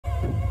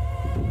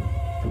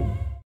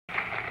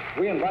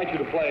we invite you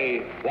to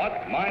play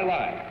What's My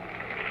Line?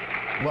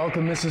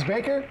 Welcome, Mrs.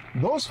 Baker.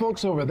 Those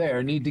folks over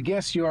there need to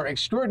guess your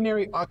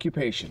extraordinary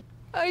occupation.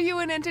 Are you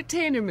an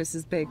entertainer,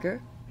 Mrs.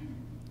 Baker?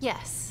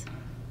 Yes.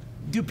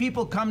 Do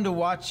people come to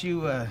watch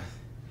you,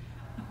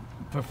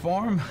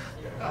 perform?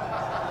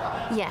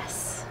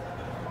 Yes.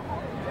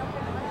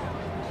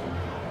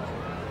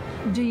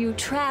 Do you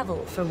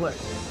travel for work?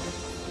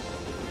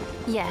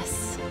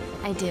 Yes,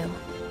 I do.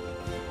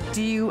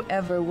 Do you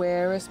ever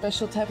wear a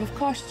special type of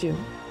costume?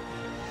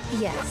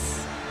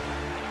 Yes.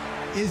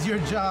 Is your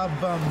job,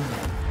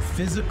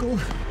 physical?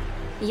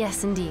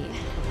 Yes, indeed.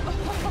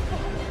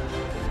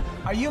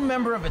 Are you a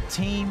member of a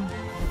team?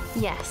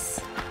 Yes.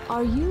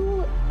 Are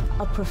you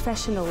a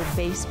professional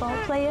baseball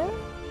player?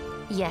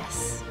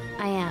 Yes,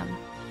 I am.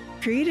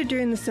 Created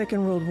during the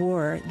Second World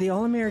War, the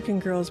All-American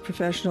Girls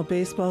Professional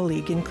Baseball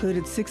League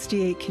included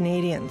 68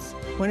 Canadians.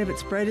 One of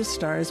its brightest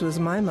stars was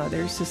my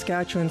mother,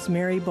 Saskatchewan's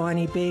Mary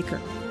Bonnie Baker,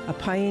 a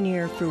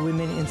pioneer for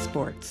women in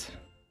sports.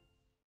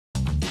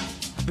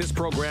 This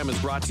program is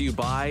brought to you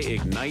by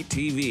Ignite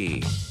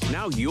TV.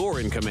 Now you're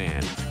in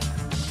command.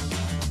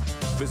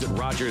 Visit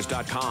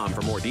Rogers.com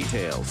for more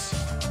details.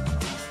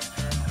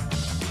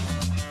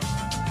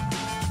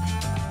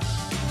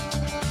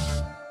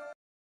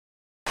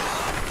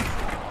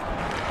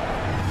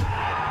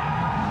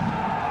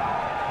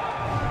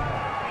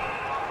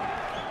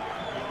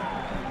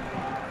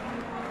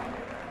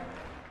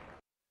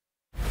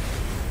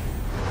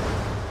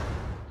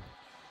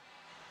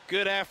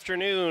 Good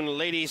afternoon,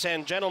 ladies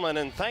and gentlemen,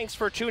 and thanks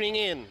for tuning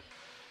in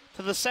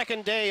to the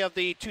second day of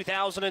the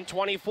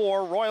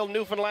 2024 Royal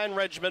Newfoundland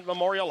Regiment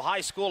Memorial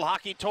High School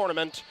Hockey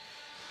Tournament.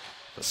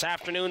 This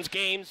afternoon's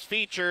games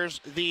features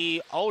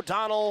the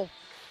O'Donnell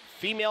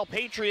Female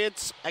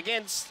Patriots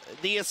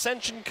against the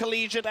Ascension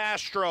Collegiate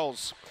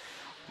Astros.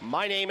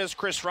 My name is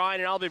Chris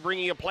Ryan, and I'll be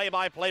bringing you a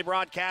play-by-play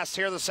broadcast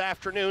here this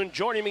afternoon.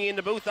 Joining me in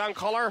the booth on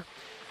color,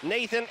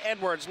 Nathan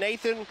Edwards.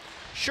 Nathan,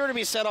 sure to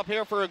be set up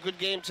here for a good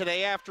game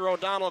today after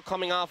O'Donnell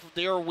coming off of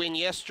their win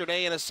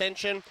yesterday in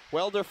Ascension.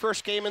 Well, their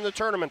first game in the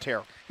tournament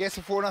here. Yes,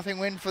 a 4-0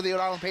 win for the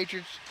O'Donnell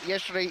Patriots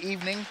yesterday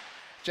evening.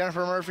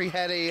 Jennifer Murphy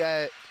had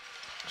a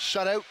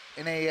shutout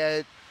in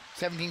a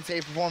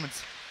 17-save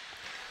performance.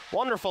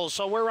 Wonderful.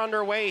 So we're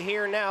underway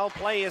here now.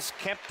 Play is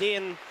kept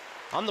in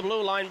on the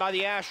blue line by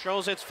the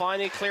Astros. It's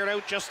finally cleared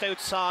out just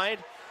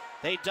outside.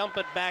 They dump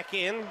it back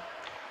in.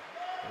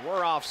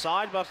 We're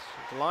offside, but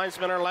the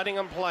linesmen are letting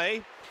them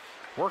play.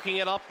 Working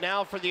it up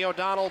now for the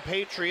O'Donnell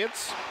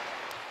Patriots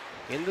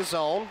in the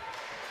zone.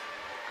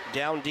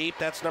 Down deep,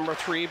 that's number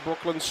 3,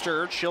 Brooklyn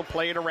Sturge. She'll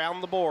play it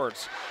around the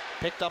boards.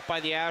 Picked up by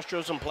the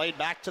Astros and played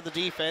back to the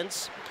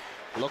defense.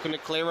 Looking to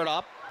clear it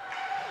up.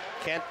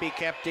 Can't be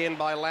kept in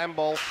by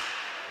Lambeau.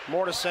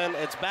 Mortison,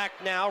 it's back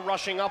now,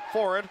 rushing up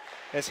for it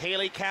as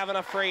Haley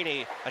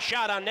Kavanagh-Frady. A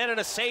shot on net and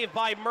a save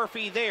by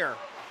Murphy there.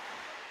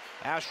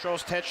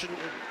 Astros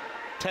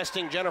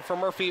testing Jennifer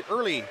Murphy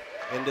early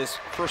in this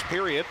first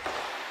period.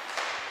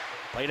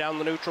 Play down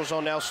the neutral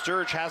zone now.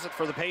 Sturge has it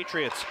for the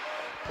Patriots.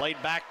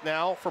 Played back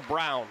now for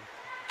Brown.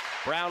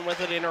 Brown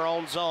with it in her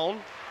own zone.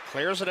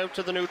 Clears it out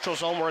to the neutral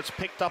zone where it's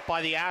picked up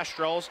by the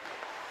Astros.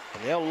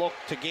 And they'll look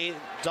to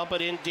dump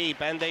it in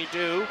deep, and they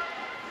do.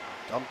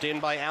 Dumped in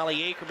by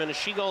Allie Akerman as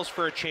she goes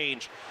for a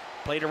change.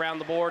 Played around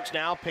the boards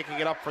now. Picking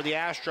it up for the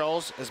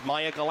Astros is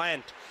Maya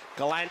Gallant.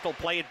 Gallant will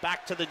play it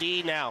back to the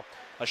D now.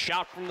 A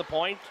shot from the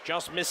point.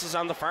 Just misses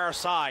on the far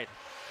side.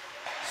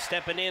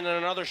 Stepping in and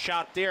another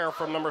shot there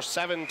from number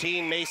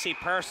 17, Macy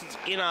Parsons,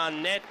 in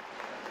on net,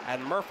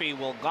 and Murphy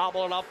will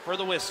gobble it up for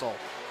the whistle.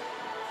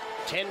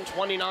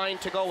 10:29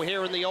 to go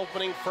here in the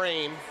opening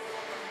frame.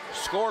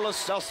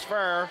 Scoreless thus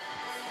far.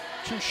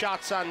 2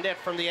 shots on net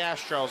from the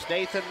Astros.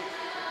 Nathan,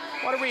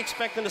 what are we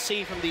expecting to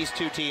see from these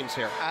two teams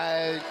here?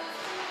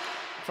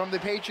 From the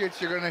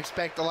Patriots, you're going to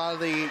expect a lot of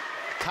the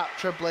top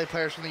AAA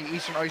players from the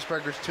Eastern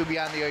Icebergers to be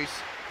on the ice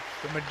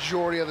the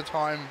majority of the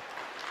time.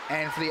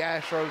 And for the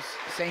Astros,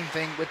 same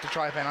thing with the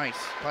Tri-Pen Ice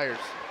players.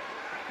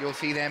 You'll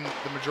see them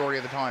the majority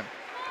of the time.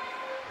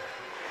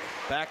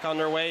 Back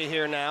underway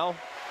here now.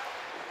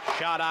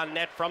 Shot on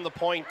net from the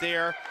point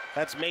there.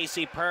 That's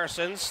Macy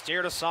Parsons.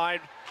 Steered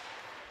aside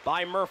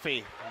by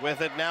Murphy.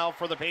 With it now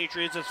for the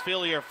Patriots, it's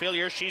Fillier.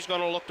 Fillier, she's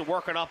going to look to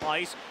work it up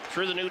ice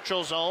through the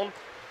neutral zone.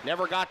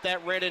 Never got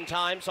that red in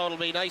time, so it'll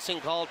be nice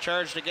and called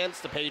charged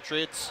against the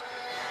Patriots.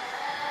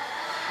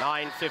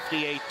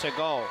 9:58 to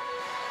go.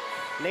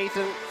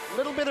 Nathan, a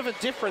little bit of a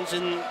difference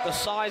in the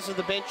size of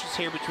the benches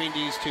here between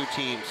these two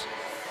teams.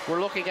 We're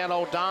looking at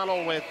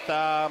O'Donnell with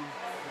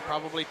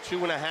probably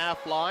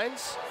 2.5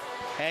 lines,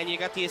 and you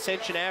got the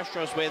Ascension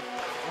Astros with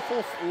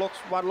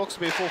what looks to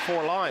be full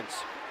 4 lines.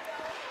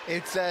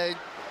 It's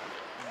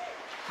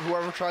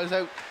whoever tries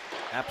out.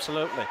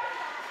 Absolutely.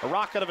 A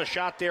rocket of a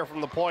shot there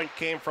from the point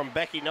came from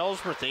Becky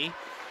Noseworthy.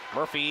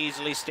 Murphy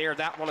easily steered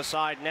that one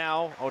aside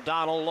now.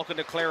 O'Donnell looking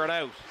to clear it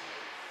out.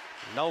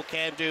 No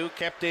can do,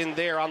 kept in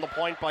there on the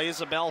point by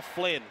Isabel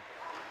Flynn.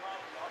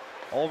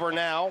 Over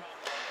now,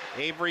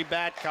 Avery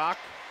Badcock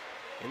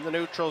in the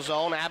neutral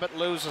zone. Abbott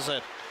loses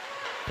it.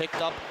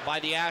 Picked up by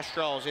the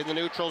Astros in the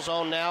neutral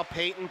zone now.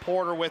 Peyton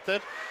Porter with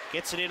it.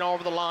 Gets it in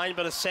over the line,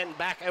 but is sent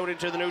back out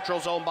into the neutral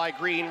zone by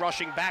Green.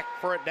 Rushing back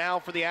for it now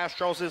for the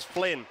Astros is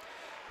Flynn.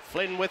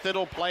 Flynn with it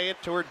will play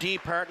it to her D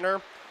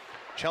partner,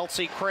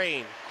 Chelsea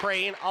Crane.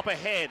 Crane up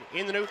ahead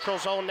in the neutral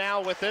zone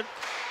now with it.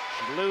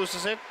 She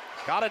loses it.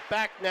 Got it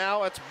back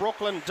now. It's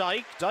Brooklyn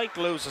Dyke. Dyke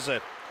loses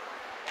it.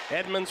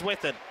 Edmonds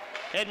with it.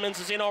 Edmonds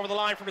is in over the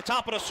line from the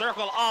top of the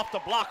circle off the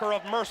blocker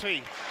of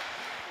Murphy.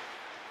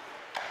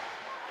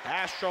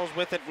 Astros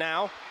with it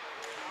now.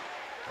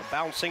 A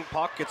bouncing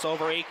puck. It's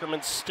over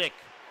Ackerman's stick.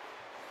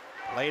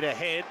 Played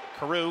ahead.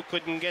 Carew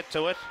couldn't get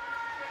to it.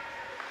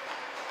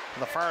 On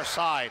the far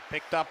side.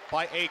 Picked up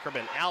by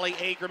Ackerman. Ali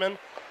Ackerman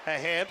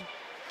ahead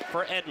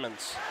for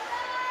Edmonds.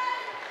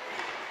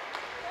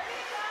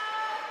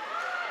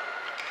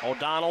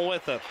 O'Donnell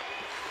with it.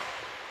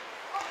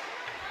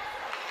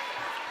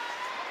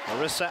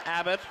 Marissa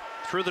Abbott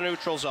through the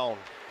neutral zone.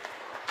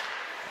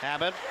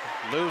 Abbott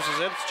loses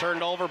it. It's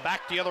turned over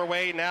back the other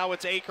way. Now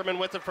it's Ackerman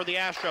with it for the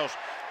Astros.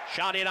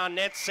 Shot in on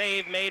net.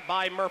 Save made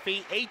by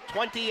Murphy.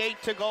 8:28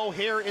 to go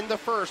here in the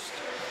first.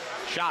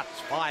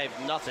 Shots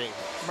 5-0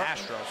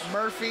 Astros.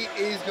 Murphy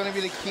is going to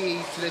be the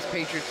key to this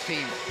Patriots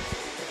team.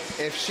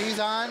 If she's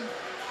on,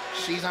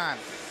 she's on.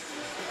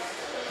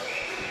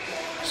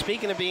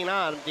 Speaking of being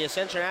on, the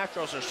Ascension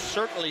Astros are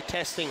certainly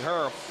testing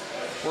her.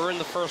 We're in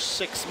the first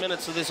 6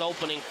 minutes of this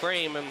opening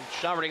frame, and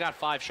she's already got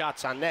 5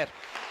 shots on net.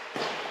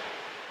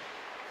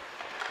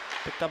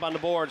 Picked up on the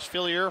boards.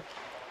 Fillier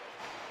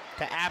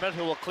to Abbott,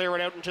 who will clear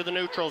it out into the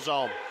neutral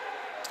zone.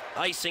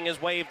 Icing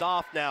is waved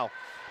off now.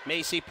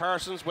 Macy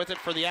Parsons with it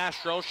for the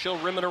Astros. She'll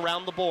rim it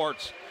around the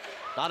boards.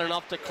 Not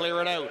enough to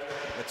clear it out.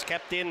 It's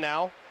kept in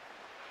now.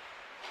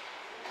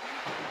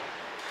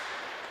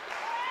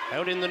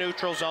 Out in the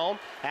neutral zone.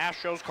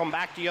 Astros come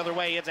back the other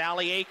way. It's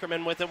Ali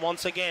Ackerman with it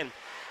once again.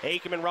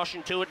 Ackerman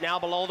rushing to it now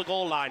below the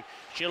goal line.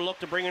 She'll look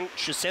to bring in.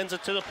 She sends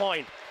it to the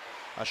point.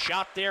 A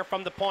shot there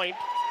from the point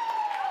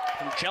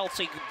from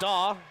Chelsea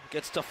Daw.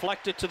 Gets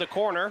deflected to the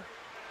corner.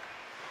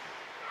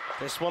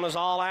 This one is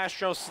all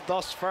Astros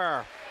thus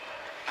far.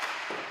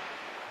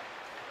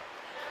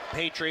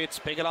 Patriots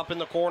pick it up in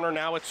the corner.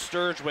 Now it's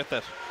Sturge with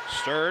it.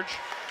 Sturge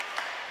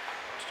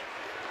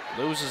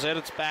loses it.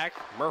 It's back.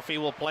 Murphy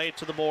will play it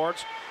to the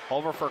boards.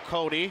 Over for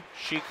Cody.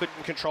 She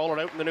couldn't control it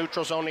out in the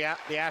neutral zone. The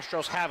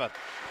Astros have it.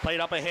 Played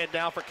up ahead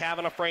now for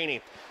Kavanagh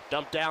Franey.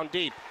 Dumped down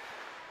deep.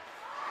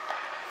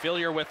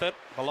 Fillier with it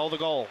below the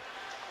goal.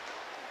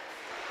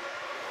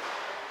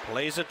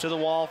 Plays it to the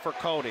wall for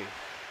Cody.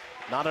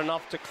 Not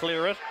enough to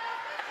clear it.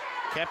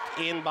 Kept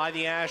in by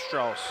the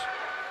Astros.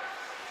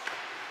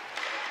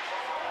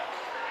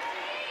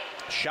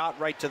 Shot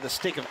right to the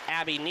stick of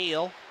Abby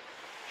Neal.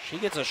 She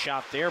gets a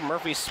shot there.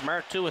 Murphy's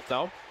smart to it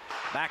though.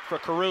 Back for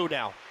Carew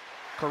now.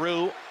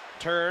 Carew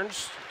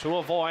turns to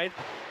avoid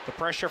the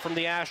pressure from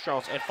the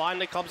Astros. It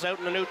finally comes out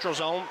in the neutral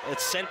zone.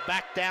 It's sent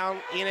back down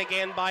in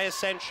again by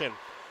Ascension.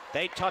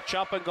 They touch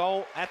up and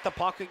go at the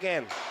puck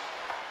again.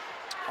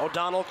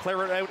 O'Donnell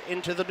clear it out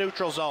into the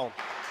neutral zone.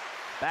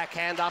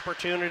 Backhand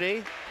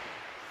opportunity.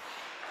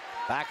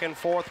 Back and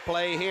forth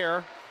play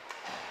here.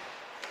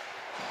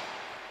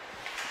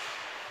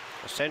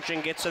 Ascension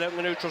gets it out in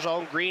the neutral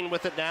zone. Green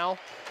with it now.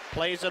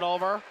 Plays it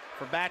over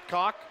for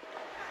Babcock.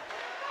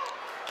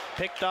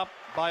 Picked up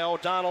by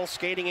O'Donnell.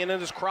 Skating in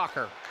it is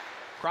Crocker.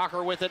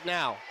 Crocker with it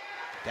now.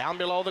 Down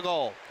below the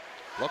goal.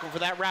 Looking for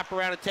that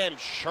wraparound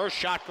attempt. Her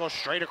shot goes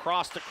straight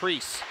across the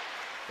crease.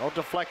 No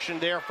deflection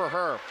there for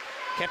her.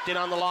 Kept in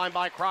on the line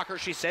by Crocker.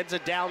 She sends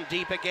it down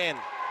deep again.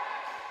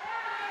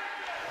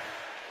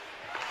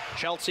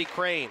 Chelsea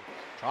Crane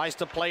tries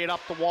to play it up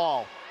the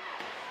wall.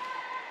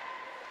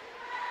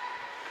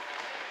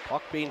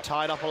 Puck being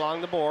tied up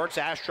along the boards.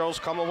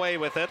 Astros come away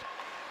with it.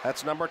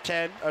 That's number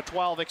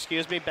 12,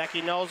 excuse me.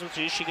 Becky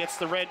Noseworthy. She gets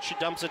the red. She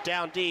dumps it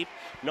down deep.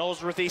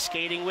 Noseworthy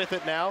skating with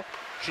it now.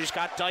 She's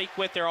got Dyke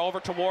with her over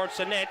towards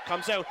the net.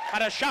 Comes out.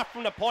 And a shot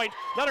from the point.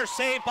 Another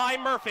save by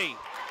Murphy.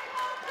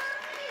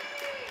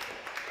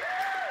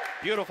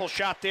 Beautiful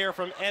shot there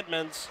from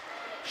Edmonds.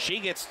 She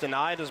gets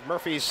denied as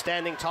Murphy is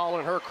standing tall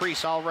in her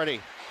crease already.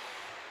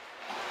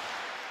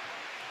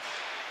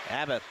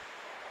 Abbott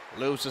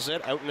loses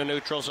it out in the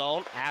neutral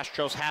zone.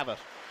 Astros have it.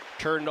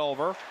 Turned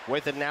over.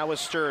 With it now is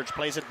Sturge.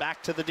 Plays it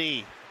back to the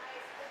D.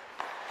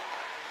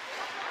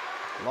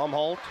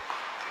 Lumholt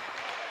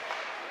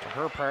to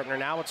her partner.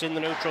 Now it's in the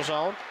neutral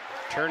zone.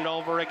 Turned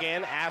over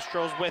again.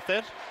 Astros with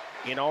it.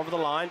 In over the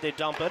line. They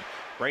dump it.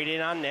 Right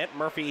in on net.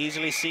 Murphy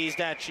easily sees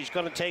that. She's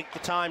going to take the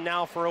time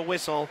now for a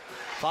whistle.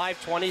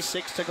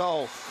 5:26 to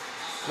go.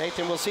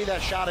 Nathan, we'll see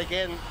that shot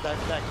again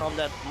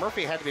that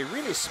Murphy had to be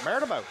really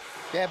smart about.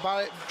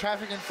 Yeah,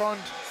 traffic in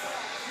front.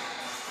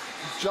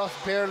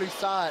 Just barely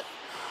saw it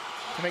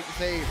to make the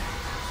save.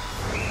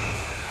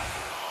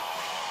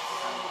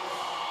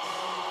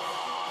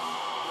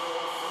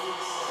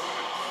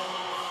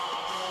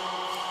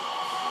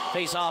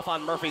 Face off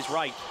on Murphy's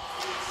right.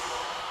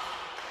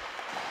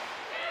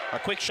 A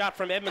quick shot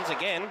from Edmonds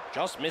again.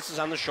 Just misses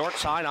on the short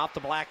side off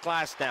the black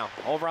glass now.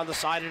 Over on the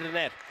side of the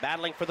net.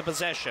 Battling for the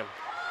possession.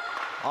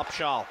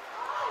 Upshaw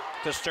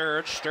to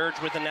Sturge. Sturge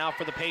with it now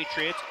for the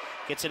Patriots.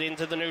 Gets it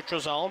into the neutral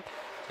zone.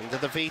 Into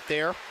the feet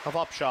there of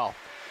Upshaw.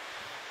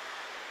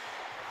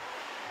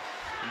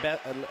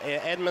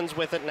 Edmonds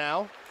with it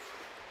now.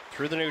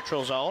 Through the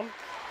neutral zone.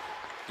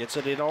 Gets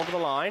it in over the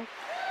line.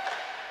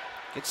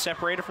 Gets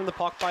separated from the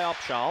puck by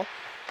Upshaw.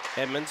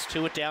 Edmonds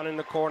to it down in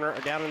the corner,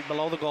 down in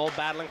below the goal,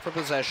 battling for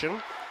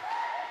possession.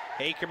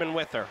 Ackerman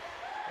with her.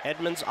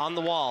 Edmonds on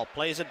the wall.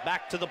 Plays it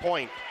back to the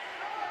point.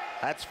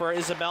 That's for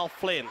Isabel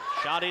Flynn.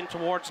 Shot in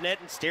towards net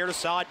and steered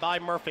aside by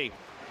Murphy.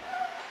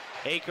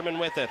 Ackerman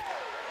with it.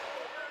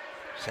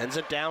 Sends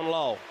it down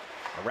low.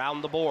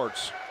 Around the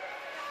boards.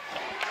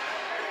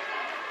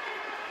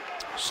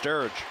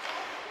 Sturge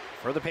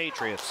for the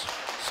Patriots.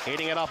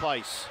 Skating it up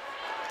ice.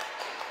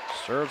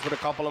 Sturge with a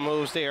couple of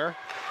moves there.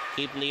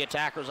 Keeping the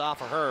attackers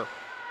off of her.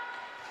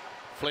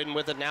 Flynn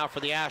with it now for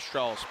the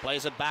Astros.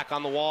 Plays it back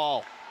on the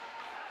wall.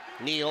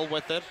 Neal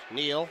with it.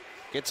 Neal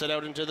gets it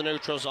out into the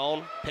neutral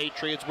zone.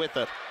 Patriots with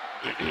it.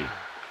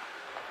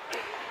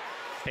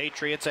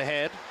 Patriots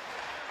ahead.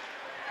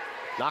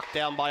 Knocked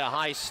down by a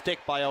high stick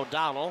by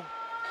O'Donnell.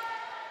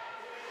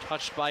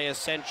 Touched by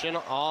Ascension.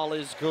 All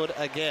is good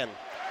again.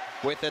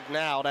 With it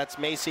now, that's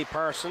Macy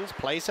Parsons.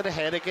 Plays it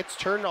ahead. It gets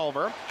turned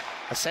over.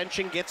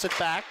 Ascension gets it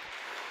back.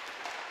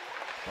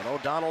 But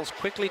O'Donnell's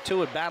quickly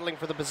to it, battling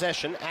for the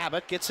possession.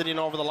 Abbott gets it in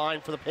over the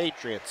line for the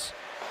Patriots.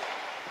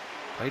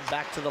 Played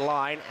back to the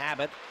line.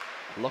 Abbott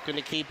looking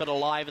to keep it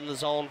alive in the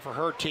zone for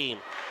her team.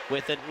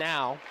 With it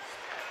now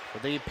for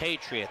the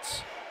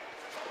Patriots.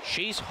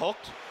 She's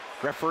hooked.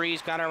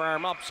 Referee's got her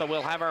arm up, so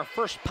we'll have our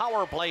first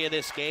power play of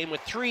this game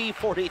with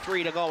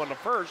 3:43 to go in the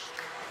first.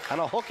 And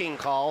a hooking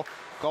call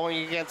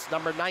going against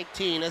number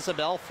 19,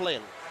 Isabel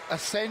Flynn.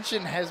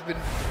 Ascension has been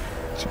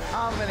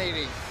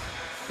dominating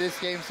this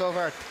game so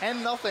far.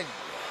 10-0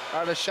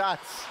 are the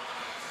shots.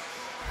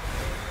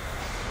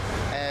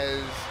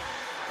 As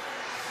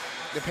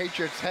the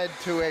Patriots head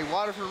to a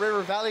Waterford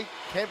River Valley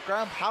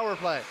Campground power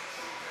play.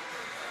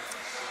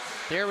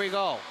 There we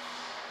go.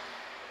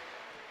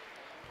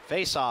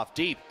 Face-off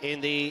deep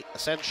in the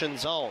Ascension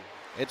zone.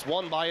 It's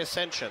won by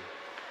Ascension.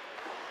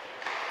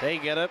 They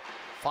get it,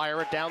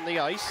 fire it down the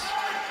ice.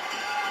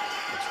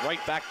 It's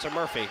right back to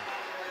Murphy.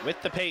 With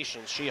the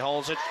patience, she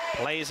holds it,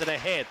 plays it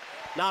ahead.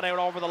 Not out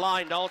over the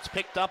line, no, it's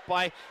picked up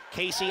by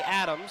Casey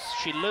Adams.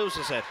 She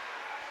loses it.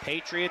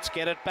 Patriots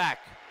get it back.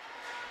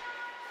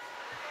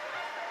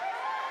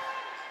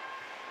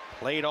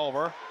 Played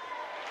over.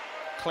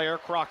 Claire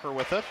Crocker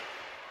with it.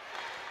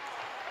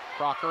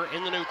 Crocker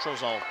in the neutral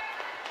zone.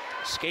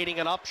 Skating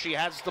it up, she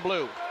has the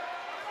blue.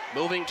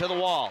 Moving to the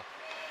wall.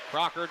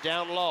 Crocker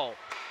down low.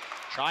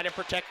 Trying to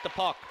protect the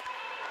puck.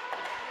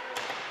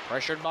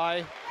 Pressured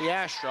by the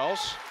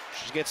Astros.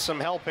 She gets some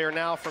help here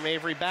now from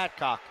Avery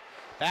Badcock.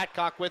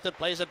 Badcock with it,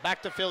 plays it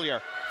back to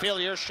Fillier.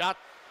 Fillier shot.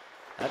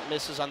 That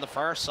misses on the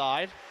far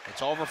side.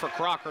 It's over for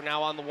Crocker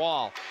now on the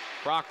wall.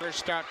 Crocker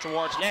start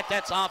towards net.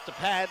 That's off the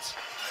pads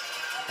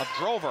of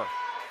Drover.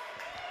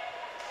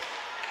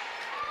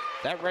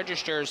 That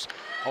registers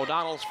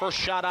O'Donnell's first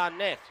shot on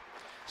net.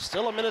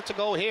 Still a minute to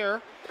go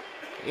here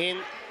in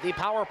the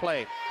power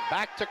play.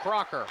 Back to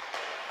Crocker.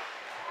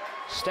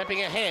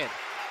 Stepping ahead.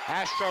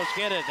 Astros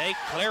get it. They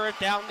clear it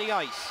down the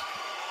ice.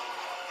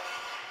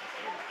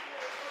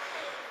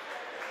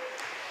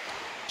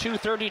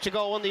 2:30 to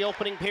go in the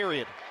opening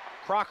period.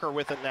 Crocker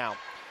with it now.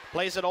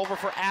 Plays it over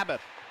for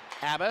Abbott.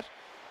 Abbott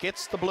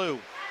gets the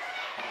blue.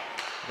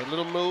 A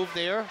little move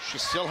there. She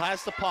still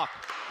has the puck.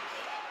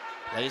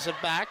 Plays it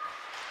back.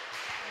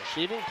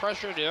 Receiving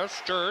pressure there.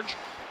 Sturge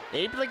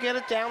able to get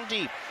it down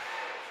deep.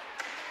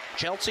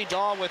 Chelsea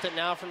Daw with it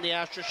now from the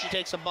Astros. She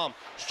takes a bump.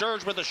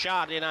 Sturge with a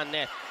shot in on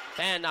net.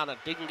 Band on it.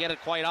 Didn't get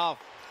it quite off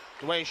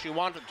the way she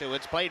wanted to.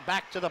 It's played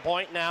back to the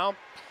point now.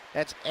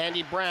 That's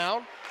Andy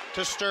Brown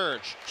to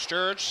Sturge.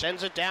 Sturge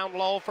sends it down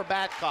low for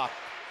Badcock.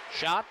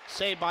 Shot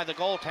saved by the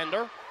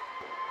goaltender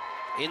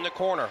in the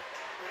corner.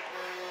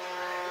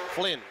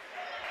 Flynn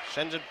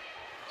sends it,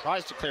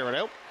 tries to clear it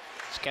out.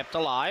 It's kept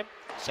alive.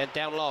 Sent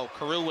down low.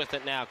 Carew with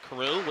it now.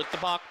 Carew with the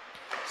puck.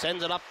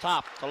 Sends it up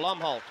top to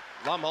Lumholt.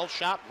 Lumholt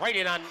shot right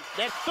in on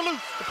net.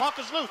 The puck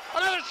is loose.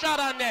 Another shot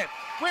on net.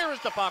 Where is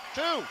the puck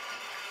to?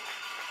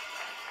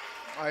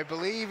 I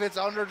believe it's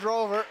under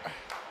Drover.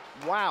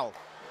 Wow.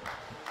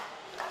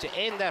 To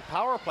end that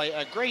power play,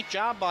 a great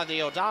job by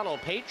the O'Donnell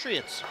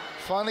Patriots.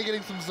 Finally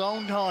getting some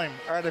zone time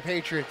are the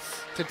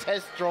Patriots to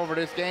test Drover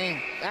this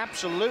game.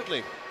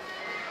 Absolutely.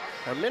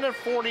 A minute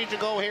 40 to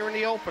go here in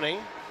the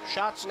opening.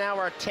 Shots now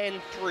are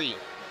 10-3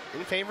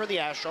 in favor of the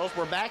Astros.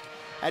 We're back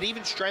at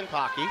even strength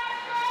hockey.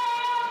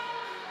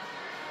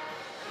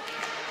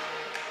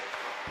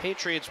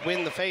 Patriots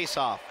win the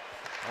face-off.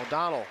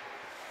 O'Donnell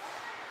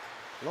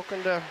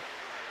looking to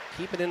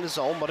keep it in the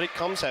zone, but it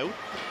comes out.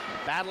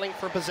 Battling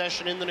for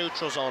possession in the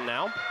neutral zone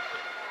now.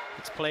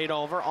 It's played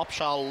over.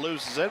 Upshaw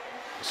loses it.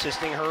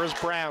 Assisting her is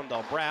Brown,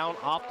 though. Brown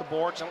off the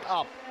boards and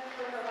up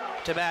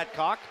to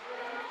Badcock.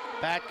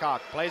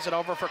 Badcock plays it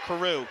over for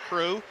Carew.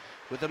 Carew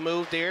with a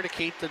move there to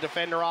keep the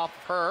defender off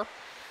of her.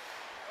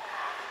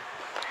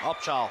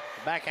 Upshaw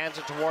backhands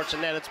it towards the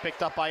net. It's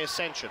picked up by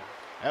Ascension.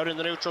 Out in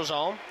the neutral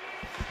zone.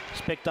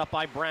 It's picked up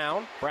by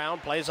Brown. Brown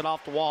plays it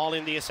off the wall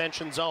in the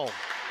Ascension zone.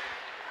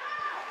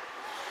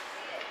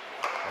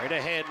 Right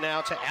ahead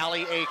now to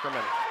Ali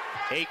Ackerman.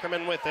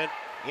 Ackerman with it.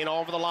 In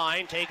over the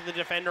line, taking the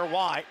defender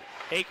wide.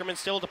 Ackerman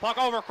still the puck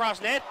over across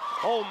net.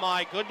 Oh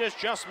my goodness,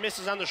 just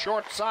misses on the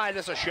short side.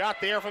 There's a shot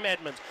there from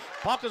Edmonds.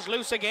 Puck is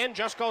loose again,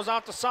 just goes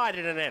out the side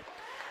of the net.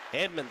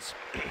 Edmonds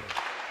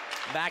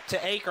back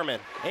to Ackerman.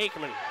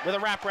 Ackerman with a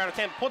wraparound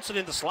attempt, puts it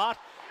in the slot.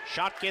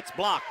 Shot gets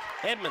blocked.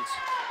 Edmonds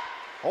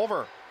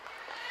over.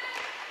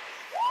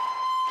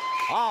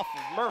 Off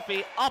of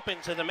Murphy, up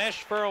into the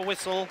mesh for a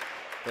whistle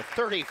with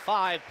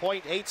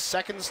 35.8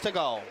 seconds to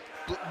go.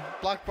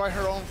 Blocked by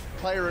her own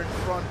player in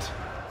front.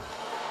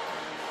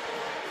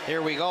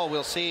 Here we go.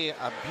 We'll see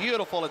a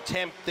beautiful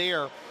attempt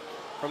there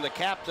from the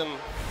captain,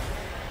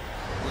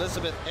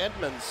 Elizabeth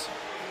Edmonds.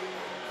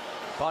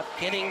 But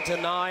getting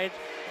denied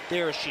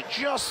there. She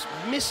just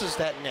misses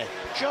that net.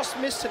 Just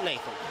missed it,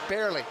 Nathan.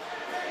 Barely.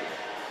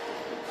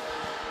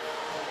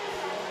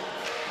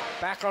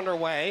 Back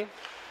underway.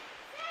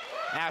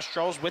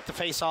 Astros with the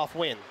face-off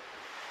win.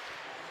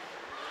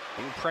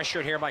 Being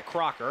pressured here by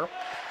Crocker.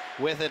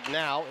 With it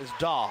now is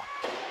Daw.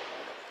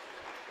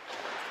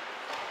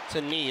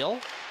 To Neal.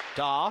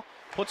 Daw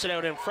puts it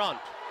out in front.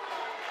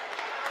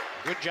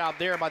 Good job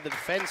there by the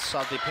defense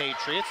of the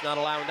Patriots, not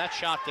allowing that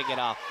shot to get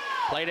off.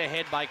 Played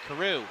ahead by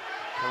Carew.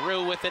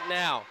 Carew with it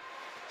now.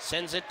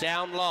 Sends it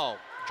down low.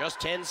 Just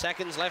 10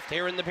 seconds left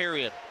here in the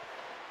period.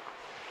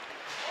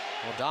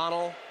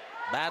 O'Donnell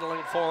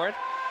battling for it.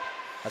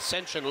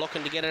 Ascension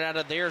looking to get it out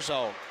of their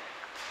zone.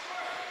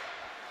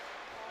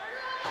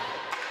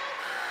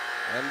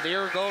 And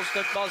there goes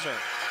the buzzer.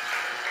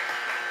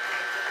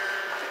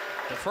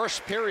 The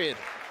first period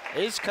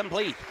is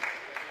complete.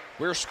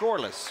 We're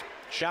scoreless.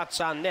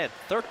 Shots on net,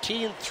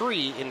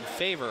 13-3 in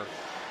favor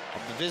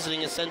of the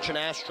visiting Ascension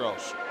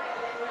Astros.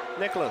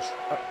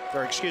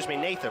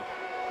 Nathan.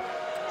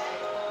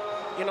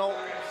 You know,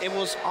 it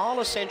was all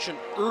Ascension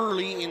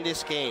early in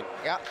this game.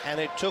 Yeah. And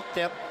it took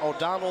that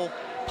O'Donnell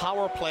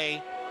power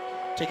play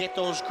to get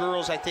those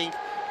girls, I think,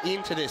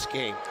 into this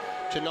game.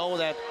 To know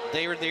that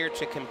they were there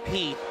to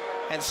compete.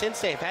 And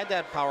since they've had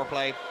that power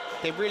play,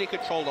 they've really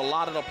controlled a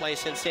lot of the play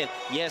since then.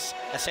 Yes,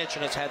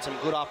 Ascension has had some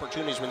good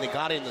opportunities when they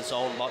got in the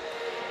zone, but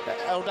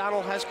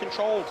O'Donnell has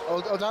controlled.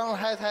 O'Donnell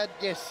has had,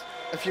 yes,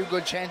 a few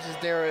good chances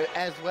there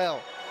as well.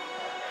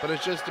 But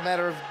it's just a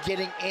matter of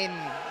getting in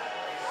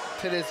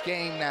to this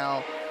game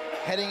now.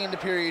 Heading into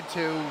period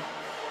 2,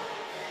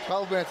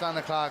 12 minutes on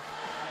the clock.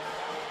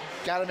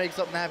 Got to make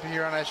something happen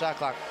here on that shot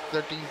clock.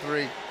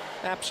 13-3.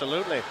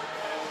 Absolutely.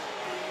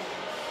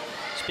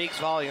 Speaks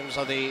volumes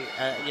of the,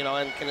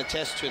 and can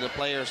attest to the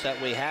players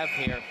that we have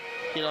here,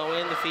 in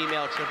the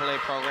female AAA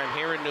program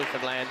here in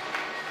Newfoundland,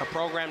 a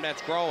program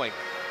that's growing.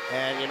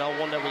 And,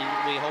 one that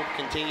we hope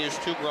continues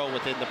to grow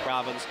within the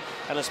province,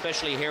 and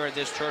especially here at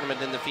this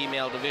tournament in the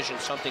female division,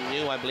 something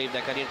new, I believe,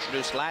 that got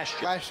introduced last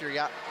year. Last year,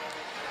 yeah.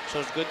 So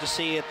it's good to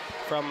see it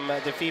from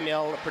the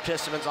female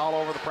participants all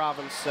over the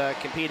province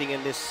competing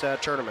in this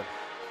tournament.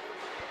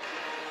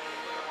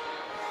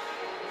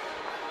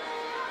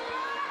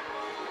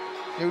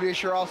 New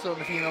this year also in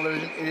the female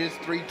division, it is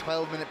 3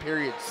 12-minute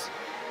periods.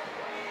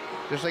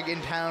 Just like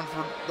in town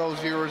for those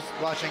viewers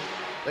watching,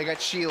 they got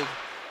Shield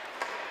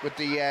with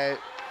the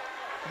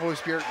Holy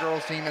Spirit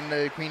girls team and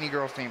the Queenie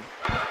girls team.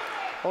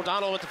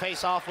 O'Donnell with the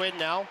face-off win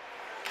now.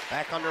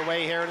 Back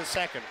underway here in a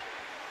second.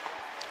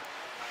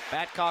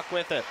 Badcock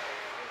with it.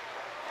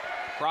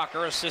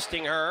 Crocker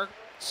assisting her.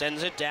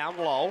 Sends it down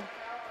low.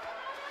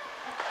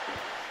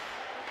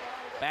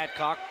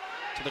 Badcock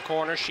to the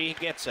corner. She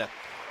gets it.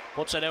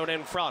 Puts it out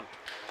in front.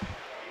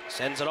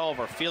 Sends it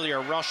over.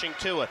 Fillier rushing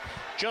to it.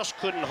 Just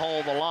couldn't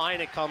hold the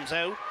line. It comes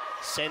out.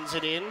 Sends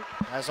it in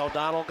as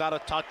O'Donnell got a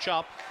touch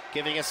up,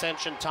 giving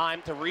Ascension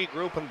time to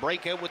regroup and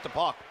break out with the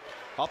puck.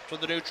 Up to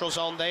the neutral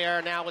zone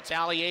there. Now it's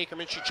Ali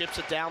Ackerman. She chips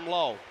it down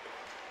low.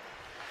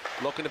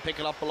 Looking to pick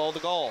it up below the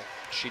goal.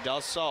 She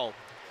does so.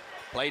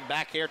 Played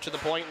back here to the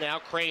point now.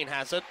 Crane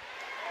has it.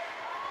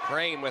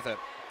 Crane with it.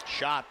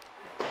 Shot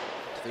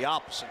to the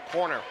opposite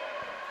corner.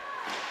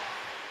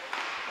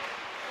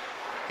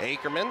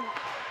 Ackerman.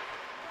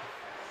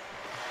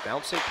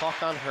 Bouncing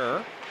puck on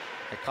her.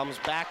 It comes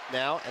back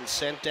now and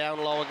sent down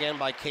low again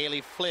by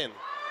Kaylee Flynn.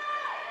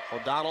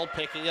 O'Donnell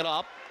picking it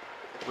up.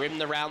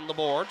 Rimmed around the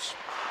boards.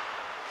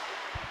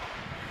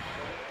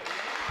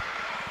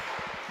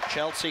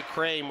 Chelsea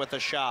Crane with a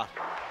shot.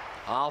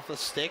 Off the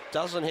stick,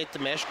 doesn't hit the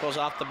mesh, goes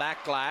off the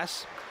back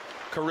glass.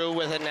 Carew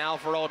with it now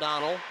for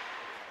O'Donnell.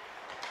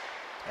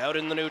 Out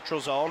in the neutral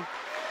zone.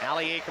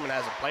 Ali Ackerman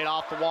has it played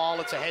off the wall.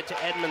 It's ahead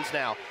to Edmonds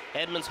now.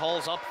 Edmonds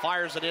holds up,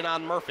 fires it in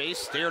on Murphy,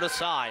 steered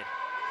aside.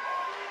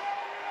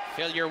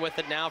 Fillier with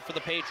it now for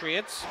the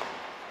Patriots.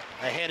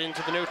 Ahead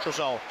into the neutral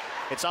zone.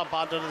 It's up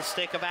onto the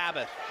stick of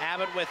Abbott.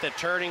 Abbott with it,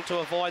 turning to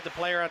avoid the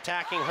player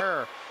attacking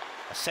her.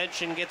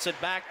 Ascension gets it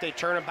back. They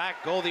turn it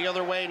back, go the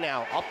other way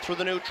now. Up through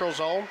the neutral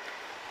zone.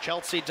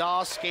 Chelsea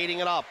Dawes skating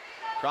it up.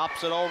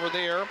 Drops it over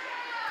there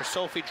for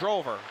Sophie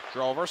Drover.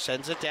 Drover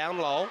sends it down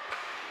low.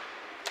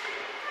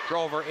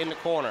 Drover in the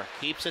corner,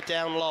 keeps it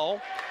down low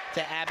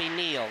to Abby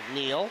Neal.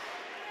 Neal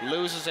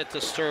loses it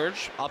to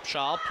Sturge.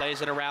 Upshaw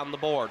plays it around the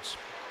boards.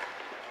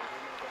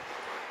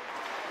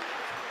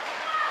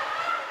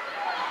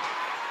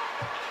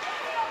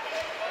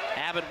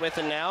 Abbott with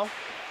it now.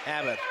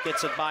 Abbott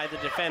gets it by the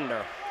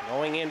defender.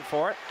 Going in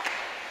for it.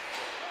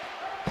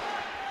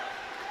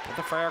 To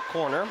the far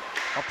corner.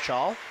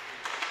 Upshaw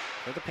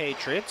for the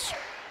Patriots.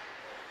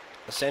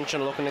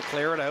 Ascension looking to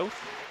clear it out.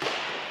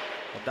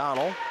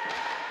 O'Donnell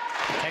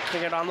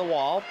protecting it on the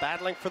wall,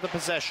 battling for the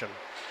possession.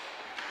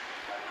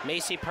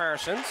 Macy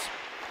Parsons.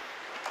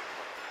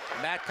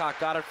 Badcock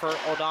got it for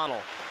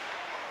O'Donnell.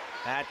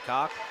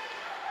 Badcock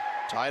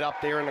tied up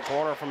there in the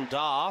corner from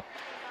Daw.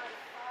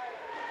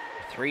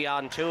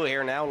 3-on-2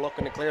 here now,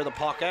 looking to clear the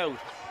puck out.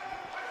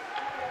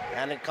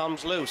 And it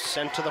comes loose,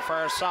 sent to the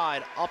far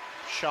side.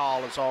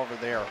 Upshaw is over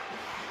there.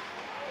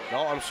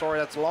 No, I'm sorry,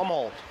 that's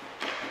Lumholt.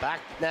 Back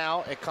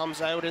now, it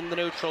comes out in the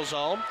neutral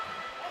zone.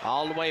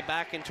 All the way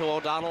back into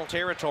O'Donnell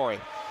territory.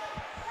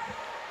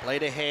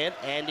 Played ahead,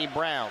 Andy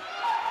Brown.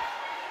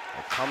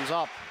 It comes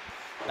up,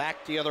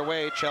 back the other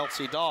way,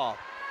 Chelsea Daw.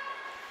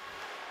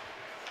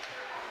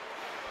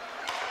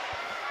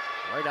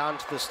 Right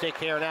onto the stick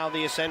here now,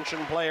 the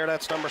Ascension player,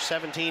 that's number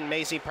 17,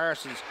 Macy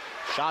Parsons.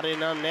 Shot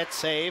in on net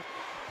save.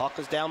 Puck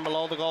is down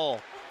below the goal.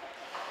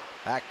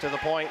 Back to the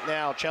point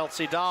now,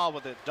 Chelsea Daw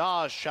with it.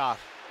 Daw's shot.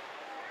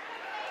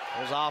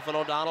 Goes off an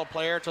O'Donnell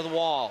player to the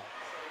wall.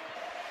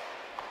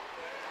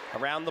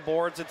 Around the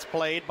boards, it's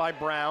played by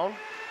Brown.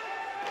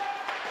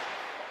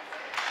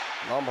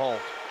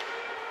 Lumholt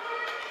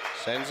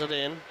sends it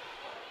in.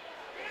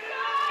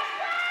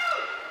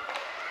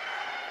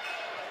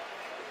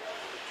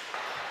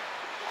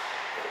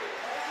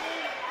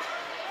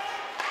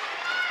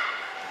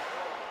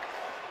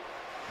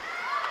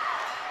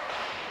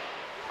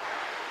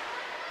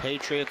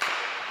 Patriots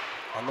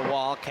on the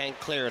wall, can't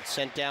clear it,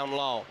 sent down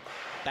low.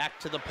 Back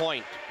to the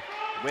point.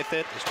 With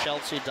it is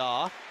Chelsea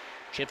Daw.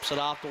 Chips it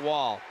off the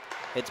wall.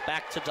 It's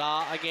back to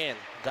Daw again.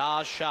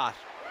 Daw's shot.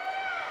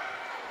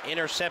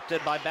 Intercepted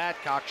by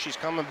Badcock. She's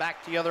coming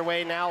back the other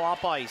way now,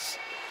 up ice.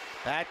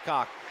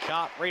 Badcock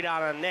shot right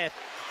on a net.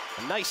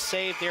 A nice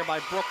save there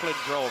by Brooklyn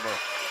Drover.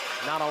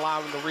 Not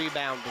allowing the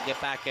rebound to get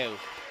back out.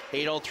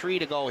 8:03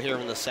 to go here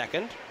in the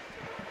second.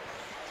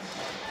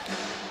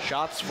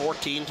 Shots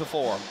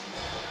 14-4.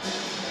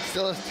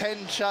 Still a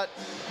 10-shot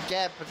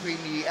gap between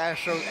the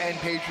Astros and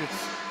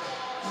Patriots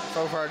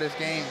so far this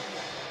game.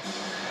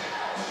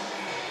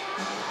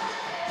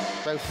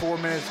 About 4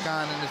 minutes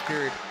gone in this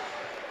period.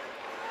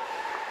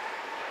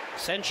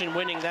 Ascension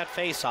winning that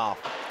face-off.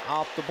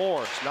 Off the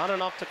boards. Not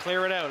enough to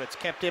clear it out. It's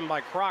kept in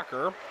by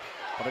Crocker,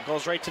 but it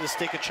goes right to the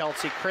stick of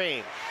Chelsea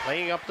Crane.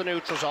 Playing up the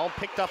neutral zone.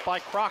 Picked up by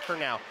Crocker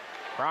now.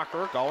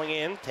 Crocker going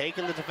in,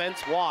 taking the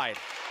defense wide.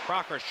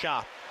 Crocker's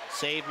shot.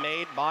 Save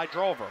made by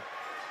Drover.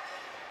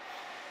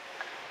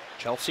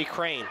 Chelsea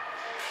Crane.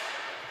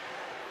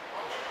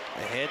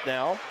 Ahead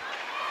now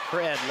for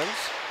Edmonds.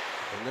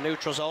 In the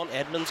neutral zone,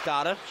 Edmonds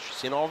got it.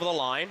 She's in over the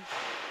line.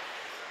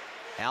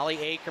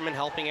 Allie Ackerman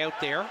helping out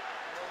there.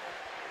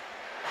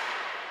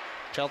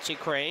 Chelsea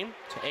Crane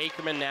to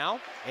Ackerman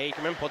now.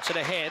 Ackerman puts it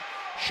ahead.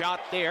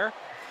 Shot there.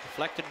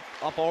 Deflected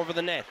up over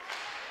the net.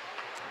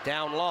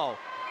 Down low.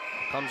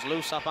 Comes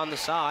loose up on the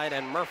side,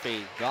 and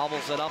Murphy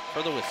gobbles it up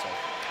for the whistle.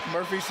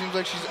 Murphy seems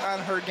like she's on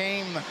her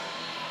game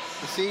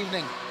this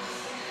evening.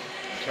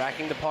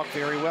 Tracking the puck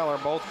very well are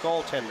both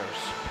goaltenders.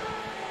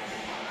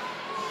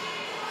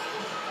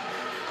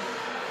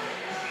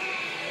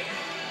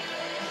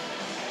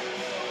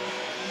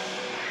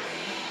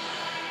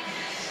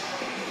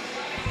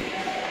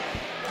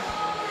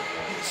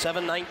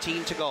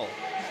 .7:19 to go.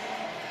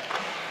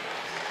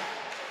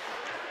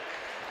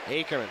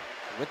 Ackerman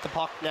with the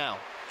puck now.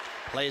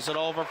 Plays it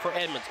over for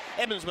Edmonds.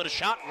 Edmonds with a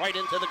shot right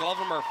into the glove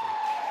of Murphy.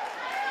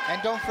 And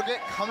don't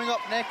forget, coming up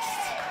next,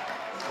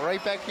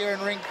 right back here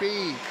in Rink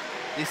B,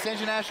 the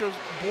Ascension Astros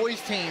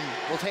boys team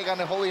will take on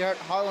the Holy Heart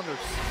Highlanders.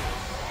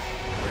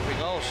 Here we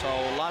go. So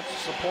lots of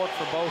support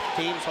for both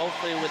teams,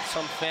 hopefully with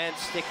some fans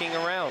sticking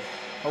around.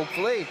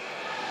 Hopefully.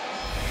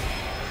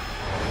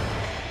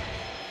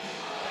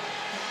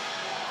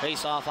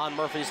 Face off on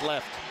Murphy's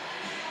left.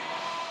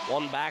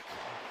 One back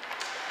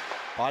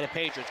by the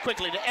Patriots.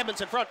 Quickly to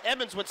Edmonds in front.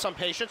 Edmonds with some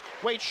patience.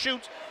 Wade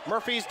shoots.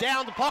 Murphy's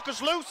down. The puck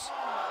is loose.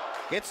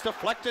 Gets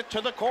deflected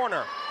to the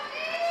corner.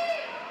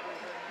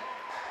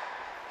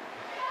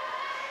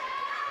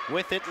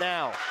 With it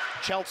now,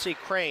 Chelsea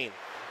Crane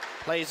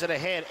plays it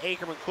ahead.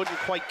 Ackerman couldn't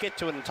quite get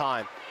to it in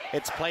time.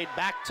 It's played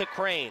back to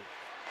Crane.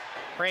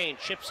 Crane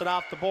chips it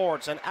off the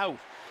boards and out.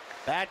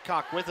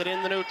 Badcock with it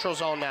in the neutral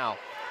zone now.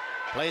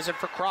 Plays it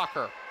for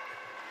Crocker.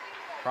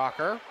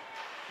 Crocker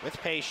with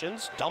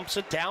patience, dumps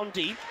it down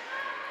deep.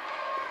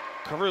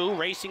 Carew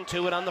racing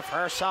to it on the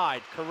far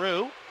side.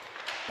 Carew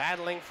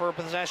battling for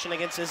possession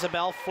against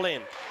Isabel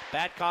Flynn.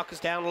 Badcock is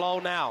down low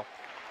now.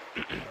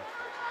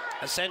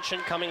 Ascension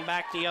coming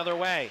back the other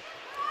way.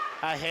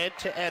 Ahead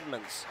to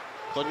Edmonds.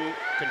 couldn't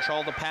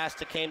control the pass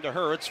that came to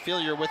her. It's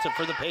Fillier with it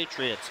for the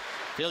Patriots.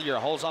 Fillier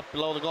holds up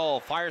below the goal,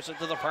 fires it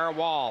to the far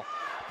wall.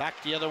 Back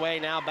the other way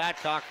now,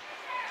 Badcock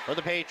for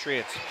the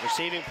Patriots.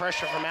 Receiving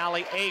pressure from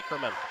Ali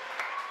Ackerman.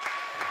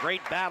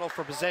 Great battle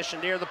for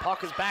possession there. The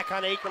puck is back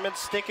on Ackerman's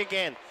stick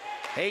again.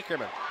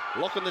 Ackerman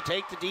looking to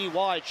take the D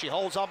wide. She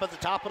holds up at the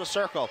top of the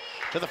circle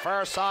to the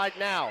far side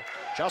now.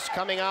 Just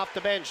coming off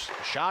the bench.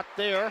 Shot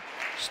there.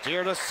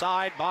 Steered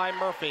aside by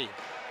Murphy.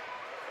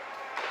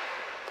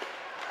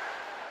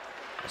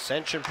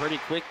 Ascension pretty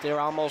quick. They're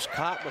almost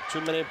caught with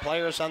too many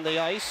players on the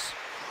ice.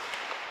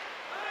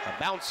 A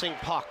bouncing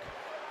puck.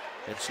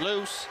 It's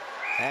loose.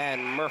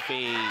 And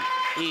Murphy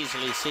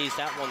easily sees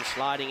that one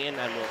sliding in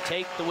and will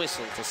take the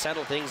whistle to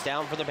settle things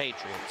down for the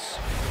Patriots.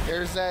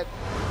 There's that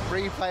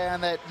replay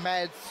on that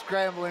mad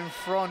scramble in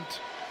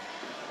front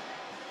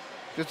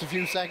just a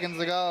few seconds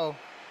ago.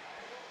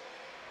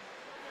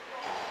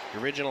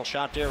 The original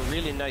shot there,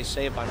 really nice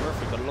save by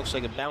Murphy, but it looks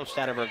like it bounced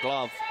out of her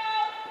glove.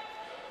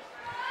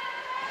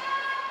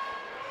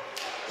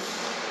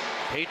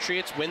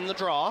 Patriots win the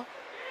draw.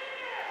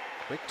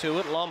 Quick to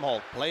it,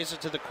 Lumholt plays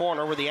it to the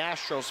corner where the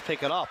Astros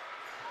pick it up.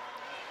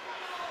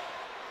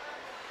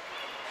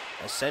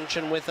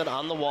 Ascension with it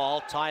on the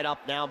wall, tied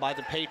up now by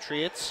the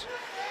Patriots.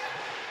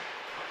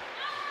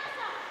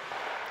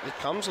 It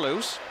comes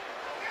loose.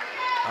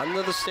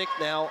 Under the stick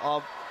now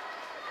of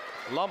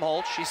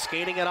Lumholt. She's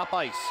skating it up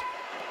ice.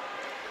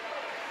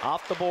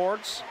 Off the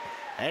boards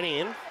and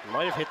in.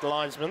 Might have hit the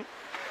linesman.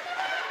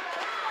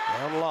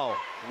 Down low.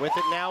 With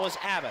it now is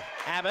Abbott.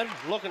 Abbott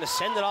looking to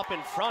send it up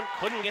in front.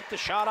 Couldn't get the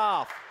shot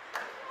off.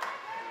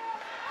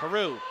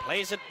 Carew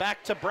plays it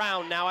back to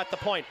Brown now at the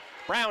point.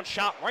 Brown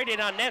shot right in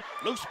on net.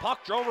 Loose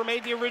puck. Drover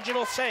made the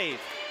original save.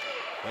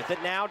 With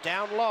it now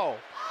down low.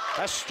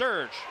 That's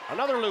Sturge.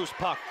 Another loose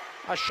puck.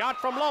 A shot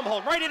from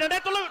Lumholt. Right in on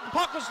net. The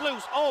puck is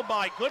loose. Oh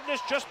my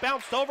goodness. Just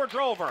bounced over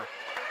Drover.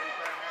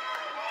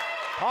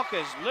 Puck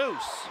is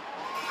loose.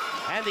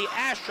 And the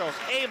Astros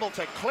able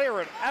to clear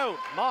it out.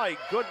 My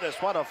goodness,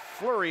 what a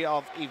flurry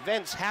of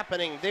events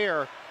happening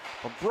there.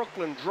 But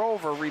Brooklyn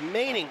Drover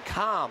remaining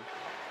calm,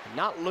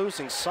 not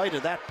losing sight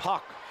of that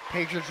puck.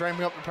 Patriots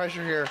ramping up the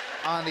pressure here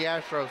on the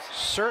Astros.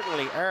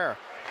 Certainly are.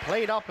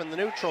 Played up in the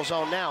neutral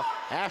zone now.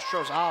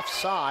 Astros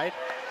offside.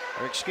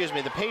 Or excuse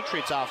me, the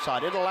Patriots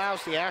offside. It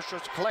allows the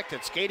Astros to collect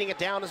it. Skating it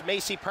down is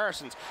Macy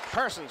Parsons.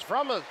 Parsons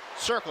from a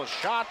circle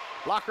shot.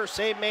 Blocker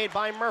save made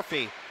by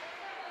Murphy.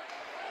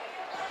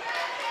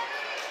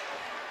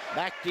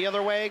 Back the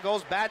other way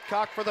goes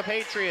Badcock for the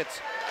Patriots.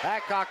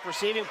 Badcock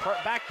receiving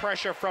back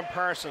pressure from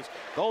Parsons.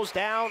 Goes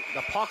down,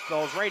 the puck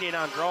goes right in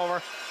on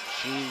Drover.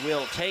 She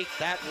will take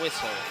that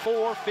whistle.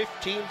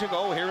 4:15 to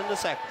go here in the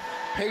second.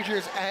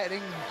 Patriots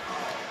adding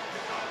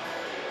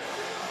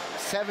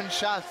 7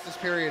 shots this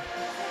period.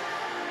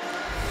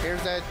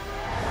 Here's that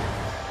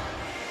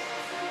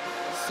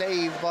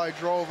save by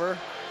Drover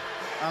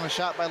on a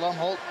shot by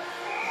Lumholt.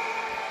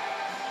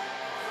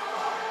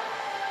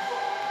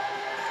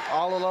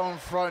 All alone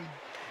front,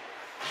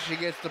 she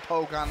gets the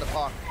poke on the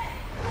puck.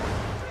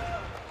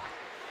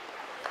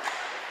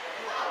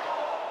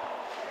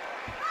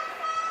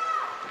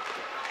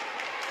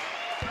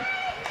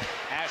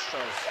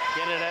 Astros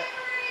get it out.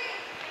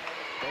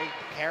 They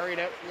carried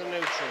out in the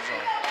neutral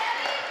zone.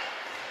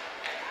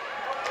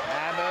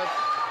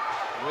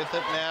 Abbott with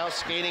it now,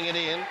 skating it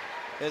in,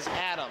 is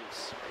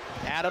Adams.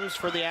 Adams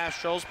for the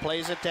Astros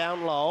plays it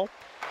down low.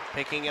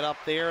 Picking it up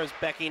there is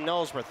Becky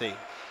Noseworthy.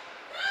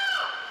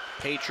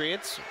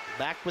 Patriots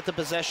back with the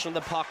possession of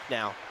the puck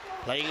now.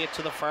 Playing it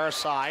to the far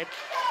side.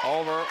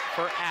 Over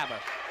for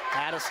Abbott.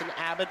 Addison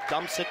Abbott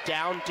dumps it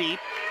down deep.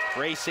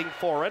 Racing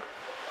for it.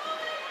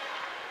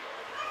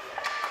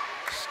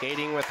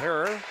 Skating with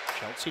her.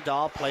 Chelsea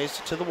Dahl plays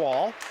it to the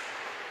wall.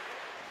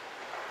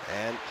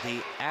 And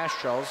the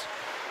Astros,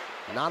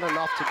 not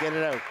enough to get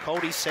it out.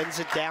 Cody sends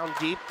it down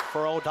deep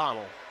for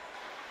O'Donnell.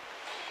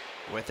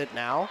 With it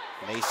now,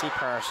 Macy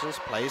Parsons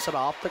plays it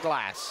off the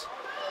glass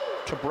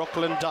to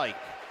Brooklyn Dyke.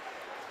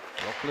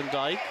 Brooklyn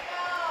Dyke,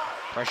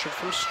 pressured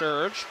from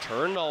Sturge,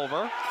 turned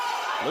over.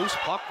 Loose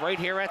puck right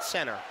here at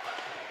center.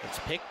 It's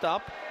picked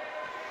up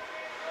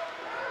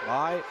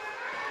by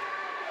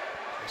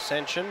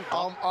Ascension.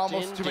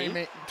 Almost too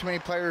many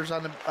players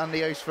on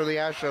the ice for the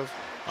Astros.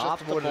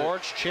 Off the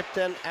boards, chipped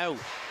and out.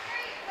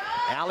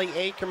 Allie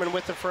Ackerman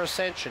with it for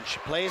Ascension. She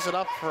plays it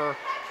up for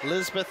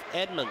Elizabeth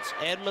Edmonds.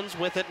 Edmonds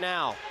with it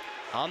now.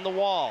 On the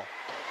wall.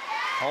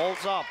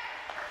 Holds up.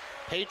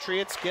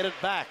 Patriots get it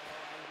back.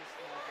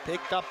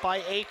 Picked up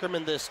by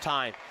Ackerman this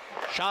time.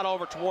 Shot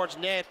over towards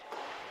net.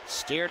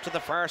 Steered to the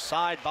far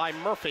side by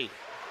Murphy.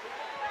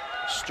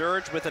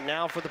 Sturge with it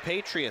now for the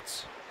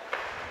Patriots.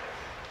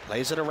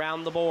 Plays it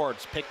around the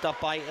boards. Picked up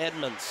by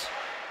Edmonds.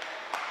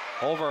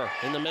 Over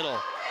in the middle.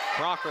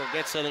 Crocker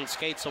gets it and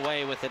skates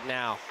away with it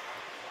now.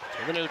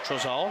 To the neutral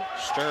zone.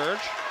 Sturge.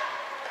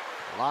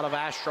 A lot of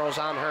Astros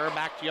on her.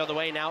 Back the other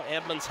way now.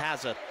 Edmonds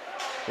has it.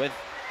 With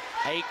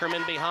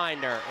Ackerman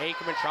behind her.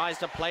 Ackerman tries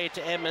to play it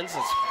to Edmonds.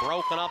 It's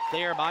broken up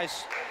there by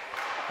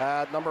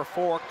number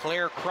 4,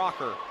 Claire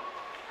Crocker.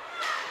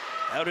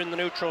 Out in the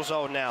neutral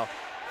zone now.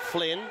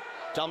 Flynn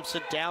dumps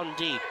it down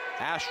deep.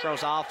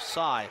 Astros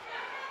offside.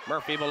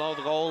 Murphy below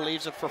the goal,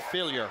 leaves it for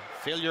Fillier.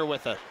 Fillier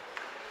with it.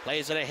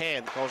 Plays it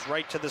ahead. Goes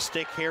right to the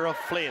stick here of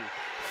Flynn.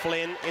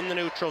 Flynn in the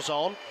neutral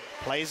zone.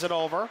 Plays it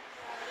over.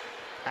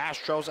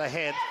 Astros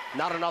ahead.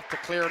 Not enough to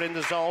clear it in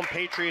the zone.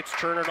 Patriots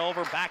turn it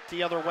over. Back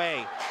the other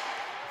way.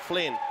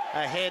 Flynn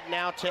ahead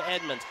now to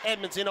Edmonds.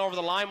 Edmonds in over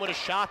the line with a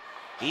shot.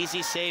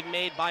 Easy save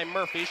made by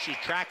Murphy. She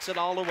tracks it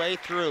all the way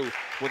through.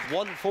 With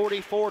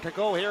 1:44 to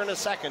go here in a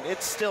second,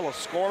 it's still a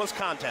scoreless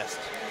contest.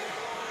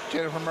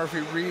 Jennifer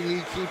Murphy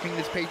really keeping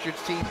this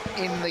Patriots team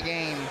in the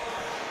game.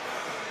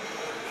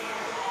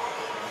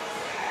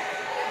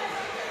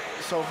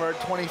 So far,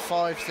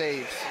 25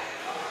 saves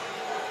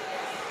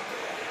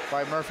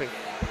by Murphy.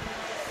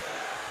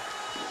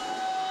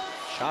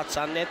 Shots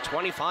on net,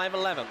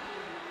 25-11.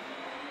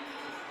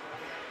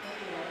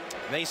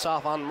 Face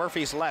off on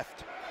Murphy's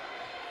left.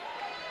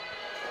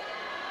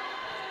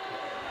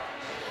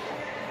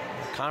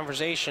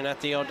 Conversation at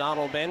the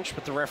O'Donnell bench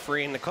with the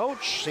referee and the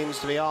coach. Seems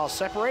to be all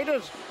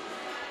separated.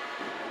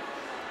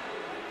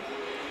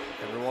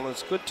 Everyone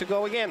is good to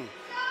go again.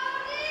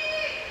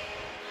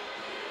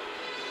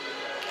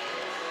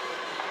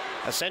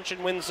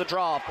 Ascension wins the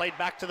draw. Played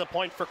back to the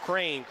point for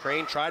Crane.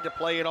 Crane tried to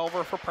play it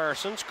over for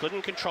Parsons.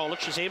 Couldn't control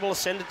it. She's able to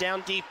send it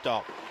down deep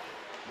though.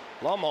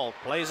 Lumholt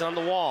plays it on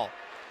the wall.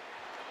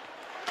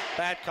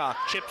 Badcock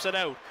chips it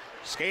out.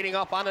 Skating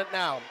up on it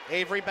now.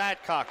 Avery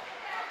Badcock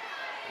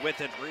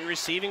with it.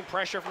 Receiving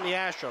pressure from the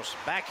Astros.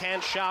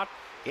 Backhand shot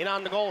in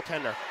on the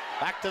goaltender.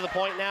 Back to the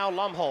point now.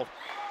 Lumholt.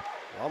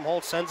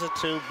 Lumholt sends it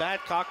to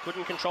Badcock.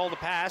 Couldn't control the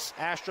pass.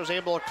 Astros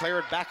able to clear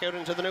it back out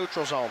into the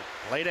neutral zone.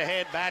 Played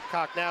ahead.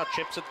 Badcock now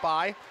chips it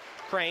by.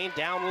 Crane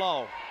down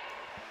low.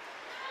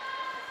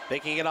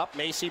 Picking it up.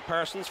 Macy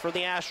Parsons for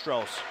the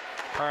Astros.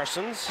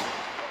 Parsons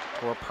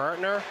to her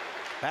partner.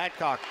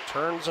 Badcock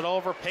turns it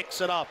over, picks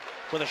it up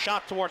with a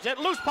shot towards it.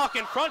 Loose puck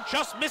in front,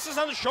 just misses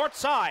on the short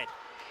side.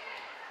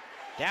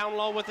 Down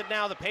low with it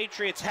now, the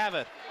Patriots have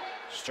it.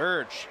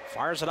 Sturge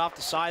fires it off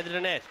the side of the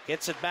net,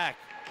 gets it back.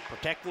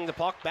 Protecting the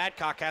puck,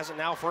 Badcock has it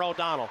now for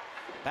O'Donnell.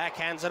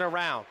 Backhands it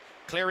around.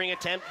 Clearing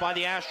attempt by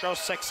the Astros,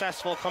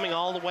 successful, coming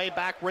all the way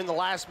back. We're in the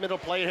last middle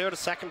play here, the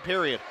second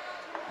period.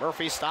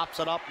 Murphy stops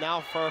it up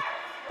now for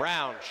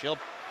Brown. She'll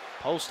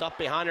post up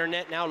behind her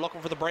net now,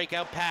 looking for the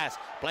breakout pass.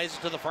 Plays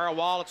it to the far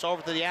wall. It's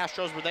over to the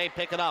Astros where they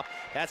pick it up.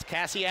 That's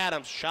Cassie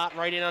Adams. Shot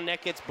right in on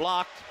net, gets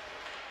blocked.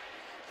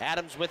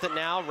 Adams with it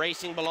now,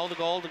 racing below the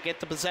goal to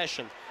get the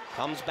possession.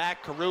 Comes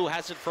back. Carew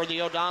has it for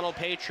the O'Donnell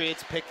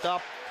Patriots. Picked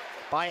up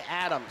by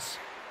Adams.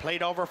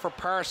 Played over for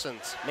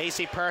Parsons.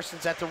 Macy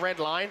Parsons at the red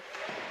line.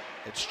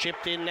 It's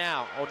chipped in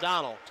now.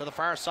 O'Donnell to the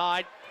far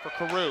side for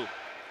Carew.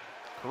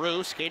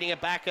 Carew skating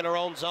it back in her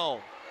own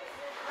zone.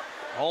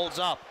 Holds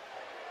up.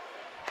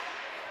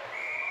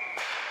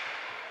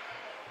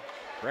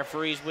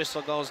 Referee's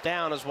whistle goes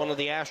down as one of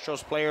the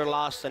Astros player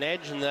lost an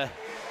edge and the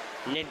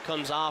net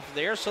comes off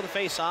there. So the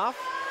face-off,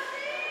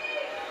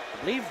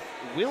 I believe,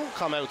 will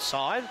come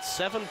outside.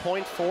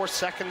 7.4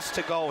 seconds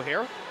to go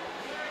here.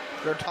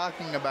 They're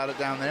talking about it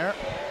down there.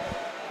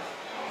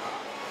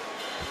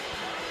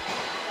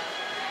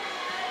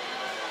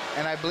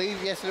 And I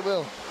believe, yes, it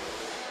will.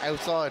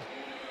 Outside.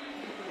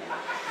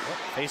 Well,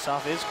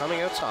 face-off is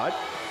coming outside.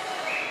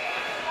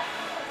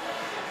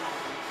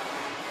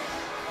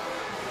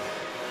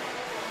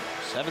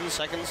 Seven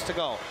seconds to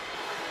go.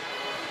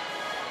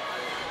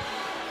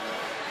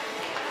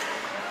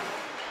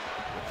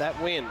 With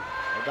that win,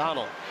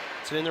 O'Donnell,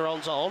 it's in their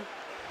own zone.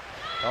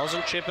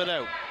 Doesn't chip it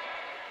out.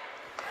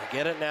 They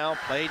get it now,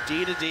 play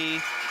D to D,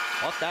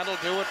 but that'll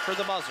do it for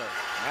the buzzer.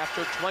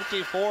 After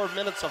 24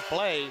 minutes of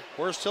play,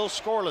 we're still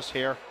scoreless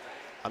here.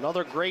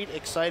 Another great,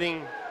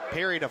 exciting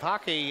period of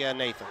hockey,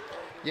 Nathan.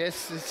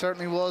 Yes, it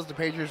certainly was. The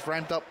Patriots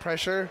ramped up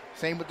pressure.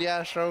 Same with the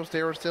Astros.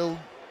 They were still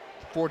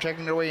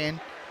forechecking their way in.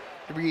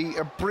 There'll be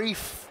a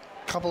brief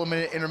couple of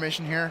minute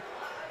intermission here,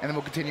 and then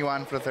we'll continue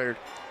on for the third.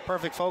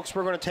 Perfect, folks.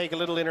 We're going to take a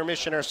little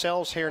intermission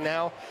ourselves here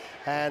now,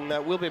 and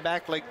we'll be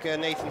back, like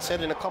Nathan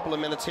said, in a couple of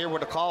minutes here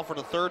with a call for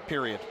the third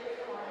period.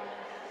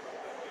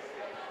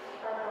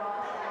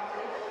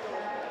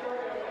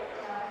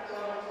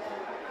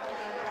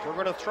 We're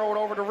going to throw it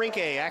over to Rink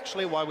A,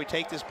 actually, while we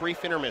take this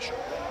brief intermission.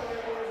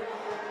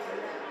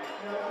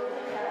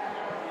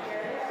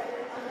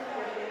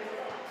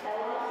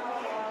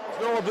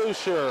 Noah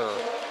Boucher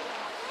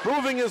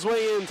moving his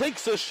way in,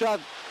 takes a shot.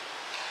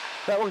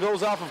 That one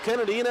goes off of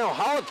Kennedy. Now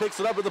Hollett picks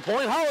it up at the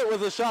point. Hollett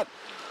with a shot.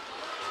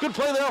 Good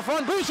play there up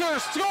front. Boucher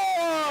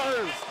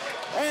scores!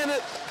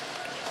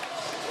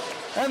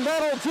 And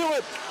that'll do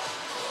it.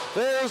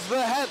 There's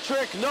the hat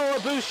trick. Noah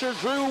Boucher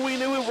drew. We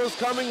knew it was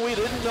coming. We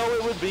didn't know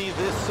it would be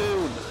this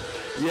soon.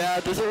 Yeah,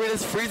 this arena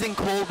is freezing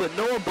cold, but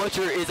Noah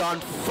Butcher is on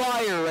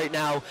fire right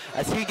now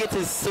as he gets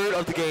his third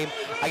of the game.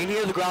 I can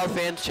hear the Growl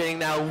fans chanting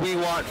now, "We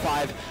want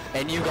 5,"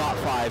 and you got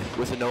 5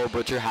 with a Noah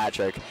Butcher hat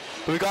trick.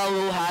 We got a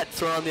little hat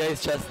thrown on the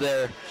ice chest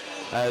there,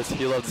 as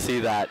you love to see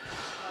that.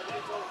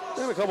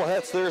 And a couple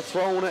hats there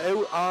thrown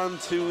out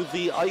onto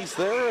the ice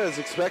there, as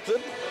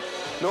expected.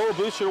 Noah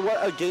Boucher,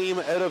 what a game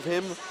out of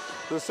him.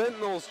 The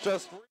Sentinels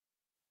just...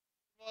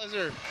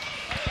 Buzzer.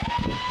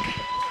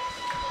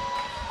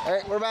 All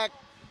right, we're back.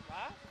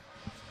 What?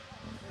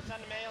 It's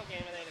on the male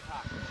game at 8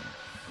 o'clock.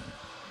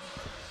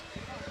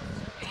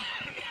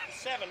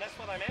 7, that's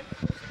what I meant.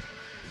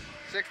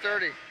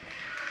 6:30.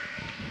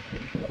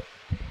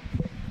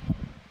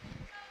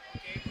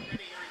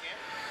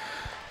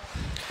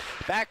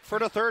 Back for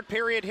the third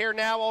period here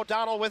now.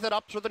 O'Donnell with it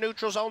up through the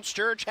neutral zone.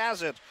 Sturge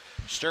has it.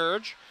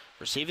 Sturge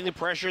receiving the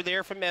pressure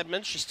there from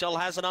Edmonds. She still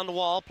has it on the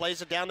wall.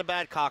 Plays it down to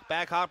Badcock.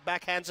 Badcock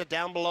backhands it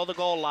down below the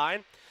goal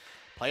line.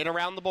 Played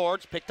around the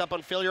boards. Picked up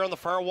on Fillier on the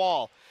far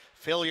wall.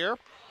 Fillier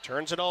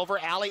turns it over.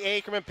 Allie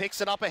Ackerman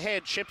picks it up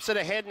ahead. Chips it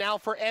ahead now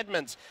for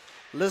Edmonds.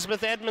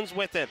 Elizabeth Edmonds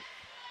with it.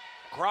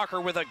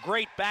 Crocker with a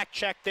great back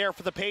check there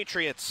for the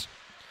Patriots.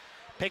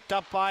 Picked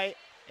up by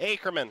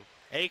Ackerman.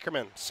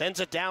 Ackerman sends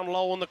it down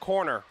low in the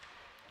corner.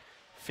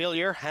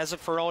 Fillier has it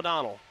for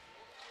O'Donnell.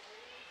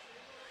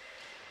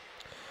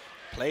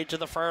 Played to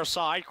the far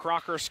side.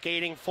 Crocker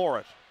skating for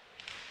it.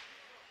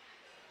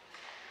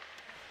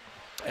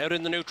 Out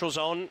in the neutral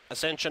zone,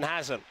 Ascension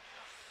has it.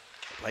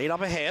 Played up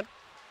ahead.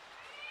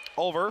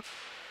 Over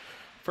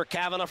for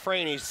Kavanagh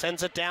Franey.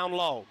 Sends it down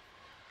low.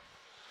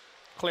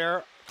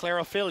 Clara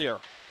Fillier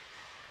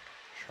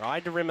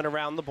tried to rim it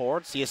around the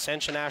boards. The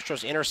Ascension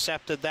Astros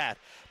intercepted that.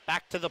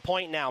 Back to the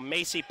point now.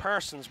 Macy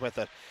Parsons with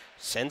it.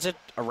 Sends it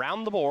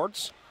around the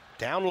boards.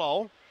 Down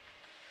low.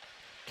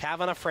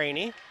 Kavanagh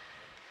Franey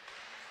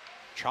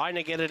trying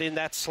to get it in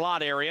that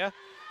slot area,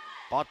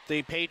 but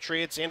the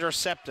Patriots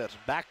intercept it.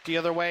 Back the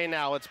other way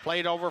now. It's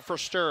played over for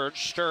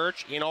Sturge.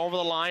 Sturge in over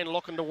the line,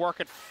 looking to work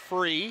it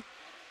free.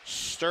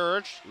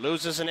 Sturge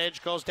loses an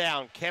edge, goes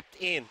down. Kept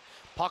in.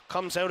 Puck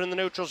comes out in the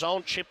neutral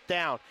zone, chipped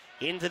down.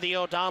 Into the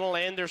O'Donnell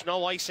end. There's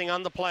no icing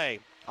on the play.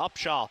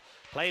 Upshaw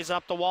plays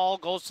up the wall,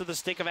 goes to the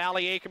stick of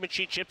Allie Ackerman.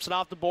 She chips it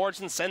off the boards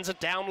and sends it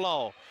down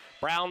low.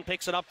 Brown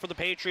picks it up for the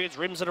Patriots,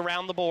 rims it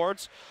around the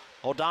boards.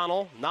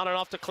 O'Donnell, not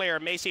enough to clear.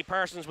 Macy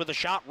Parsons with a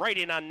shot right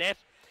in on net.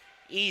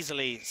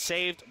 Easily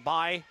saved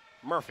by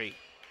Murphy.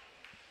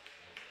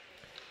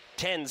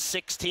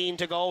 10-16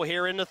 to go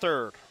here in the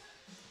third.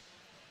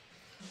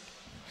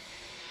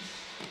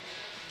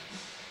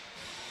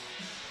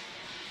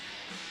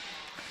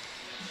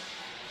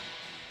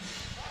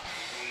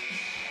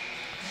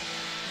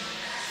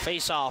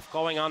 Face-off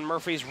going on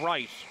Murphy's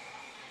right.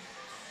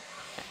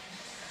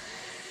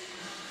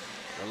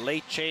 A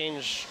late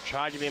change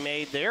tried to be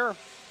made there.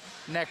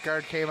 Neck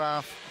guard came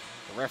off.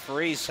 The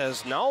referee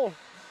says no.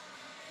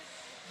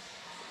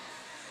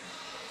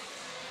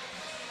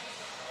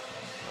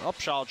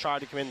 Upshaw tried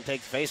to come in and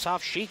take the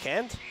face-off. She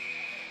can't.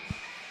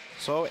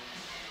 So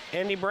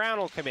Andy Brown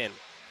will come in.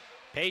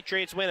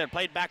 Patriots win it.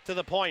 Played back to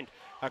the point.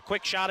 A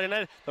quick shot in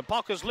it. The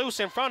puck is loose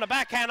in front. A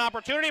backhand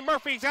opportunity.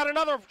 Murphy's got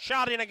another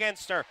shot in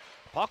against her.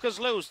 Puck is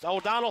loose.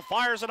 O'Donnell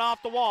fires it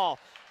off the wall.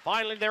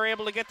 Finally, they're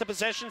able to get the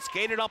possession.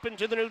 Skated up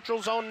into the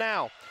neutral zone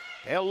now.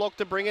 They'll look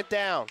to bring it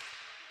down.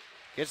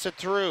 Gets it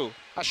through.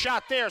 A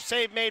shot there.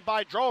 Save made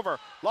by Drover.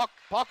 Look,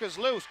 puck is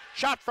loose.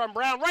 Shot from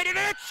Brown. Right in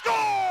it.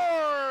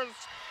 Scores!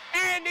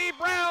 Andy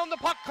Brown. The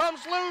puck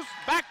comes loose.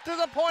 Back to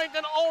the point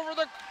and over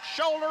the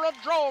shoulder of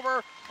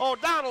Drover.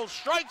 O'Donnell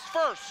strikes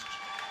first.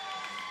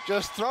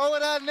 Just throw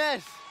it on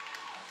net.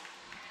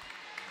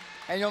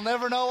 And you'll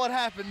never know what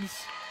happens.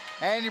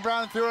 Andy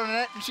Brown threw it on the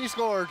net and she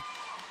scored.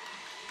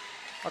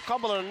 A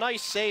couple of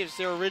nice saves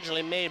there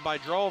originally made by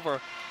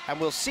Drover. And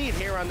we'll see it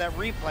here on that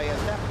replay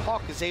as that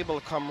puck is able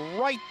to come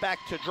right back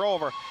to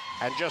Drover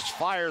and just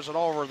fires it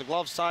over the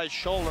glove-side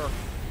shoulder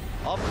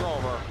of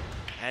Drover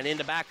and in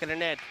the back of the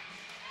net.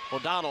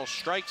 O'Donnell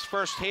strikes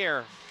first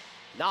here.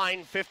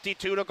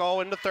 9:52 to go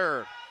in the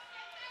third.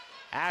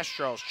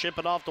 Astros chip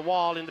it off the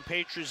wall in the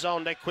Patriot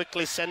zone. They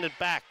quickly send it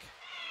back.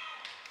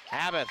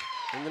 Abbott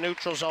in the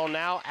neutral zone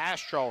now.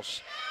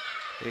 Astros.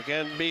 You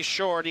can be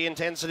sure the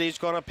intensity is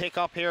going to pick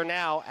up here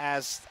now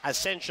as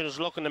Ascension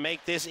is looking to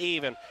make this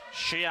even.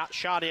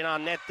 Shot in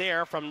on net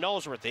there from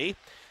Noseworthy.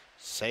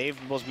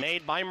 Save was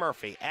made by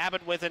Murphy.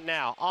 Abbott with it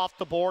now. Off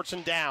the boards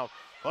and down.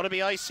 Going to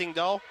be icing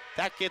though.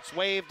 That gets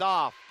waved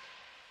off.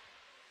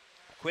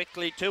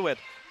 Quickly to it.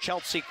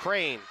 Chelsea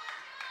Crane.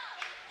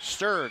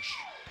 Sturge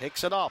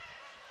picks it up.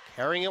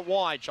 Carrying it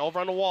wide. Over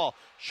on the wall.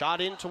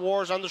 Shot in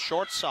towards on the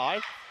short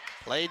side.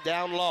 Played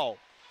down low.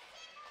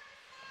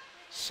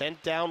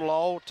 Sent down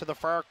low to the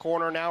far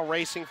corner now.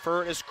 Racing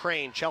for it is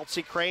Crane.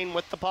 Chelsea Crane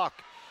with the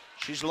puck.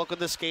 She's looking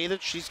to skate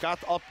it. She's got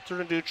up to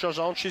the neutral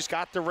zone. She's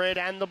got the red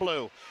and the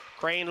blue.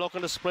 Crane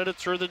looking to split it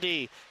through the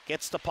D.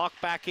 Gets the puck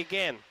back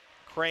again.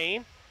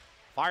 Crane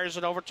fires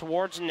it over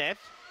towards net.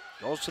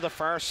 Goes to the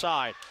far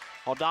side.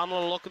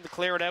 O'Donnell looking to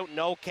clear it out.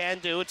 No can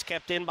do. It's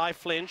kept in by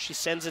Flynn. She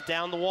sends it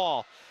down the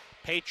wall.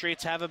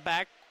 Patriots have it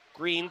back.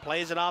 Green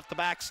plays it off the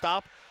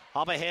backstop.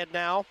 Up ahead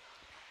now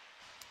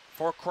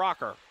for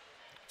Crocker.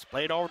 It's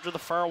played over to the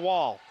far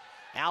wall.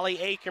 Allie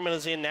Ackerman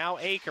is in now.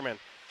 Ackerman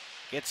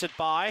gets it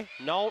by.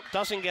 No,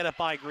 doesn't get it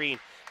by Green.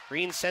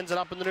 Green sends it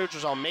up in the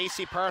neutral zone.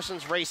 Macy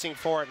Parsons racing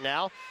for it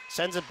now.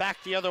 Sends it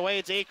back the other way.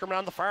 It's Ackerman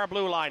on the far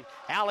blue line.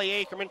 Allie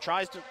Ackerman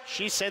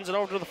she sends it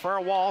over to the far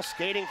wall.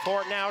 Skating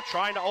for it now,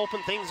 trying to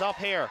open things up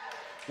here.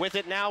 With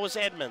it now is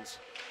Edmonds.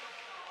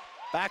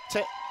 Back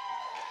to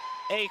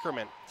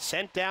Ackerman.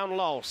 Sent down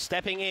low.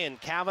 Stepping in.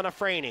 Kavanagh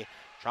Franey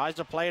tries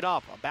to play it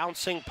up. A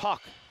bouncing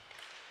puck.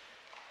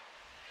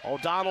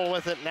 O'Donnell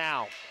with it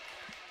now.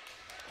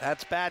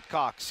 That's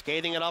Badcock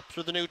skating it up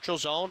through the neutral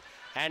zone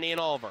and in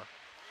over.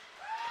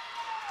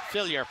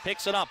 Fillier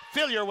picks it up.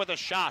 Fillier with a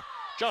shot.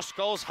 Just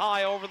goes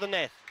high over the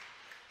net.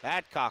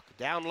 Badcock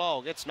down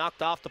low. Gets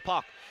knocked off the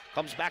puck.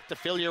 Comes back to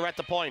Fillier at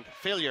the point.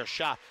 Fillier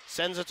shot.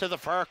 Sends it to the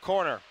far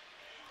corner.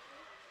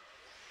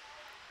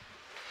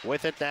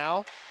 With it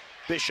now,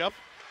 Bishop.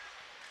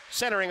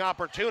 Centering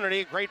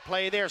opportunity. Great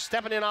play there.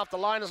 Stepping in off the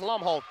line is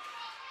Lumholt.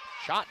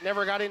 Shot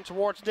never got in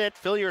towards net.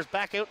 Fillier's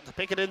back out to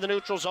pick it in the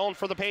neutral zone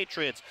for the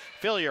Patriots.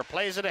 Fillier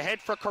plays it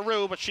ahead for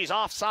Carew, but she's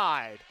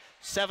offside.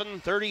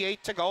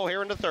 7:38 to go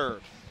here in the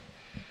third.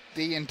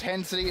 The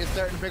intensity is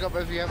starting to pick up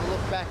as we have a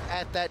look back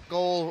at that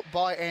goal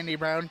by Andy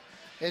Brown.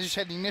 As you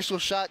said, the initial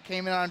shot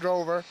came in on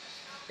Drover.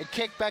 It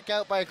kicked back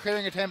out by a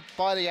clearing attempt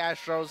by the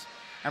Astros,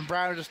 and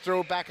Brown just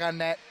threw it back on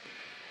net.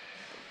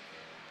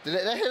 Did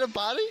that hit a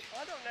body?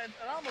 I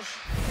don't know.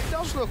 It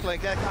does look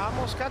like that.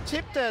 Almost got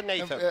tipped,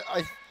 Nathan.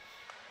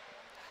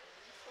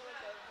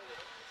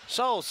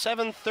 So,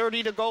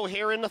 7:30 to go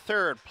here in the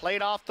third.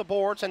 Played off the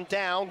boards and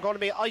down. Going to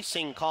be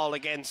icing call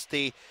against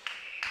the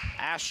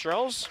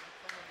Astros.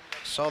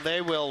 So they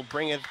will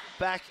bring it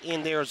back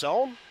in their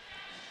zone.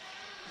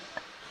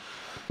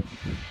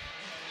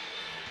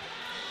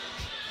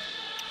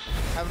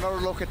 Have another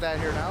look at that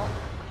here now.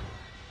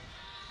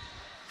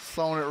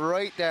 Slowing it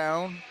right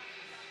down.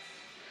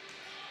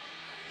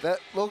 That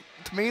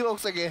to me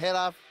looks like it hit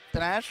off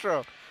an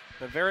Astro.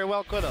 It very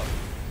well could have.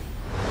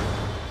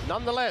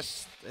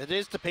 Nonetheless, it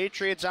is the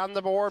Patriots on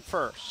the board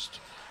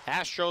first.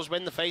 Astros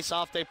win the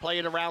face-off. They play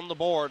it around the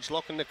boards,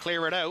 looking to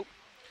clear it out.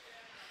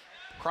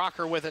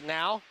 Crocker with it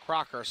now.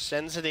 Crocker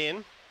sends it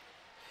in.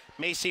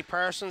 Macy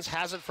Parsons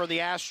has it for the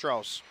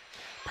Astros.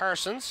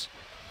 Parsons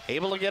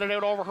able to get it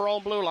out over her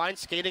own blue line,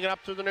 skating it up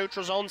through the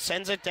neutral zone,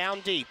 sends it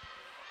down deep.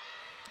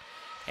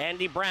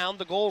 Andy Brown,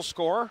 the goal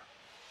scorer,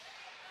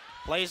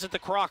 plays it to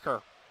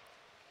Crocker.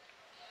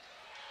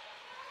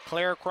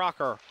 Claire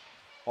Crocker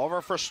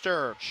over for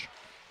Sturge.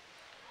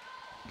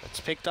 It's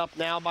picked up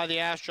now by the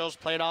Astros,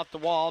 played off the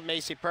wall.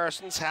 Macy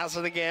Parsons has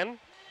it again.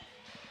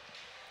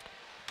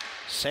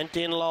 Sent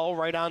in low,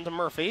 right on to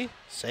Murphy.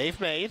 Save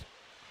made.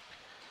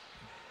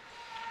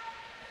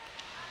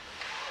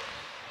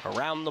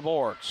 Around the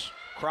boards.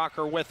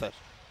 Crocker with it.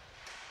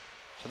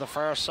 To the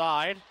far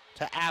side,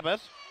 to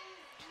Abbott.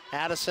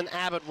 Addison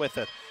Abbott with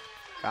it.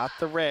 Got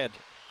the red.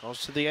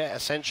 Goes to the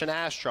Ascension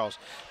Astros.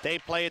 They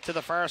play it to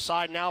the far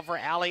side now for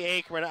Allie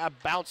Ackerman. A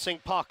bouncing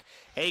puck.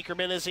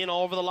 Ackerman is in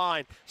over the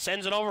line.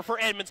 Sends it over for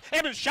Edmonds.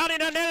 Edmonds shot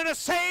in on net and a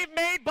save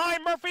made by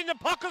Murphy. And the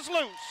puck is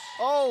loose.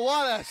 Oh,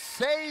 what a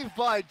save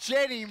by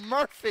Jenny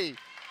Murphy.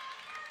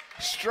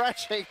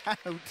 Stretching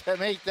out to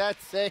make that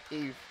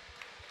save.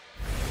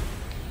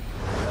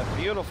 A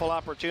beautiful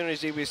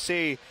opportunity we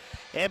see.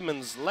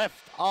 Edmonds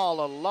left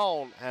all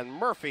alone and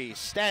Murphy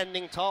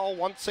standing tall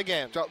once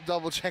again.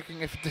 Double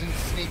checking if it didn't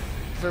sneak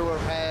through her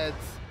pads.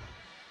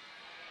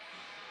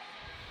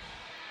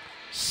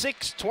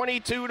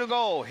 6:22 to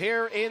go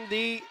here in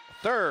the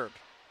third.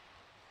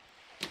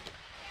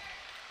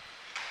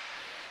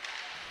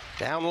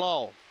 Down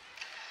low.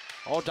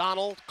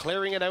 O'Donnell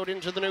clearing it out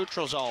into the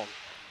neutral zone.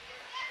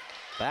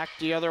 Back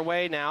the other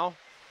way now.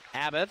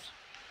 Abbott.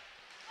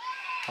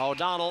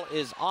 O'Donnell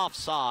is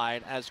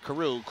offside as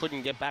Carew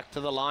couldn't get back to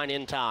the line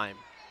in time.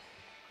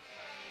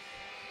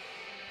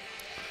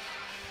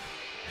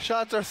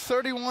 Shots are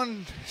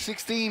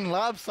 31-16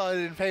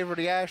 lopsided in favor of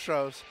the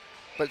Astros,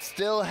 but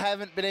still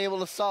haven't been able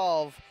to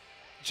solve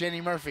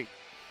Jenny Murphy.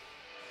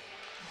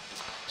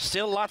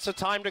 Still lots of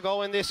time to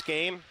go in this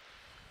game.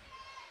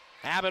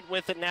 Abbott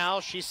with it now.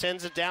 She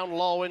sends it down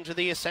low into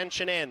the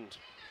Ascension end.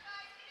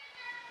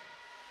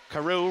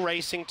 Carew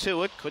racing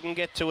to it. Couldn't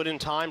get to it in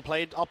time.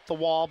 Played up the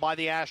wall by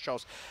the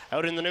Astros.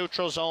 Out in the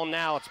neutral zone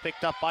now. It's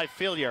picked up by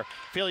Fillier.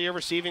 Fillier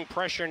receiving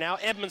pressure now.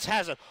 Edmonds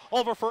has it.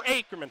 Over for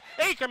Ackerman.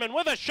 Ackerman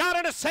with a shot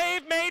and a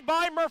save made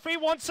by Murphy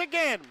once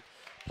again.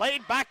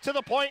 Played back to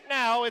the point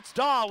now. It's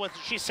Daw with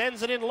she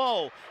sends it in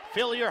low.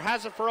 Fillier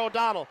has it for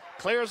O'Donnell.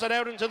 Clears it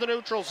out into the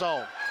neutral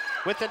zone.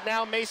 With it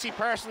now, Macy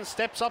Parsons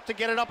steps up to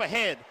get it up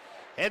ahead.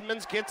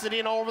 Edmonds gets it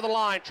in over the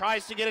line,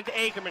 tries to get it to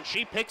Ackerman.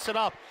 She picks it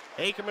up.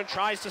 Ackerman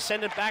tries to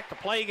send it back. The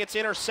play gets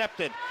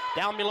intercepted.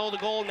 Down below the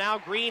goal now,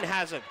 Green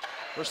has it.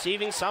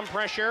 Receiving some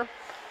pressure.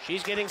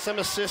 She's getting some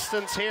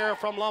assistance here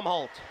from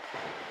Lumholt.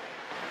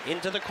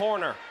 Into the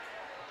corner.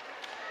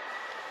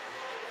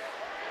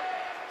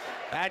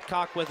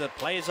 Badcock with it,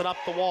 plays it up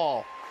the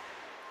wall.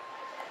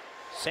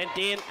 Sent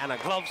in, and a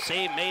glove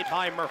save made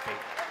by Murphy.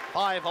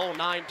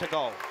 5:09 to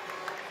go.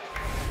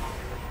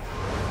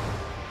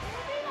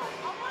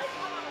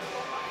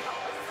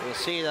 We'll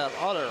see that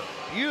other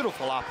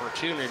beautiful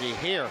opportunity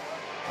here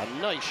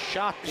A nice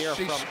shot there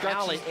from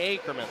Allie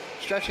Ackerman.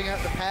 Stretching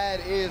out the pad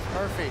is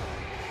Murphy.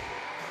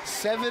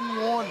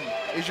 7-1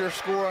 is your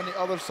score on the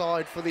other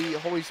side for the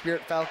Holy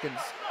Spirit Falcons.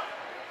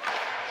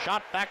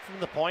 Shot back from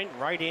the point,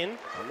 right in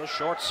on the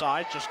short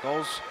side, just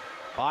goes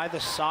by the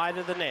side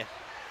of the net.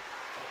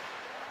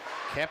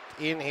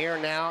 Kept in here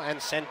now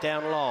and sent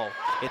down low.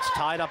 It's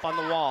tied up on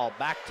the wall,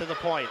 back to the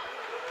point.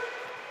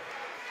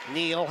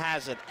 Neal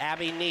has it,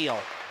 Abby Neal.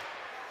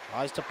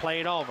 Tries to play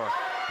it over.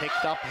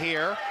 Picked up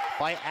here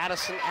by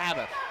Addison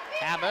Abbott.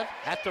 Abbott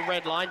at the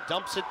red line,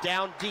 dumps it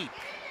down deep.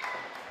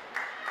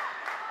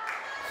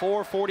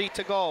 4:40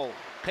 to go.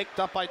 Picked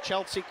up by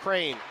Chelsea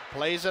Crane.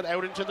 Plays it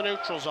out into the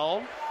neutral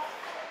zone.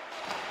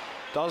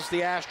 Does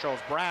the Astros.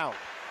 Brown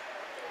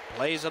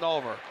plays it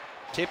over.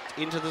 Tipped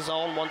into the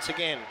zone once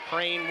again.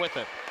 Crane with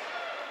it.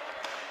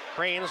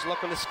 Crane is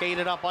looking to skate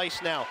it up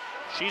ice now.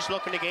 She's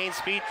looking to gain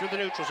speed through the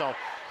neutral zone.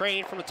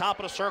 Crane from the top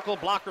of the circle.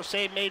 Blocker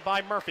save made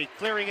by Murphy.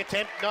 Clearing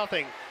attempt,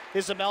 nothing.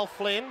 Isabel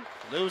Flynn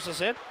loses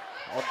it.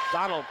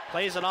 O'Donnell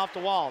plays it off the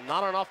wall.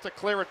 Not enough to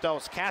clear it though.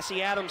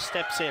 Cassie Adams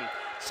steps in.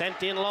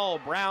 Sent in low.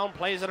 Brown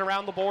plays it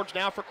around the boards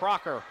now for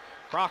Crocker.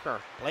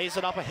 Crocker plays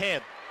it up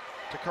ahead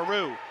to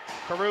Carew.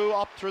 Carew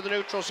up through the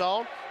neutral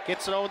zone.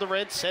 Gets it over the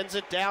red, sends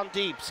it down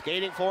deep.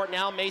 Skating for it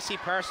now, Macy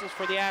Parsons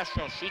for the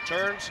Astros. She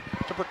turns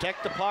to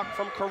protect the puck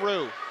from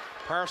Carew.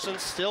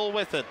 Parsons still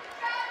with it.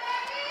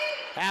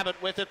 Abbott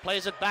with it,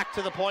 plays it back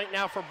to the point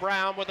now for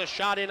Brown with a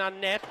shot in on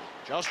net.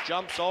 Just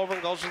jumps over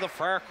and goes to the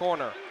far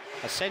corner.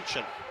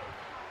 Ascension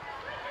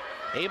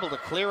able to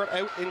clear it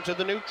out into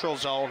the neutral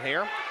zone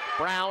here.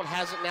 Brown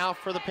has it now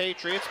for the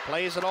Patriots,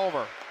 plays it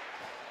over.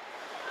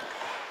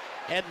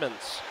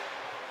 Edmonds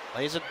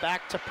plays it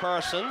back to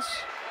Parsons.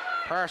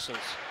 Parsons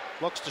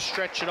looks to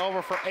stretch it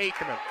over for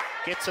Ackerman.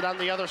 Gets it on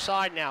the other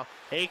side now.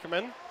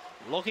 Ackerman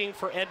looking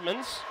for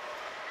Edmonds.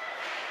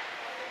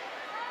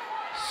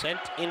 Sent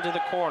into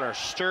the corner.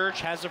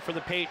 Sturge has it for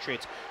the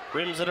Patriots.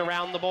 Rims it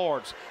around the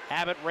boards.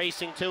 Abbott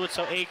racing to it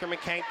so Ackerman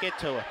can't get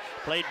to it.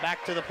 Played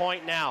back to the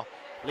point now.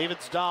 I believe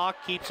it's Daw,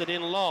 keeps it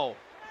in low.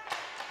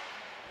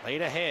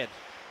 Played ahead.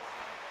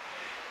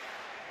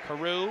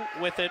 Carew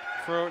with it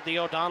for the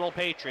O'Donnell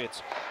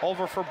Patriots.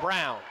 Over for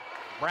Brown.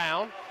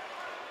 Brown,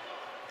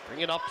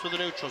 bring it up to the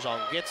neutral zone.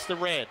 Gets the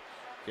red.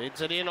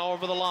 Gets it in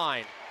over the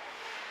line.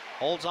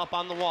 Holds up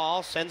on the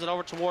wall. Sends it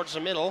over towards the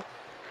middle.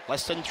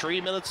 Less than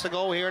 3 minutes to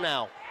go here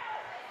now.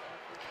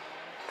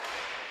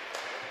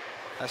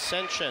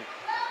 Ascension.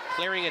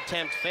 Clearing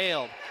attempt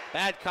failed.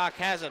 Badcock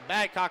has it.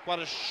 Badcock with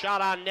a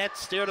shot on net.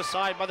 Steered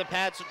aside by the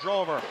pads of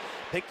Drover.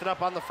 Picked it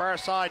up on the far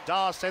side.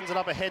 Daw sends it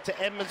up ahead to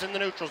Edmonds in the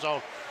neutral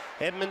zone.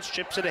 Edmonds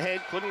chips it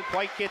ahead. Couldn't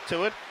quite get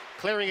to it.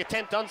 Clearing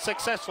attempt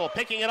unsuccessful.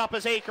 Picking it up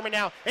as Ackerman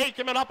now.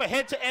 Ackerman up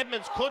ahead to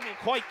Edmonds. Couldn't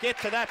quite get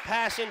to that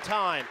pass in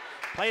time.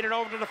 Played it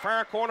over to the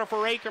far corner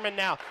for Ackerman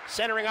now.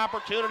 Centering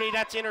opportunity.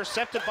 That's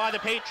intercepted by the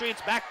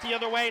Patriots. Back the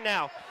other way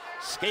now.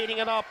 Skating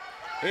it up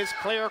is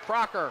Claire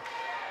Crocker.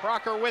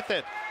 Crocker with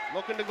it.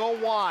 Looking to go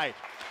wide.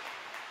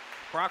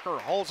 Crocker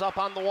holds up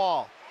on the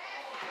wall.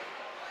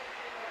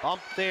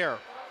 Bump there.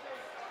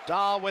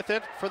 Daw with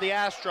it for the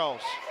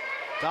Astros.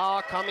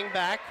 Daw coming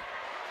back.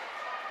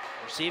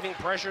 Receiving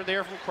pressure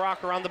there from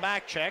Crocker on the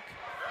back check.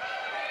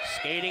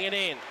 Skating it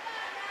in.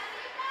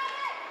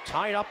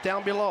 Tied up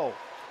down below.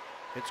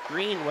 It's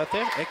Green with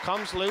it. It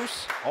comes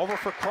loose. Over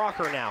for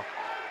Crocker now.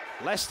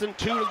 Less than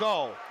 2 to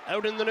go.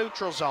 Out in the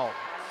neutral zone.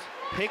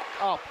 Picked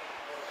up.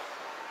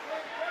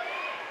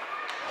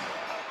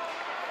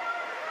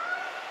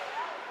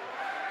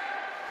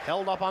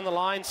 Held up on the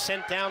line,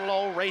 sent down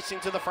low, racing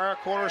to the far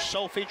corner,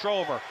 Sophie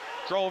Drover.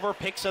 Drover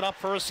picks it up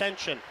for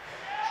Ascension.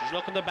 She's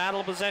looking to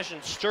battle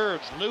possession.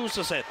 Sturge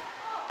loses it.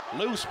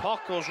 Loose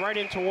puck goes right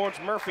in towards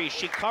Murphy.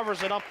 She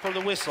covers it up for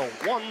the whistle.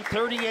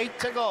 1:38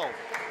 to go.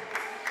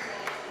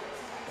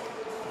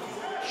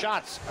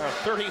 Shots are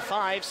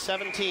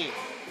 35-17.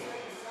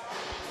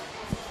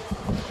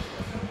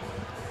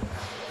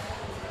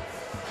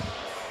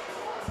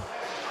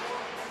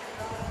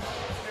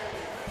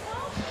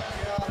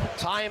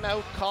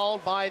 Timeout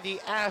called by the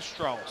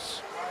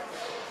Astros.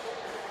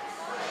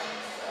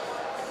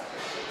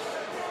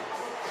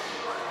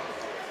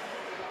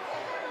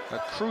 A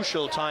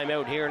crucial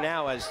timeout here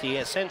now as the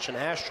Ascension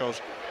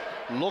Astros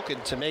looking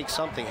to make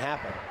something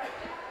happen.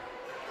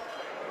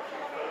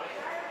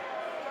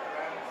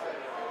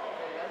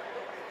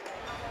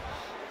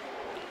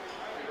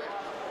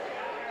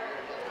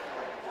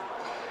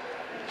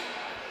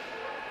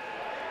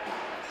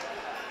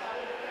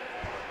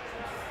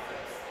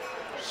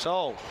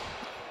 So,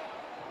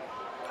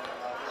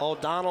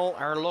 O'Donnell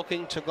are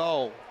looking to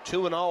go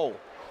 2-0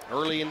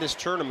 early in this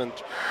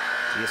tournament.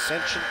 The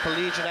Ascension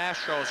Collegiate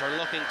Astros are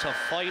looking to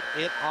fight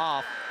it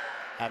off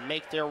and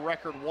make their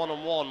record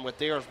 1-1 with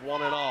theirs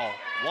 1-0.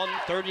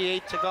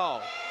 1:38 to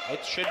go.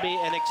 It should be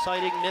an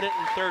exciting minute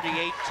and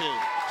 38 too.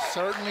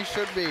 Certainly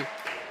should be,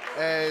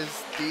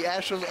 as the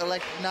Astros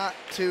elect not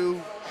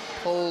to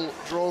pull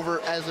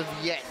Drover as of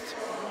yet.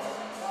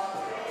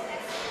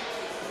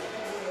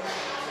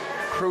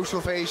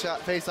 Crucial face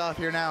off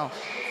here now.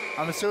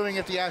 I'm assuming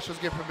if the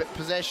Astros get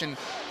possession,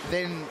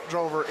 then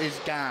Drover is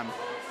gone.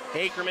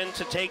 Ackerman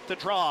to take the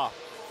draw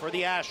for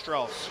the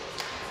Astros.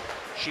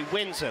 She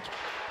wins it.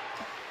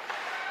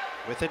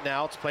 With it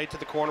now, it's played to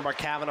the corner by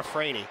Kavanagh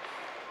Franey.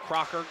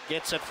 Crocker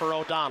gets it for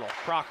O'Donnell.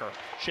 Crocker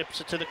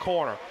chips it to the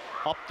corner.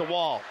 Up the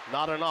wall,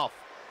 not enough.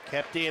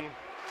 Kept in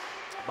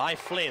by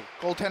Flynn.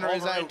 Goaltender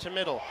is out. Into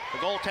middle. The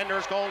goaltender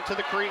is going to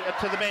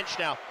the bench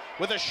now.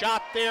 With a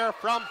shot there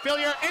from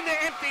Fillier in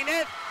the empty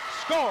net.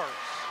 Scores.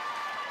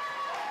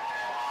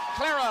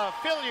 Clara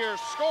Fillier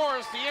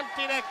scores the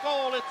empty net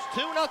goal. It's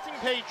 2-0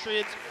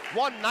 Patriots.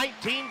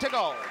 1:19 to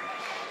go.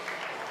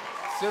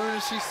 As soon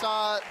as she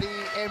saw the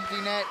empty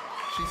net,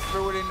 she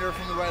threw it in there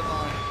from the red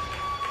line.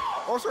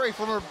 Oh, sorry,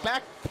 from the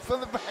back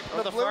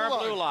of the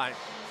blue line.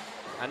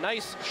 A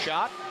nice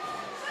shot.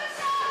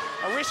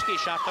 A risky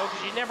shot, though,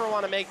 because you never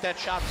want to make that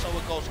shot so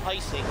it goes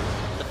icing.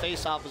 The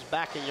face-off is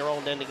back in your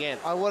own end again.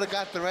 I would have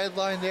got the red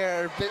line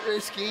there, a bit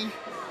risky,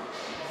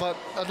 but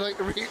I'd like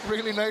a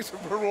really nice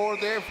reward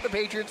there for the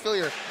Patriots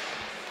Fillier.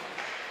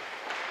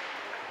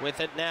 With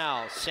it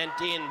now, sent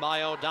in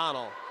by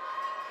O'Donnell.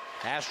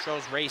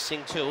 Astros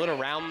racing to it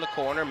around the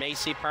corner.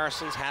 Macy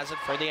Parsons has it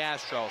for the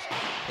Astros.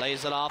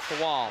 Plays it off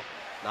the wall.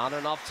 Not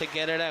enough to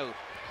get it out.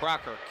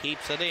 Crocker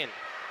keeps it in.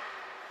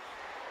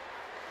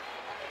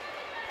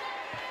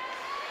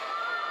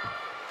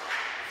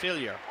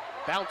 Fillier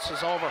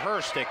bounces over her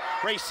stick.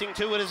 Racing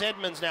to it is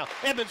Edmonds now.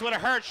 Edmonds with a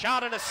hard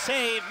shot and a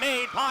save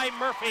made by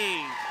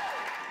Murphy.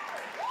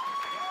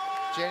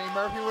 Jenny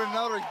Murphy with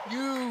another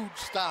huge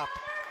stop.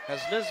 As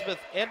Elizabeth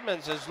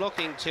Edmonds is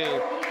looking to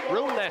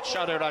ruin that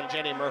shutout on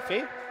Jenny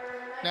Murphy.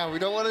 Now, we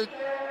don't want to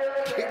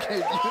get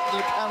the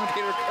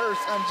commentator curse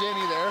on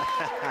Jenny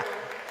there.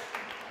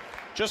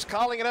 Just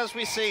calling it as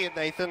we see it,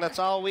 Nathan. That's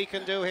all we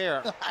can do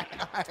here. I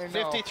know.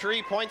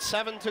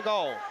 53.7 to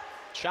go.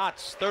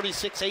 Shots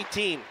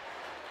 36-18.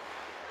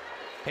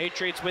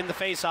 Patriots win the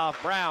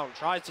faceoff. Brown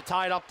tries to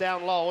tie it up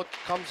down low. It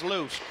comes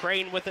loose.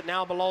 Crane with it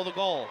now below the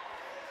goal.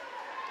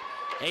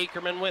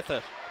 Ackerman with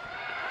it.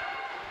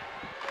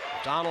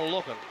 Donald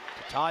looking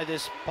to tie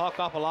this puck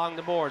up along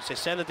the boards. They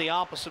send it the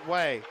opposite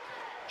way.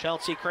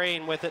 Chelsea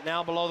Crane with it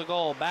now below the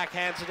goal.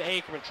 Backhands it to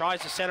Ackerman. Tries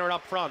to center it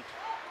up front.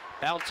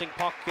 Bouncing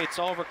puck gets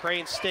over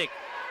Crane's stick.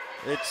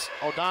 It's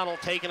O'Donnell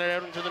taking it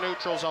out into the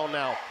neutral zone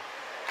now.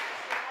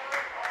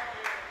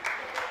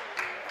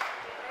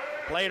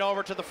 Played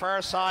over to the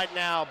far side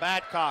now.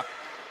 Badcock.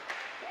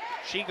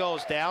 She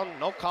goes down.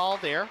 No call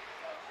there.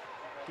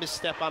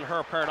 Misstep on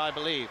her part, I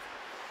believe.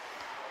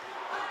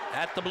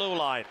 At the blue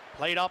line.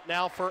 Played up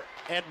now for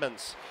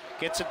Edmonds.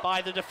 Gets it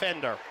by the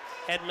defender.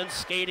 Edmonds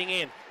skating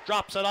in.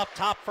 Drops it up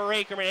top for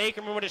Ackerman.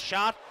 Ackerman with a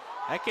shot.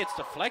 That gets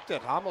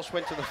deflected. Almost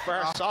went to the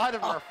far side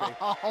of Murphy.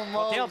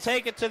 But they'll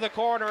take it to the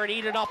corner and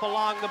eat it up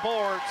along the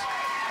boards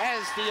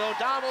as the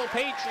O'Donnell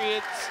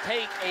Patriots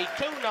take a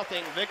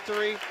 2-0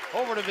 victory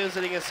over the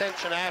visiting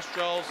Ascension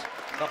Astros.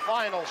 The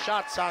final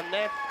shots on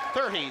net,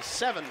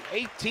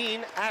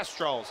 37-18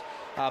 Astros.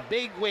 A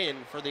big win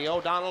for the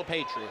O'Donnell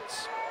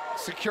Patriots.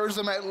 Secures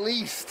them at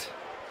least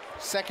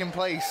second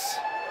place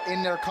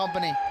in their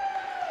company.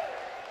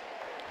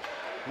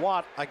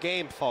 What a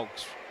game,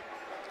 folks.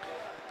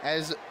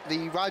 As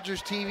the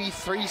Rogers TV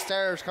 3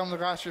 stars come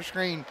across your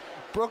screen,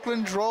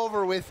 Brooklyn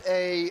Drover with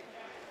a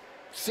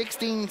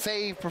 16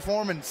 save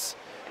performance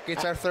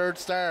gets our third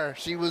star.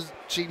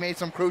 She made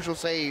some crucial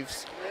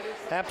saves.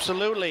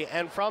 Absolutely,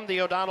 and from the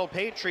O'Donnell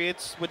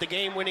Patriots with the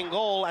game-winning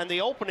goal and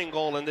the opening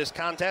goal in this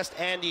contest,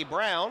 Andy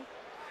Brown.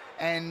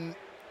 And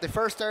the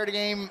first star of the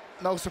game,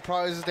 no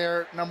surprises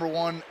there. Number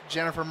one,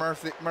 Jennifer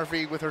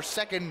Murphy with her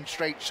second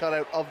straight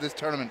shutout of this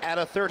tournament. At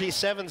a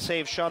 37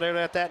 save shutout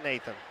at that,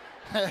 Nathan.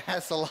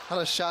 That's a lot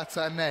of shots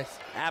on net.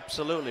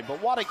 Absolutely,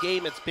 but what a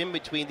game it's been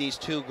between these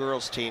two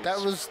girls' teams. That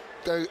was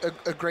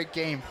a great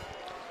game.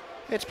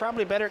 It's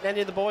probably better than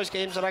any of the boys'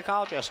 games that I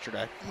called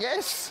yesterday.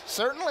 Yes,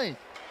 certainly.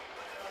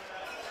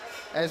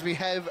 As we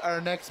have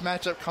our next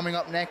matchup coming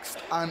up next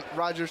on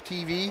Rogers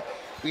TV,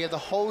 we have the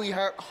Holy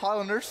Heart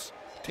Highlanders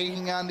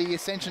taking on the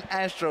Ascension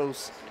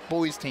Astros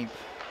boys team.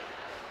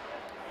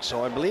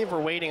 So I believe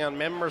we're waiting on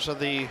members of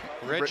the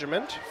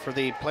regiment for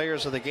the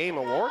Players of the Game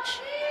awards.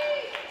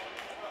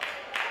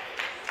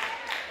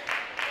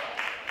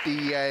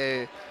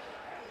 The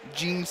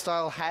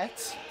jean-style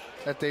hats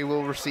that they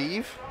will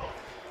receive.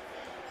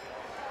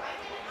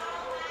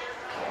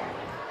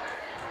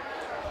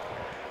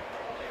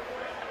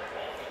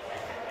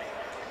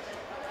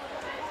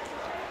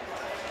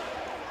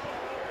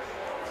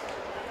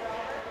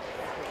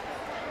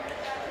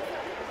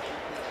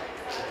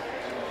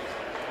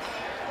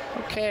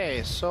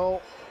 Okay,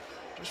 so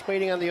just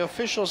waiting on the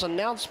officials'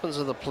 announcements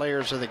of the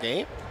Players of the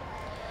Game.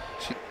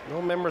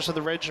 No members of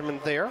the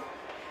regiment there.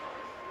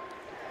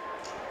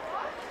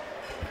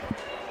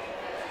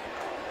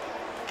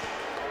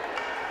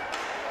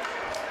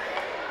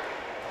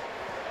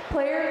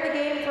 Player of the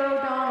game for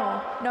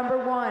O'Donnell, number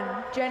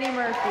 1, Jenny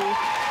Murphy.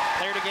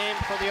 Player of the game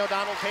for the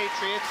O'Donnell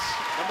Patriots,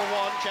 number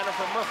 1,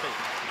 Jennifer Murphy.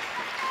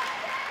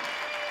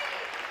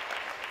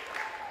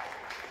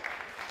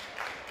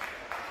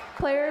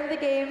 Player of the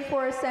game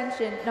for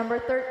Ascension, number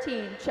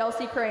 13,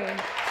 Chelsea Crane.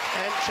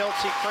 And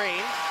Chelsea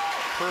Crane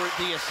for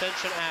the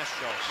Ascension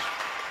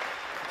Astros.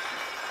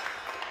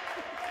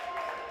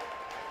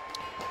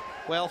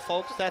 Well,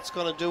 folks, that's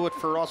going to do it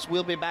for us.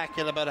 We'll be back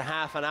in about a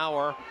half an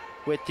hour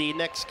with the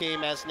next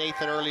game, as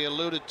Nathan earlier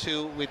alluded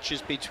to, which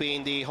is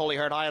between the Holy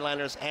Heart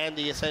Highlanders and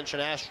the Ascension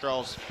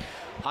Astros.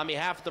 On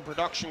behalf of the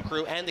production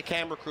crew and the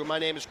camera crew, my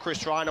name is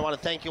Chris Ryan. I want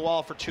to thank you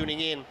all for tuning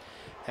in,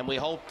 and we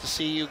hope to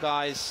see you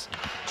guys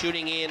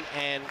tuning in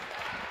and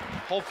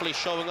hopefully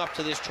showing up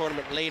to this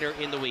tournament later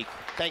in the week.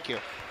 Thank you.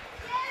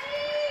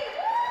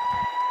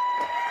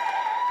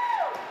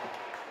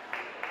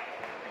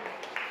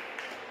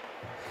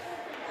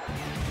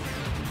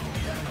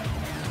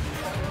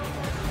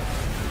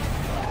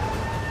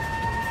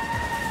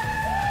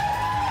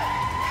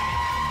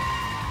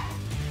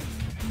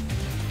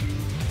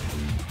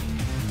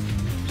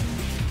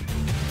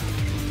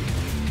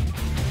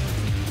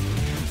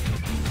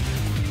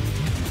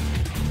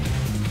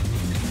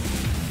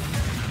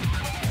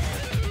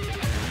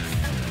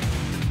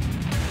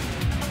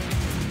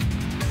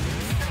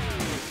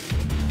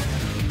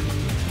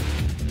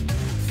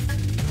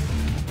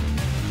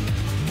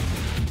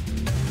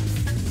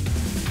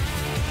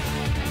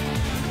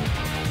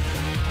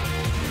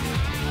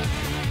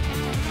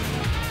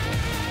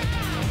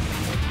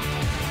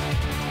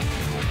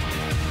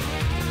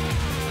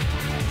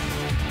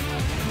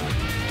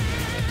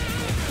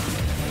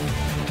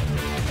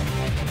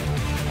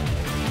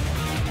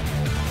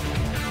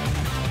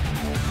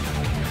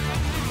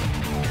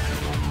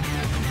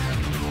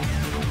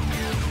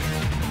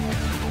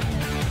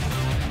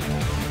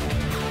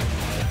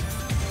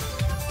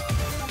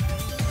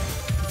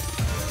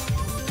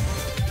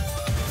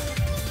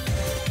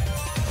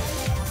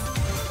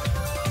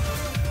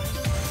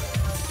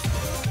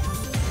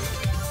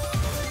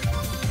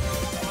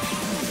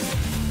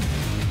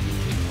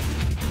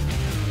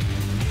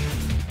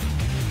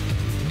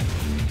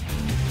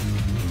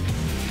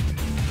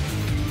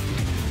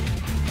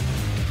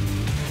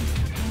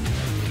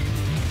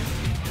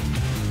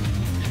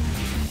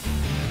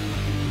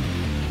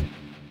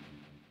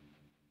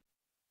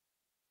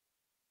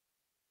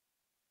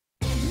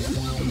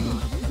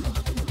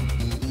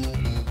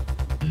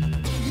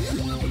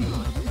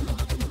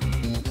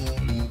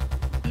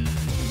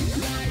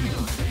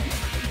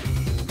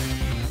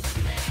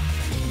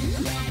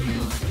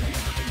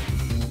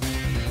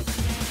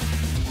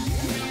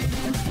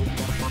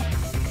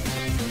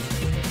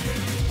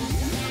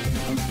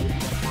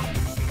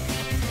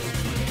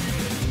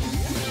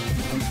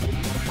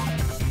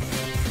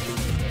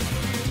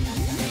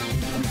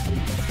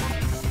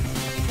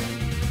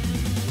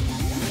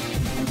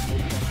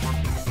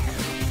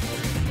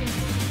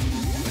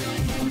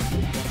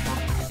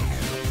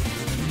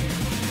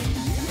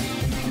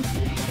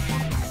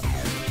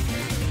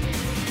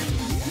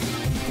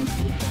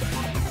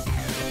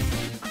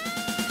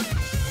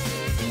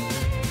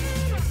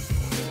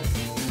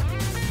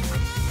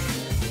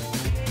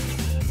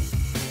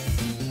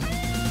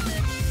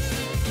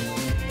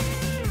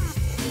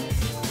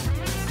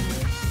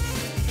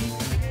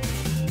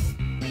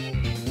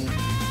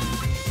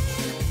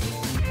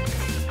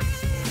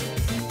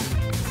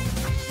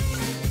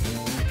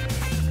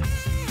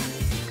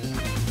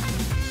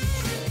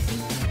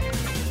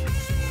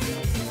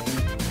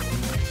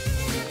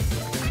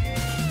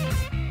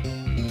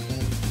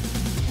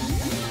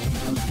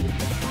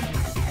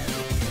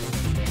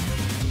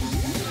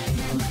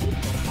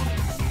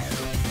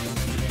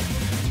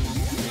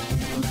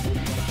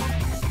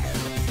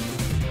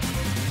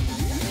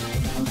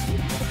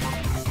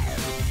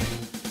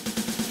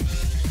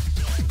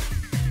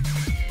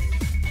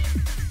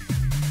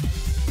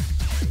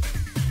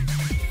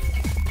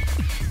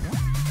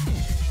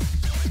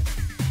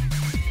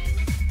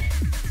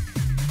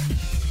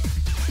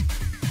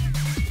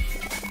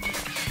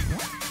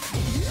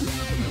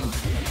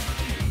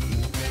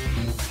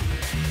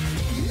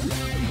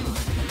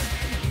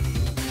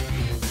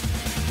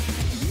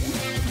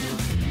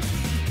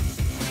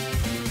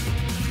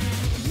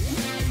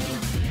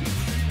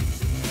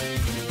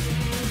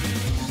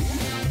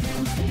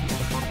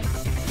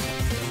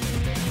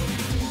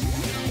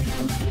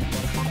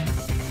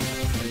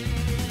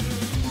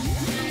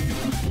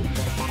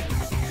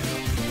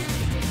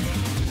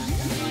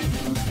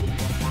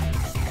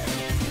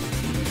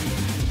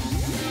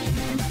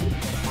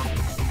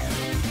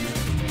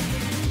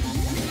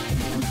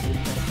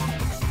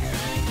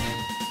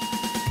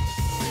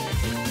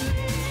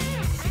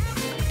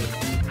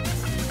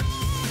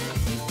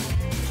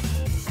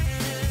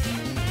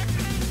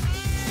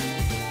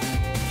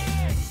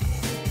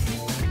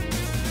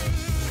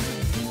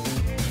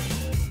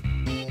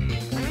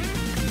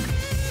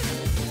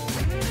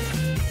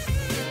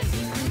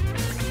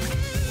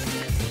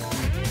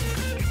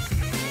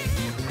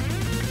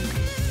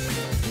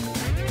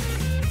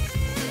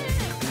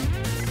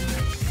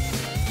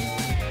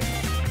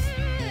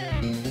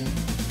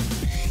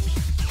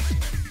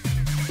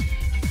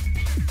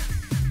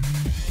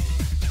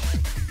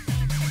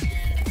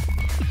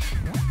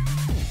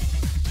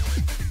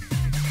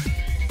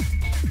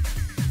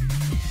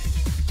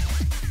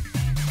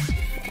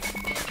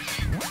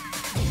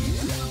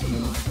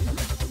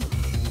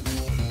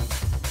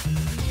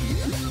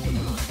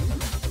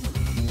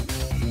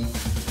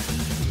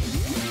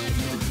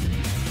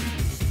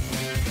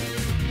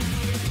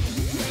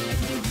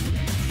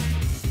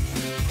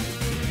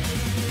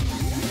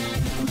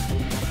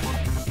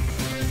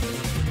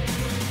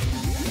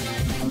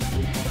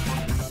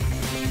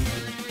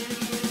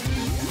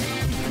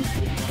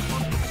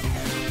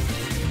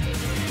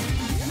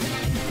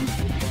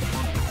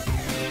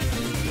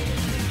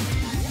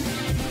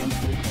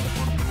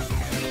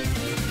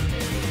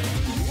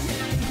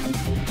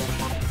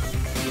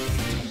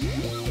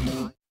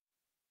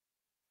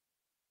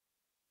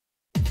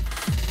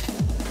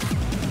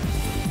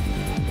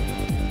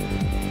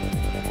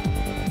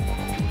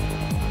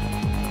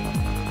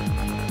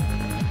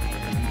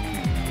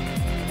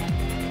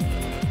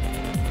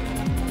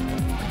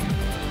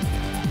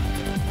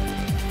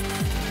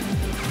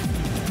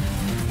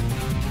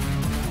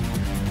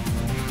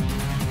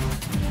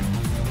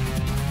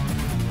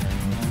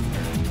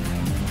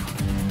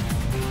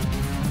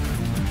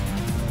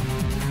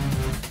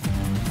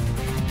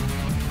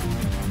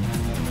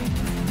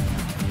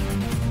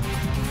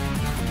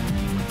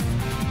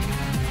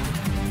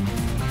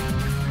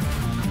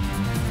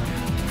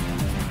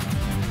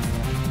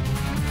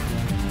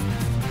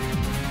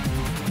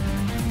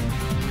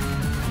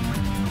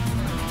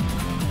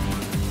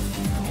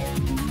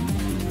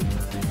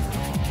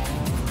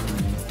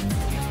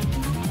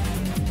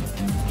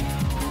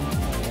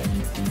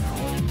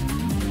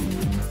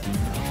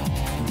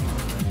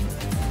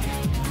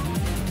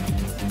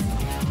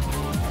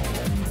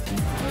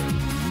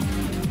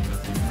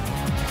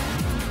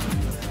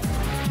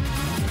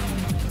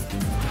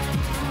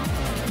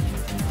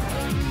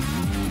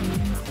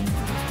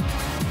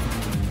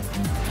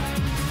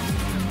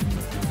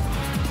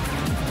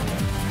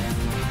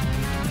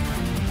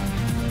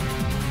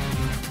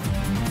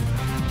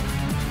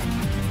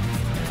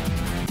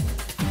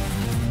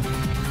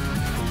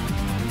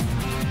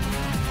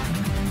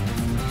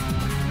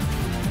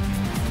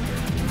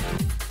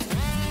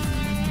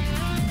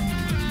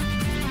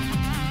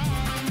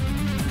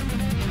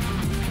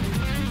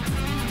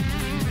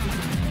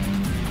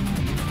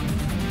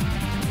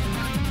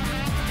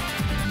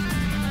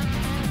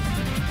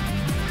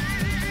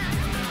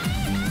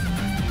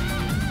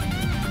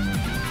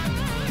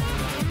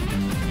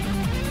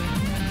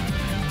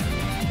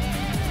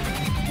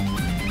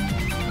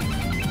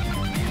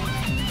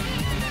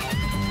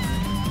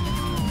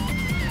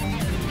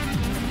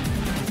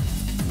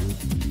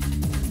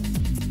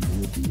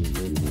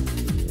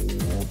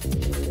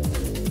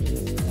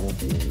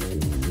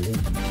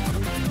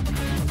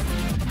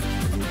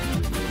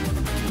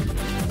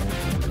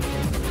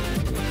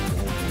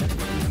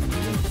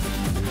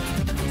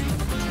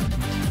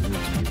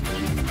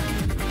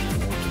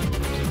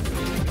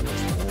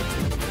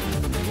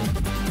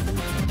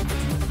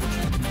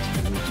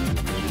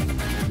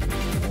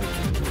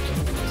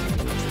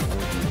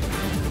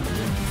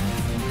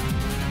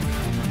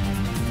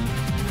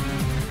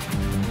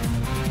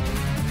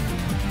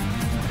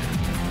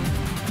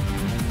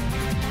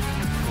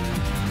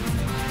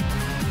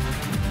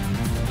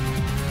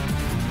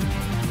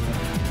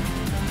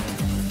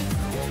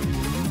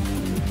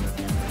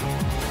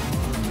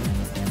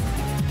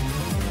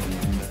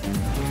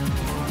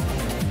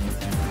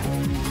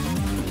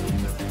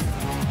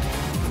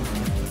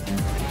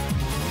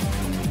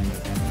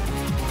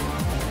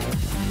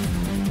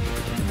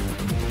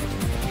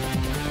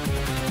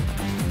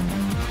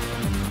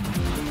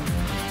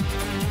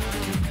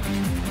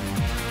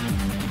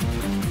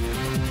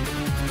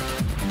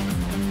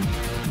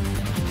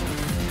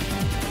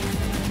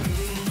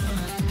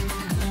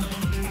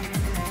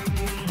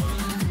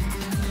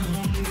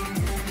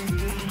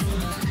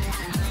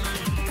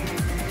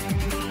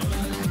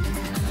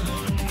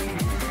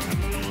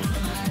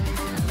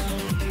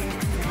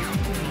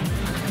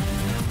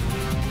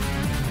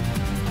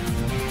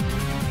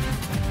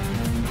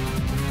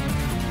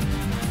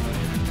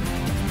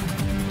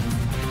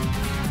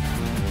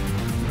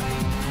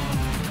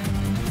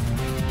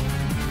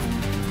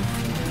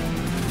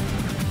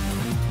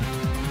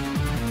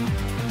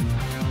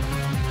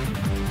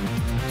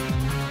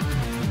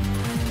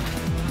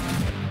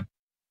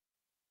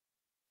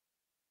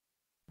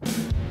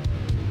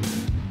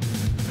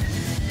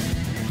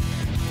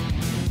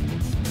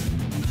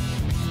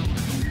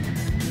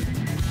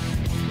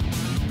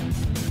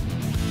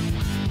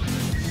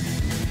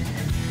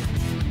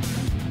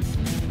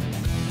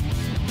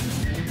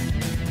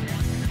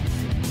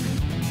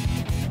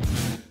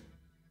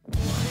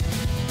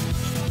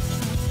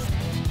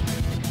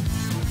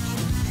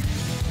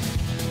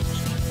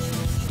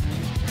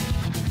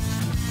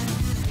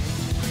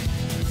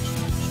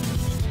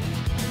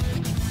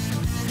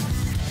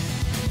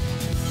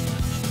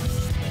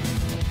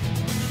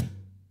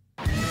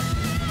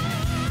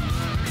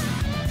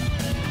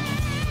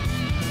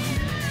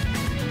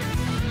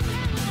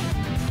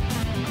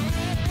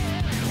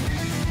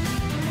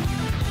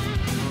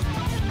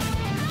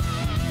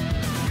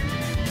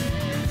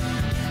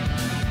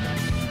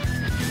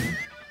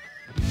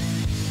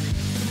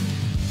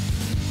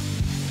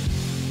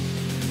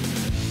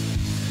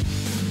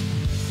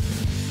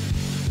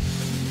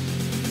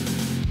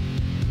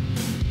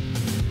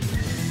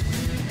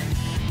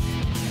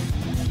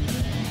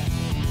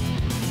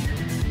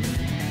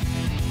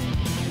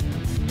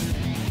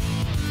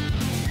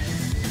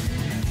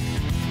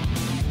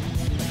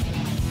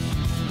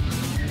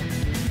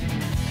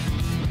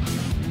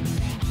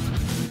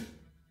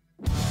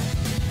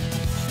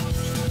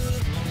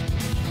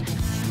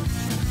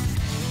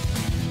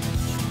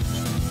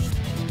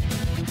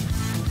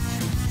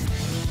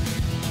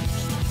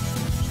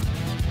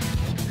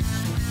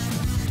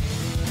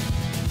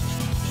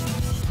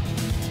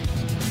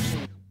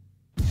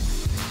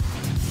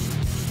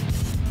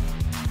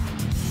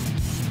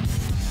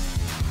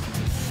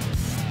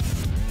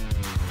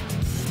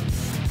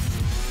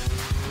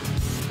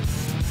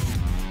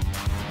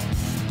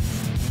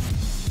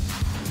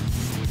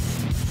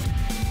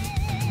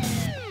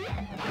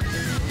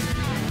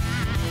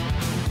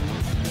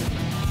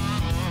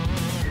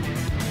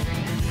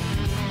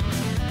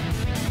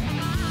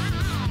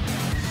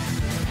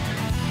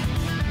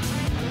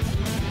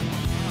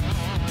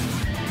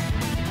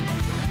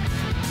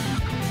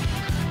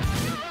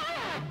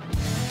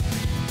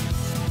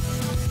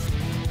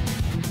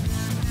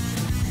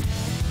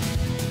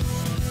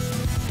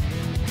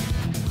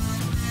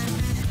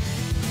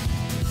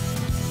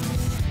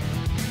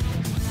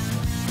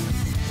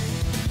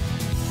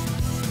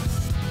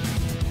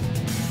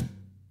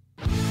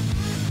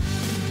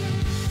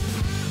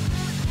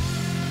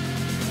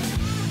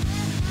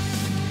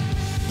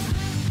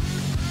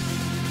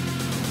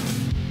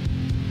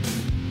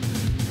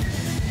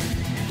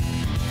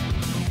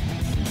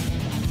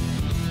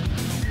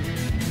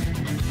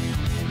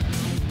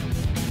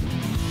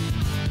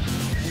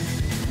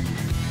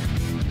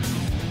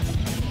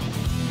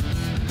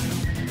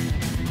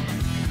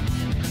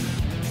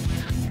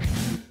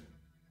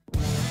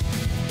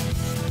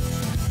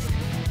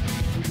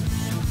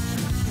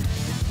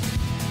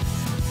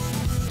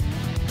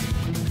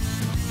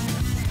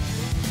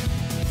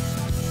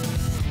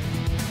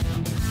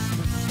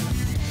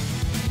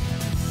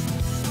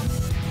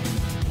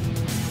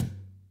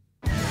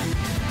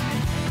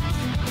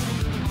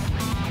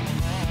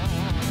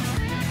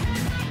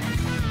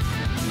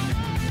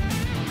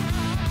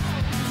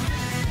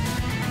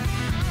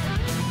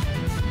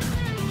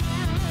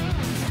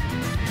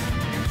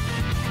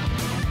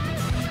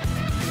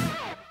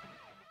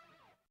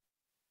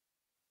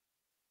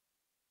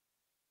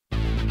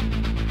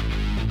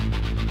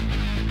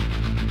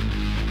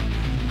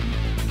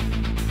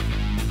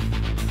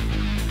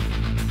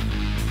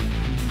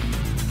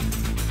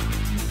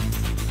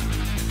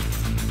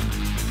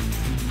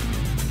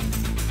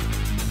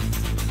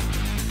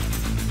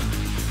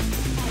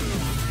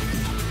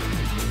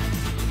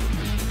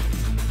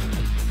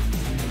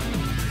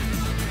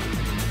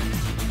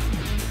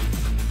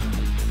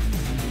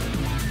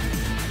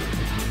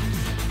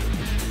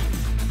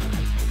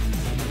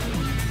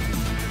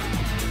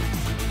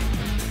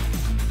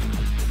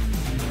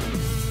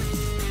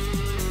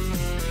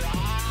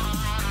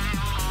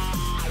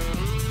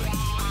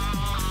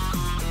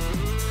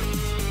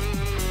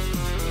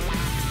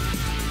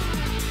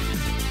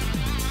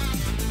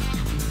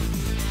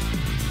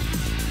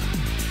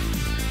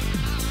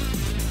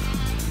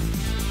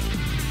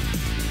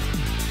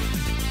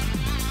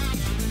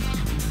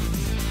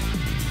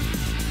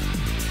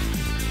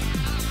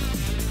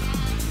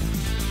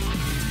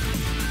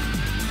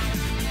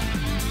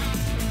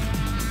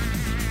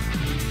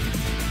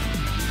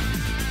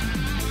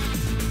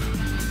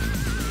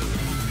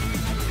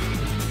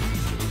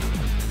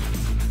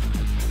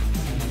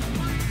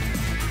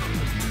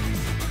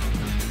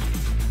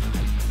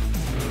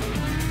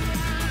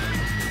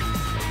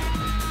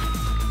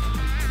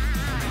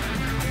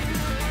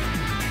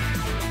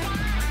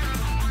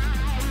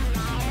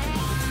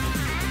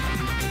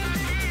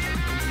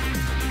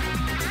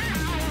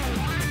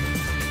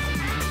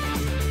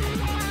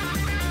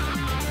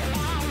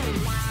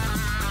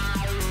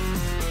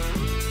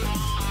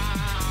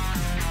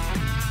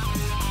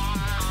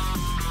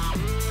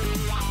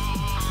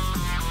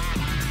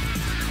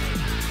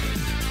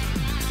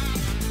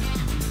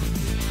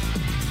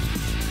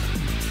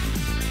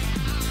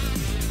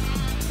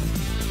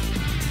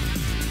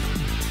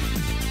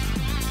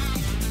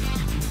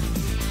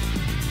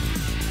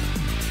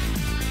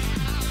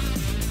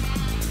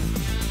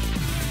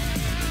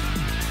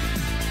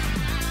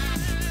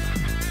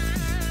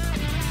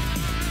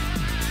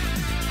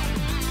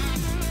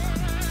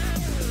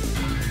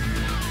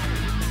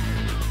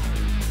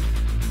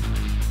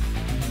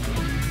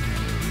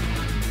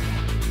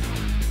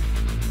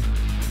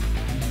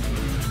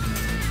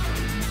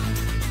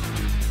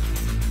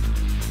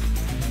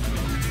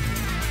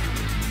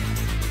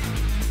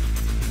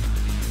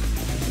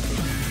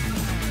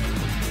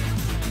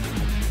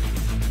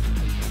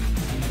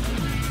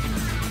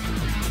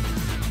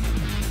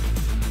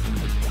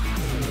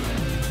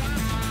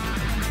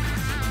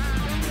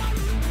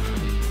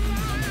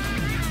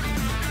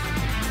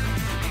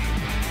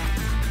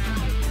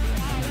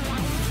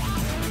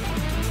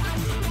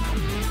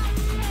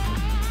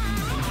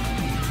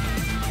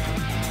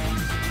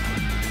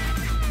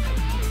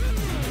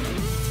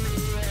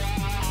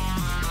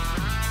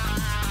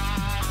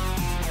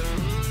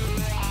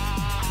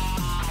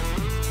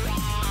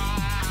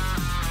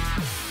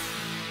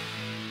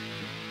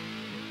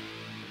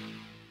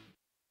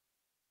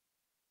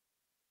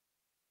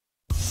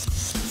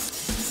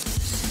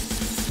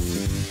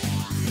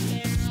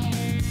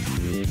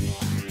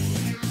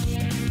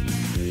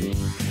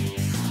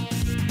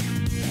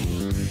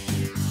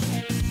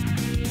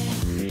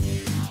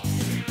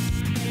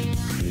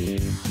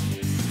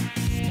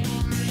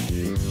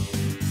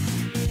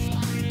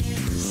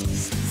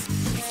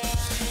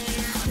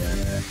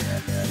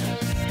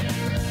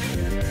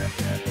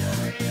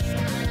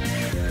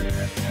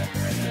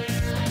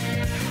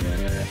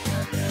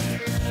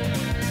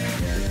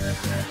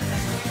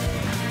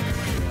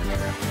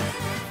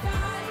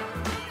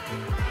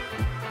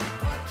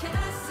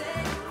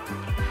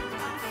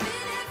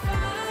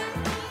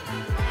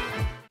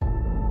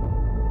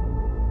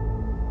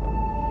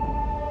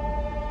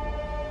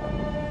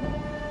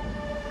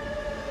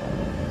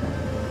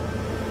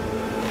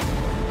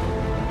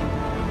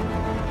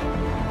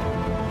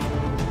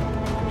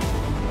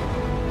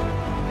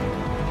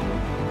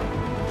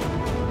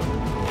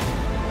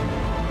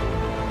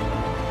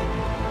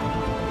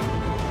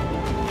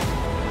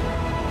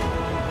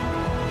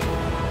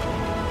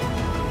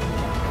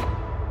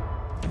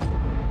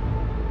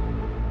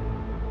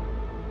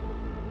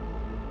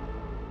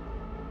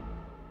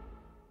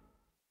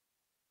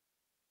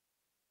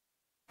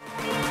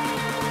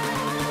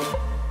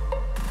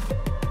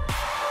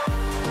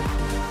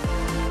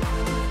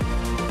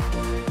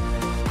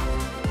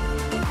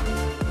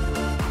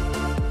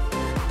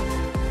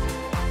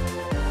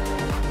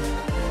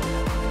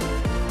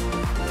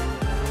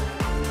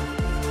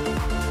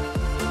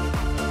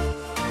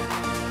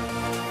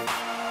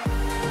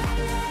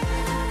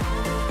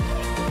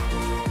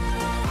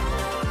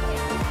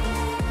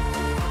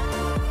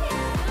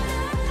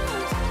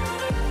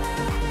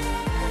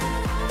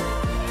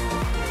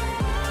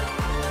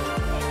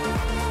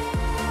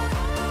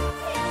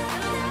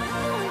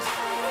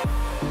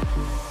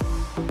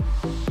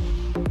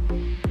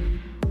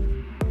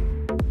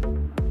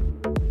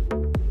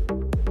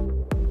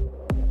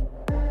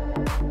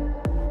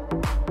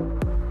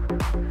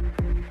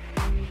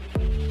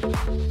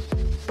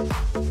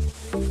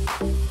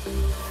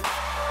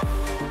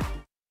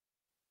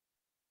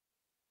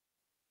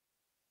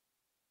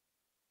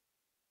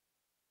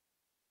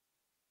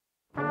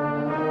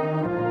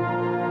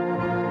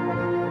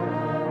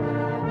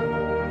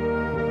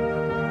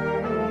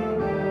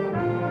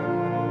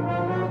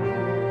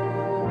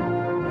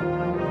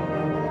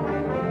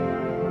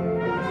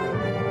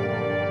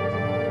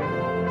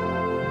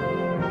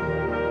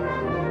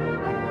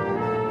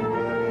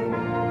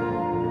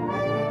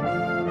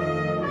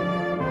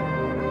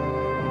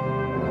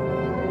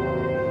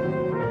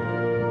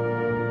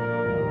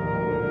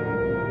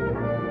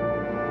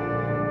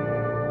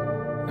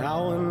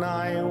 when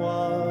I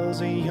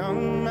was a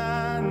young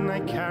man, I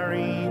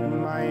carried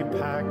my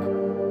pack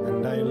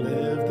and I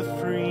lived the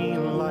free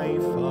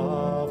life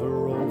of a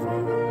rover.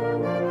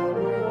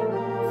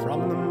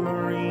 From the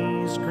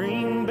Murray's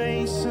green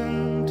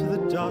basin to the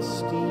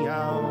dusty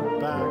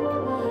outback,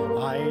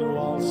 I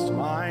waltzed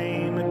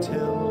my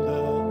Matilda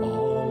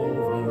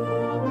all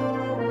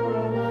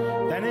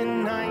over. Then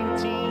in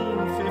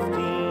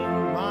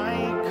 1915,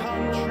 my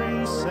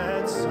country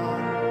said,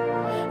 son,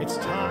 it's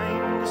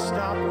time to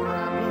stop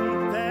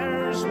rambling,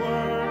 there's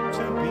work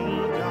to be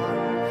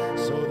done.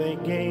 So they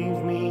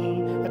gave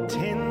me a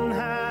tin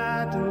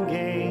hat and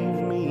gave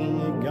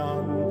me a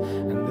gun,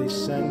 and they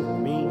sent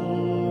me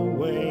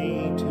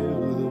away to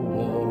the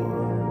war.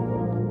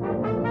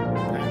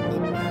 And the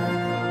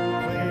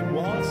band played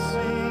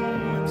waltzing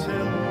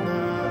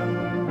Matilda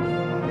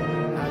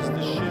as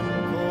the ship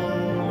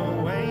pulled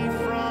away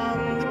from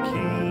the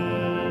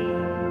quay.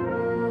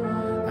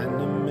 And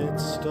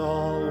amidst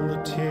all the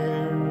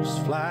tears,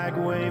 flag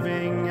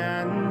waving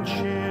and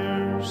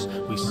cheers,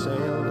 we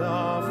sailed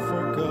off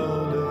for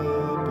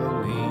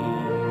Gallipoli.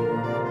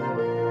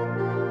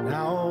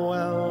 Now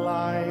well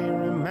I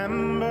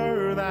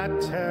remember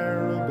that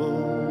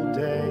terrible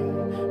day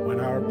when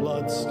our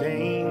blood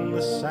stained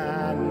the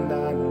sand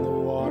and the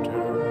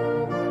water,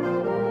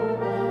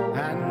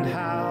 and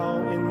how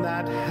in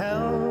that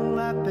hell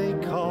that they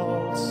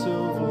called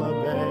Suvla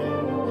Bay,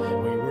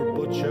 we were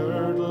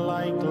butchered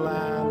like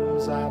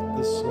lambs at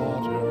the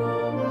slaughter.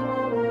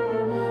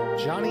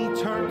 Johnny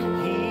Turk,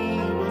 he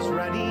was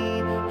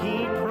ready,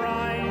 he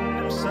primed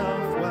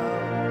himself well.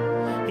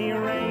 He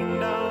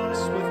rained us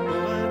with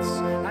bullets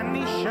and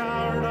he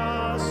showered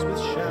us with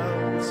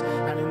shells.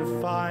 And in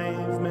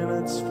 5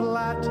 minutes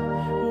flat,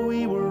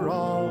 we were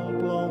all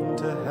blown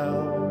to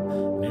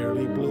hell.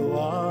 Nearly blew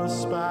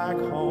us back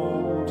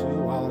home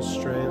to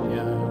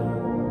Australia.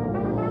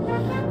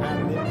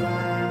 And the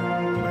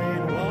band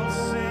played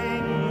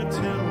waltzing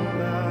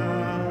Matilda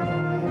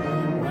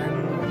when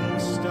we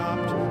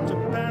stopped to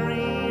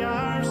bury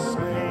our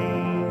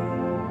slain.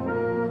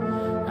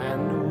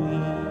 And we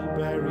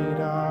buried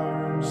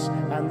ours,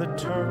 and the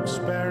Turks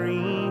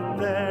buried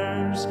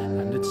theirs,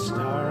 and it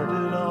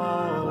started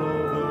all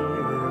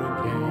over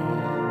again.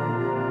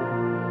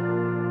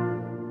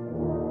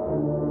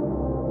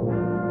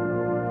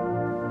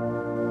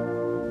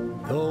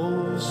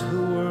 Those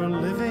who were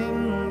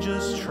living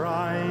just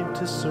tried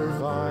to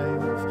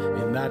survive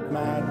in that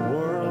mad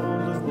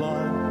world of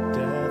blood,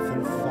 death,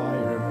 and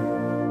fire.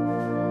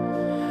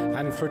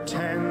 And for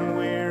 10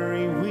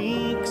 weary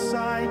weeks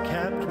I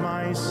kept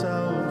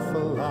myself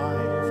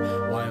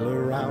alive, while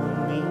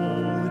around me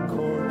the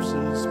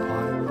corpses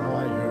piled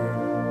higher.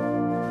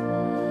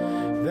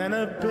 Then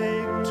a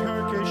big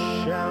Turkish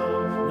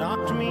shell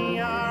knocked me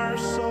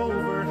arse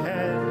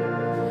overhead,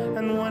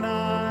 and when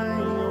I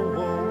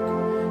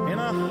awoke in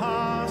a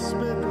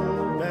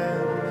hospital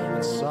bed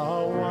and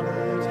saw what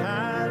it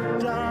had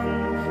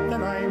done,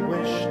 then I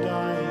wished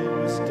I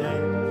was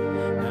dead.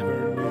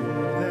 Never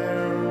knew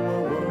there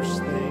were worse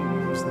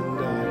things than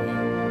dying.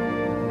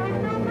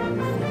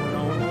 For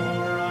no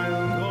more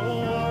I'll go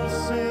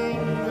waltzing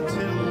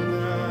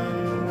Matilda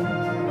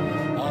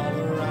all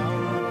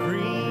around the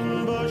green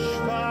bush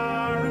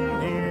far and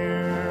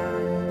near.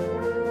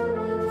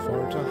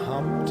 For to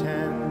hump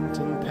tent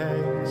and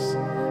pegs, a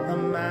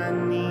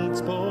man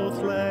needs both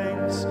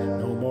legs.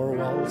 No more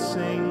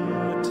waltzing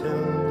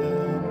Matilda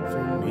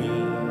for me.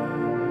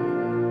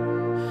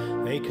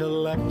 They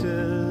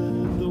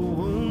collected the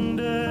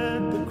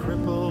wounded, the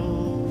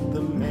crippled,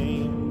 the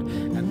maimed,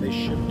 and they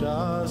shipped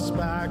us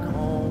back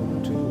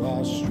home to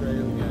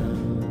Australia.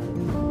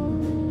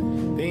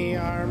 The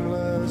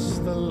armless,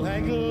 the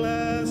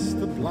legless,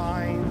 the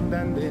blind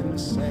and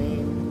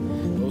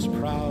insane, those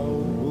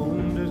proud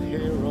wounded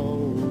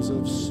heroes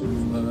of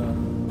Suvla.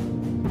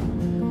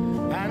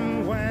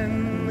 And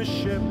when the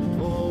ship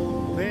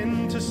pulled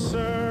into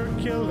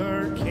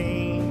Circular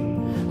Quay,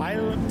 I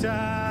looked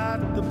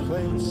at the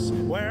place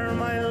where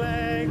my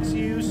legs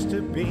used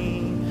to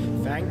be.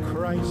 Thank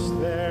Christ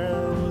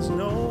there was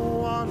no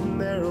one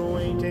there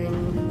waiting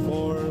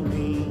for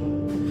me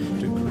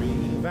to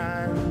grieve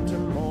and to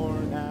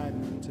mourn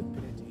and to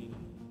pity.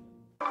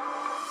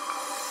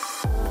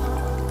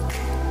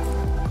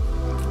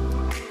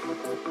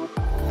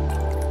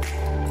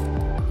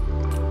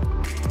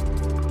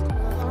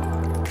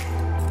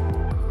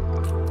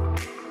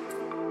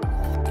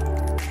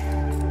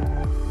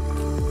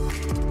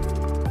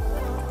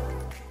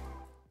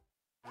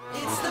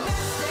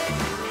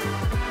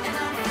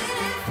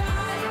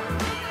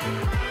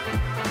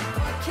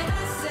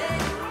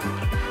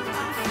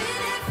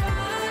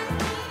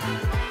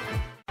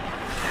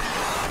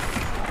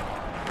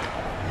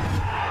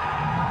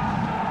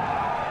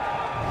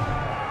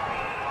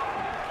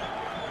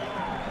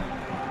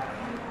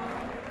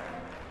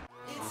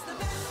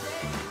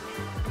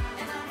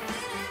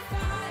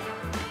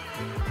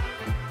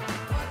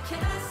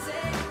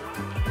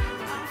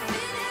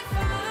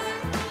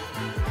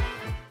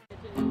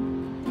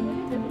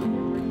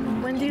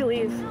 When do you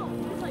leave?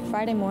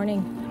 Friday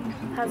morning.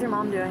 How's your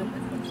mom doing?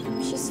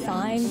 She's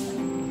fine.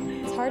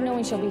 It's hard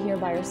knowing she'll be here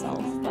by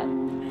herself, but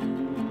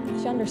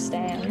she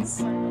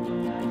understands.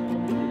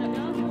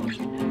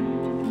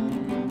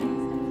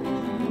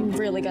 I'm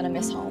really gonna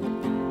miss home.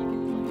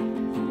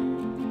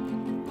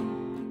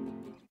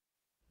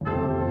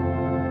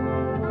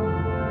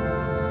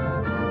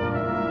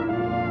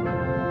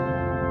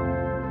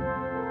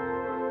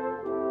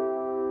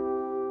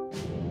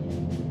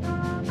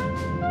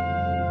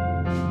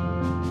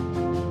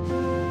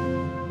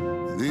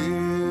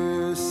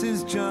 This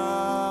is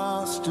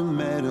just a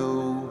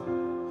meadow,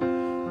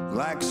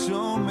 like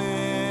so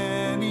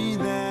many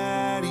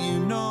that you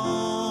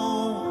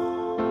know,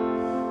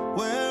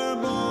 where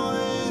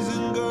boys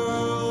and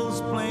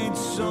girls played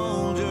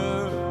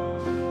soldier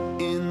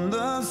in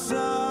the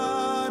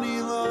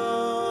sunny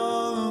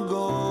long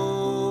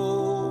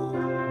ago.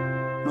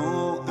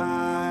 No,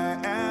 I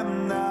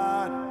am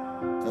not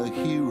a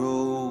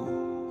hero,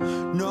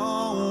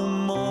 no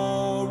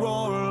more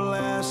or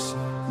less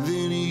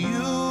than you.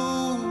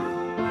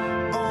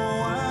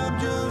 Oh, I'm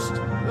just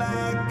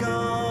like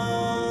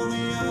all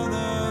the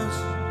others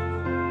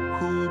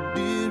who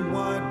did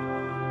what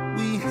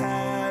we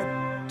had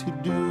to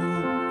do.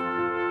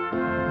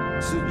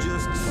 So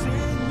just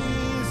sing me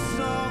a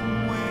song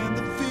when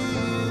the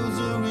fields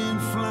are in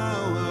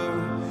flower,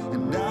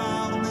 and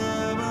I'll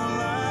never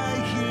lie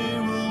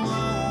here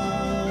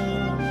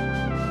alone.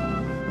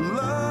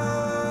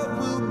 Love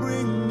will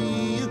bring me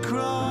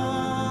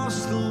across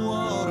the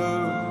water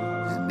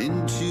and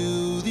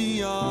into the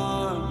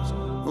arms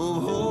of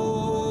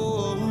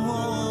home,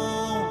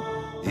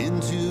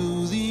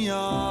 into the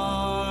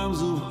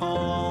arms of home.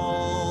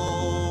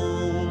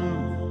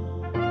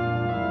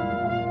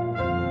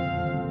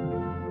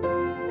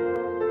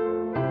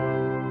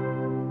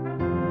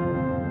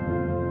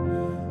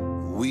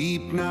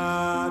 Weep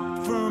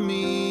not for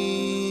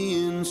me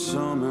in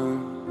summer,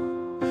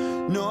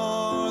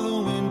 nor the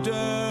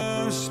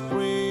winter,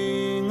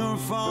 spring, or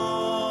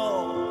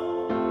fall,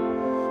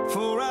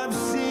 for I've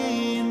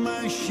seen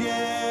my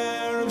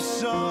share of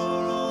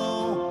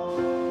sorrow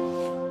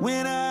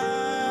when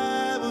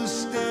I was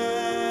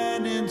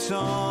standing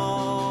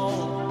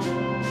tall,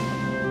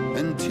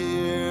 and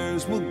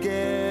tears will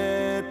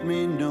get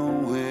me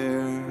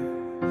nowhere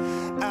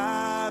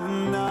I've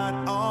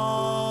not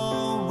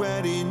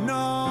already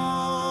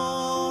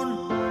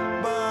known,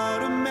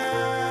 but a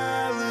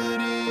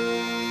melody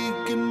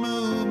can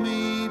move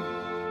me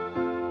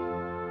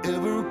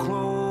ever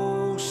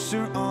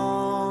closer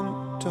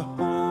on to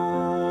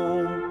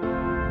home.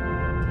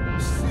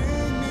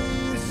 Sing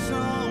me a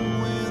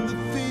song when the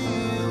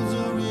fields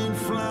are in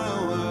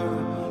flower,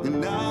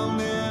 and I'll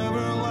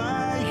never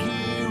lie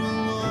here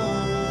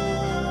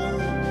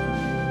alone.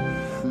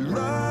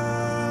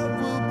 Love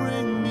will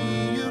bring me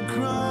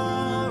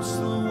across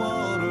the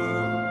water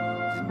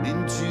and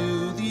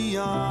into the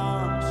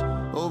arms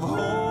of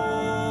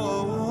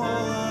home,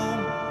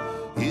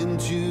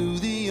 into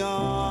the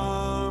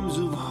arms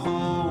of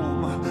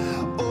home.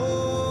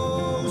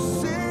 Oh,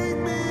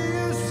 sing me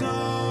a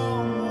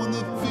song when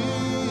the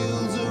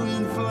fields are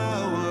in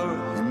flower,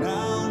 and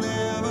I'll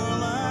never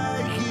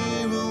lie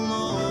here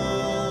alone.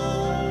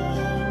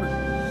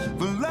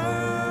 For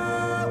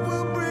love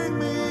will bring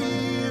me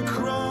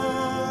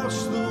across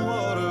the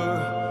water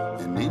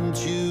and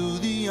into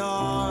the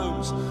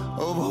arms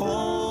of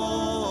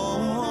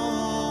home,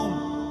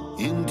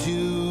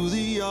 into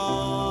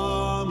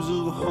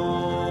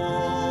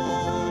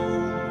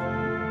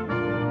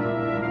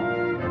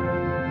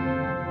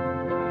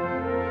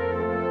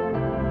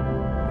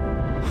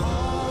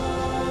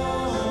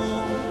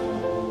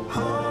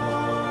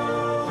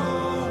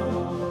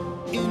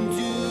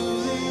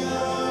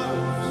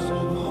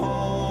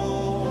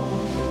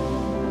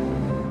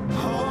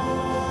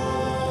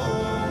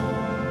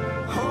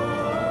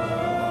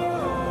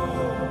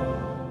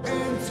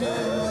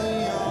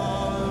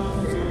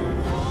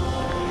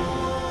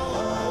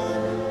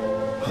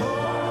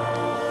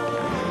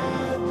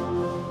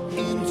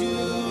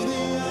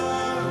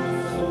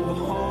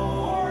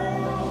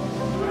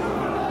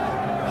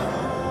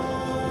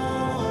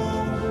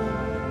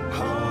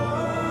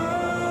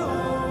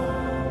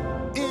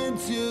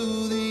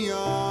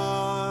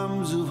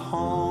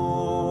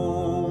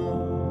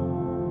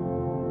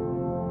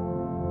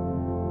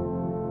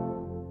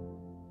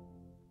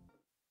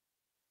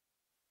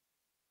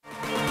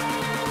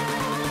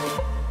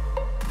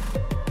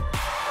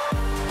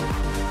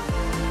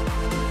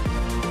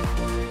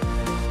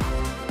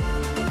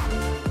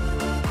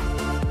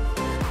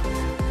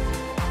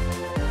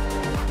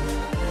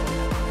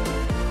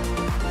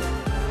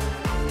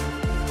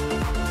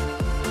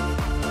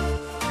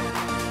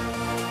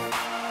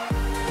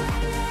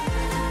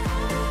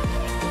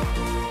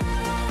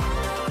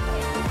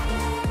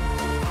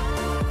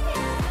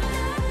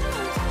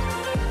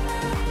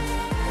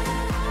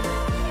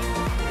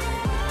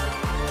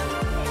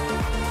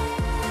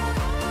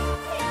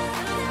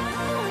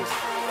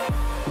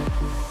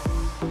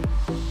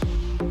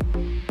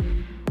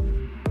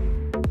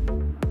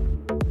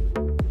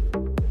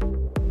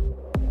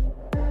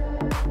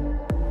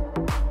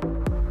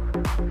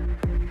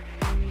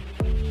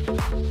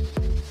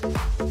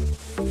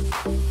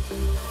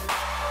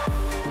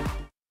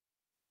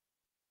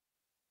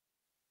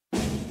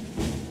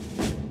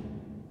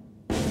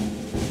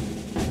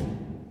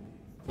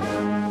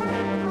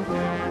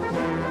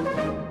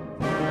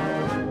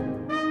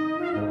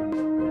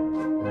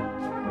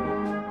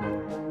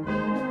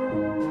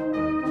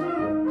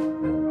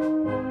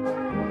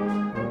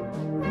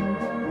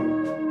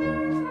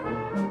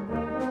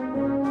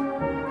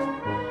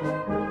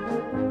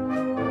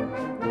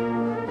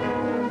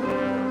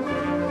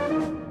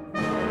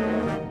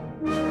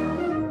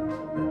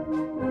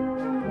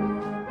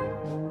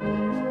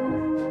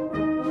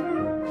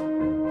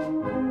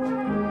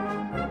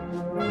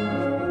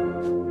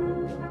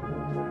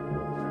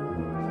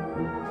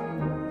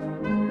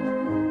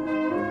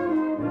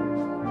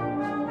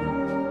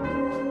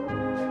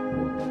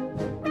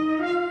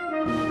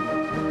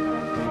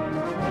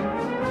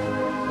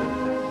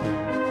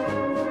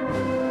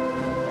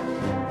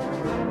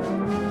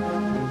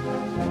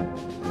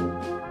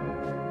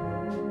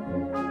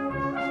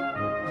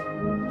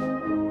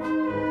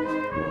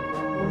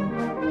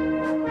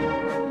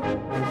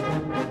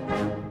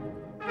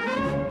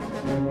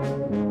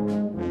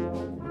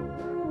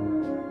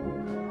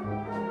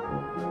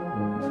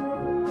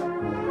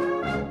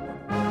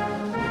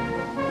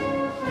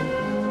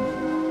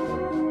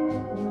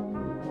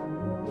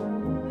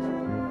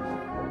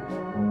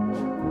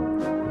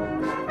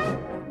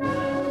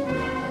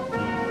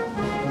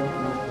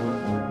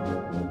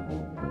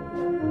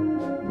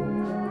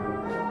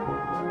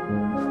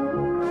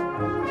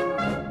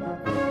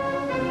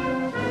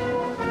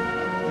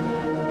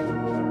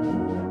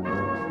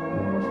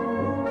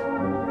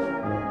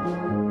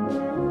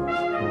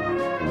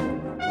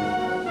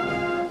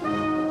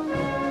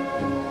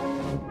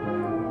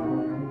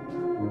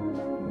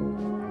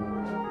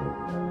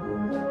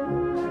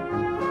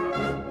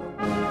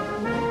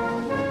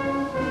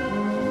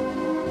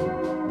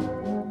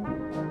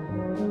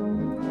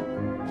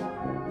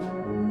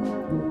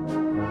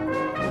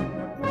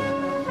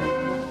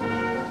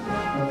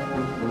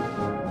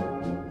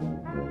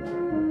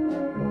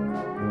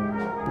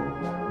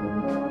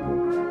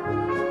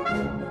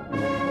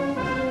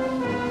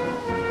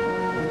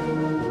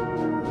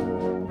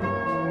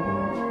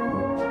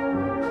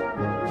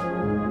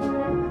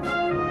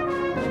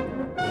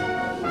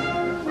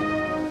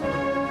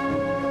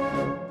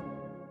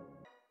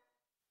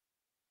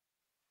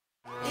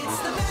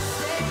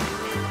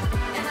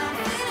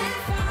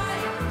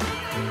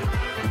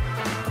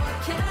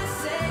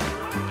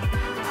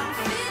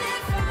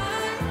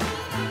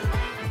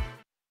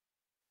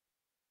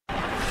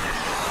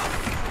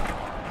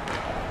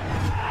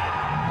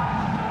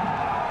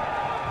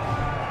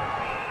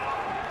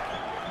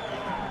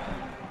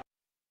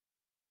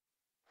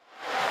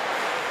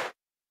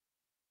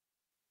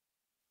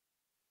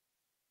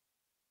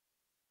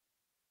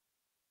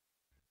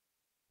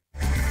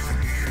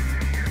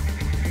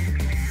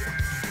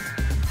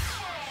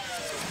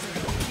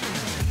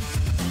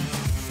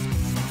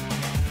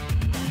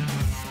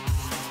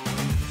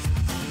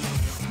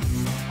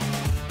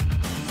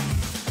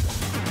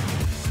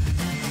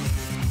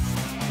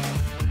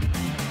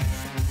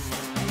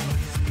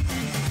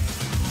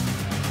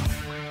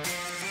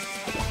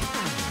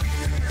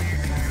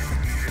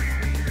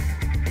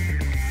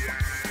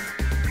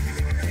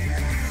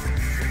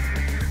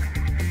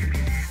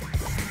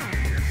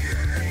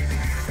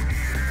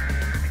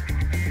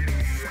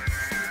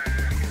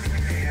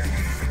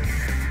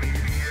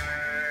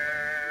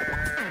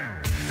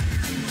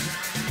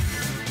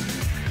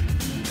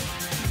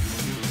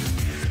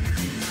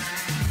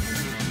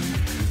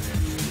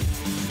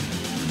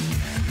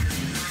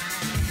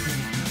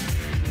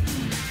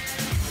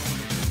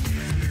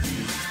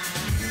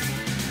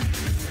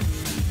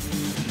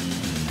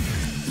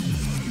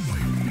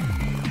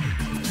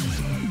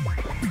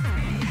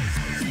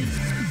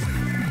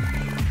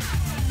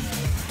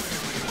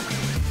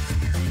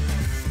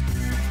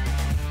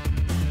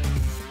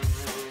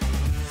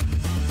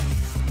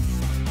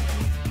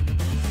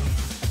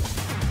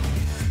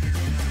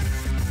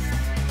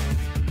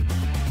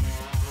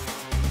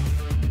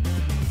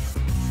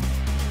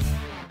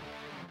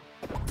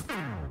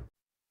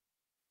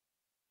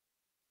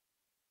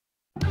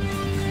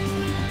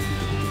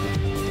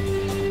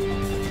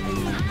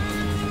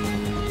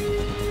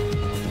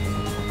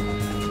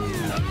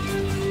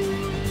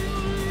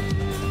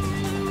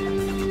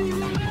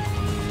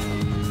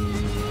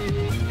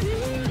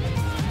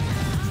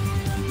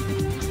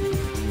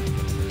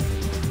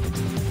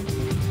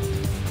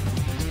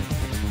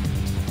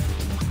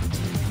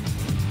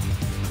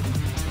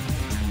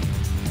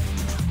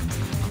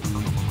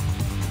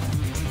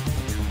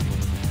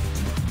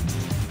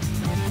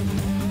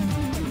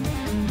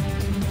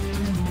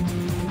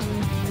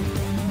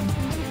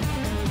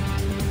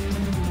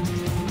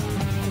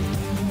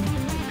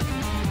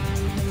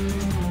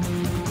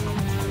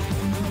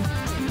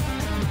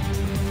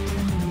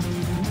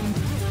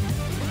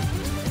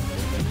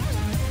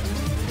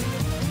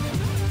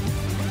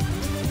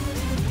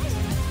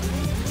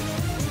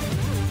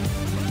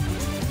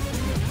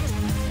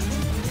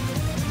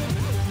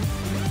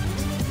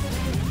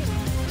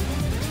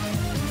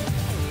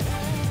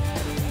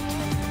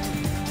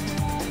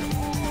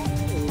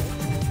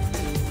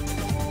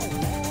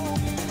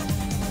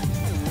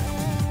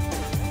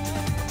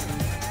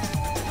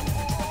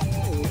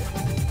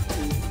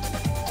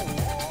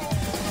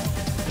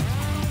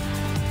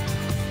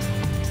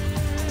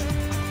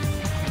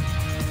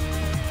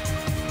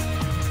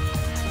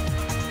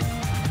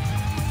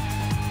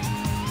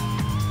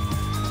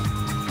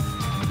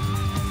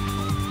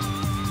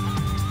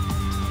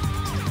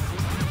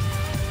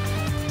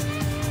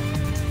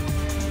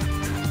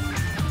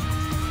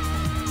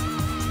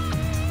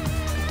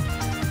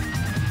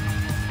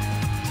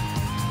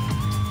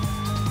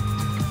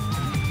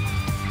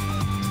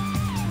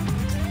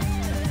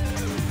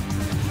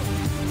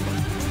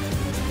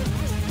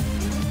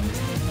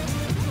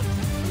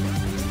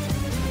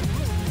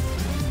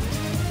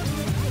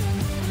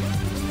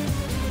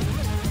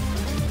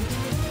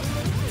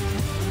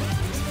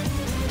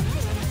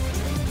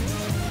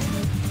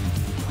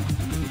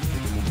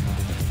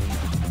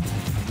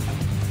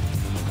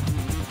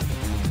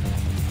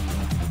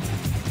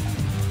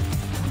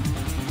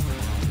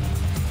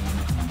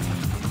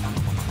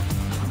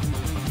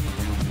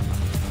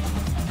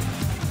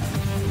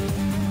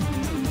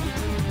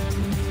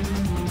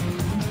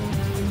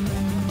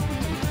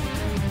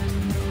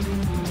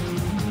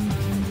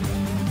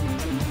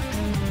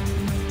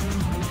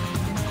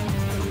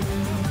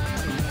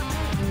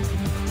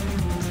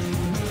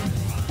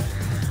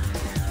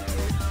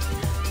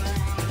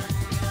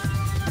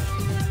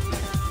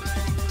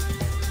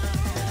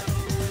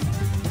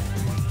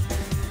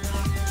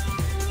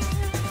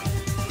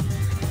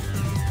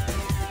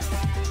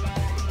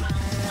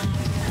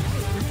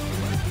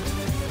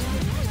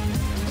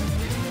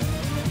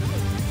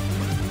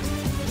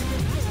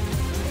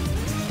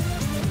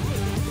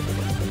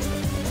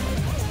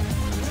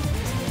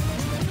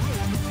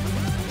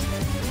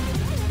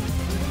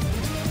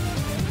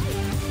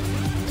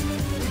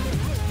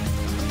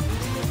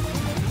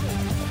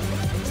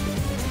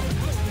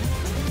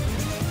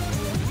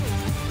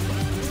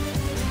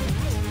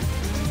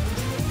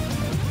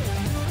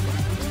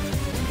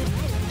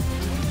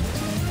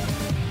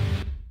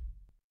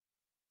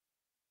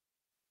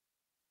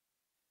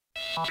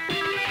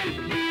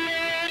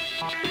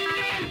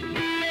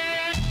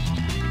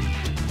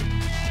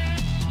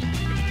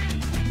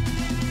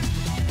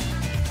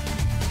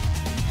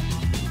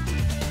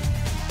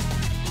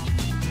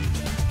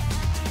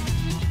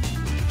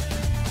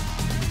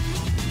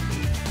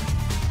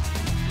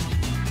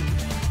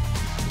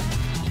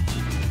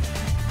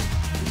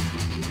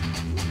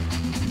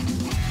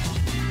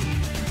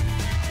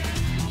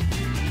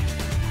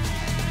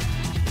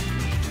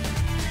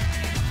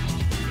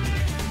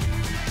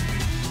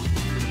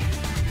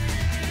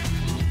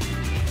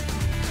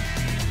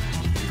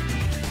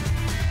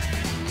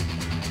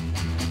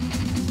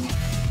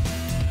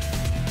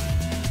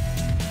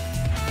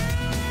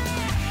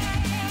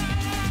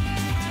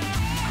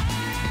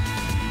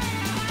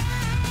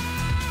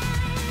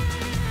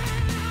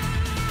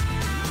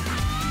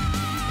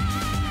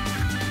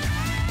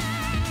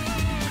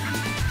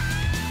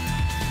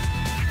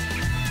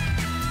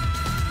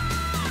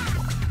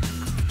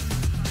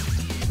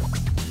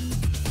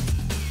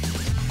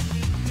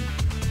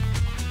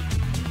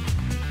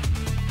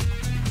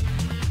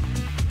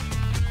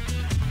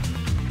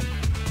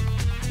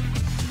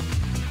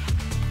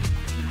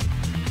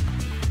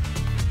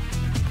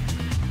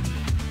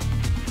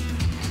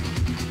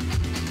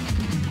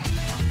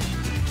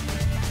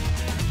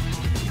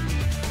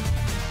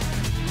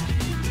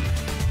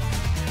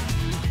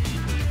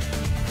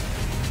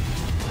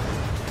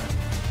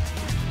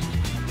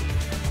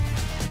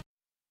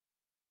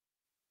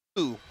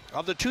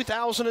Of the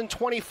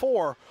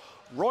 2024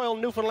 Royal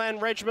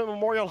Newfoundland Regiment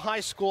Memorial High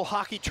School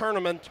Hockey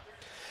Tournament.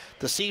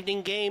 This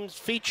evening games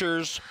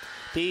features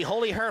the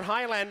Holy Heart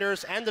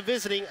Highlanders and the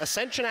visiting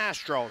Ascension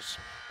Astros.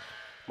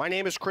 My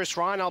name is Chris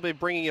Ryan. I'll be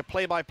bringing you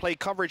play-by-play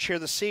coverage here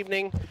this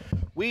evening.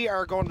 We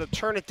are going to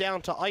turn it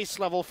down to ice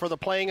level for the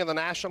playing of the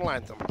national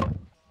anthem.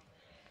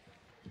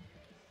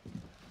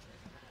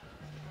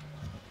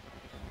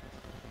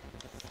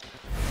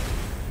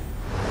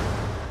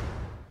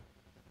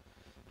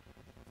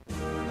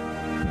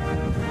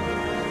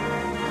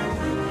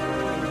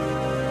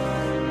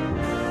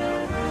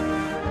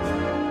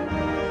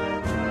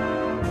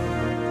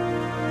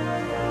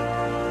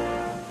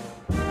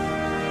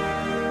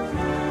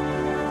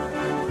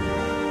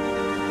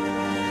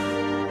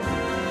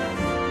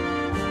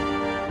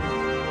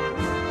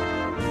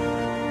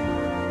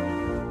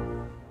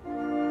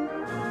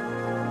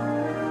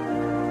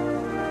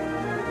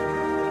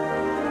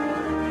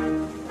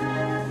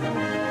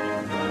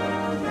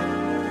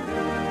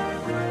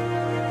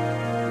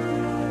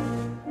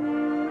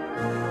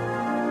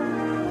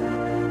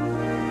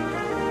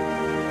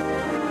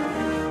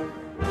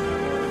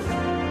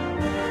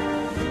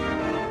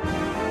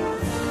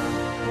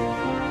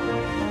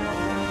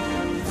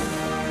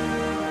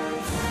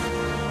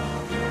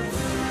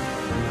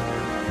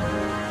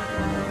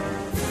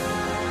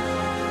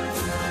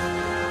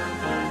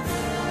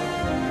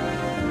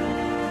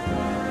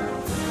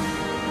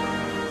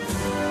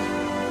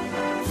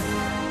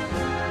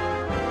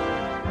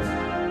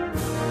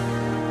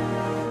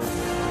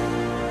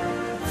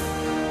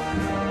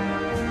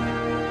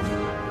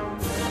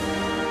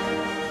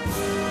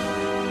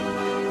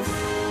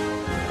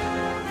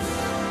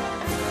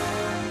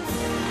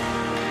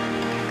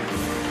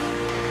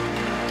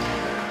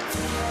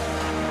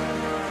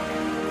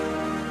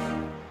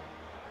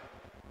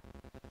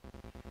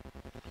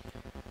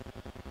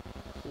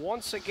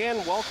 Once again,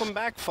 welcome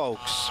back,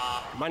 folks.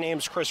 My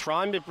name's Chris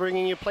Ryan,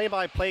 bringing you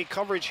play-by-play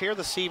coverage here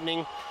this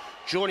evening.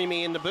 Joining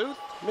me in the booth,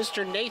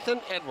 Mr. Nathan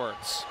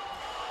Edwards.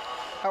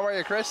 How are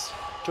you, Chris?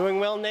 Doing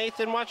well,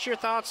 Nathan. What's your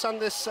thoughts on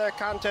this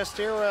contest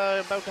here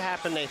about to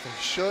happen, Nathan?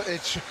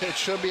 It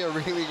should be a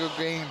really good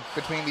game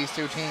between these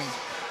two teams.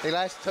 They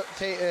last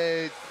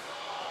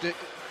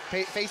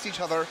faced each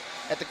other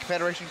at the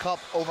Confederation Cup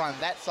over on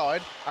that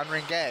side, on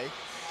Ringay.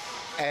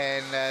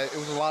 And it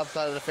was a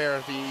lopsided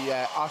affair.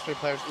 The Austria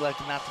players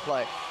elected not to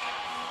play.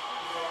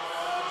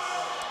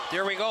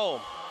 There we go.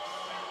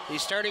 The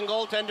starting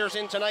goaltenders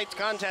in tonight's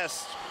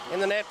contest. In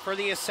the net for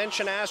the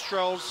Ascension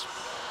Astros,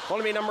 going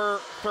to be number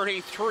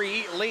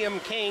 33,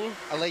 Liam King.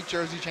 A late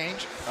jersey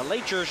change. A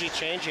late jersey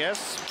change, yes.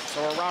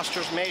 So our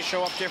rosters may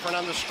show up different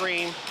on the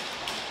screen.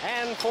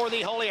 And for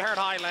the Holy Heart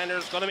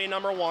Highlanders, going to be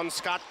number 1,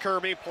 Scott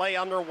Kirby. Play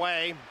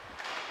underway.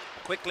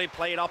 Quickly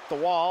played up the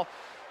wall.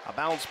 A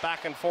bounce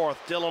back and forth.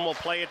 Dillon will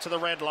play it to the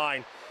red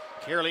line.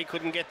 Kearley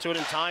couldn't get to it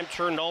in time.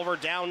 Turned over.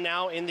 Down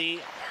now in the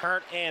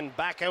Heart end.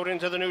 Back out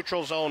into the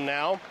neutral zone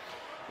now.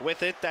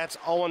 With it, that's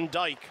Owen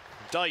Dyke.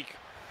 Dyke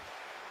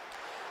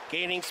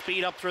gaining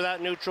speed up through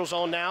that neutral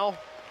zone now.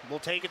 Will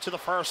take it to the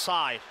far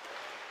side.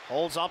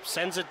 Holds up,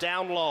 sends it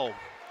down low.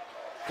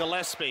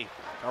 Gillespie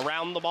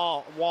around the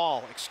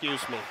wall.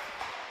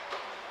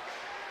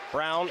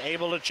 Brown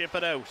able to chip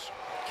it out.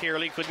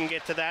 Kearley couldn't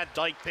get to that.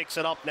 Dyke picks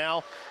it up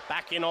now.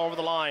 Back in over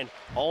the line.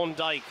 Owen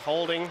Dyke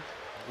holding,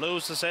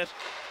 loses it.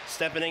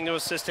 Stepping in to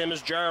assist him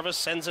is Jarvis,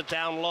 sends it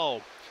down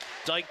low.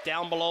 Dyke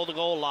down below the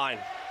goal line.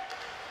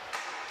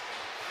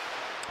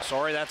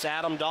 Sorry, that's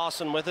Adam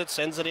Dawson with it,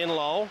 sends it in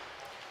low.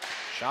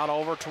 Shot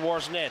over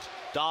towards net.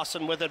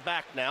 Dawson with it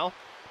back now.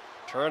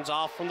 Turns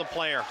off from the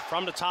player,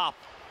 from the top.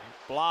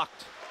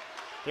 blocked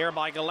here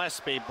by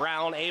Gillespie.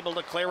 Brown able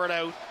to clear it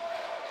out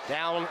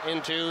down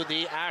into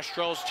the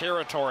Astros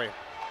territory.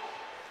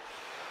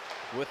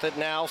 With it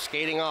now,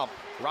 skating up,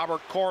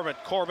 Robert Corbett.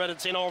 Corbett,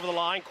 it's in over the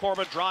line.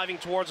 Corbett driving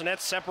towards the net,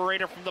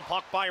 separated from the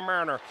puck by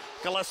Marner.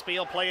 Gillespie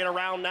will play it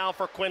around now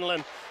for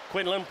Quinlan.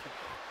 Quinlan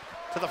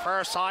to the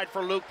far side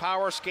for Luke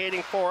Power,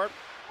 skating for it.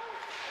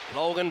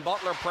 Logan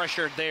Butler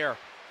pressured there.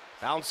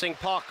 Bouncing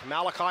puck.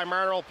 Malachi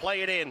Marner will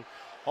play it in.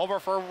 Over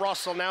for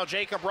Russell now.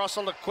 Jacob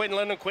Russell to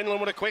Quinlan, and Quinlan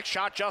with a quick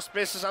shot just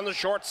misses on the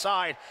short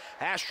side.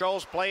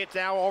 Astros play it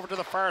now over to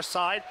the far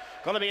side.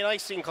 Going to be an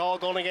icing call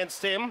going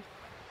against him.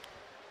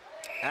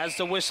 As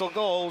the whistle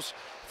goes,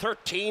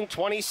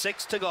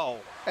 13:26 to go.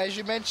 As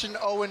you mentioned,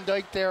 Owen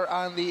Dyke there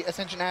on the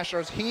Ascension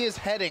Astros, he is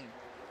heading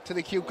to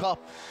the Q Cup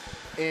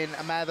in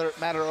a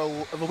matter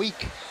of a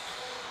week.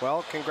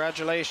 Well,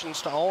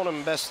 congratulations to Owen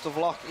and best of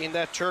luck in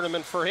that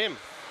tournament for him.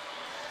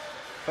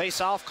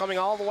 Face off coming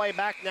all the way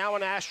back now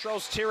in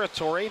Astros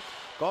territory.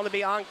 Going to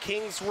be on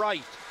King's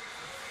right.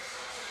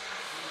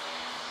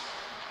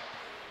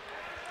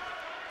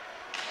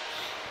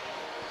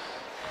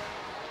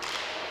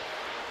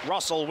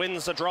 Russell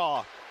wins the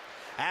draw.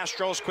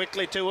 Astros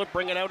quickly to it,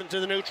 bring it out into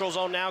the neutral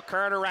zone now.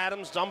 Carter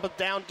Adams dump it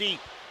down deep.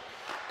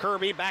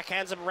 Kirby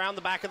backhands it around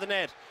the back of the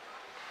net.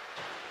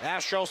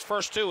 Astros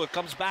first to it,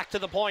 comes back to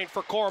the point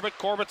for Corbett.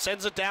 Corbett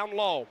sends it down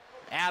low.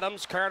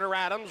 Adams, Carter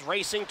Adams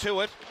racing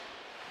to it.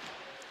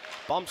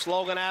 Bumps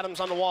Logan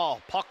Adams on the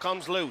wall. Puck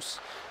comes loose.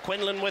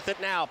 Quinlan with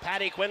it now.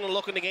 Paddy Quinlan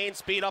looking to gain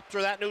speed up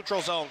through that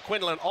neutral zone.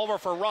 Quinlan over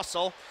for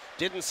Russell.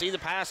 Didn't see the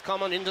pass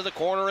coming, into the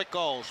corner it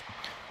goes.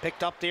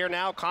 Picked up there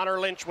now, Connor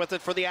Lynch with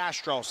it for the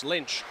Astros.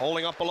 Lynch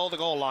holding up below the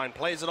goal line,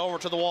 plays it over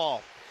to the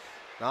wall.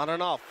 Not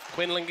enough.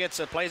 Quinlan gets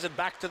it, plays it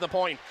back to the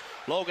point.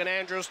 Logan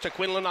Andrews to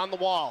Quinlan on the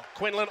wall.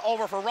 Quinlan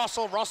over for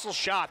Russell. Russell's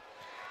shot.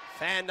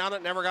 Fanned on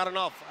it, never got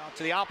enough. Out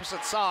to the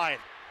opposite side.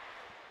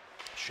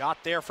 Shot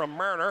there from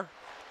Marner.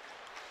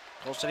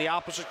 Goes to the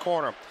opposite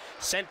corner.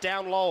 Sent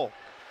down low.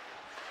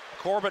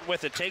 Corbett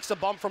with it. Takes a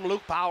bump from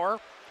Luke Power.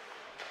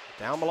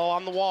 Down below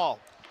on the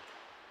wall.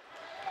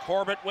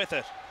 Corbett with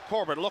it.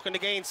 Corbett looking to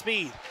gain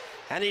speed.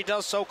 And he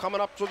does so coming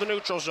up through the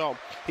neutral zone.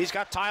 He's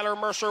got Tyler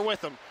Mercer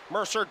with him.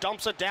 Mercer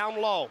dumps it down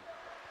low.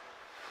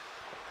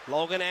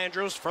 Logan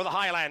Andrews for the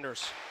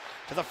Highlanders.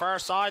 To the far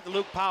side,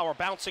 Luke Power.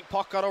 Bouncing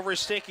puck got over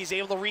his stick. He's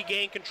able to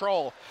regain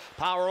control.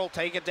 Power will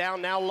take it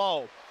down now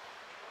low.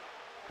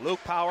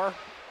 Luke Power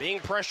being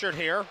pressured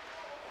here.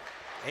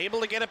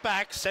 Able to get it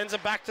back. Sends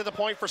it back to the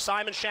point for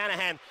Simon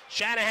Shanahan.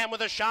 Shanahan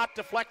with a shot.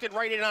 Deflected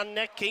right in on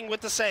net. King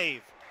with the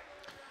save.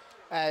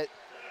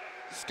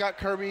 Scott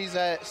Kirby's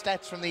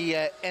stats from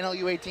the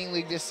NLU 18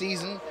 League this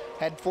season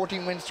had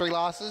 14 wins, 3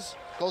 losses.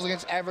 Goals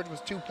against average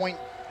was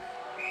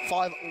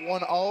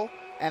 2.510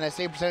 and a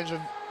save percentage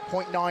of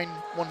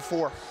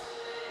 .914.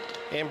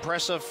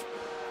 Impressive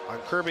on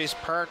Kirby's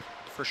part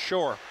for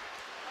sure.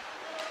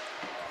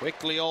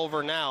 Quickly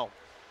over now.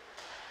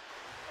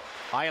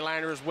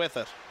 Highlanders with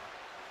it.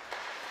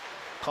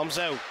 Comes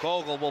out.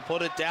 Gogol will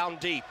put it down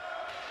deep.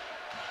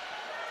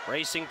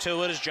 Racing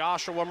to it is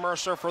Joshua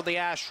Mercer for the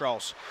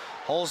Astros.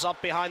 Holds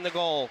up behind the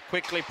goal.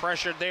 Quickly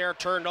pressured there.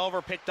 Turned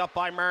over. Picked up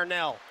by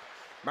Marnell.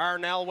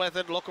 Marnell with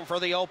it. Looking for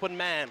the open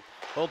man.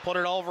 Will put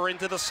it over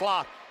into the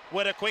slot.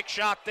 With a quick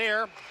shot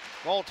there.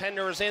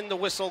 Goaltender is in. The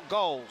whistle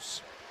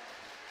goes.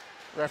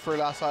 Referee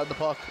last side of the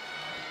puck.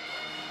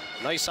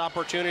 Nice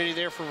opportunity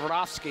there for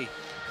Rodofsky.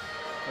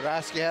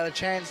 Rodofsky had a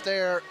chance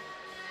there.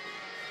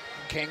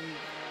 King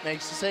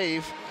makes the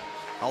save.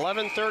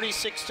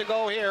 11:36 to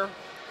go here.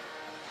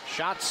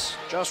 Shots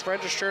just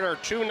registered are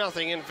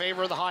 2-0 in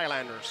favor of the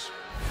Highlanders.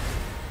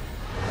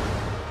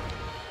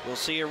 We'll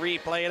see a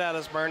replay of that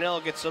as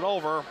Marnell gets it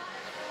over.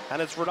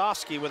 And it's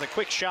Rodofsky with a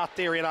quick shot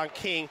there in on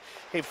King.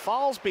 He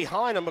falls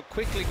behind him but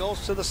quickly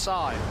goes to the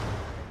side.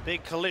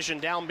 Big collision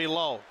down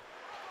below.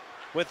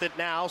 With it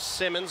now,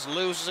 Simmons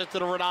loses it to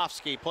the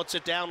Rodofsky. Puts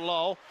it down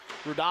low.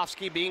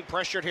 Rodofsky being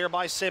pressured here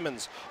by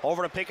Simmons.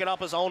 Over to pick it up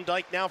his own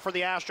Dyke now for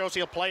the Astros.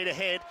 He'll play it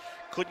ahead.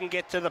 Couldn't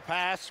get to the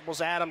pass. Was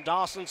Adam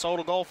Dawson, so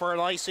it'll go for an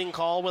icing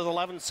call with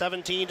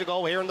 11:17 to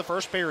go here in the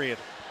first period.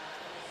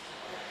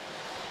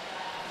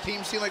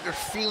 Teams seem like they're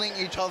feeling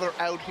each other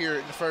out here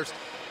in the first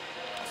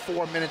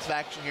 4 minutes of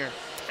action here.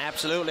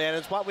 Absolutely, and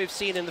it's what we've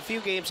seen in the few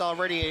games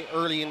already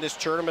early in this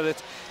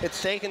tournament.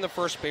 It's taken the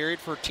first period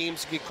for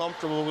teams to get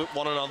comfortable with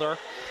one another,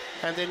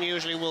 and then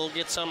usually we'll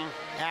get some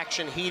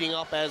action heating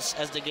up as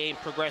the game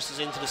progresses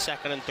into the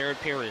second and third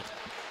period.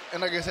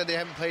 And like I said, they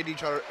haven't played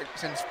each other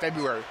since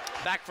February.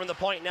 Back from the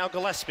point now,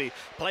 Gillespie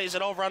plays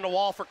it over on the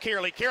wall for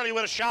Kearley. Kearley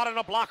with a shot and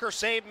a blocker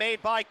save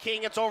made by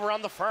King. It's over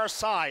on the far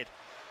side.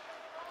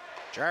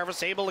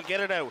 Jarvis able to get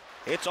it out.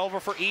 It's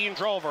over for Ian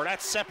Drover.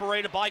 That's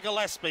separated by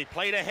Gillespie.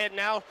 Played ahead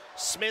now.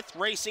 Smith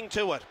racing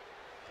to it.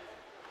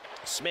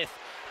 Smith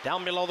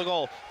down below the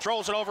goal.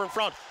 Throws it over in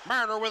front.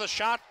 Marner with a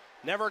shot.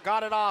 Never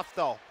got it off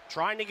though.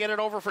 Trying to get it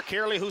over for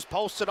Kearley, who's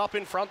posted up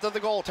in front of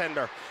the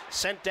goaltender.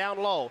 Sent down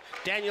low.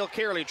 Daniel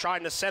Kearley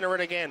trying to center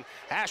it again.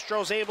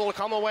 Astros able to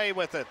come away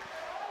with it.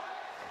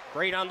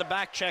 Great on the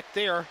back check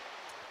there.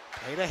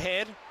 Played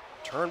ahead.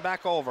 Turned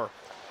back over.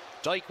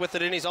 Dyke with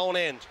it in his own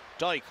end.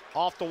 Dyke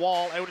off the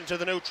wall, out into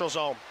the neutral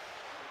zone.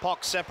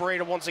 Puck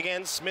separated once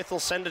again. Smith will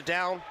send it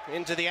down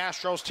into the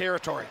Astros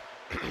territory.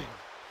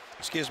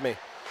 Excuse me.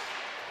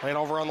 Right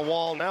over on the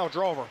wall now.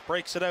 Drover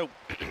breaks it out.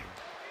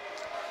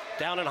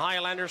 Down in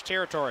Highlanders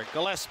territory.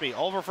 Gillespie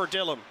over for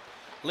Dillon.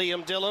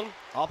 Liam Dillon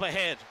up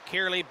ahead.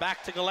 Kearley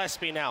back to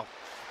Gillespie now.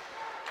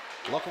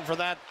 Looking for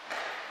that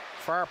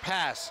far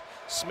pass.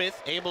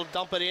 Smith able to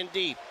dump it in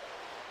deep.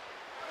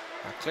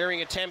 A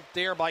clearing attempt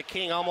there by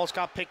King, almost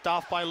got picked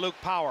off by Luke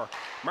Power.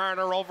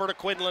 Marner over to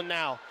Quinlan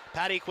now.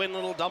 Paddy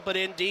Quinlan will dump it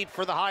in deep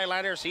for the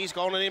Highlanders. He's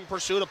going in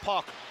pursuit of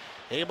puck.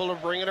 Able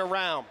to bring it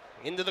around.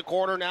 Into the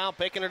corner now,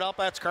 picking it up.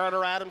 That's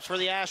Carter Adams for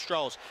the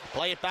Astros.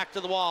 Play it back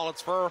to the wall.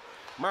 It's for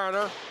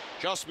Marner.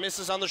 Just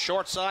misses on the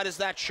short side is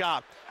that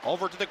shot.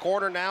 Over to the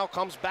corner now,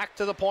 comes back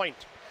to the point.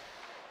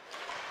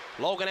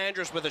 Logan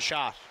Andrews with a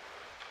shot.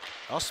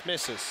 Just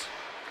misses.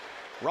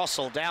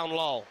 Russell down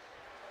low.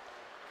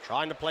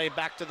 Trying to play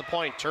back to the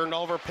point. Turned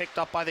over, picked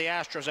up by the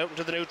Astros. Out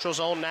into the neutral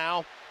zone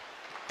now.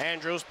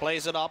 Andrews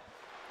plays it up.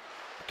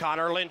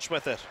 Connor Lynch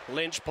with it.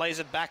 Lynch plays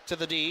it back to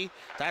the D.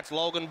 That's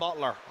Logan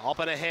Butler. Up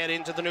and ahead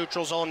into the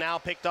neutral zone now.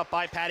 Picked up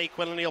by Paddy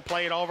Quinlan. He'll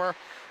play it over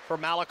for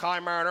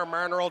Malachi Marner.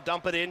 Marner will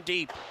dump it in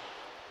deep.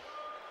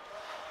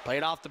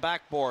 Played off the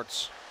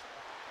backboards.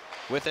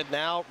 With it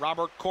now,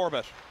 Robert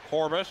Corbett.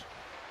 Corbett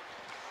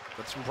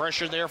with some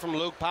pressure there from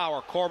Luke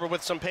Power. Corbett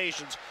with some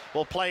patience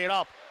will play it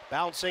up.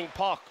 Bouncing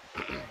puck.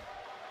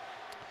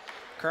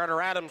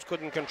 Carter Adams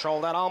couldn't control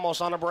that,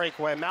 almost on a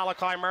breakaway.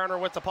 Malachi Marner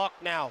with the puck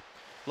now.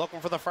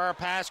 Looking for the far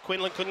pass.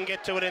 Quinlan couldn't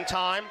get to it in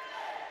time.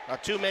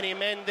 Not too many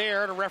men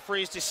there. The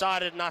referees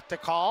decided not to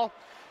call.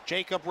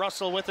 Jacob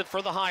Russell with it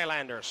for the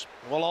Highlanders.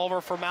 Well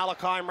over for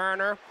Malachi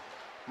Marner.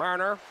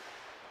 Marner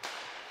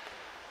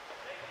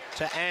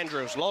to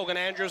Andrews. Logan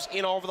Andrews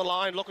in over the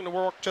line, looking to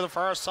work to the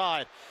far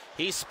side.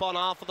 He's spun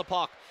off of the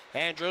puck.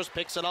 Andrews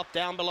picks it up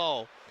down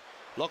below.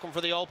 Looking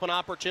for the open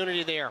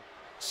opportunity there.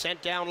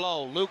 Sent down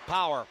low. Luke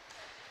Power.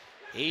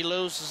 He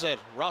loses it.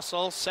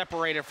 Russell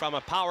separated from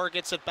it. Power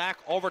gets it back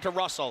over to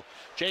Russell.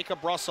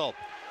 Jacob Russell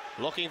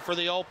looking for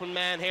the open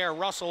man here.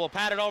 Russell will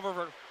pat it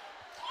over.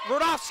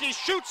 Rudofsky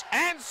shoots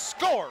and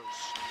scores.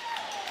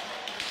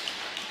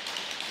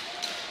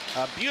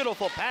 A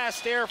beautiful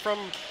pass there from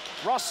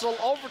Russell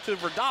over to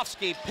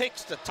Rudofsky.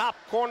 Picks the top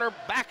corner,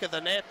 back of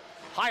the net.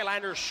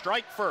 Highlanders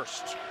strike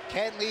first.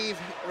 Can't leave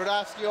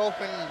Rudofsky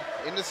open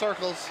in the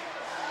circles.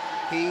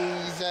 He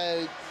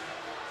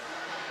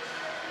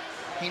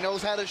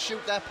knows how to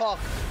shoot that puck.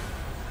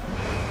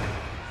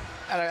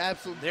 At an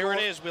absolute there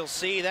it is. We'll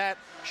see that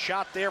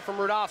shot there from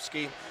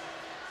Rudofsky.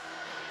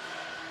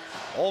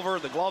 Over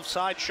the glove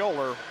side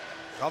shoulder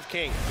of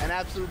King. An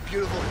absolute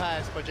beautiful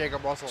pass by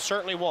Jacob Russell.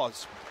 Certainly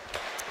was.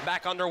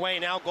 Back underway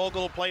now.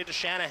 Gogol will play to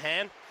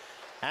Shanahan.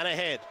 And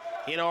ahead.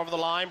 In over the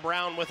line.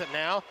 Brown with it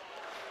now.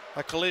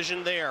 A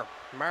collision there.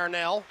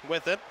 Marnell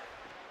with it.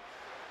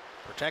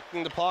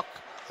 Protecting the puck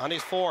on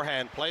his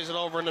forehand. Plays it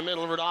over in the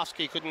middle.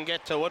 Rudofsky couldn't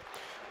get to it.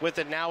 With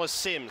it now is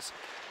Sims.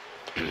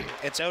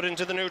 It's out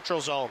into the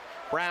neutral zone.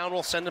 Brown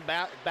will send it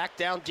back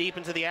down deep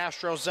into the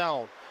Astro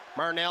zone.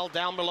 Marnell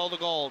down below the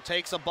goal.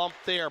 Takes a bump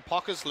there.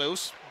 Puck is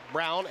loose.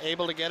 Brown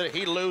able to get it.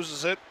 He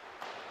loses it.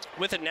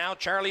 With it now,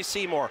 Charlie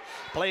Seymour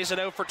plays it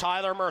out for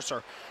Tyler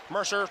Mercer.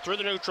 Mercer through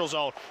the neutral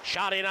zone.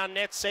 Shot in on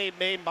net, save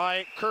made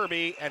by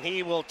Kirby, and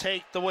he will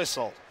take the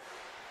whistle.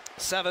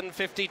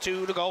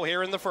 7:52 to go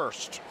here in the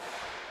first.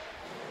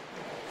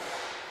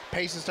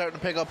 Pace is starting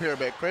to pick up here a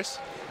bit, Chris.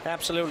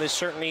 Absolutely,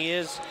 certainly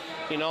is.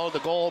 You know, the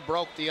goal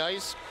broke the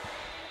ice.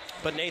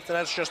 But Nathan,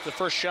 that's just the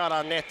first shot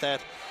on net that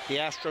the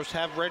Astros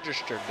have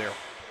registered there.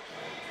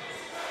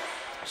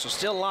 So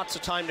still lots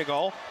of time to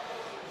go.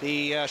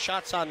 The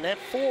shots on net,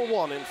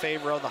 4-1 in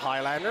favor of the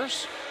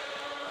Highlanders.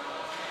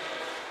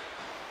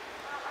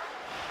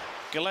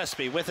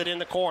 Gillespie with it in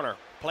the corner.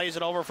 Plays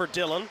it over for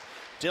Dillon.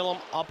 Dillon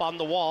up on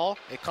the wall.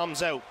 It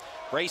comes out.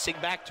 Racing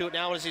back to it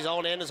now is his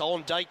own end. His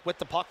own Dyke with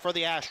the puck for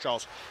the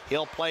Astros.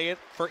 He'll play it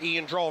for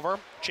Ian Drover.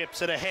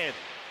 Chips it ahead.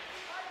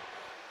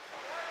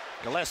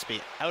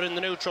 Gillespie out in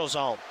the neutral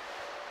zone.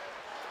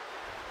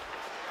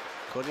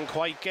 Couldn't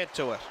quite get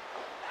to it.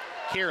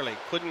 Kearley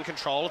couldn't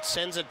control it.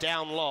 Sends it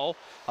down low,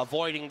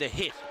 avoiding the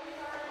hit.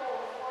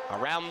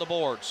 Around the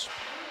boards.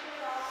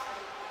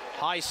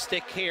 High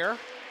stick here.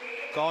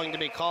 Going to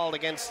be called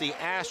against the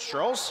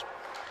Astros.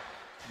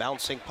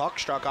 Bouncing puck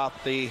struck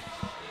off the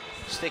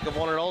stick of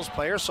one of those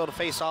players, so the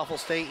face-off will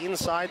stay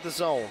inside the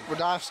zone.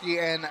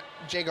 Rudofsky and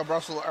Jacob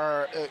Russell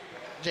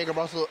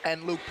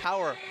and Luke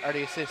Power are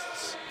the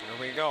assists. There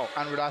we go.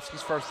 On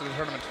Rudofsky's first of the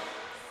tournament.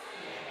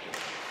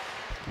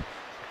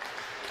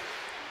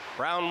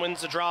 Brown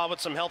wins the draw with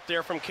some help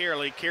there from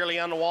Kearley. Kearley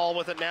on the wall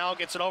with it now,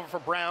 gets it over for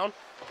Brown.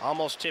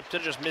 Almost tipped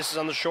it, just misses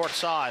on the short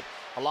side.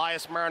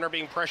 Elias Marner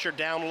being pressured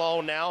down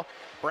low now.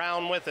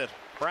 Brown with it.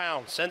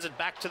 Brown sends it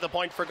back to the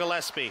point for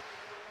Gillespie.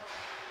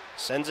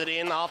 Sends it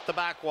in off the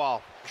back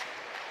wall.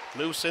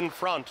 Loose in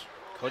front.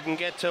 Couldn't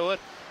get to it.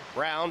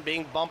 Brown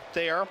being bumped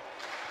there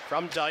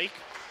from Dyke.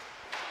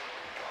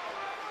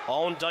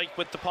 Owen Dyke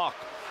with the puck.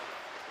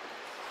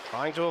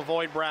 Trying to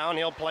avoid Brown.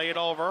 He'll play it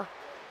over.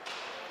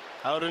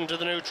 Out into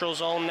the neutral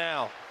zone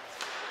now.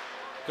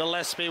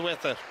 Gillespie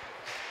with it.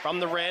 From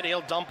the red,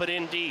 he'll dump it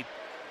in deep.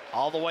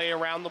 All the way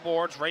around the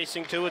boards,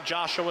 racing to it,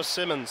 Joshua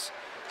Simmons.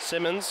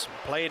 Simmons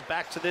played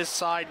back to this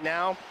side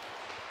now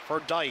for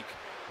Dyke.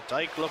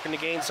 Dyke looking to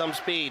gain some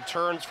speed.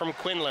 Turns from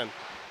Quinlan.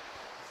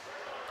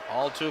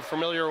 All too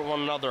familiar with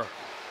one another.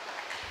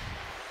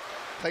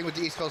 Playing with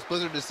the East Coast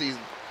Blizzard this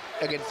season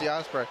against the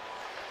Osprey.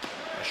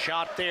 A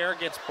shot there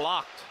gets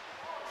blocked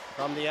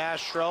from the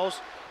Astros.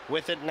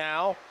 With it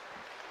now,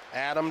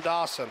 Adam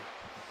Dawson.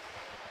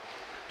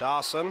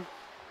 Dawson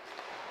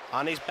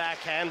on his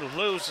backhand,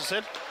 loses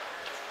it.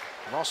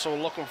 Russell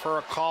looking for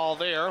a call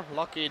there.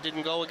 Lucky it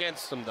didn't go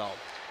against him though.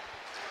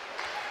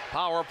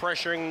 Power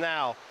pressuring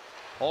now.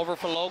 Over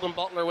for Logan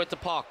Butler with the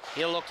puck.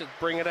 He'll look to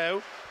bring it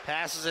out.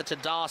 Passes it to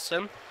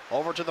Dawson.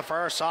 Over to the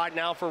far side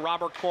now for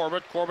Robert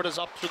Corbett. Corbett is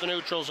up to the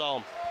neutral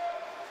zone.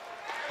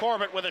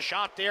 Corbett with a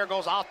shot there,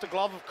 goes off the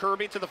glove of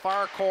Kirby to the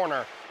far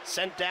corner.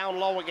 Sent down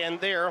low again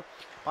there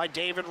by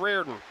David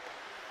Reardon.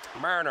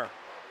 Marner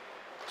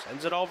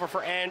sends it over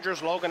for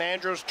Andrews. Logan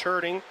Andrews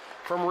turning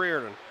from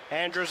Reardon.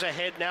 Andrews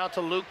ahead now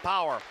to Luke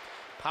Power.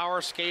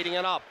 Power skating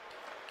it up.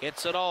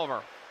 Gets it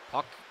over.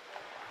 Puck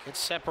gets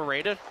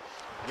separated.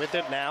 With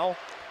it now,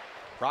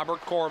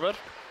 Robert Corbett.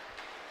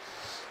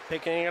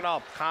 Picking it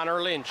up.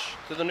 Connor Lynch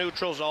to the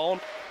neutral zone.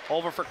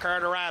 Over for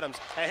Carter Adams.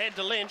 Ahead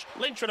to Lynch.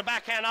 Lynch with a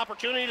backhand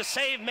opportunity to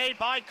save made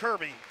by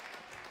Kirby.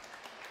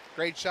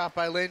 Great shot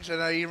by Lynch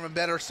and an even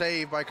better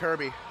save by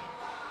Kirby.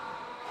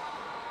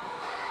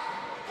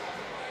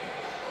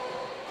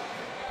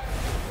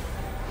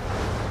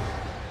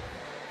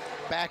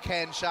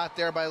 Backhand shot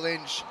there by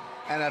Lynch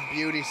and a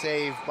beauty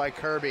save by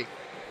Kirby.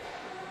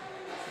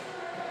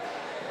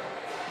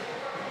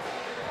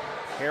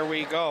 Here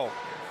we go.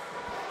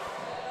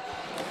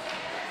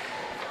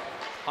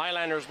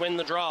 Highlanders win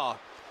the draw.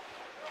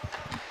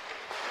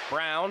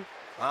 Brown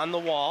on the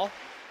wall.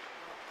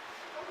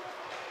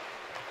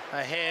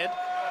 Ahead.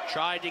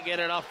 Tried to get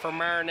it up for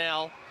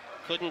Marnell.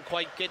 Couldn't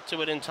quite get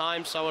to it in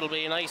time, so it'll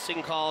be an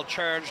icing call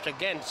charged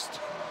against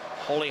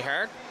Holy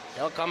Heart.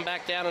 They'll come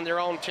back down in their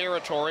own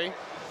territory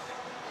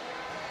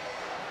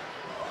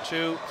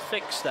to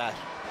fix that.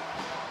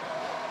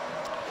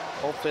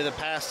 Hopefully the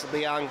pass will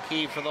be on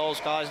key for those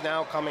guys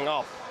now coming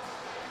up.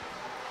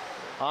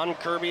 On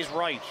Kirby's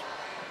right.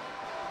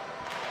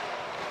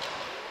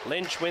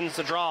 Lynch wins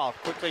the draw.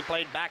 Quickly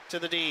played back to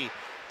the D.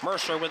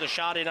 Mercer with a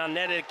shot in on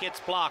net. It gets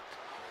blocked.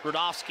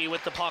 Rudofsky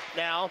with the puck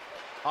now.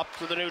 Up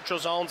to the neutral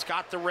zone's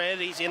got the red.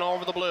 He's in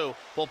over the blue.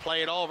 We'll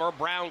play it over.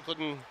 Brown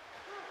couldn't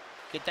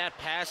get that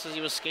pass as he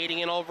was skating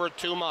in over it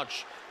too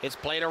much. It's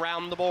played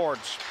around the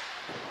boards.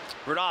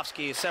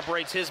 Rudofsky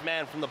separates his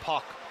man from the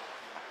puck.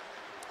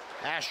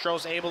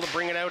 Astros able to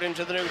bring it out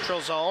into the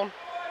neutral zone.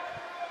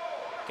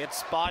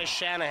 Gets by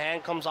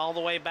Shanahan. Comes all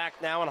the way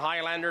back now in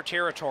Highlander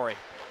territory.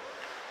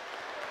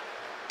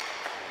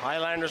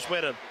 Highlanders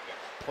with it.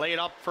 Played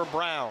up for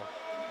Brown.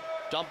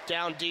 Dumped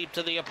down deep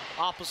to the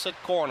opposite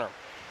corner.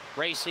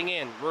 Racing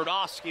in.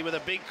 Rudofsky with a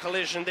big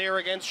collision there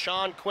against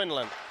Sean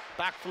Quinlan.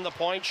 Back from the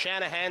point.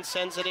 Shanahan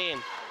sends it in.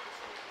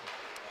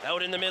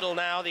 Out in the middle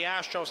now. The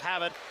Astros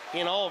have it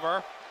in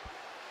over.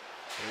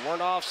 They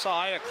weren't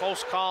offside. A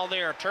close call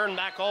there. Turn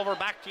back over.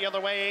 Back the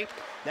other way.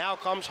 Now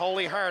comes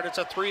Holy Heart. It's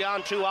a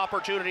 3-on-2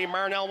 opportunity.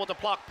 Marnell with the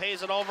pluck.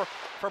 Pays it over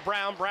for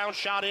Brown. Brown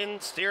shot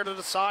in. Steered to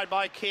the side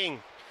by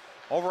King.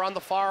 Over on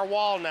the far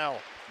wall now.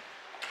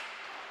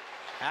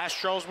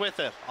 Astros with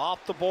it.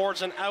 Off the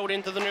boards and out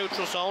into the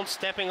neutral zone.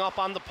 Stepping up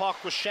on the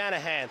puck with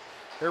Shanahan.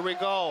 Here we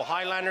go.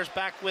 Highlanders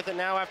back with it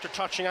now after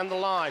touching on the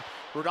line.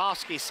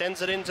 Rudofsky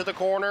sends it into the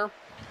corner.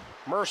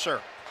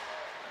 Mercer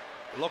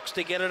looks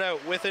to get it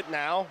out with it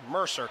now.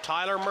 Mercer,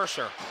 Tyler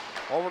Mercer.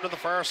 Over to the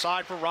far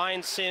side for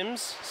Ryan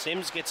Sims.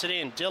 Sims gets it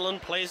in. Dillon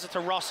plays it to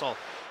Russell.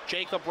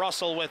 Jacob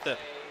Russell with it.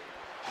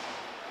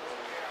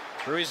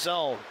 Through his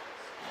zone.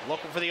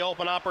 Looking for the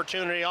open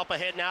opportunity. Up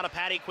ahead now to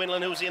Paddy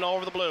Quinlan, who's in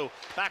over the blue.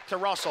 Back to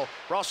Russell.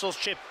 Russell's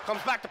chip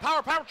comes back to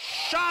Power. Power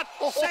shot.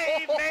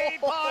 Save made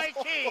by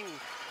King.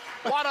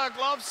 What a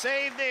glove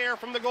save there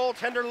from the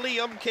goaltender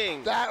Liam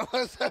King. That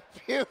was a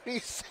beauty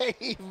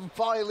save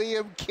by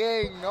Liam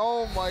King.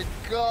 Oh my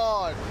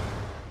God.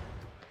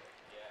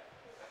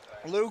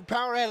 Luke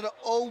Power had an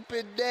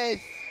open net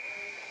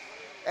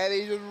and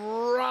he just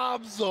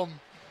robs them.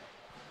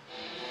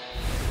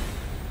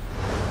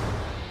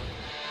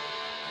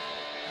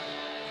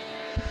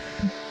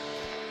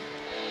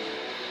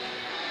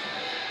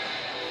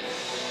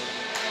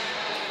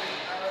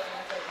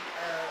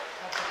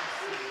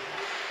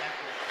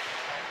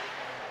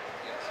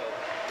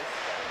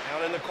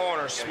 In the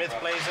corner, Smith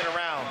plays it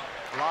around.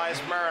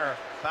 Elias Marner,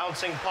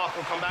 bouncing puck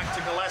will come back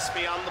to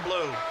Gillespie on the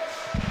blue.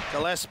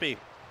 Gillespie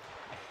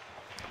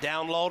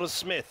down low to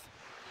Smith.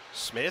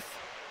 Smith,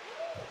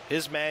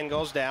 his man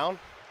goes down,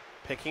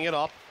 picking it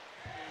up.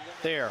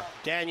 There,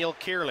 Daniel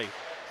Kearley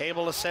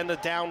able to send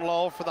it down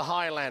low for the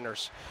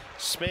Highlanders.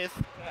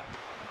 Smith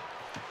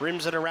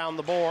rims it around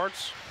the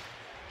boards.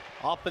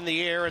 Up in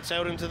the air, it's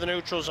out into the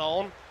neutral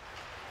zone.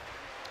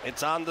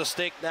 It's on the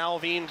stick now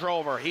of Ian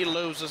Drover. He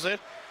loses it.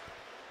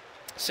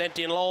 Sent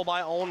in low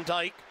by Owen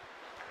Dyke.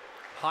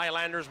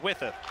 Highlanders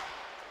with it.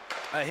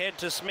 Ahead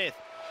to Smith.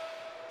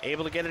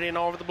 Able to get it in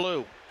over the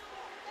blue.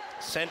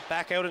 Sent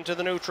back out into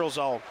the neutral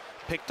zone.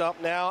 Picked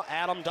up now,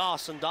 Adam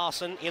Dawson.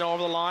 Dawson in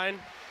over the line.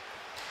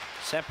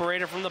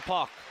 Separated from the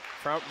puck.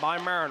 Front by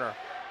Marner.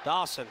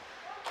 Dawson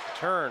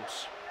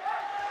turns.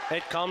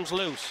 It comes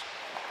loose.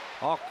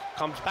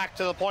 Comes back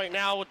to the point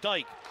now with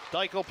Dyke.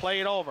 Dyke will play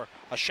it over.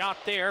 A shot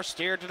there,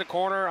 steered to the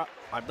corner.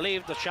 I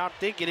believe the shot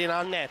did get in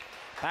on net.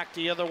 Back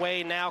the other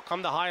way now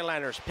come the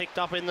Highlanders. Picked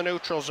up in the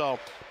neutral zone.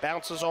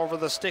 Bounces over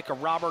the stick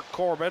of Robert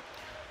Corbett.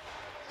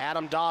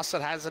 Adam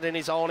Dawson has it in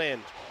his own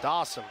end.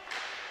 Dawson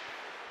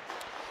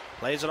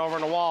plays it over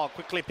in the wall.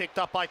 Quickly picked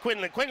up by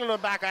Quinlan. Quinlan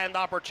with backhand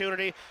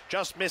opportunity.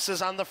 Just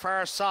misses on the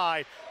far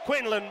side.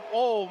 Quinlan,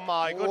 oh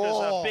my goodness,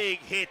 a big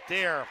hit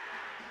there.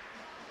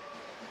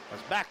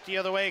 As back the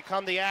other way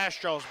come the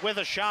Astros with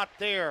a shot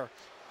there.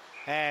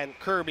 And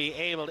Kirby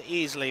able to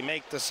easily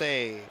make the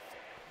save.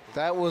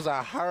 That was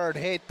a hard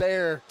hit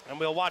there. And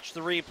we'll watch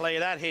the replay of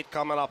that hit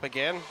coming up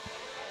again.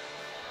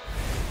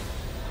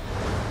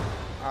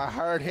 A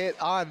hard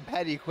hit on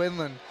Paddy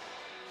Quinlan.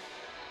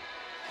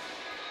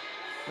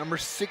 Number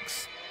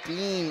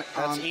 16.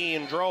 That's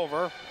Ian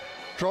Drover.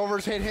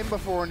 Drover's hit him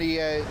before in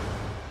the...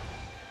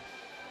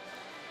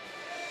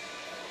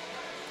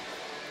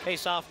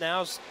 Face off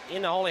now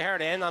in the Holy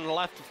Heart end on the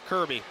left of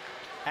Kirby.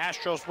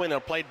 Astros win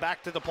it. Played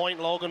back to the point.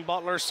 Logan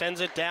Butler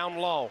sends it down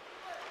low.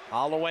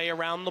 All the way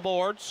around the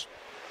boards.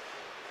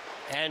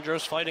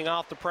 Andrews fighting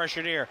off the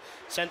pressure here.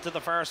 Sent to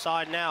the far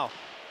side now.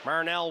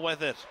 Marnell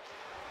with it.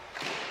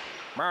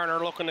 Marner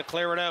looking to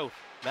clear it out.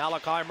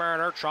 Malachi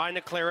Marner trying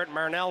to clear it.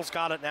 Marnell's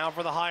got it now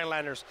for the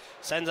Highlanders.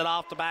 Sends it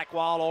off the back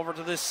wall over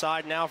to this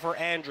side now for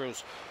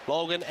Andrews.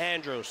 Logan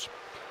Andrews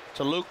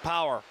to Luke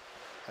Power.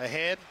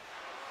 Ahead.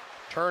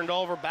 Turned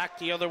over back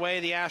the other way.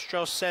 The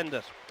Astros send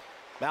it.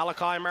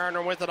 Malachi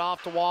Marner with it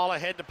off the wall.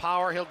 Ahead to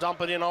Power. He'll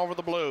dump it in over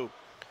the blue.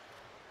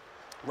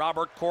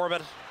 Robert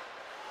Corbett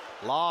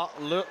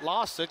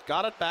lost it.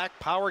 Got it back.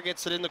 Power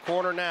gets it in the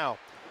corner now.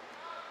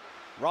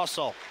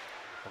 Russell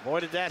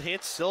avoided that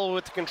hit. Still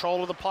with the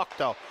control of the puck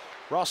though.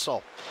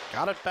 Russell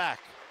got it back.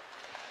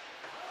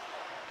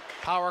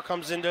 Power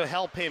comes in to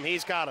help him.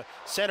 He's got a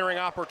centering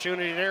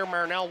opportunity there.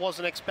 Marnell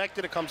wasn't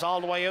expected. It comes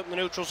all the way out in the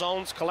neutral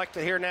zones.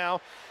 Collected here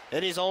now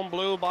in his own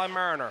blue by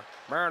Marner.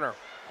 Marner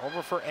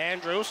over for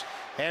Andrews.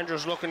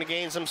 Andrews looking to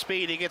gain some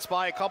speed. He gets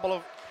by a couple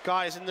of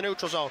guys in the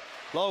neutral zone.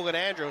 Logan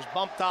Andrews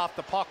bumped off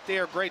the puck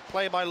there. Great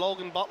play by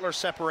Logan Butler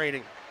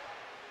separating.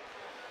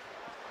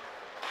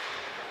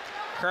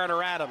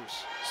 Carter Adams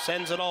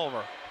sends it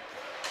over.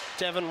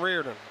 Devin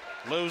Reardon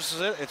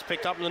loses it. It's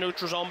picked up in the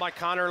neutral zone by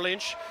Connor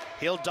Lynch.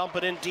 He'll dump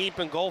it in deep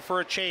and go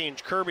for a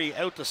change. Kirby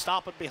out to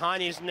stop it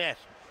behind his net.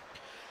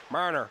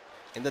 Marner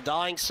in the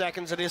dying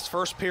seconds of this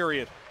first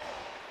period.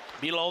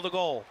 Below the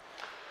goal.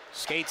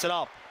 Skates it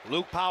up.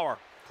 Luke Power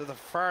to the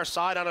far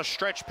side on a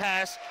stretch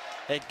pass.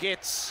 It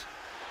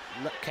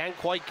can't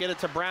quite get it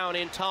to Brown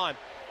in time.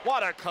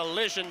 What a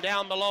collision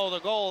down below the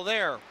goal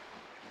there.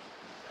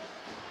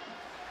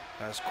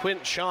 As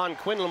Sean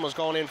Quinlan was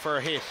going in for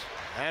a hit.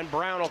 And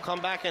Brown will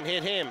come back and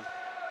hit him.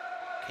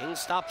 King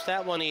stops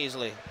that one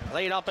easily.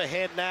 Laid up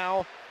ahead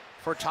now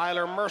for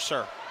Tyler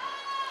Mercer.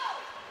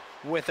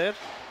 With it,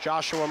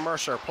 Joshua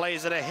Mercer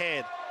plays it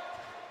ahead.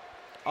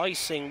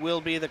 Icing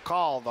will be the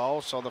call, though,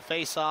 so the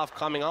face-off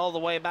coming all the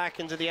way back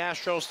into the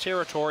Astros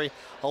territory.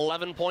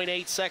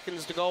 11.8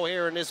 seconds to go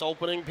here in this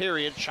opening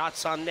period.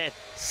 Shots on net,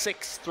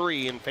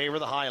 6-3 in favor of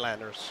the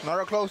Highlanders.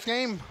 Another close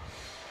game.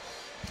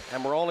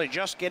 And we're only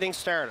just getting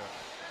started.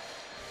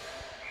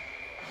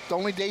 It's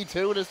only day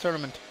 2 of this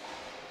tournament.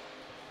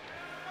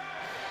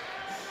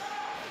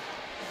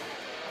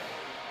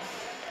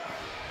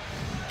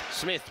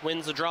 Smith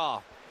wins the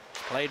draw.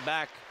 Played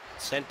back,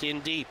 sent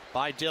in deep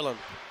by Dillon.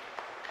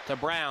 To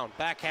Brown,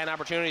 backhand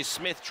opportunity.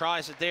 Smith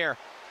tries it there.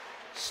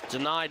 It's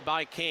denied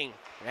by King.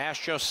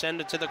 Astros send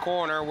it to the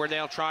corner where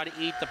they'll try to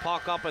eat the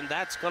puck up, and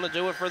that's going to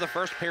do it for the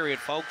first period,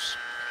 folks.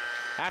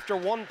 After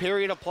one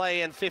period of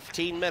play and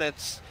 15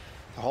 minutes,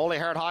 the Holy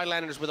Heart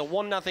Highlanders with a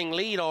 1-0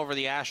 lead over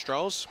the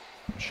Astros.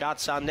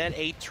 Shots on net,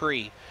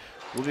 8-3.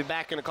 We'll be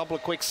back in a couple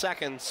of quick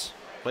seconds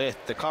with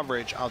the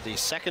coverage of the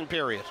second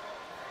period.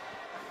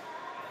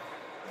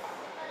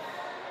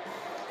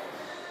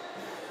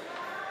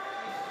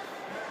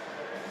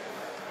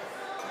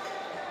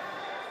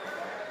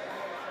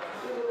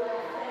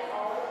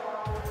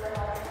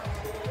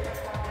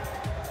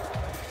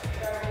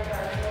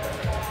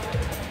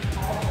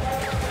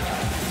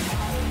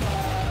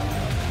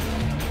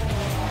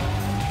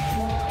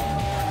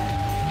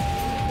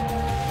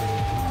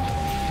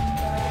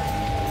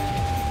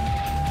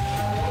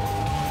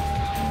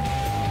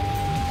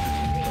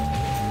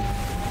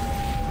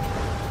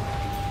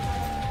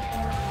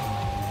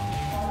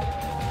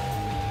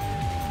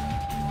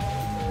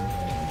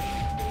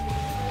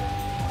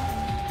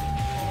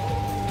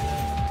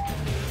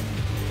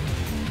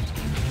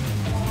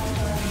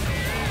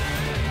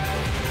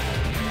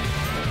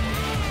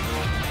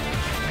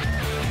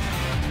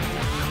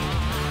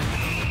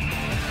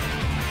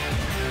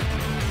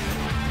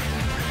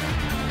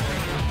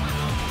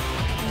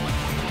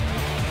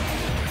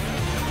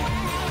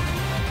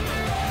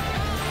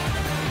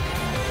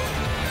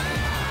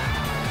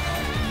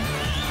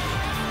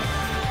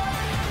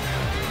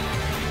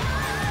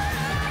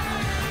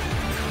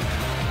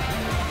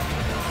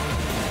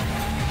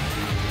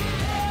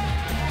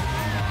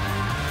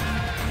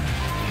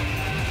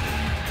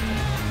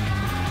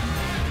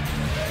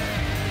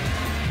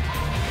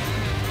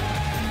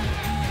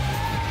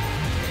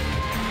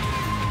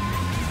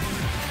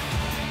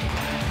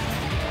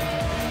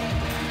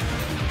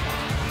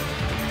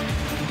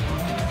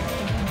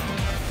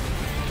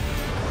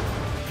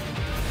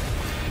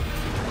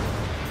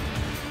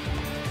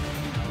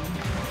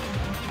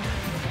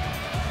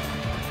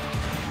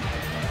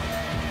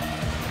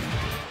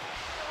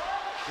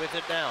 with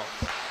it now.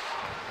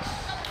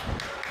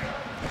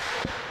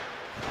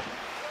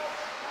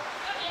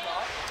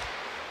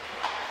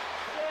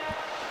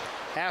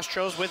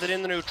 Astros with it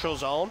in the neutral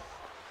zone.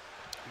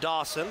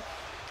 Dawson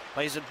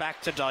plays it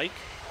back to Dyke.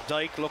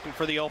 Dyke looking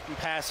for the open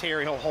pass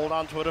here. He'll hold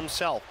on to it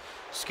himself.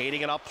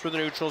 Skating it up through the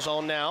neutral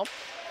zone now.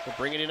 He'll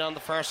bring it in on the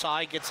far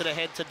side. Gets it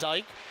ahead to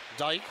Dyke.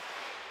 Dyke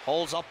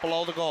holds up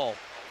below the goal.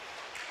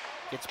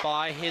 Gets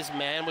by his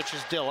man, which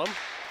is Dillon.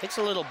 Takes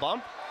a little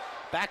bump.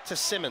 Back to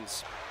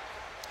Simmons.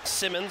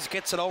 Simmons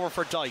gets it over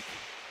for Dyke.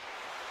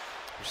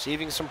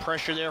 Receiving some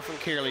pressure there from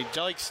Kearley.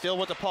 Dyke still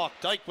with the puck.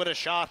 Dyke with a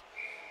shot.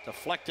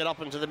 Deflected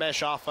up into the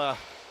mesh off a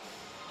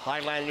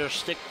Highlander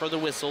stick for the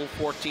whistle.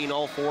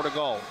 14:04 to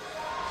go.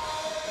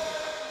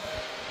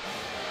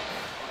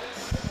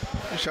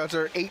 The shots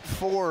are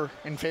 8-4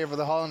 in favor of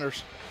the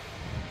Highlanders.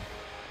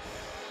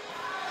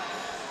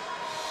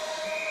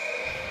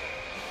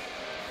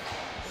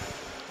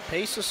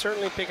 Pace is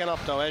certainly picking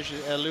up, though, as you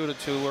alluded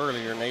to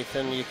earlier,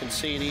 Nathan. You can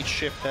see it each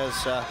shift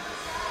as the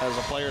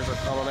players are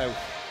coming out.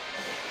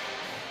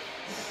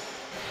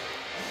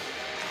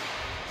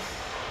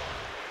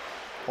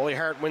 Holy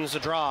Heart wins the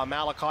draw.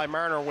 Malachi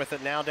Marner with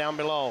it now down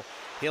below.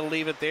 He'll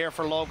leave it there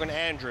for Logan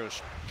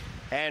Andrews.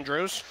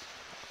 Andrews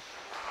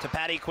to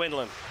Paddy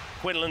Quinlan.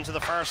 Quinlan to the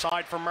far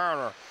side for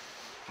Marner.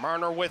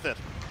 Marner with it.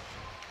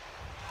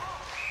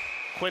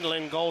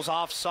 Quinlan goes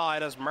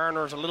offside as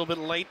Marner's a little bit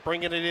late,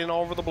 bringing it in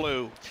over the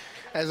blue.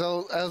 As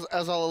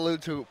I'll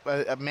allude to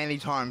many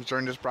times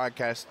during this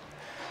broadcast,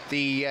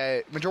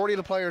 the majority of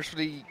the players for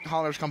the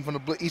Highlanders come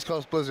from the East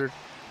Coast Blizzard,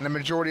 and the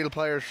majority of the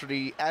players for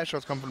the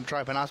Astros come from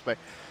Tri-Penobscot.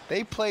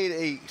 They played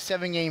a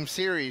 7-game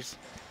series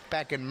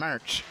back in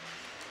March.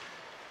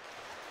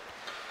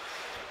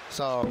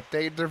 So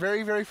they're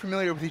very, very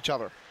familiar with each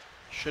other.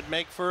 Should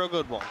make for a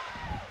good one.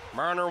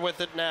 Marner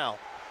with it now.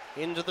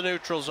 Into the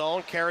neutral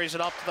zone, carries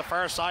it up to the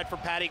far side for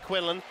Paddy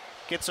Quinlan.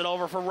 Gets it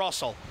over for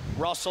Russell.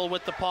 Russell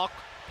with the puck,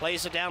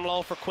 plays it down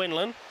low for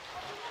Quinlan.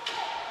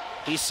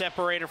 He's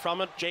separated from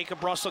it.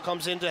 Jacob Russell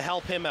comes in to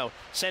help him out.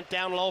 Sent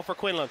down low for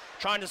Quinlan.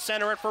 Trying to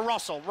center it for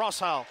Russell.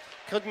 Russell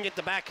couldn't get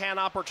the backhand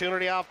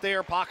opportunity off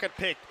there. Pocket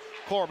picked.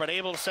 Corbett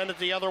able to send it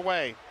the other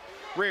way.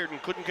 Reardon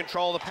couldn't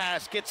control the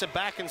pass. Gets it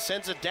back and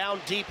sends it down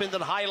deep into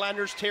the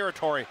Highlanders'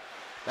 territory.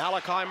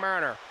 Malachi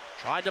Marner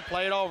tried to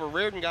play it over.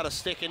 Reardon got a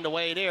stick in the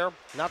way there.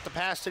 Not the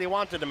pass that he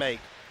wanted to make.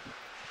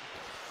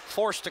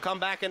 Forced to come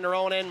back in their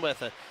own end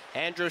with it.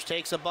 Andrews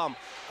takes a bump.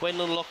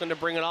 Quinlan looking to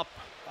bring it up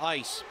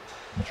ice.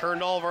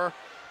 Turned over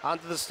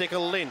onto the stick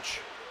of Lynch.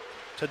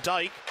 To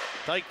Dyke.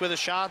 Dyke with a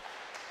shot.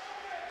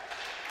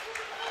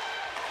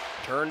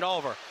 Turned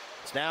over.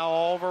 It's now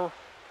over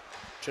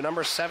to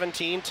number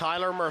 17,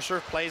 Tyler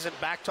Mercer. Plays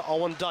it back to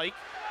Owen Dyke.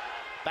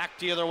 Back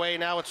the other way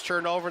now. It's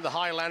turned over. The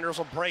Highlanders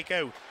will break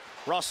out.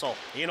 Russell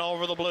in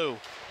over the blue.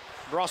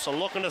 Russell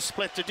looking to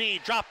split to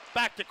D. Drop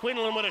back to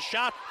Quinlan with a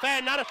shot.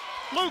 Van Nutten.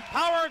 Luke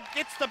Power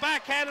gets the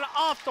backhand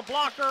off the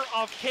blocker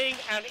of King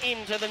and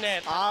into the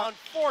net.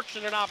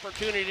 Unfortunate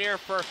opportunity there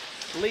for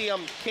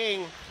Liam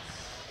King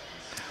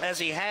as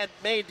he had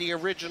made the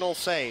original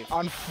save.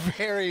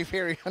 Very,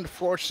 very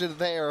unfortunate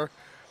there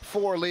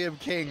for Liam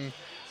King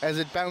as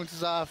it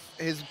bounces off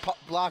his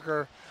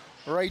blocker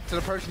right to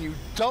the person you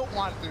don't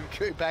want to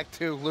go back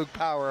to, Luke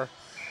Power.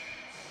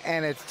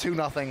 And it's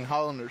 2-0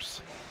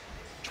 Highlanders.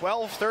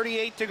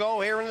 12:38 to go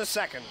here in the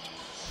second.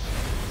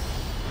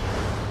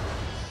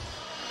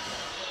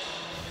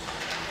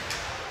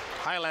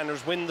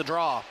 Highlanders win the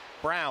draw.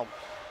 Brown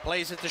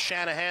plays it to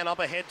Shanahan, up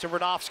ahead to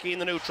Radofsky in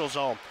the neutral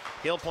zone.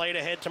 He'll play it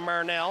ahead to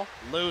Marnell.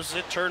 Loses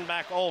it, turned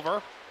back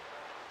over.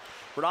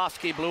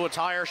 Radofsky blew a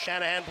tire.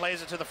 Shanahan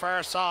plays it to the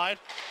far side.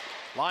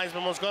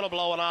 Linesman was going to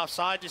blow an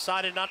offside,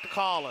 decided not to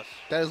call it.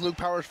 That is Luke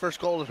Power's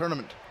first goal of the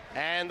tournament.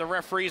 And the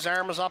referee's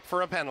arm is up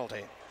for a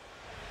penalty.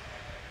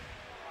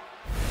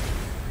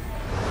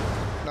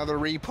 Another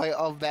replay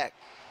of that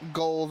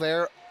goal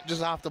there,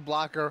 just off the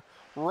blocker,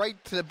 right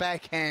to the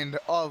backhand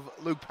of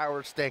Luke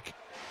Power's stick,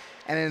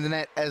 and in the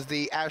net as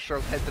the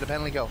Astros head to the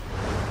penalty kill.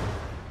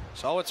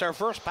 So it's our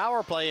first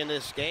power play in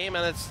this game,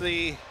 and it's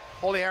the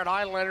Holy Heart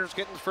Highlanders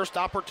getting the first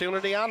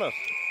opportunity on it.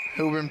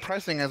 Who've been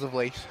pressing as of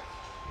late.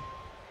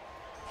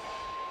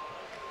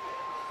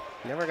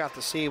 Never got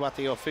to see what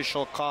the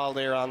official called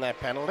there on that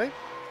penalty,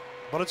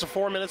 but it's a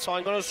 4 minute, so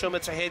I'm going to assume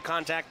it's a head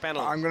contact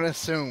penalty. I'm going to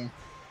assume.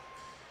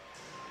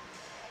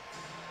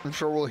 I'm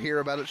sure we'll hear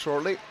about it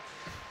shortly.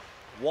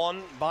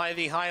 Won by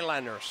the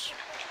Highlanders.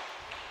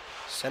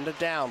 Send it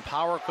down.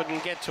 Power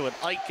couldn't get to it.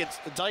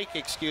 Dyke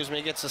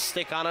gets a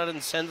stick on it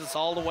and sends it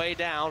all the way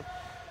down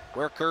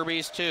where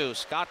Kirby's to.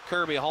 Scott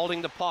Kirby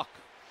holding the puck.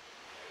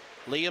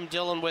 Liam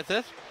Dillon with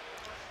it.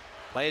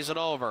 Plays it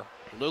over.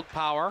 Luke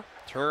Power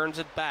turns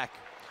it back.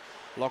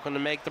 Looking to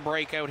make the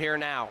breakout here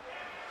now.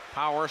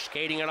 Power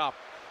skating it up.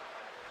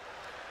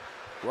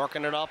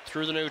 Working it up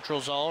through the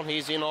neutral zone.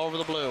 He's in over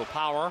the blue.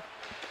 Power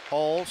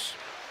holds.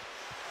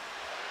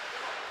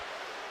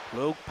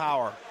 Luke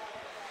Power.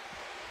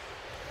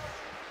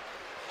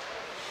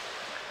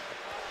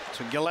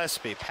 To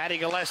Gillespie. Paddy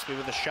Gillespie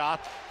with a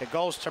shot. It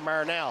goes to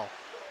Marnell.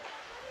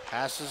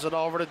 Passes it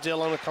over to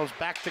Dillon. It comes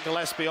back to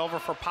Gillespie, over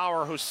for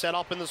Power, who's set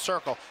up in the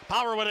circle.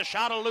 Power with a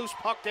shot, a loose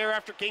puck there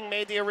after King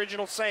made the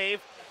original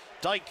save.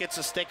 Dyke gets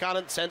a stick on it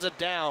and sends it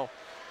down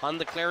on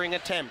the clearing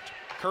attempt.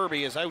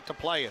 Kirby is out to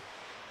play it.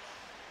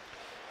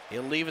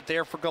 He'll leave it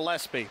there for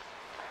Gillespie.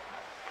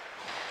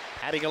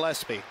 Paddy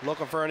Gillespie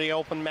looking for any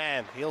open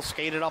man. He'll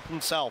skate it up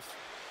himself.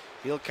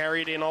 He'll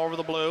carry it in over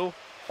the blue.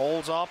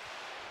 Holds up.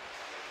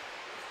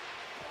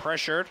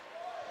 Pressured.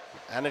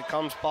 And it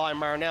comes by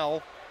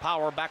Marnell.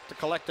 Power back to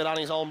collect it on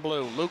his own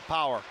blue. Luke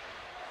Power.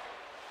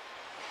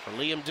 For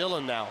Liam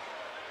Dillon now.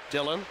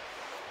 Dillon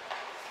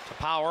to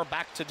Power,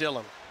 back to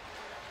Dillon.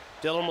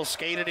 Dillon will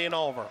skate it in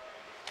over.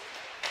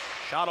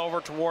 Shot over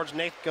towards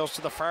Nick, goes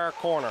to the far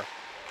corner.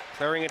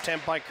 Clearing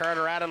attempt by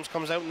Carter Adams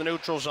comes out in the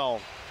neutral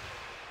zone.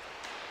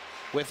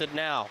 With it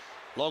now,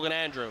 Logan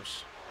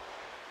Andrews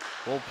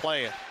will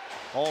play it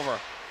over.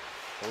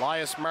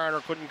 Elias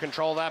Marner couldn't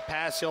control that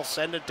pass. He'll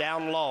send it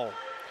down low.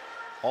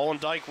 Owen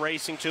Dyke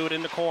racing to it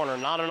in the corner.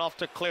 Not enough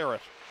to clear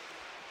it.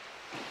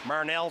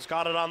 Marnell's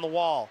got it on the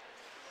wall.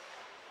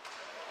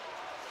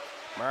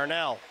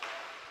 Marnell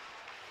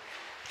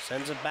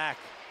sends it back.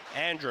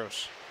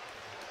 Andrews.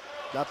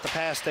 Not the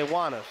pass they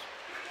wanted.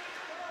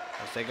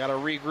 As they got to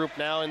regroup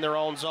now in their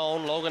own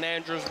zone. Logan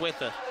Andrews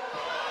with it.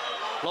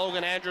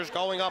 Logan Andrews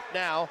going up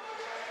now.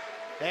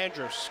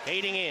 Andrews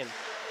skating in.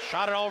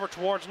 Shot it over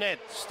towards net.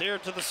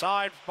 Steered to the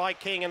side by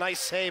King. A nice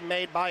save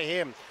made by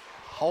him.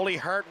 Holy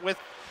Heart with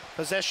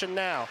possession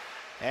now.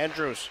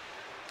 Andrews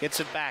gets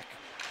it back.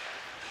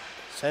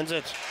 Sends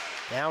it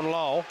down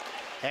low.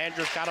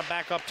 Andrews got it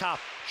back up top.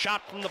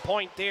 Shot from the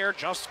point there.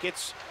 Just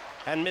gets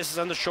and misses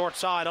on the short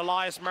side.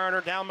 Elias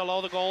Marner down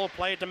below the goal.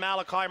 Played to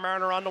Malachi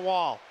Marner on the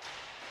wall.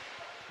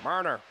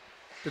 Marner.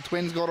 The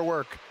Twins go to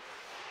work.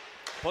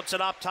 Puts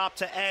it up top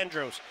to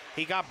Andrews.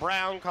 He got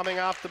Brown coming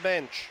off the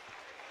bench.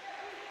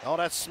 Oh,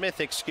 that's Smith,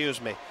 excuse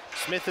me.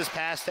 Smith is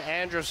passed to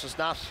Andrews. Is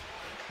not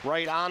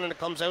right on, and it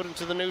comes out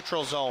into the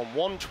neutral zone.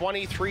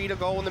 1:23 to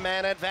go in the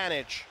man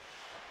advantage.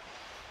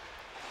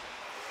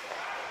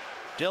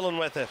 Dillon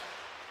with it.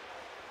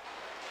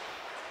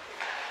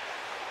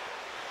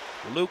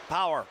 Luke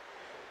Power.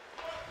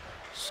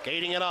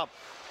 Skating it up.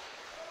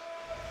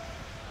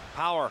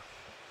 Power.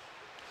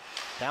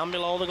 Down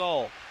below the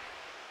goal.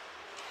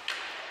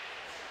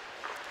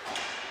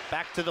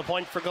 Back to the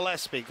point for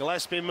Gillespie.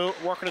 Gillespie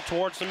working it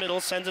towards the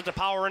middle, sends it to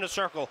Power in a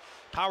circle.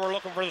 Power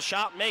looking for the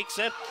shot, makes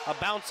it. A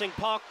bouncing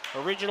puck.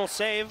 Original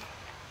save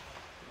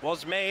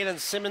was made, and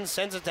Simmons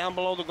sends it down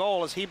below the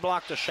goal as he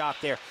blocked a shot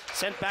there.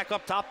 Sent back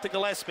up top to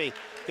Gillespie.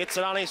 Gets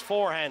it on his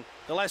forehand.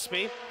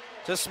 Gillespie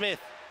to Smith.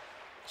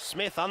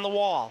 Smith on the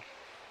wall.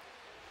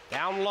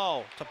 Down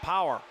low to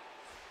Power.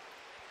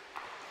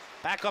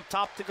 Back up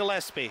top to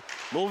Gillespie.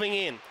 Moving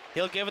in.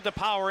 He'll give it to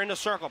Power in the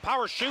circle.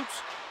 Power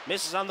shoots.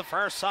 Misses on the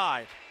far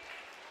side.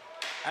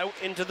 Out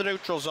into the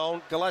neutral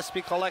zone.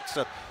 Gillespie collects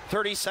it.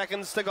 30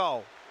 seconds to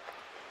go.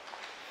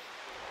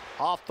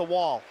 Off the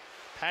wall.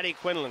 Paddy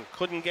Quinlan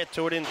couldn't get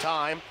to it in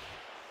time.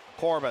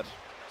 Corbett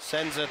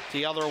sends it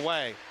the other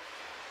way.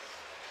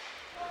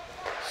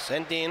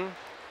 Sent in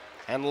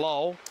and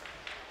low.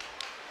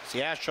 The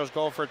Astros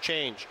go for a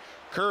change.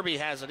 Kirby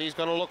has it. He's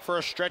going to look for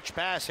a stretch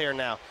pass here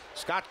now.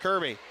 Scott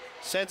Kirby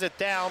sends it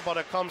down, but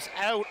it comes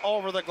out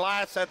over the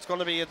glass. That's going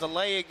to be a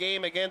delay of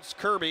game against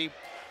Kirby.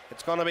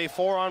 It's going to be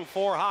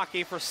 4-on-4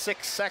 hockey for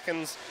 6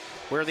 seconds,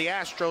 where the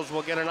Astros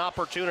will get an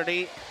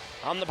opportunity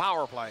on the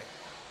power play.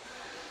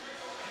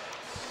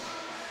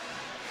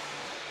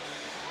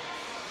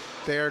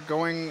 They're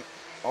going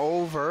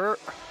over,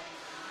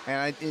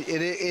 and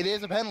it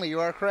is a penalty. You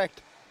are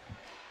correct.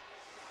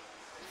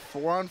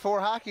 4-on-4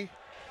 hockey.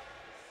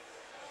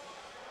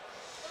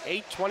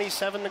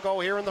 8:27 to go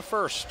here in the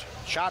first.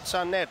 Shots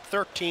on net,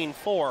 13-4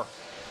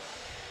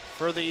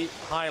 for the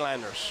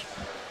Highlanders.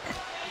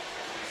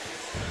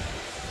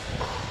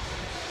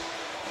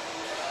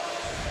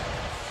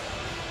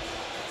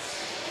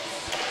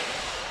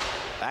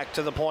 Back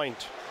to the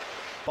point.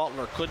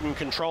 Butler couldn't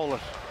control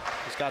it.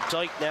 He's got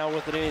Dyke now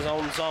with it in his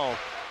own zone.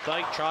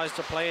 Dyke tries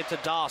to play it to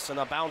Dawson,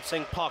 a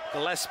bouncing puck.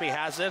 Gillespie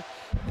has it.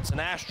 It's an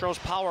Astros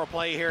power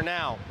play here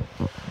now.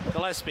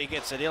 Gillespie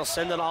gets it. He'll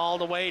send it all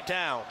the way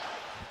down.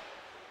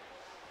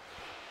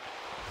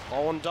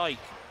 Owen Dyke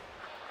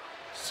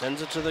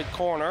sends it to the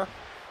corner.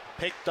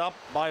 Picked up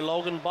by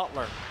Logan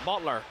Butler.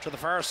 Butler to the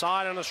far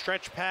side on a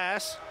stretch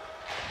pass.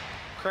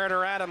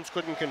 Carter Adams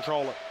couldn't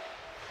control it.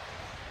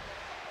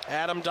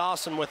 Adam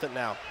Dawson with it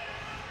now.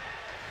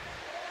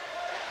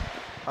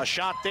 A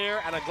shot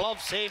there and a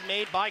glove save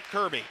made by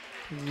Kirby.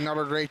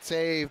 Another great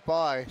save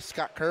by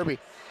Scott Kirby.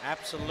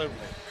 Absolutely.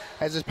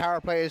 As this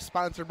power play is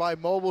sponsored by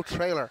Mobile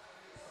Trailer.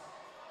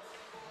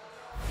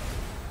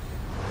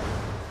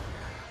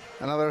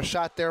 Another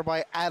shot there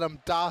by Adam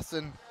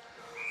Dawson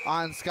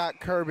on Scott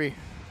Kirby.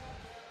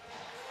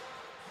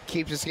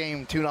 Keeps this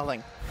game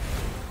 2-0.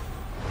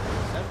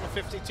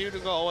 7:52 to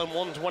go and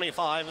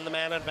 1:25 in the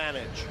man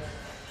advantage.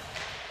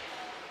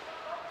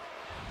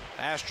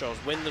 Astros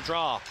win the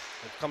draw.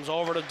 It comes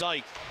over to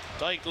Dyke.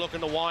 Dyke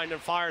looking to wind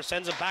and fire,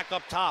 sends it back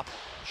up top.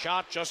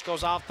 Shot just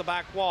goes off the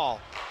back wall.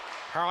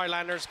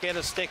 Highlanders get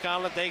a stick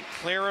on it, they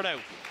clear it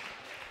out.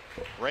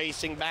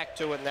 Racing back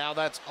to it now,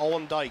 that's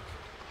Owen Dyke.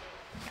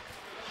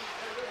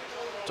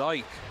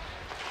 Dyke,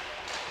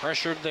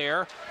 pressured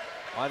there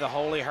by the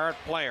Holy Heart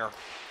player.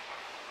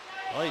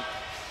 Dyke,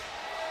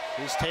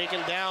 he's taken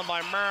down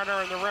by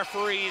Marner, and the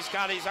referee's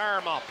got his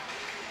arm up.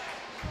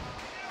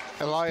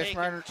 Elias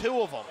Marner.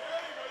 2 of them.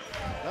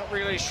 Not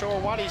really sure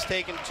what he's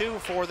taken 2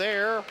 for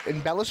there.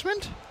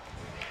 Embellishment?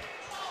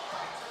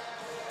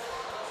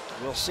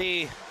 We'll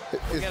see.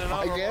 We'll get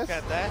another look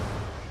at that.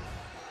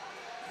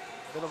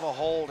 Bit of a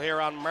hold here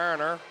on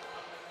Marner.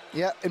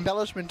 Yeah,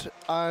 embellishment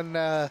on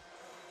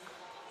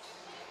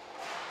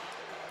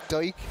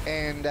Dyke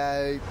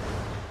and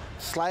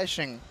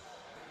slashing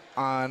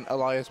on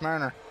Elias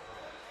Marner.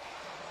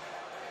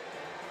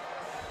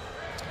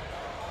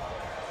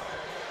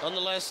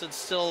 Nonetheless, it's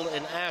still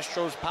an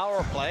Astros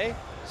power play.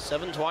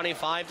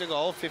 7:25 to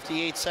go,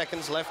 58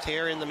 seconds left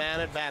here in the man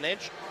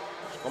advantage.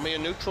 It's going to be a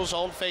neutral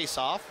zone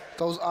face-off.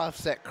 Those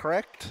offset,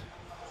 correct?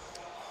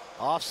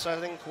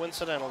 Offsetting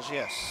coincidentals,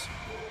 yes.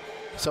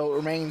 So it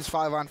remains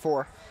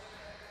 5-on-4.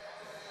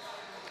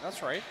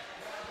 That's right.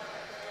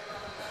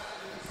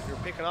 You're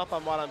picking up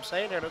on what I'm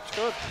saying here, that's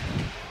good.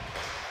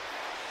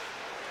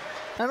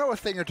 I know a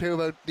thing or two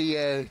about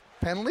the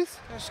penalties.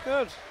 That's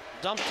good.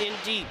 Dumped in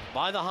deep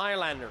by the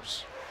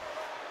Highlanders.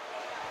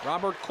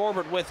 Robert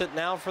Corbett with it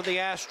now for the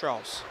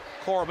Astros.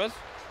 Corbett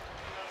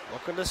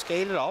looking to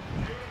skate it up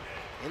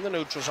in the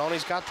neutral zone.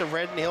 He's got the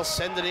red and he'll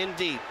send it in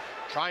deep.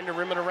 Trying to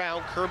rim it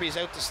around. Kirby's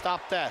out to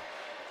stop that.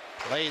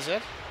 Plays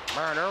it.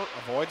 Marner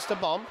avoids the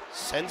bump.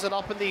 Sends it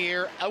up in the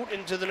air out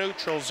into the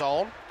neutral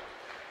zone.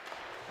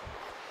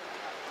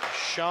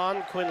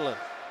 Sean Quinlan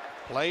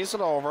plays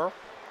it over.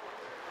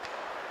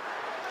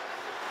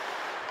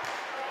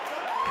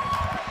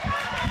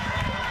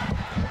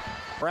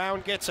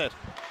 Brown gets it.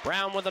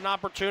 Brown with an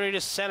opportunity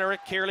to center it.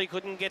 Kearley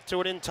couldn't get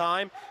to it in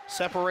time.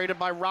 Separated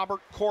by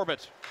Robert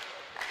Corbett.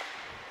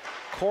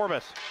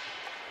 Corbett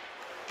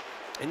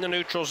in the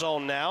neutral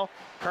zone now.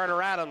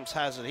 Carter Adams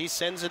has it. He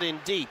sends it in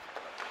deep.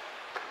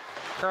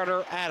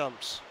 Carter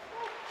Adams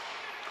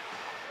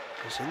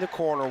is in the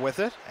corner with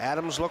it.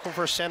 Adams looking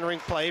for a centering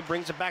play.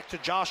 Brings it back to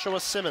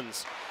Joshua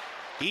Simmons.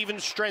 Even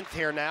strength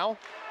here now.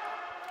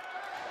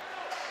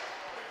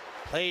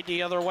 Played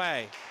the other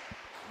way.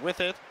 With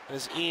it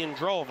is Ian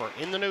Drover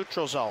in the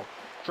neutral zone.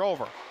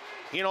 Drover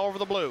in over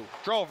the blue.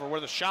 Drover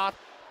with a shot.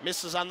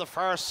 Misses on the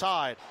far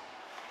side.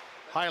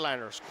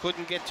 Highlanders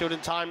couldn't get to it in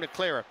time to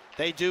clear it.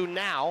 They do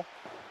now.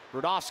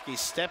 Rudofsky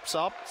steps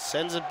up,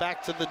 sends it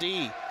back to the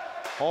D.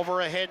 Over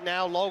ahead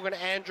now, Logan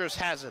Andrews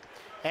has it.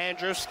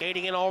 Andrews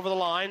skating in over the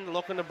line,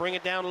 looking to bring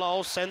it down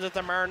low, sends it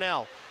to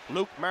Marnell.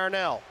 Luke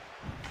Marnell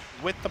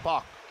with the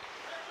puck.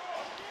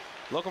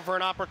 Looking for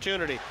an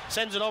opportunity.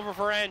 Sends it over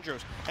for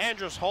Andrews.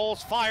 Andrews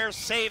holds, fires,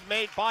 save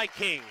made by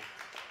King.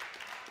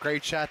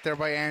 Great shot there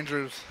by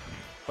Andrews,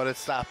 but it's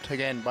stopped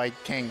again by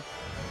King.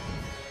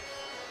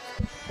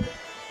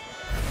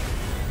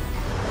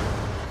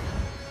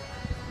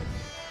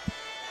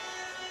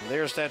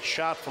 There's that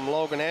shot from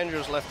Logan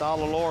Andrews, left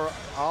all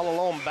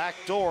alone back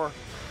door.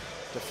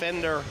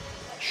 Defender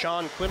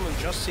Sean Quinlan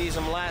just sees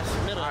him last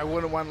minute. I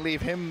wouldn't want to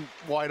leave him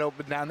wide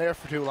open down there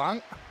for too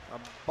long. A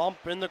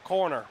bump in the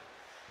corner.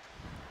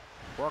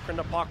 Working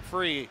the puck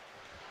free.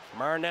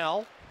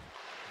 Marnell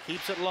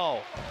keeps it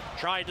low.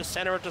 Tried to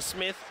center it to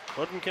Smith,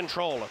 couldn't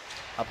control it.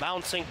 A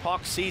bouncing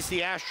puck sees the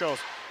Astros,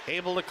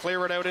 able to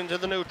clear it out into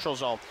the neutral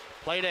zone.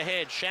 Played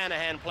ahead,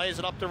 Shanahan plays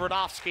it up to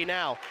Rudofsky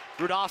now.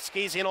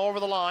 Rudofsky's in over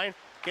the line,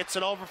 gets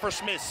it over for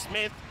Smith.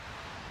 Smith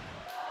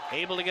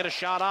able to get a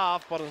shot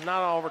off, but is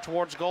not over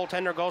towards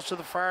goaltender, goes to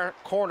the far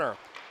corner.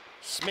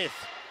 Smith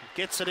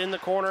gets it in the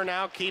corner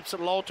now, keeps it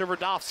low to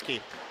Rudofsky.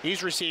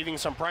 He's receiving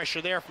some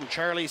pressure there from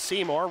Charlie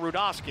Seymour.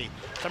 Rudofsky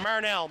to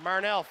Marnell.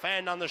 Marnell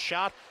fanned on the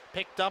shot,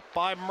 picked up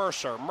by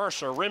Mercer.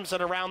 Mercer rims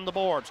it around the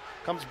boards,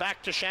 comes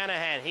back to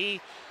Shanahan.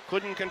 He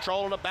couldn't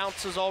control it, it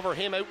bounces over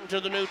him out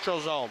into the neutral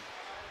zone.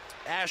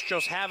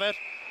 Astros have it,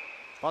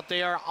 but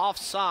they are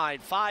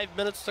offside. 5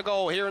 minutes to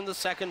go here in the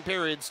second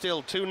period,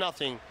 still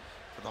 2-0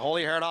 for the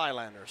Holy Heart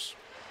Highlanders.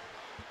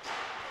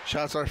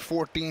 Shots are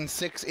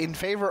 14-6 in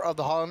favor of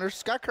the Highlanders.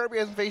 Scott Kirby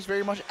hasn't faced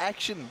very much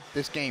action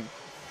this game.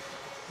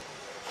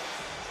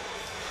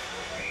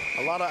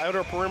 A lot of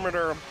outer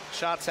perimeter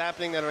shots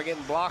happening that are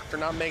getting blocked or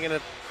not making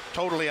it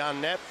totally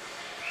on net.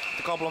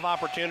 A couple of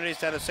opportunities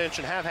that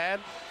Ascension have had.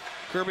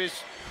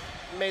 Kirby's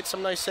made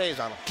some nice saves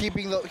on them.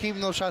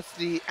 Keeping those shots to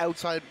the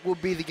outside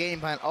would be the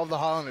game plan of the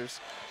Highlanders,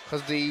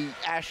 because the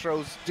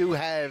Astros do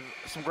have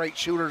some great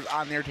shooters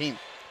on their team.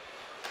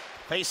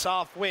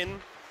 Face-off win.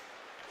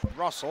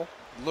 Russell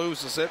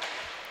loses it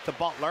to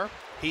Butler.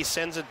 He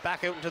sends it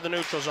back out into the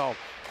neutral zone.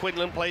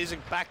 Quinlan plays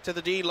it back to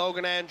the D.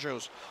 Logan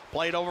Andrews.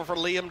 Played over for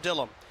Liam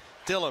Dillon.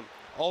 Dillon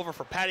over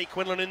for Paddy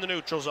Quinlan in the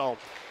neutral zone.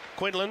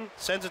 Quinlan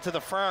sends it to the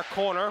far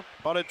corner,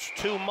 but it's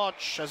too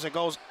much as it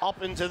goes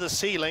up into the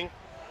ceiling.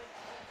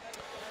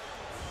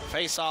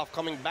 Face-off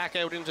coming back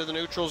out into the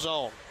neutral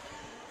zone.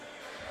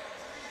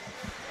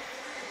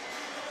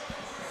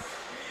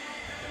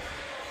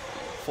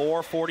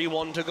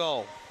 4:41 to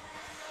go.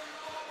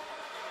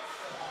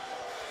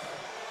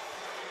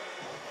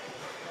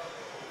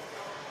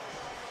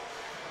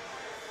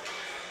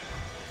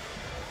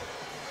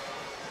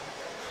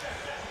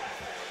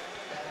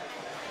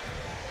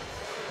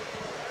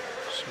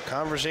 Some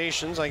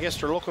conversations. I guess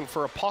they're looking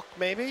for a puck,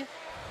 maybe.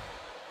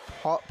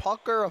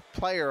 Puck or a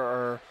player,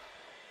 or?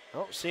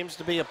 Oh, seems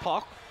to be a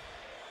puck.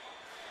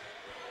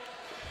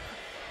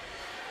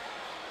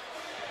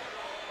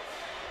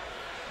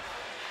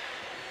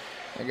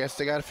 I guess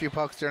they got a few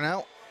pucks there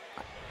now.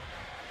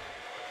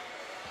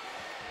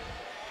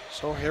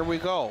 So here we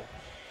go.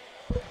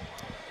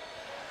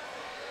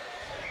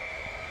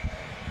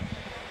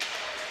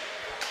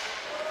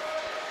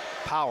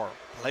 Power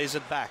plays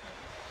it back.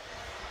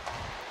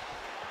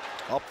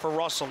 Up for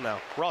Russell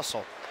now.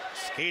 Russell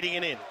skating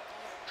it in.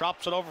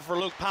 Drops it over for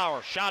Luke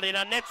Power. Shot in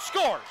on net.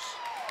 Scores.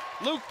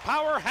 Luke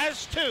Power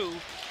has 2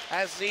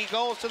 as he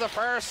goes to the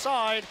far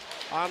side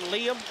on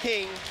Liam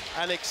King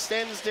and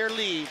extends their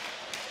lead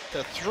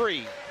to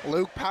 3.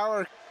 Luke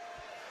Power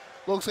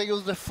looks like it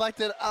was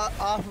deflected off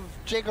of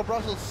Jacob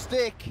Russell's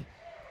stick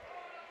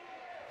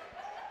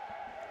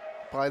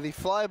by the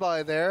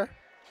flyby there.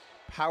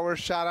 Power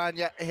shot on,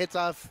 hits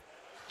off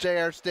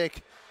JR's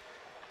stick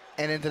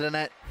and into the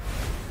net.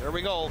 There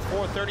we go.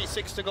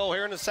 4:36 to go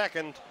here in the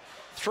second.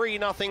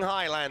 3-0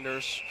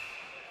 Highlanders.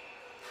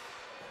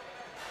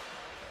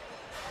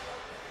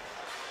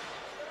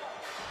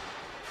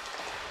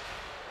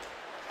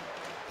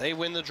 They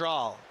win the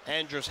draw.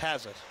 Andrews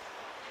has it.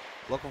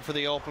 Looking for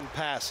the open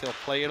pass. He'll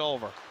play it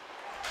over.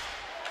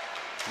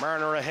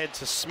 Marner ahead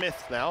to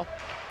Smith now.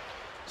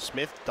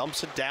 Smith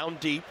dumps it down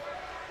deep.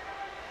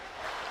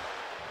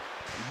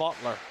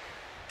 Butler.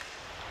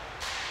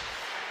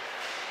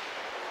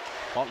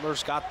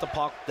 Butler's got the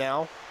puck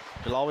now.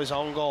 Below his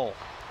own goal.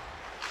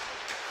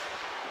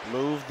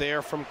 Move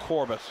there from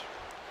Corbett.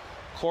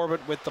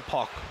 Corbett with the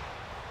puck.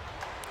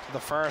 To the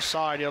far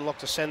side, he'll look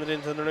to send it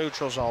into the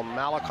neutral zone.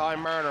 Malachi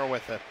Marner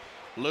with it.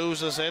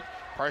 Loses it.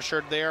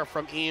 Pressured there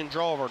from Ian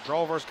Drover.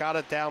 Drover's got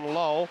it down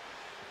low.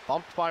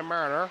 Bumped by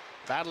Marner.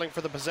 Battling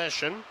for the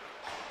possession.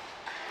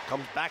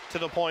 Comes back to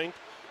the point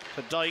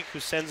to Dyke, who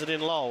sends it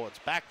in low. It's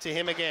back to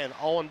him again.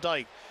 Owen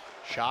Dyke.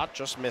 Shot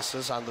just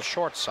misses on the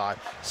short side.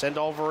 Send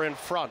over in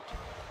front.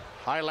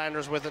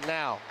 Highlanders with it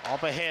now.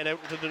 Up ahead out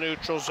into the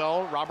neutral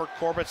zone. Robert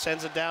Corbett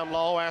sends it down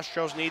low.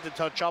 Astros need to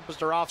touch up as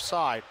they're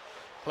offside.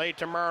 Played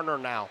to Marner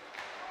now.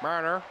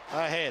 Marner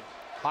ahead.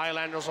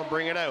 Highlanders will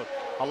bring it out.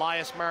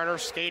 Elias Marner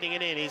skating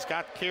it in. He's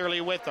got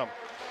Kearley with him.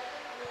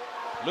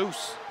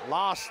 Loose.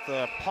 Lost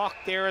the puck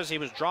there as he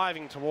was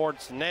driving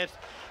towards the net.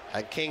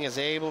 And King is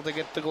able to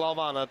get the glove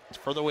on it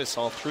for the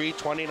whistle.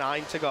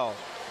 3:29 to go.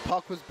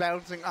 Puck was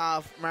bouncing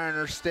off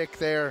Marner's stick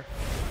there.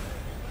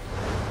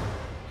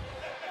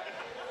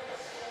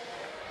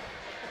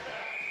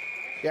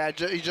 Yeah,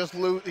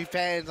 he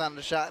fans on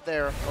the shot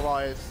there,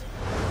 Elias.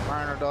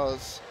 Marner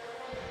does.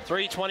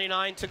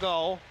 3:29 to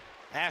go.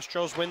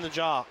 Astros win the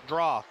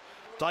draw.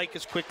 Dyke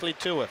is quickly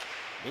to it.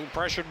 Being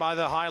pressured by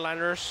the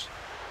Highlanders.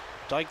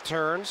 Dyke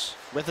turns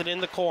with it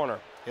in the corner.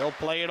 He'll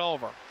play it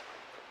over.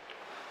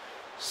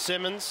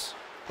 Simmons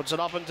puts it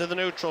up into the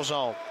neutral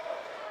zone.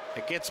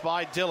 It gets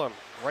by Dillon.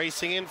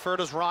 Racing in for it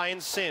is Ryan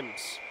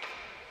Sims.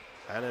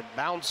 And it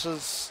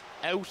bounces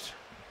out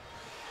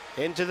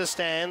into the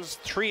stands.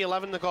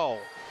 3:11 to go.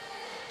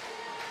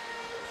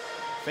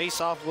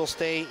 Faceoff will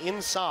stay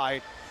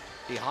inside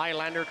the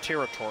Highlander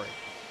territory.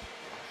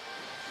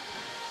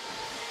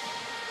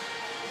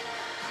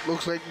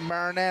 Looks like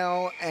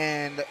Marnell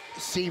and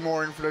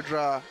Seymour in for the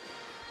draw.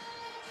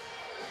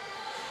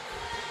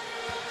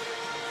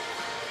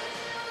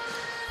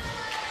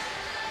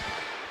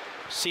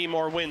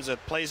 Seymour wins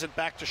it, plays it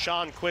back to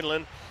Sean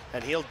Quinlan,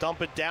 and he'll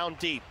dump it down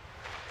deep.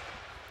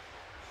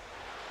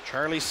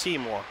 Charlie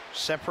Seymour,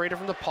 separated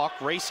from the puck,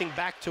 racing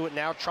back to it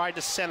now, tried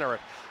to center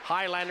it.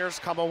 Highlanders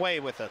come away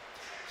with it.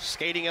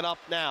 Skating it up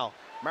now.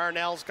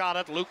 Marnell's got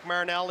it. Luke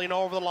Marnell in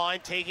over the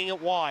line, taking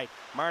it wide.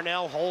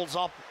 Marnell holds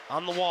up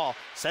on the wall,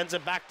 sends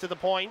it back to the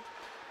point.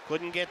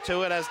 Couldn't get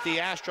to it as the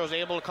Astros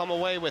able to come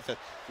away with it.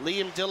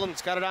 Liam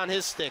Dillon's got it on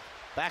his stick.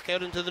 Back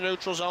out into the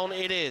neutral zone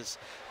it is.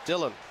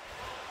 Dillon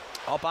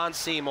up on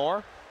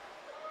Seymour.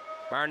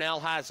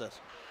 Marnell has it.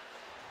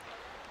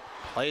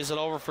 Plays it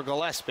over for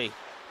Gillespie.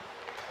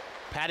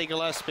 Patty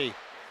Gillespie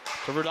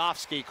to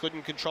Rudofsky.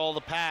 Couldn't control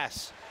the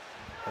pass.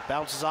 It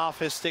bounces off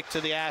his stick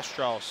to the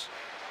Astros.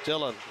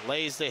 Dillon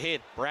lays the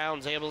hit.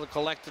 Brown's able to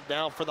collect it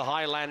now for the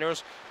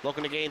Highlanders.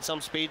 Looking to gain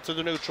some speed to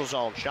the neutral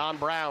zone. Sean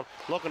Brown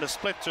looking to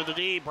split through the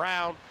D.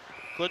 Brown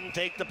couldn't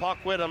take the puck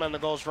with him, and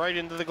it goes right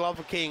into the glove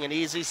of King. An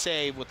easy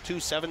save with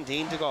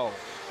 2:17 to go.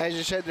 As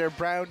you said there,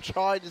 Brown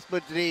tried to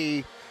split the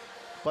D,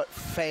 but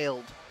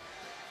failed.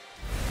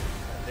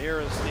 There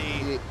is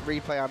the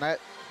replay on that.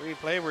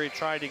 Replay where he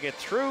tried to get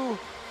through.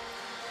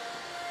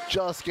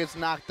 Just gets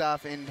knocked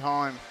off in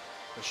time.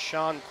 With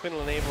Sean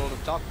Quinlan able to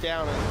duck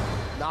down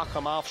and knock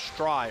him off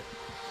stride.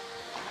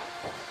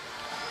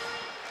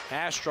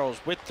 Astros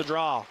with the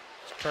draw.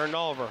 It's turned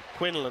over.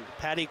 Quinlan,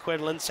 Patty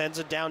Quinlan sends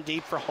it down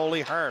deep for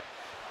Holy Heart.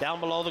 down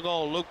below the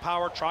goal. Luke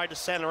Power tried to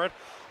center it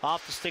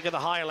off the stick of the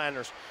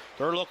Highlanders.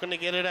 They're looking to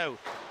get it out.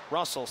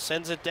 Russell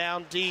sends it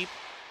down deep,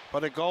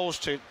 but it goes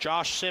to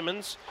Josh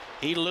Simmons.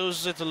 He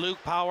loses it to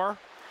Luke Power.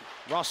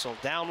 Russell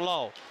down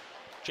low.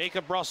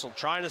 Jacob Russell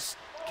trying to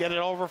get it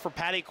over for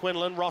Paddy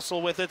Quinlan.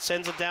 Russell with it,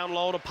 sends it down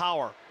low to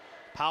Power.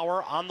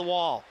 Power on the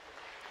wall.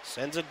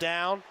 Sends it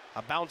down,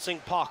 a bouncing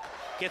puck.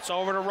 Gets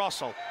over to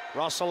Russell.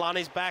 Russell on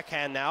his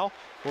backhand now.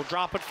 Will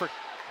drop it for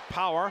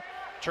Power.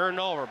 Turned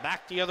over,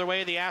 back the other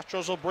way. The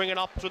Astros will bring it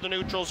up to the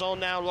neutral zone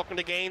now, looking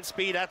to gain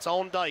speed. That's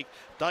Owen Dyke.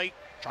 Dyke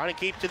trying to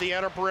keep to the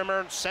outer perimeter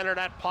and center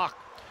that puck.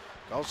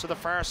 Goes to the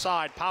far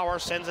side. Power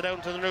sends it out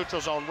into the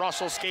neutral zone.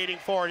 Russell skating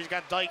forward. He's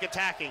got Dyke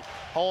attacking.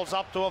 Holds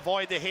up to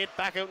avoid the hit.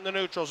 Back out in the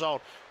neutral zone.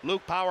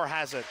 Luke Power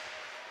has it.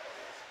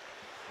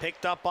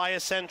 Picked up by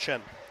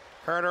Ascension.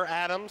 Carter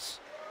Adams.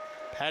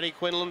 Paddy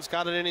Quinlan's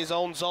got it in his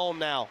own zone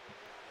now.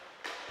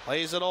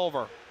 Plays it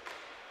over.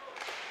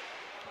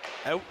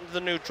 Out into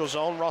the neutral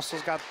zone.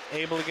 Russell's got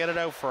able to get it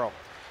out for him.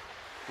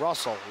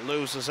 Russell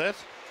loses it.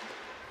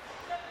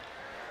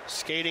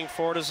 Skating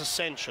forward is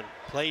Ascension.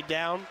 Played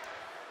down.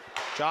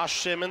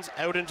 Josh Simmons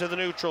out into the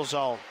neutral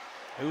zone.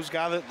 Who's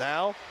got it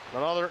now?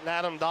 Another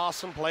Adam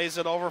Dawson plays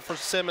it over for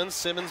Simmons.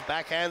 Simmons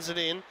backhands it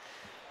in.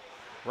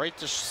 Right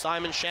to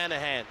Simon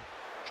Shanahan.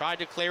 Tried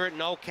to clear it,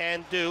 no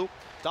can do.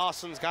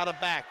 Dawson's got it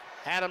back.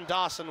 Adam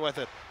Dawson with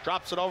it.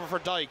 Drops it over for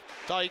Dyke.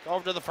 Dyke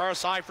over to the far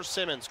side for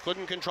Simmons.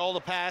 Couldn't control the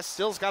pass.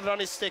 Still's got it on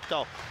his stick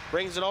though.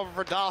 Brings it over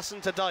for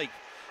Dawson to Dyke.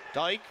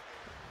 Dyke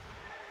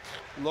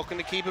looking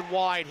to keep it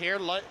wide here.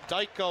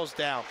 Dyke goes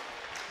down.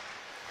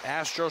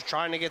 Astros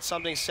trying to get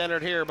something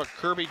centered here, but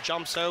Kirby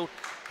jumps out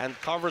and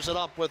covers it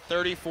up with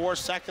 34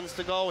 seconds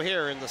to go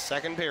here in the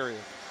second period.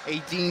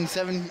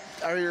 18-7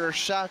 are your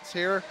shots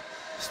here.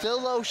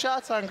 Still low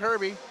shots on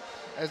Kirby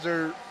as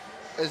the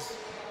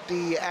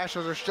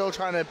Astros are still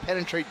trying to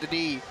penetrate the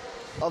D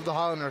of the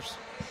Highlanders.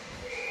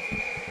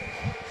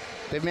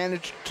 They've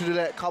managed to do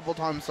that a couple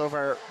times so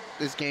far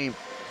this game.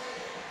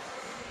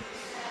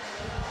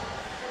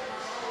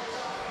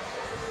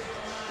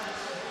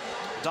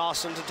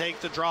 Dawson to take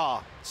the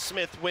draw.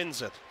 Smith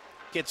wins it.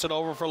 Gets it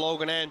over for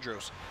Logan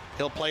Andrews.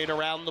 He'll play it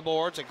around the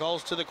boards. It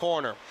goes to the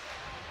corner.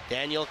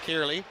 Daniel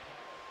Kearley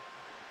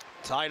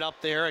tied up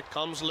there. It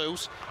comes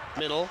loose.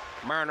 Middle.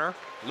 Marner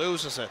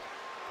loses it.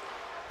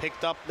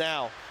 Picked up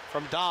now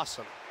from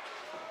Dawson.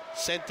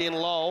 Sent in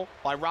low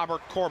by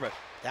Robert Corbett.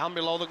 Down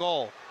below the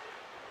goal.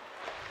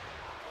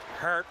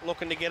 Hurt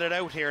looking to get it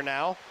out here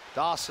now.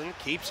 Dawson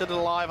keeps it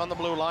alive on the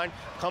blue line.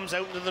 Comes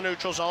out into the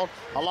neutral zone.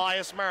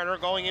 Elias Marner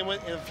going in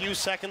with a few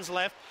seconds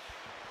left.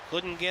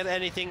 Couldn't get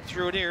anything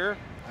through it here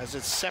as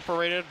it's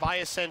separated by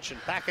Ascension.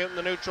 Back out in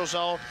the neutral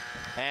zone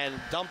and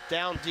dumped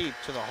down deep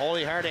to the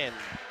Holy Heart end.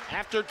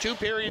 After 2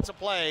 periods of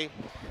play,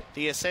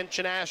 the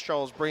Ascension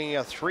Astros bringing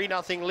a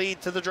 3-0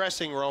 lead to the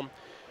dressing room.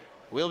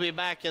 We'll be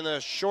back in a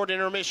short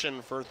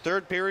intermission for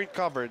third period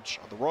coverage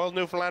of the Royal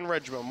Newfoundland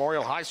Regiment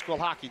Memorial High School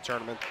Hockey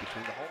Tournament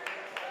between the home.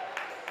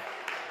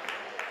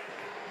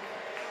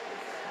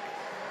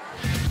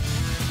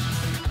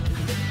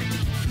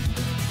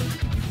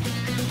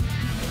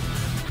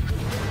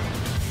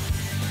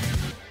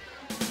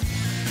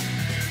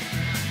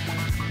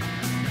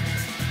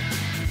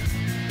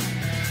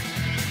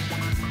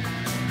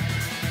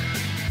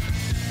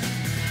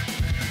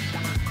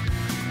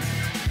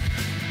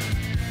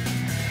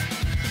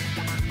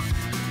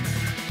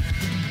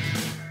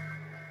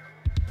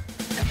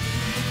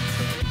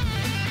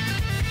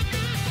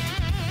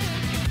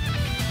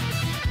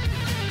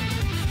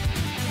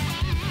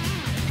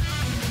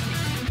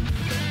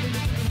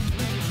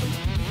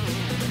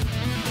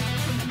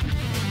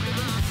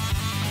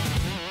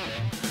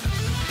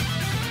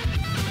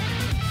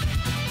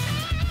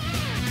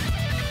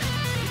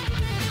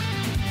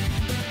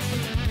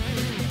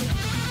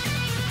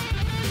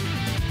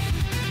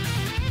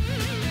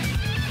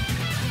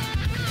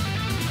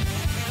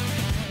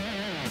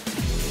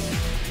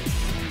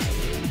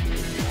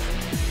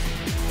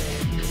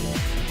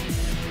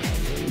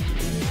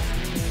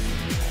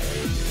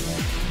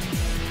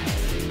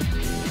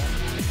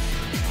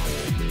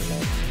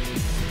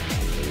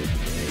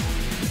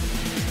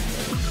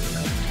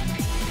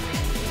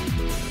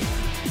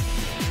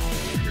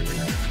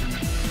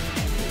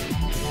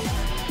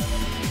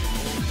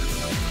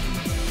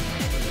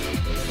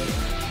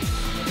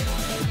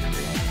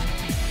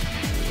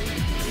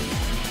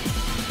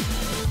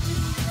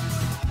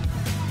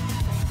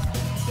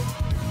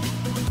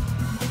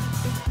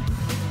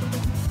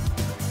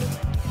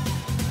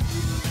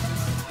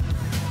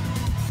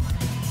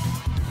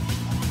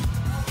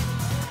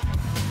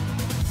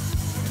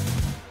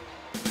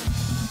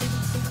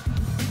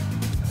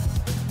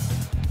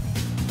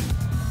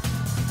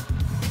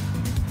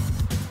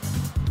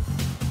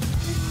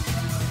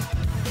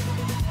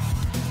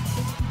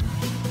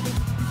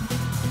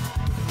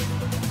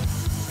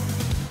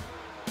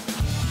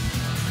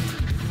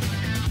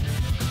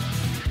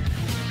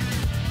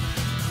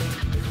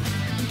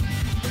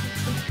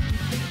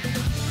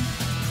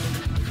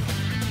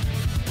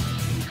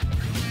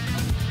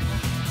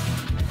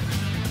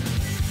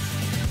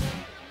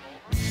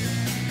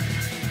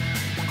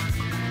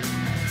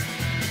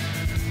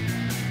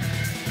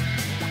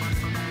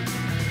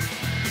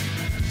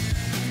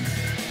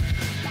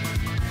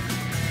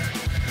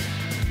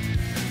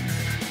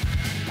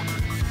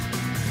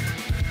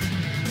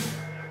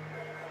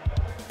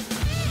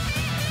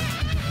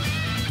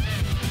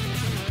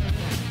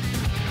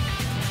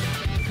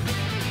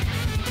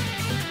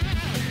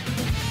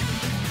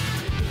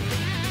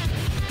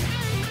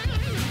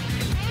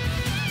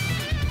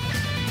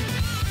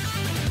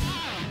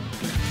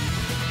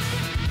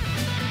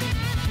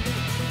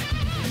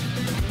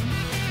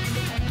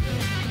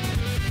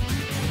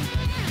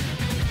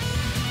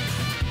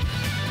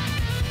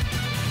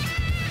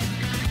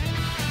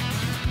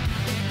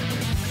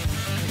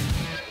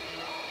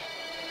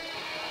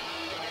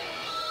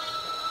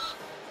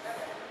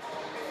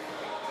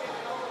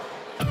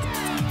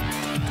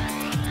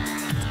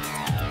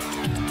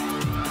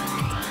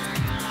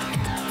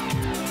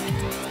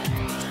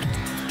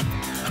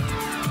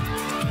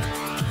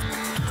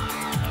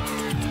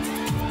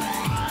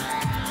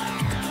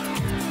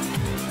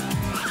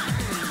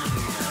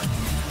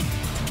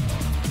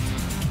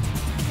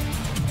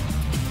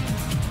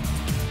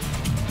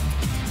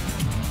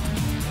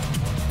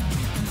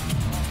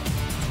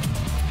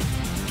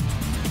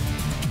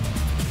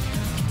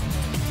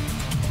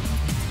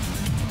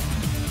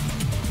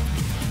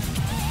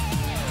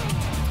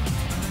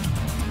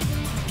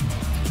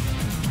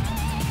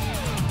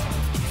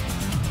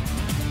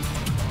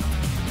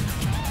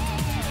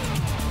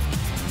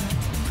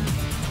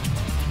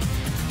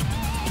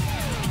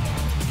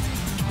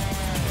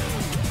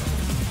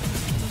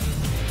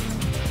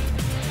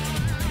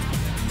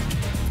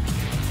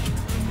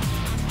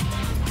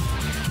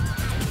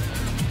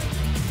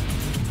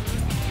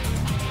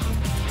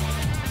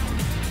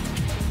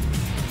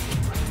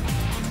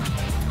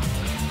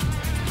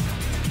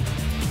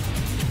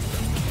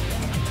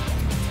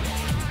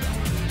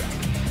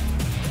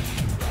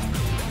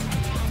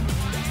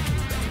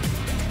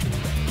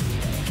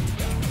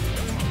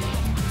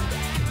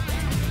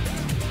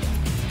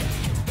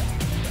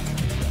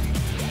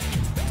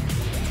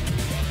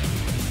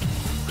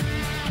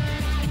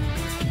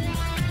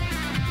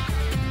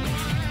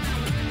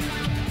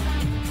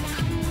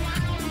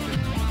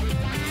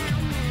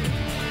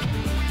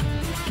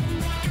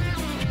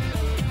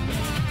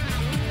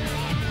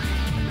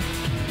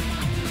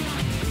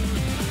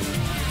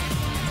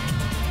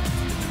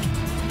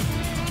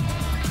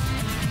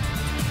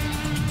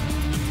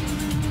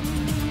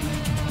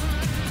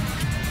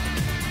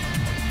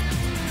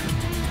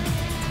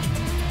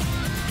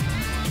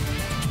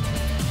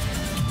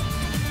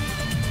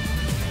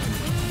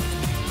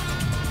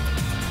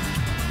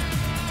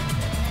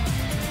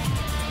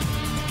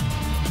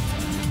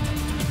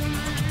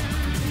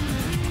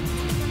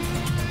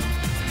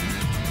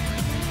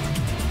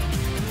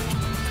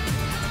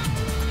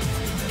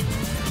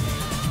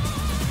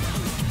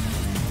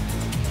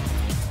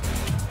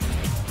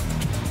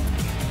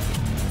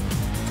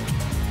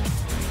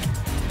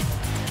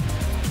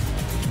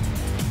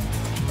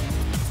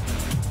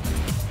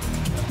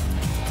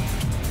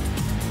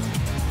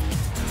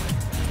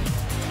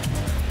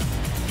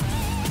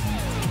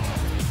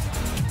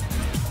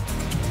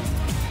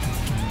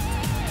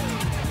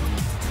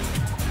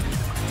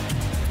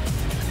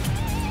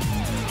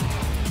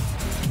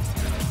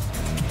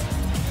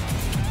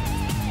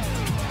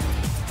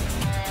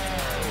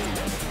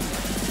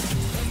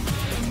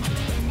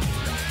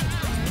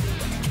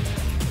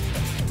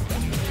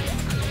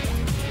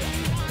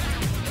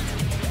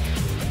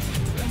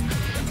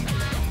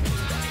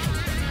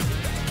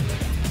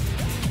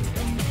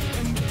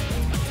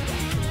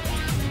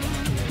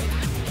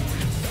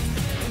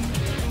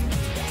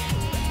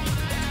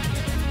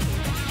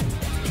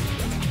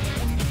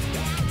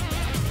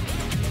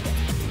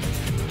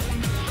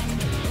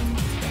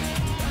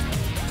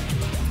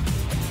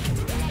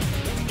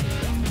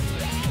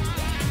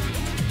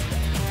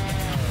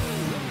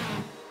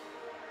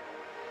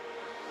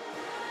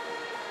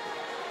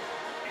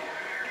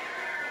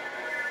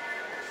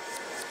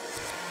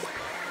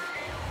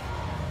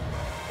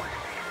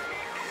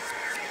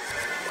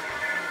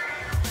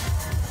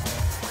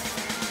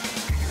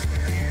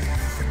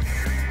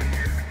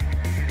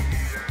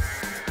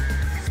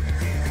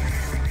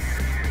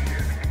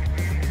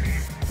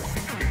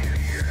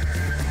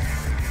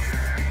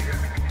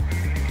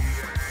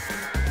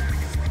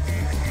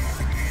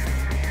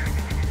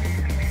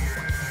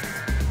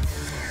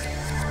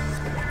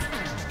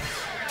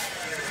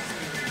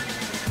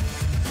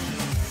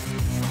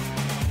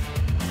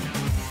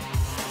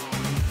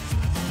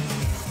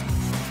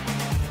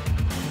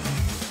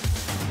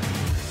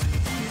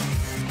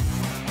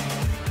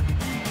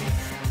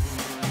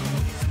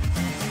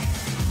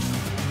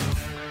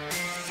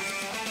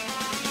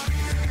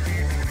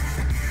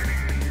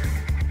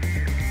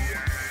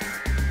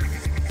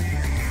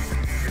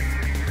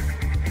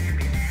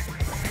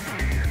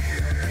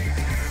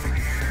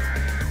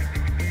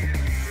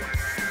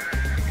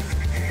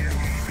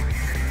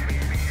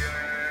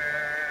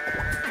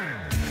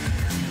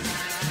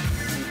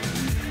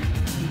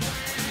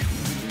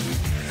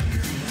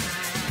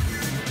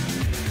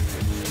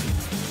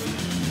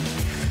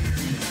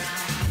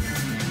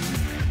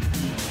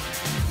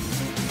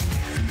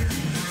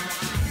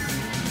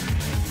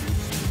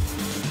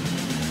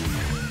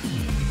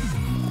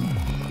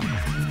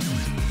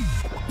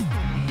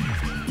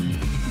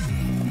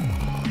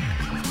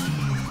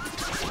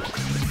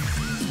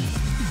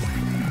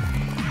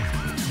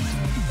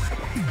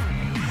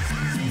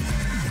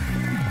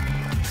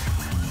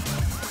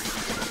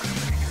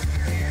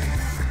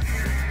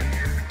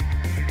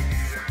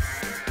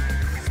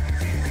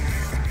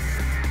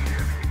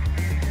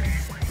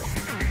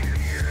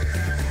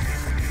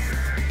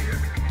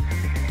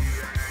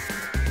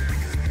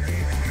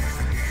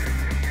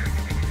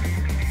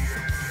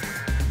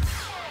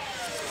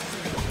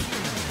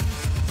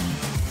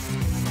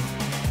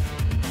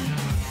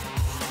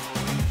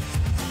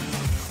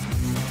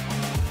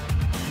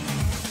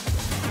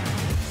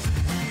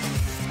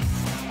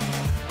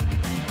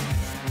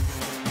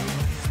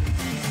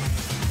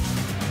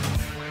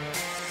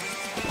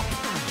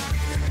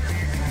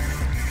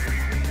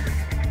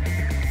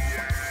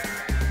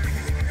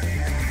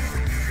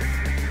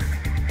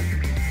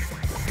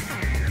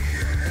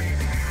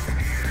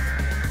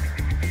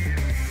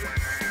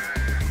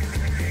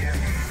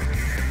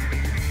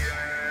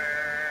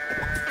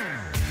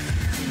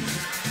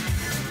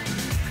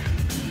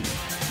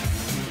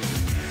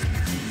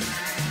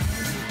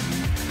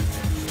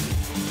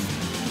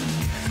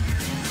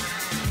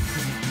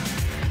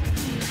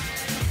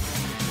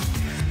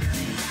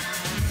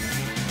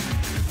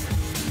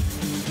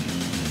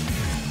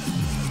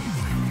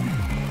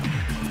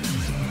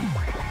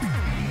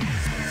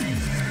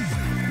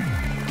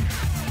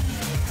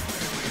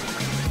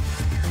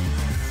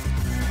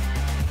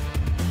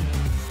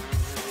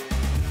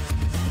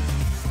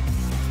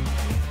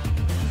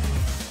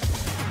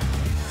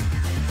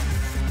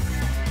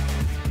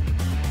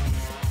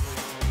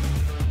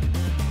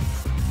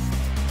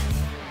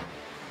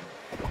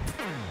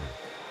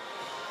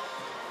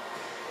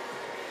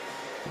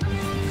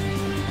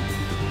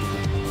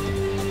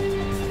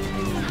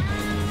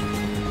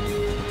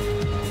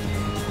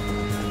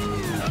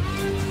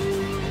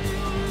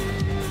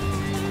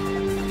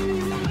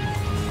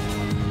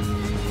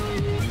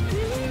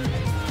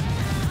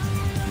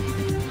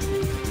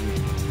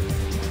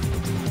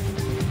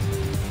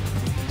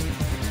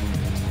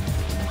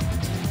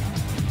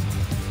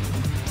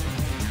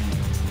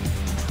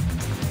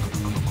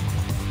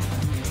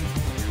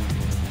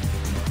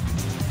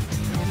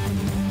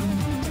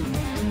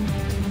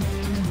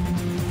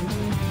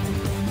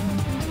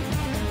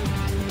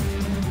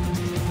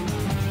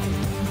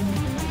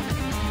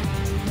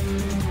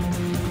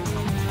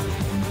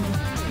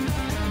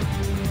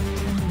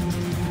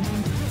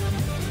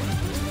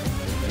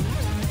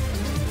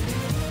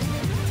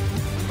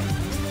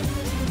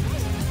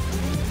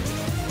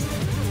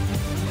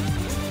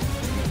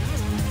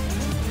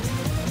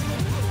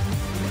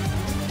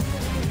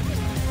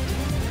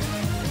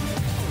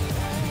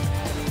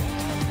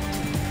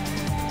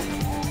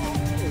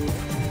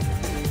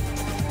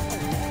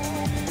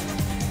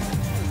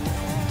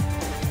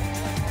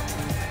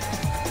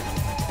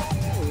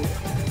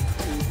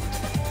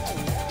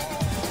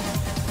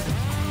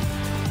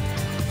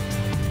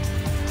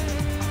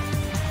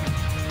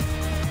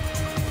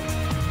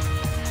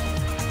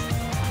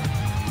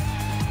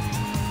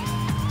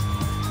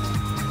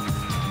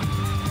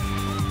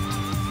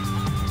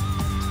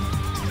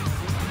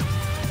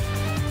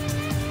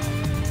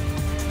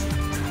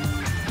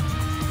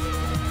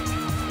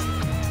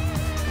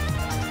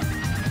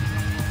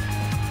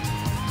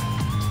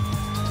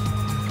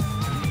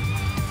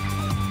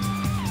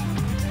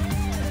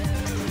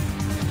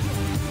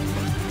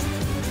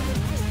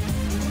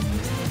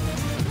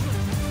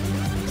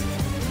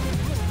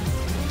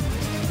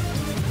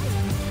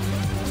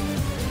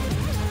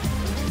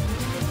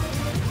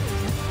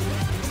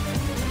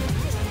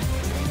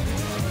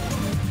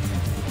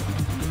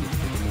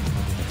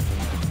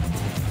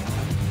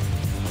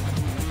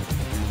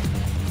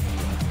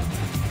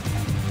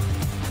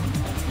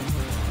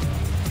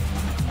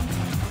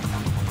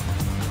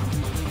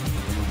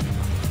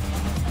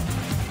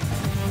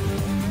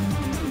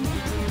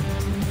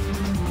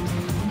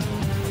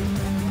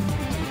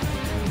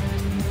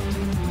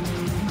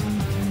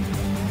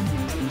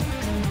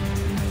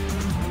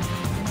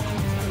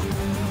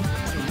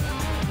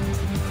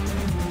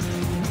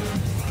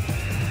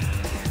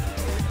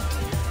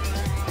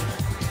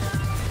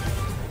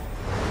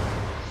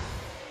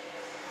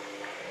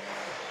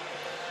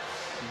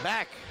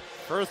 back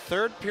for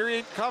third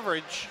period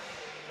coverage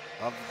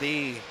of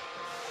the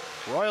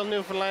Royal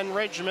Newfoundland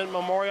Regiment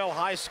Memorial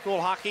High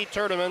School Hockey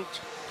Tournament.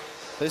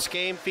 This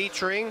game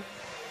featuring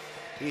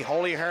the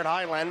Holy Heart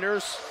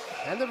Highlanders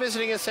and the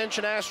visiting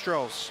Ascension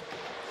Astros.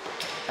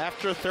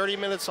 After 30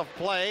 minutes of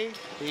play,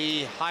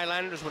 the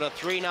Highlanders with a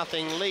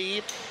 3-0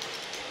 lead.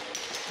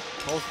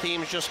 Both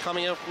teams just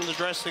coming out from the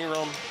dressing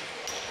room.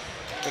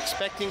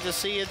 Expecting to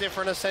see a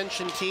different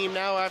Ascension team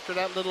now after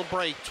that little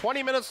break.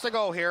 20 minutes to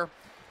go here.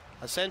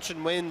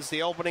 Ascension wins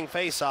the opening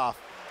faceoff.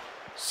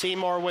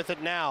 Seymour with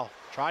it now.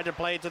 Tried to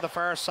play it to the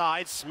far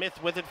side.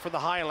 Smith with it for the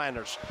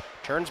Highlanders.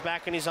 Turns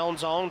back in his own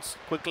zone.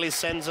 Quickly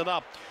sends it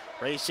up.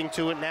 Racing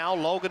to it now.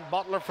 Logan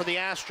Butler for the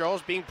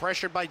Astros. Being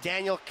pressured by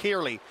Daniel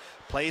Kearley.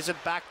 Plays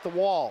it back the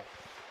wall.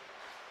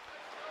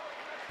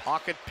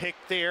 Pocket pick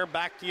there.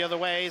 Back the other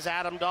way is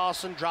Adam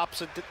Dawson.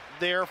 Drops it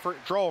there for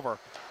Drover.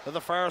 To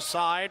the far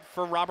side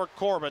for Robert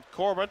Corbett.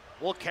 Corbett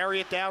will carry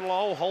it down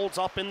low. Holds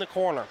up in the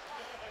corner.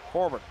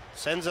 Corbett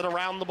sends it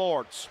around the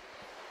boards.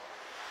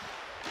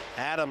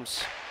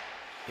 Adams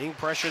being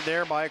pressured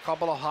there by a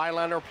couple of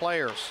Highlander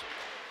players.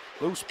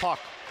 Loose puck.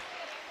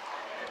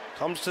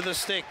 Comes to the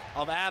stick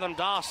of Adam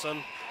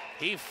Dawson.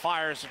 He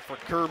fires it for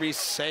Kirby's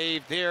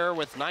save there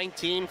with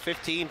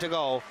 19:15 to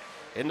go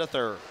in the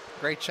third.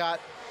 Great shot,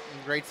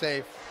 great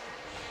save.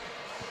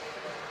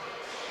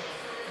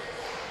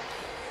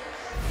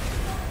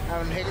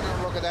 Having taken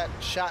a look at that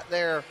shot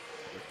there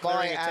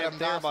by Adam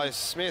there Dawson. by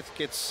Smith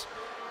gets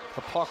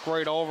the puck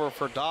right over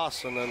for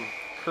Dawson, and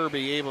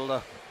Kirby able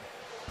to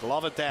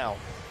glove it down.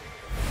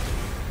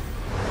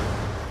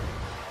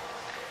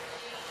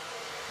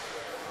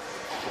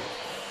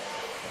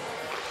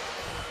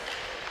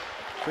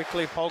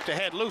 Quickly poked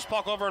ahead, loose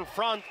puck over in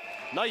front.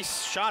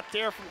 Nice shot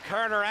there from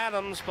Carter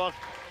Adams, but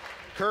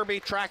Kirby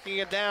tracking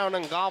it down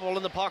and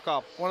gobbling the puck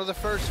up. One of the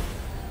first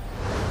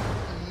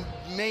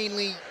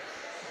mainly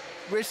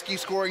risky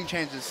scoring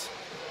chances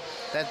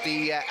that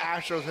the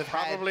Astros have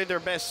had. Probably their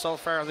best so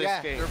far this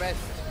game. Yeah, their best.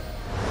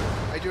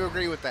 I do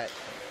agree with that.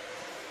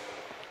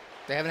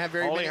 They haven't had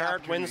very many Holy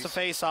Heart opportunities. wins the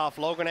face-off.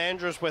 Logan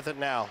Andrews with it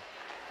now.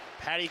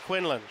 Paddy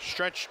Quinlan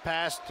stretched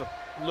past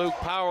Luke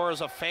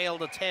Powers, a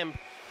failed attempt.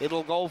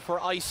 It'll go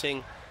for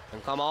icing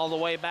and come all the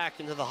way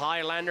back into the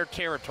Highlander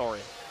territory.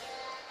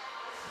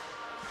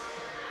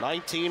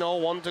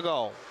 19:01 to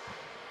go.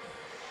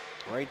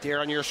 Right there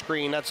on your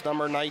screen, that's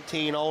number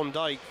 19, Owen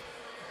Dyke.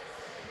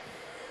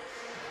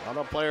 Not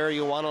a player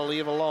you want to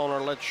leave alone or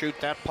let shoot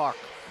that puck.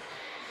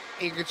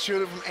 He could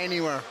shoot it from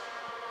anywhere.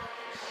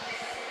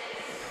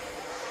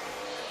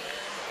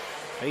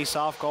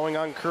 Face-off going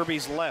on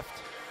Kirby's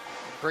left.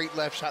 Great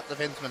left shot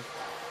defenseman.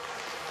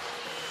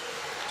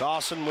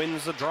 Dawson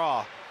wins the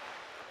draw.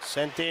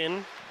 Sent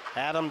in,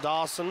 Adam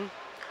Dawson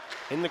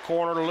in the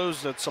corner to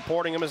lose it.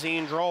 Supporting him is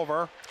Ian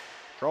Drover.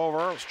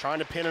 Drover is trying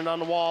to pin it on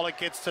the wall. It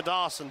gets to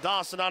Dawson.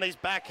 Dawson on his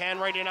backhand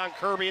right in on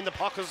Kirby, and the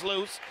puck is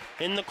loose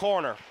in the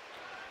corner.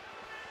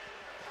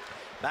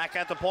 Back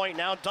at the point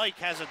now. Dyke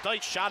has a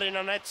Dyke shot in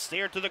on net,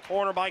 steered to the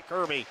corner by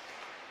Kirby.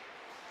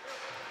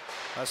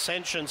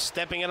 Ascension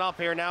stepping it up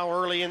here now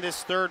early in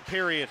this third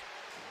period.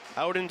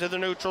 Out into the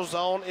neutral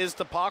zone is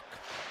the puck.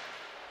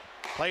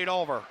 Played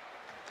over.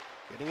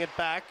 Getting it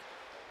back.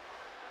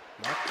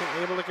 Not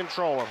able to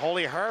control it.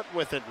 Holy Heart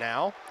with it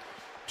now.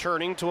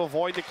 Turning to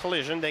avoid the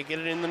collision. They get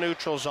it in the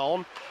neutral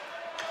zone.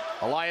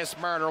 Elias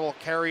Marner will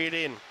carry it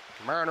in.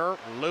 Marner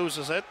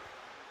loses it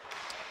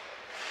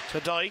to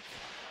Dyke.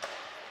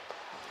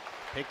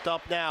 Picked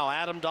up now.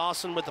 Adam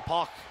Dawson with the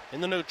puck in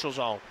the neutral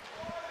zone.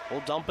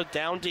 Will dump it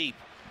down deep.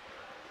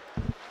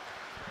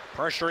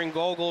 Pressuring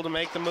Gogol to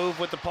make the move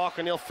with the puck,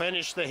 and he'll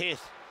finish the hit.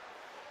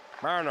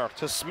 Marner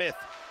to Smith.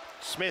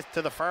 Smith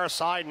to the far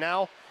side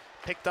now.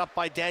 Picked up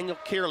by Daniel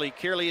Kearley.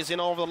 Kearley is in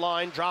over the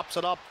line, drops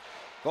it up.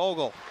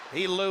 Gogol,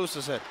 he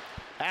loses it.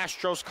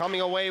 Astros coming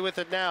away with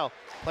it now.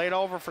 Played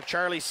over for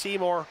Charlie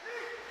Seymour.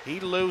 He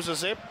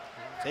loses it.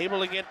 He's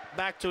able to get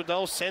back to it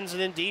though. Sends it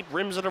in deep,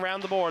 rims it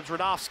around the boards.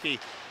 Radofsky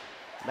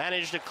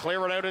managed to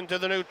clear it out into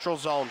the neutral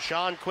zone.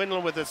 Sean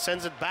Quinlan with it,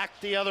 sends it back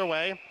the other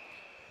way.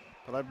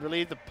 But I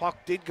believe the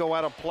puck did go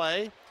out of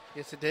play.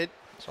 Yes, it did.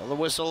 So the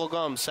whistle will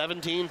come.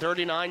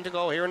 17:39 to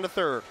go here in the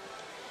third.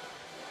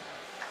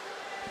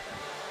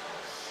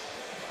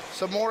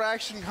 Some more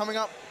action coming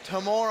up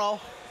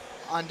tomorrow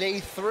on day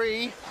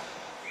 3.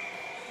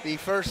 The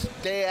first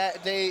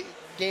day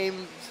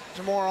game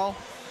tomorrow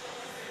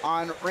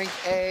on Rink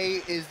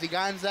A is the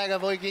Gonzaga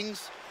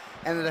Vikings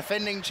and the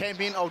defending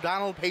champion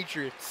O'Donnell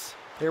Patriots.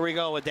 Here we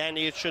go with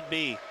Danny. It should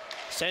be.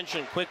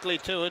 Ascension quickly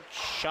to it.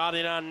 Shot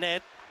it on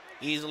net.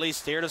 Easily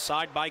steered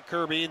aside by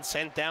Kirby and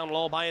sent down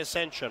low by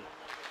Ascension.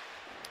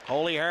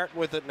 Holy Heart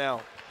with it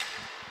now.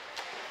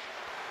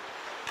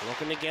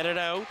 Looking to get it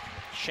out.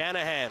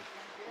 Shanahan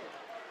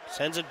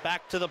sends it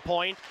back to the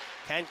point.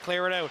 Can't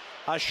clear it out.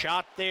 A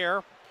shot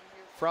there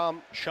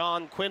from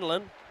Sean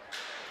Quinlan.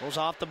 Goes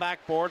off the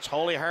backboards.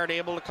 Holy Heart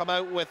able to come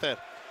out with it.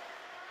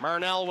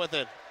 Marnell with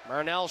it.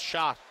 Marnell's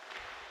shot.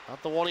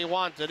 Not the one he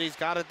wanted. He's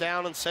got it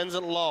down and sends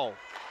it low.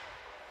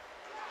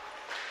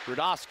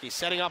 Rudofsky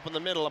setting up in the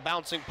middle. A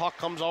bouncing puck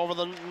comes over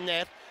the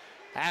net.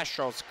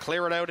 Astros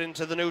clear it out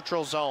into the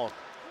neutral zone.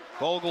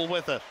 Gogol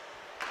with it.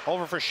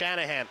 Over for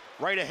Shanahan.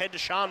 Right ahead to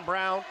Sean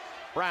Brown.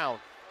 Brown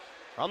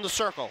from the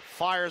circle.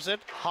 Fires it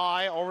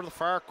high over the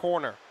far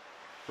corner.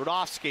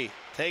 Rudofsky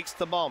takes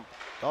the bump.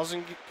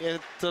 Doesn't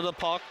get to the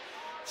puck.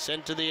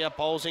 Sent to the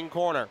opposing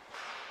corner.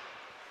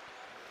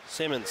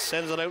 Simmons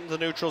sends it out in the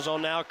neutral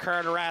zone now.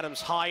 Carter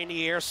Adams high in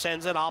the air.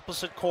 Sends it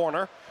opposite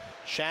corner.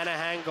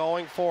 Shanahan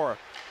going for it.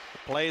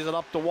 Plays it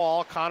up the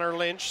wall. Connor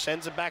Lynch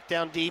sends it back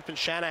down deep, and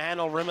Shanahan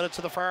will rim it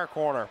to the far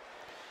corner.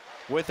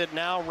 With it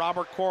now,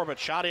 Robert Corbett.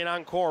 Shot in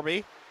on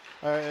Kirby,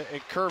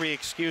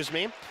 excuse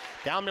me.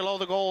 Down below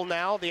the goal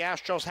now, the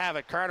Astros have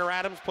it. Carter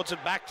Adams puts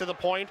it back to the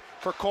point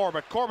for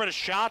Corbett. Corbett is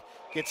shot,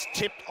 gets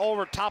tipped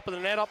over top of the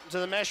net up into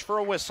the mesh for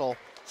a whistle.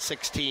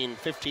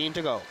 16:15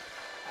 to go.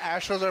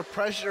 Astros are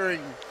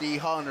pressuring the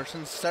Highlanders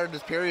since the start of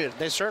this period.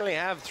 They certainly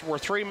have. We're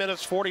 3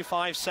 minutes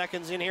 45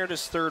 seconds in here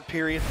this third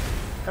period.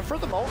 And for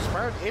the most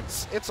part,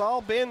 it's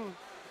all been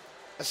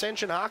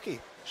Ascension hockey.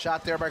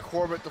 Shot there by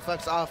Corbett,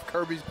 deflects off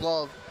Kirby's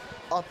glove,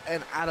 up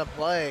and out of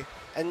play.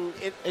 And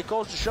it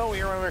goes to show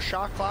here on our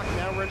shot clock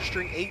now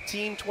registering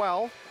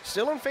 18-12.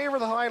 Still in favor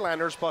of the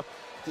Highlanders, but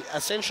the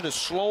Ascension is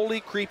slowly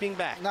creeping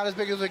back. Not as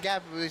big as a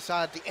gap we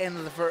saw at the end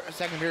of the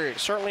second period.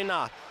 Certainly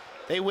not.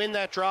 They win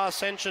that draw,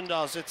 Ascension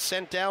does. It's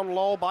sent down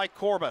low by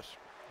Corbett.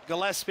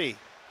 Gillespie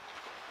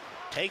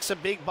takes a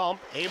big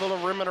bump, able to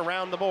rim it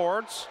around the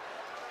boards.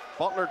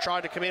 Butler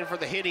tried to come in for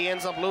the hit. He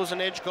ends up losing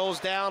edge, goes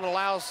down,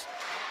 allows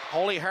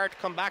Holy Heart to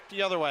come back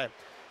the other way.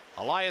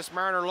 Elias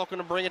Marner looking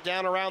to bring it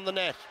down around the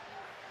net.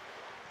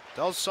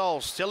 Does so,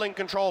 still in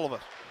control of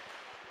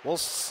it.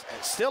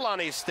 Still on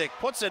his stick,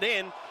 puts it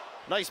in.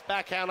 Nice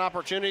backhand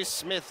opportunity.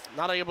 Smith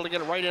not able to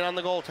get it right in on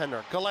the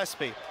goaltender.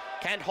 Gillespie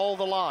can't hold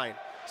the line.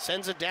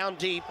 Sends it down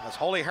deep as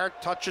Holy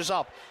Heart touches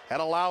up. That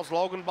allows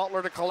Logan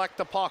Butler to collect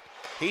the puck.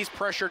 He's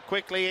pressured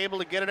quickly, able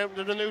to get it out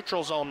into the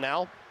neutral zone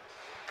now.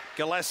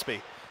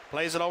 Gillespie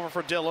plays it over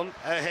for Dillon,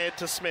 ahead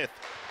to Smith.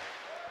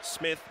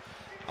 Smith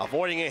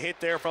avoiding a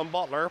hit there from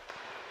Butler.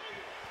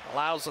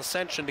 Allows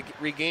Ascension to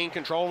regain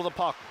control of the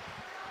puck.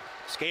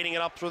 Skating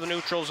it up through the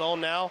neutral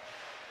zone now.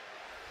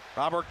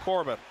 Robert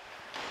Corbett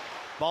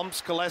bumps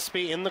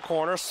Gillespie in the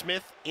corner.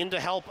 Smith in to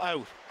help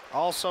out.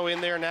 Also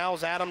in there now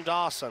is Adam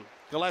Dawson.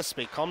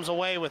 Gillespie comes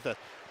away with it.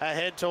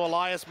 Ahead to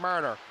Elias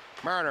Marner.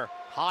 Marner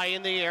high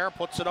in the air,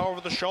 puts it over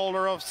the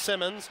shoulder of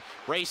Simmons.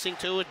 Racing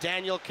to it,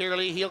 Daniel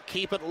Kearley. He'll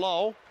keep it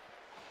low.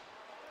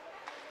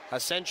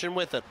 Ascension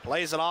with it.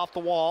 Plays it off the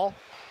wall.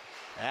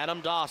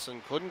 Adam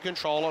Dawson couldn't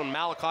control it, and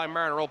Malachi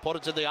Marner will put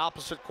it to the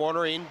opposite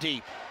corner in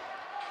deep.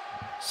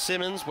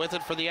 Simmons with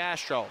it for the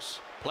Astros.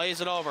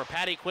 Plays it over.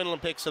 Paddy Quinlan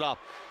picks it up.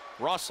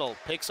 Russell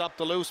picks up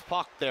the loose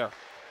puck there.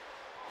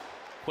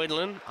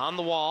 Quinlan on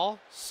the wall.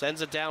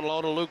 Sends it down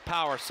low to Luke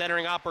Power.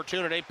 Centering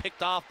opportunity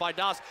picked off by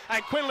Dawson.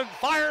 And Quinlan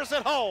fires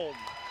it home.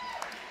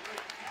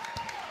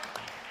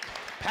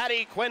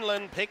 Paddy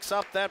Quinlan picks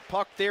up that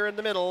puck there in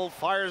the middle.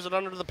 Fires it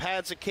under the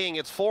pads of King.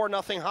 It's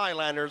 4-0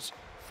 Highlanders.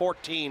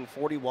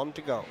 14:41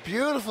 to go.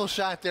 Beautiful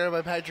shot there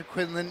by Patrick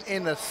Quinlan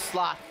in the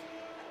slot.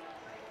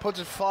 Puts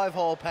it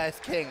 5-hole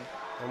past King.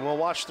 And we'll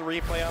watch the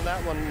replay on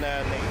that one,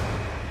 Nate.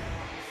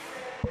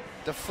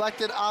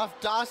 Deflected off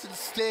Dawson's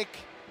stick.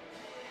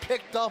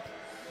 Picked up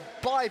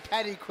by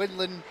Paddy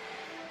Quinlan.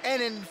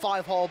 And in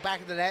 5-hole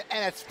back in the net.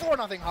 And it's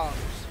 4-0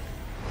 Highlanders.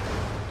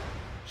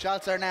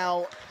 Shots are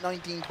now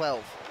 19-12.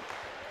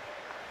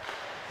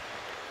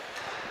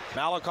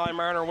 Malachi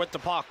Marner with the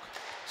puck.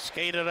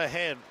 Skated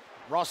ahead.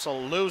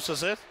 Russell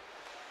loses it.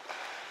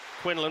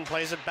 Quinlan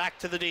plays it back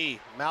to the D.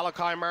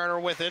 Malachi Marner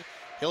with it.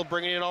 He'll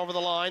bring it over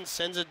the line.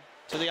 Sends it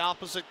to the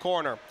opposite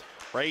corner.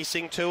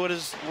 Racing to it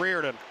is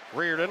Reardon.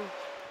 Reardon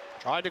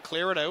tried to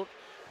clear it out.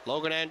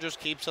 Logan Andrews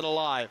keeps it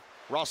alive.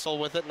 Russell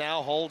with it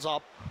now. Holds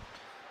up.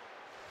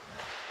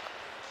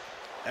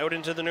 Out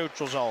into the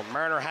neutral zone.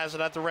 Marner has it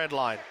at the red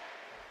line.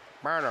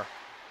 Marner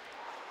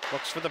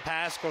looks for the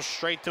pass, goes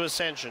straight to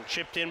Ascension.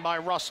 Chipped in by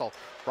Russell.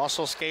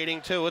 Russell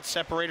skating to it,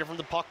 separated from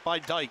the puck by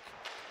Dyke.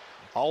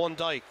 Owen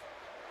Dyke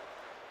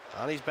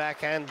on his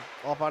backhand,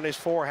 up on his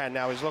forehand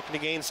now. He's looking to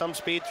gain some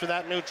speed through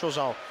that neutral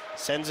zone.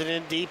 Sends it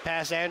in deep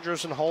past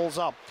Andrews and holds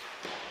up.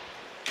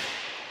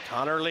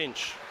 Connor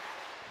Lynch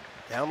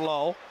down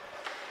low,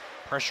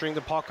 pressuring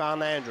the puck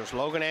on Andrews.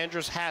 Logan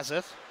Andrews has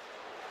it.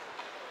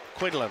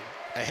 Quinlan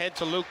ahead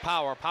to Luke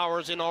Power.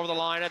 Power's in over the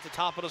line at the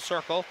top of the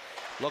circle.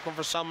 Looking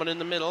for someone in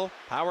the middle.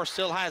 Power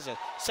still has it.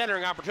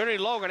 Centering opportunity.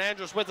 Logan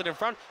Andrews with it in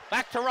front.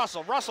 Back to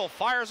Russell. Russell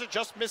fires it.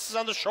 Just misses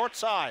on the short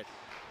side.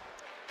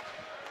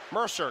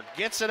 Mercer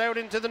gets it out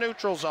into the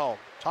neutral zone.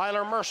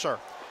 Tyler Mercer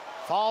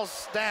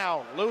falls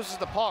down. Loses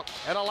the puck.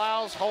 And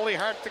allows Holy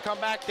Heart to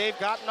come back. They've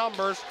got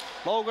numbers.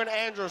 Logan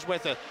Andrews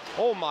with it.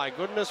 Oh my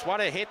goodness.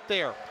 What a hit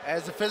there.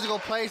 As the physical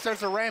play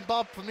starts to ramp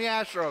up from the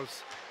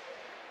Astros.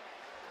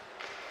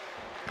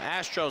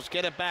 Astros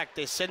get it back.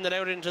 They send it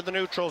out into the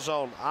neutral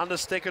zone. On the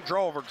stick of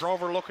Drover.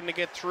 Drover looking to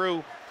get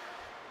through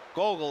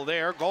Gogol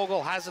there.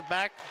 Gogol has it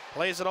back.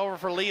 Plays it over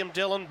for Liam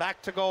Dillon.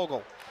 Back to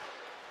Gogol.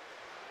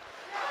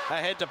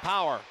 Ahead to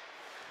Power.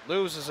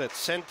 Loses it.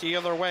 Sent the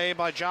other way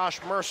by Josh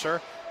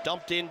Mercer.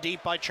 Dumped in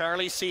deep by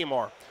Charlie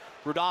Seymour.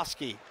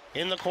 Rudowski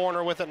in the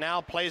corner with it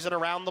now. Plays it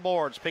around the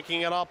boards.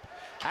 Picking it up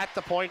at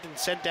the point and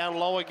sent down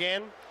low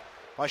again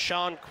by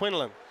Sean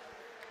Quinlan.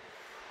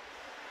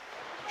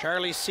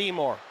 Charlie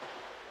Seymour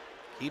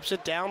keeps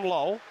it down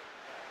low.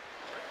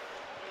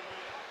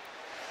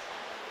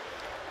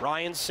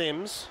 Ryan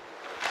Sims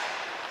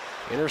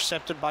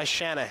intercepted by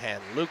Shanahan.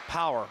 Luke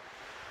Power.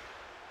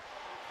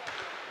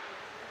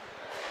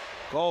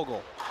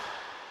 Gogol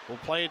will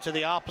play it to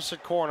the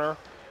opposite corner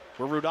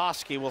where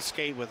Rudowski will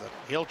skate with it.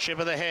 He'll chip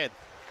it ahead.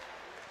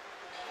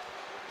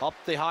 Up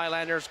the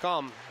Highlanders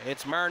come.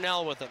 It's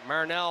Marnell with it.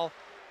 Marnell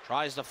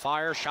tries to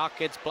fire. Shot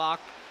gets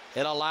blocked.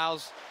 It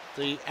allows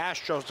the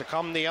Astros to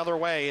come the other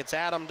way. It's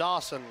Adam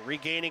Dawson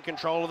regaining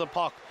control of the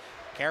puck.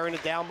 Carrying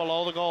it down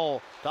below the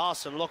goal.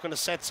 Dawson looking to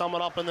set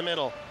someone up in the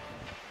middle.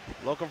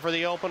 Looking for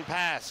the open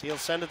pass. He'll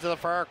send it to the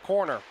far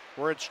corner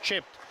where it's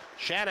chipped.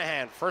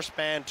 Shanahan, first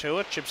man to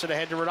it, chips it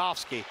ahead to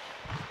Rudowski.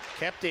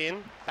 Kept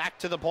in. Back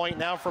to the point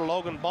now for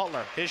Logan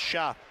Butler. His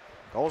shot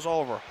goes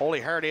over.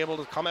 Holy Heart able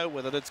to come out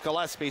with it. It's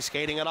Gillespie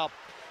skating it up.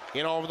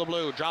 In over the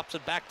blue. Drops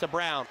it back to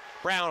Brown.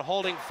 Brown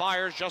holding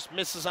fires. Just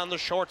misses on the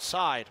short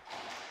side.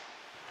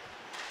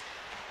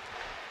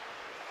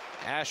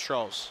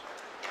 Astros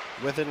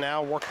with it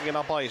now, working it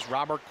up ice.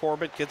 Robert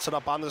Corbett gets it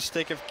up on the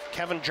stick of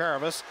Kevin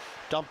Jarvis.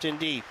 Dumped in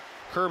deep.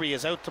 Kirby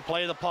is out to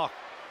play the puck.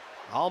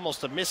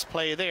 Almost a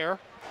misplay there.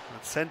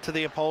 It's sent to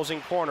the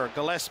opposing corner.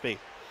 Gillespie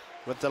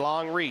with the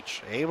long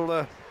reach. Able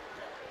to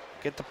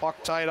get the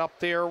puck tied up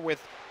there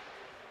with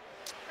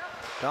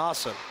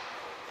Dawson.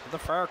 To the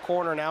far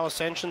corner now,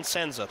 Ascension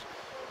sends it.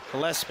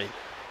 Gillespie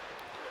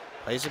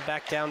plays it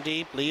back down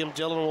deep. Liam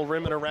Dillon will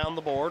rim it around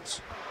the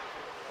boards.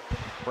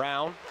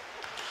 Brown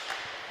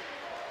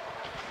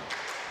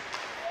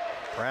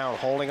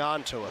holding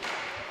on to it.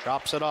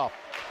 Drops it up.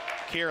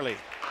 Kearley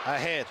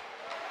ahead.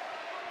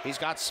 He's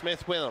got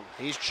Smith with him.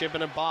 He's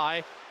chipping it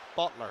by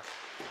Butler.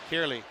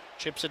 Kearley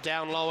chips it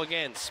down low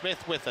again.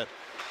 Smith with it.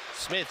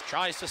 Smith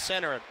tries to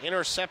center it.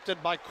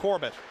 Intercepted by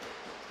Corbett.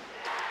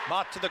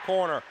 Bot to the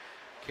corner.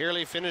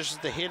 Kearley finishes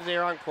the hit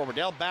there on Corbett.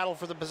 They'll battle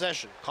for the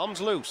possession.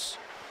 Comes loose.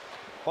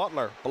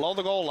 Butler below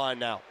the goal line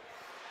now.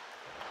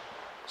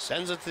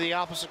 Sends it to the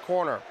opposite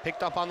corner.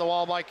 Picked up on the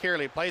wall by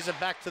Kearley. Plays it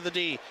back to the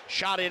D.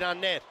 Shot in on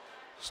net.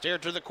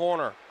 Steered to the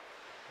corner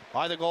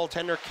by the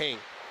goaltender King.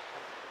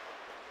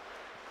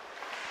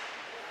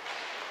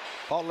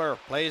 Butler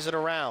plays it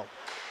around.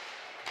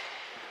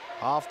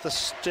 Off the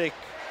stick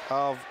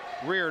of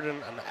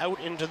Reardon and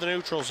out into the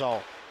neutral zone.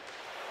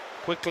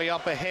 Quickly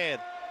up ahead.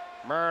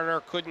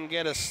 Marner couldn't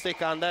get a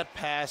stick on that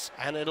pass,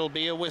 and it'll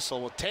be a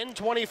whistle. With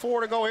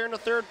 10:24 to go here in the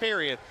third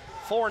period.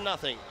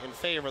 4-0 in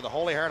favor of the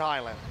Holy Heart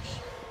Highlanders.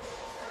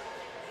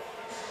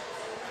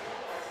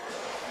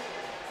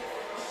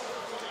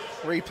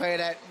 Replay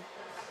that.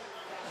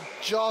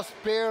 Just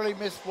barely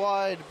missed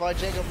wide by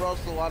Jacob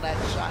Russell on that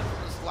shot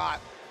from the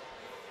slot.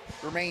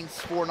 Remains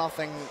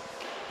 4-0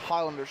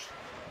 Highlanders.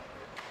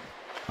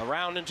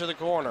 Around into the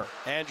corner.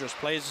 Andrews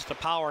plays it to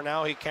Power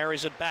now. He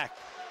carries it back.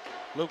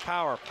 Luke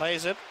Power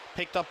plays it.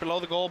 Picked up below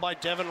the goal by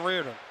Devin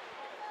Reardon.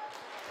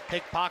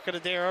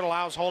 Pickpocketed there. It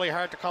allows Holy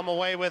Heart to come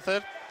away with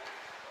it.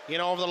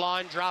 In over the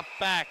line. Drop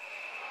back.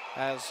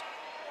 As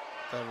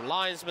the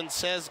linesman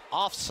says,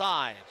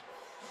 offside.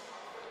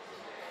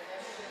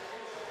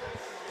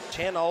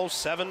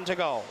 10:07 to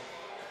go.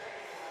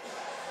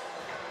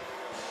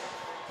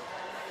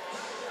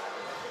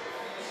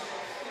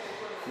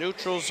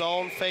 Neutral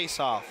zone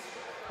face-off.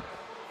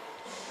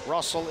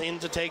 Russell in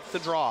to take the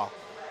draw.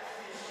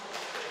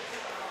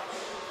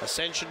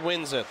 Ascension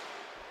wins it.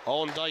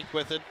 Owen Dyke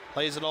with it,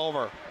 plays it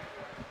over.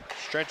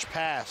 Stretch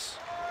pass.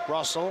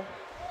 Russell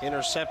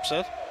intercepts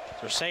it.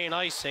 They're saying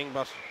icing,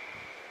 but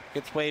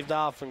gets waved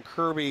off, and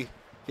Kirby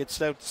gets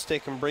it out the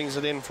stick and brings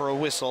it in for a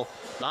whistle.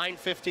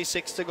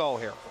 9:56 to go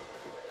here.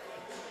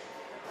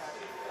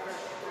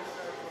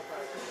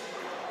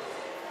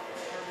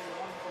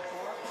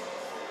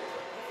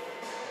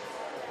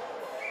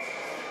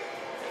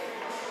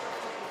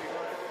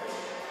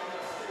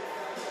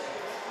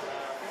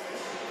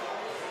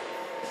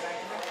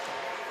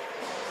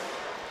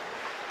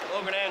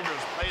 Logan Andrews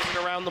plays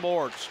it around the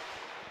boards.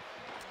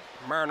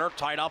 Marner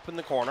tied up in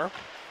the corner.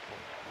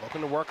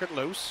 Looking to work it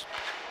loose.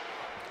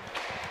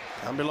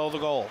 Down below the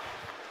goal.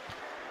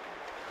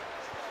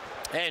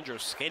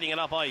 Andrews skating it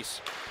up ice.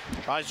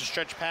 Tries to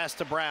stretch past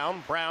to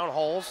Brown. Brown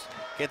holds.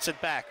 Gets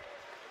it back.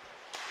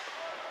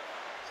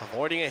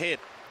 Avoiding a hit.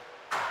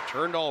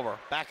 Turned over.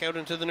 Back out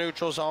into the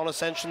neutral zone.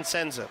 Ascension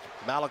sends it.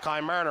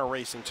 Malachi Marner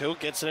racing to.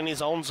 Gets it in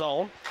his own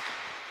zone.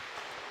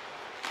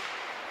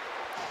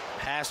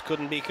 Pass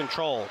couldn't be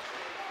controlled.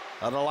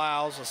 That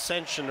allows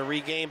Ascension to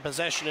regain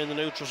possession in the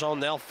neutral zone.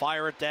 They'll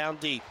fire it down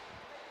deep.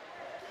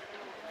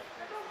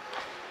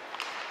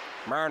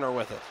 Marner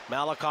with it.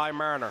 Malachi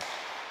Marner.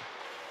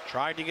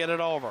 Tried to get it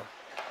over.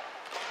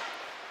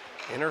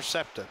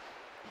 Intercepted.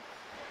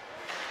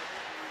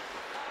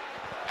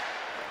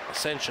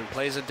 Ascension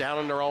plays it down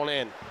in their own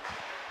end.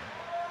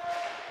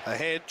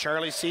 Ahead,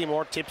 Charlie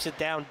Seymour tips it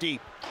down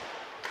deep.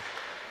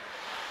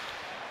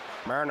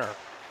 Marner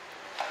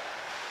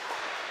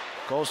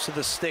goes to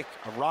the stick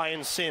of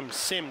Ryan Sims.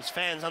 Sims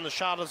fans on the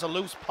shot as a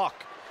loose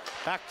puck.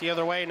 Back the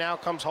other way, now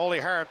comes Holy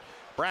Heart.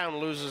 Brown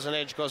loses an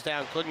edge, goes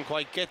down, couldn't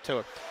quite get to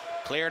it.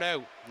 Cleared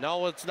out.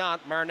 No, it's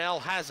not. Marnell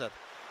has it.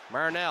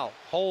 Marnell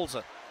holds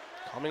it.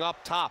 Coming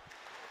up top.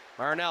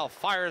 Marnell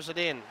fires it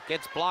in.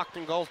 Gets blocked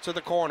and goes to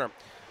the corner.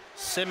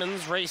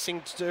 Simmons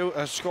racing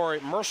to score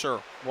it.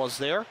 Mercer was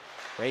there.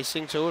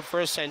 Racing to it for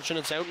Ascension.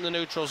 It's out in the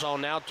neutral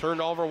zone now.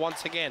 Turned over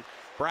once again.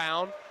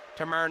 Brown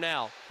to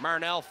Marnell.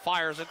 Marnell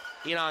fires it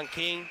in on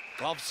King.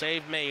 Glove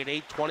save made.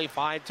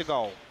 8:25 to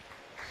go.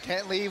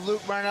 Can't leave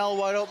Luke Marnell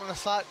wide open in the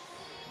slot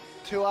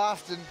too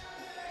often.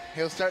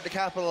 He'll start to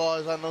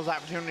capitalize on those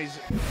opportunities.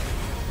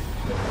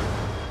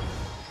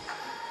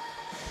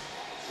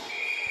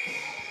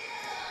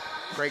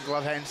 Great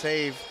glove hand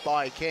save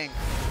by King.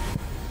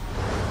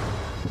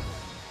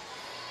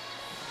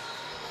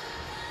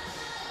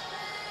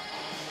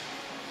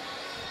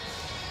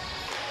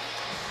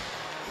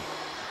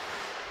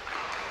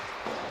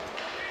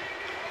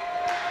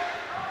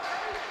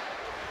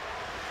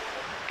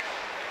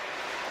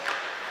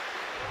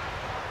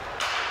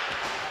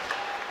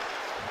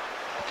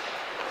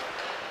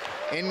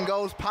 In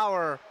goes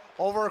Power,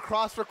 over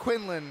across for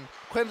Quinlan.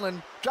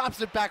 Quinlan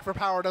drops it back for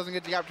Power, doesn't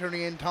get the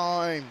opportunity in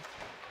time.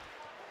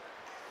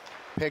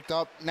 Picked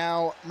up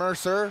now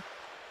Mercer.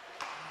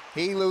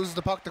 He loses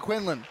the puck to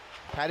Quinlan.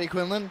 Paddy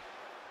Quinlan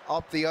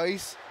up the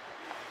ice.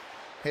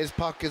 His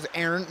puck is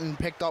errant and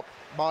picked up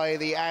by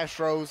the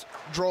Astros'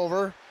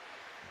 Drover.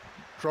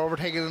 Drover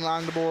taking it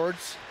along the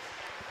boards.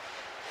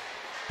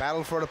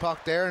 Battle for the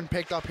puck there and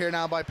picked up here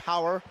now by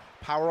Power.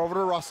 Power over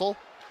to Russell.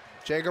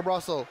 Jacob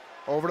Russell.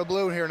 Over to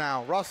Blue here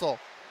now. Russell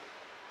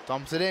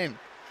dumps it in.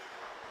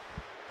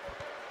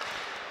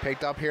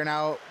 Picked up here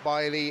now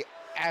by the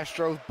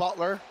Astros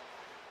Butler.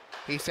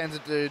 He sends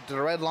it to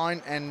the red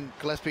line and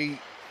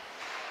Gillespie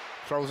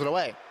throws it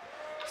away.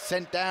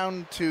 Sent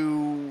down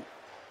to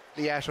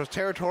the Astros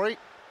territory.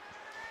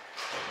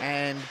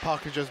 And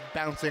puck is just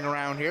bouncing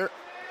around here.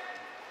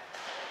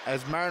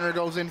 As Marner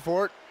goes in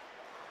for it.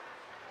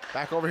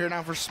 Back over here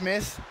now for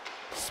Smith.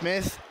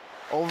 Smith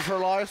over for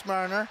Elias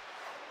Marner.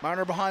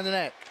 Marner behind the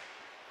net.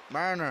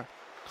 Marner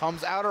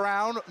comes out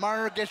around.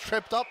 Marner gets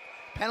tripped up.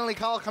 Penalty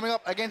call coming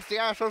up against the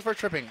Astros for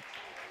tripping.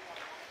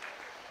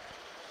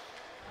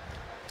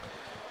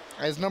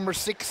 As number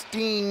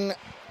 16,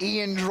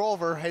 Ian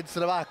Drover, heads to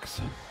the box.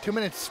 2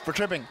 minutes for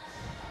tripping.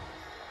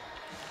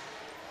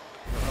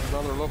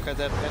 Another look at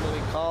that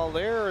penalty call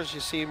there as you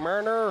see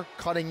Marner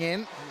cutting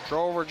in.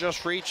 Drover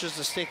just reaches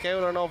the stick out.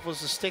 I don't know if it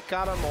was the stick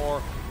got him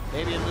or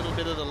maybe a little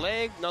bit of the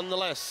leg.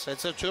 Nonetheless,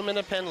 it's a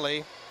 2-minute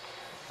penalty.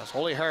 As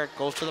Holy Heart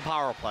goes to the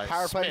power play.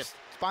 Power play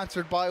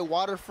sponsored by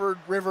Waterford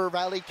River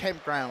Valley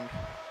Campground.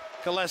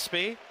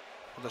 Gillespie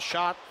with a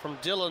shot from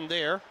Dillon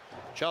there.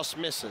 Just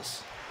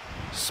misses.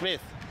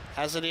 Smith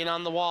has it in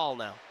on the wall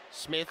now.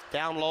 Smith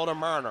down low to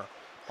Marner.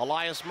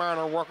 Elias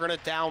Marner working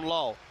it down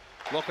low.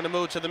 Looking to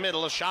move to the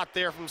middle. A shot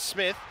there from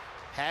Smith.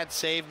 Had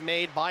save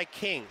made by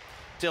King.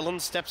 Dillon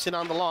steps in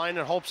on the line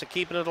in hopes of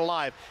keeping it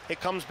alive. It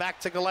comes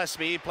back to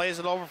Gillespie. He plays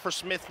it over for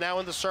Smith now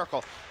in the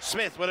circle.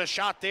 Smith with a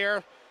shot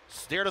there.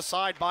 Steered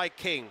aside by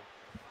King.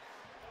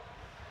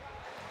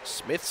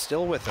 Smith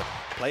still with it.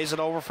 Plays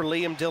it over for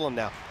Liam Dillon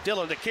now.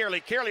 Dillon to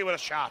Kearley. Kearley with a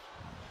shot.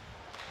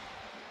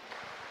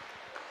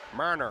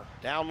 Marner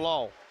down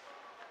low.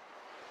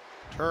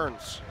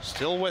 Turns.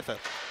 Still with it.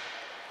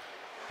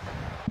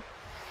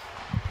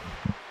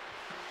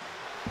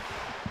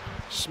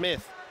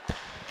 Smith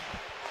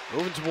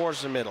moving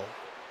towards the middle.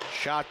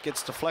 Shot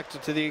gets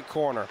deflected to the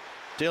corner.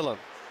 Dillon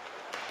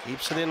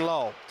keeps it in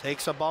low.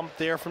 Takes a bump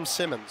there from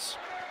Simmons.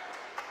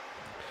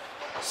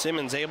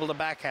 Simmons able to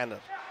backhand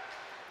it.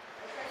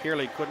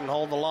 Kearley couldn't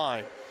hold the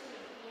line.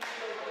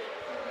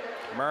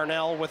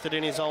 Marnell with it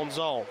in his own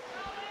zone.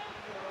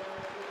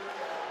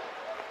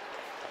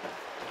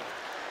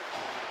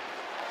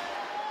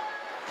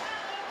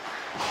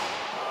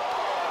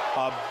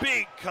 A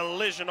big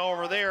collision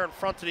over there in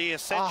front of the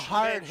Ascension. A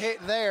hard bench.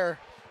 hit there.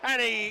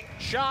 And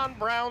Sean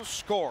Brown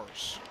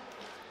scores.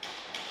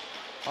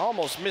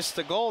 Almost missed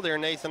the goal there,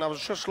 Nathan. I was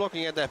just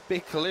looking at that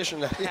big collision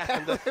that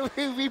happened.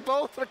 we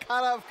both were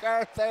caught off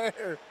guard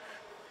there.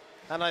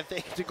 And I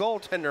think the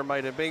goaltender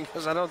might have been,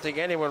 because I don't think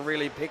anyone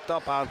really picked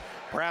up on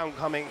Brown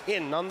coming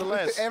in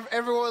nonetheless.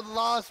 Everyone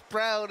lost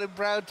Brown, and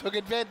Brown took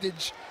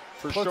advantage.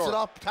 For Puts sure. it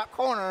up top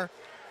corner,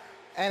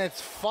 and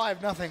it's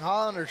 5-0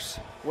 Hollanders.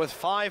 With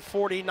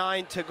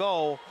 5:49 to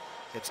go,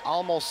 it's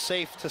almost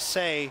safe to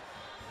say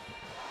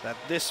that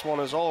this one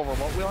is over.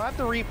 But we'll have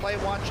the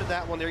replay watching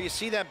that one there. You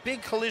see that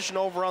big collision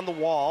over on the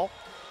wall,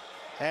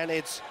 and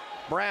it's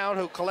Brown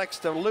who collects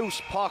the loose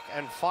puck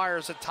and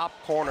fires a top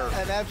corner.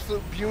 An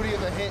absolute beauty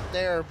of a hit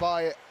there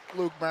by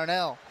Luke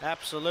Marnell.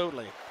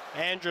 Absolutely.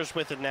 Andrews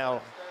with it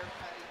now.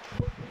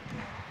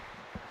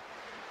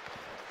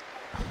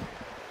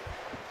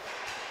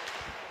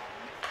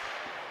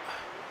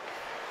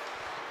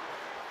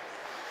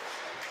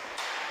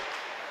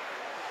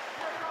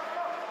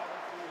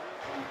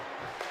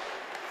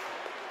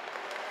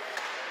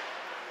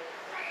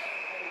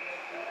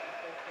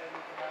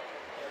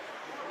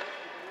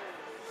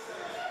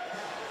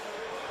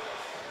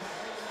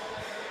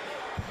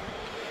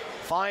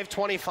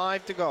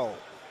 5:25 to go.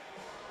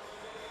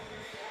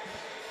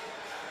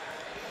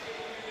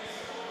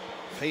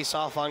 Face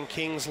off on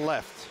King's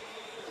left.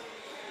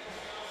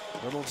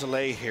 Little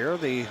delay here.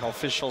 The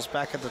officials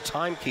back at the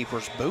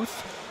timekeeper's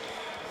booth.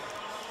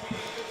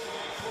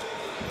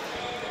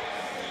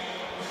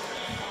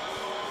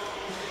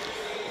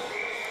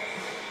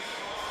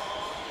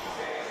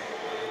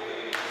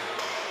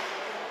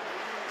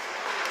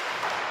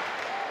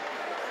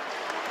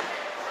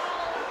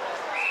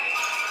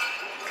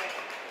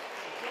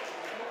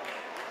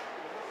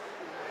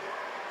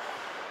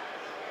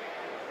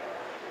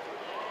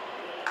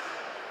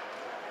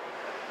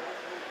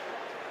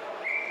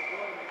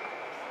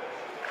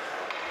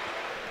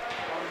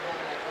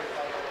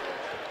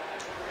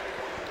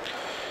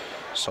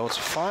 So it's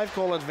a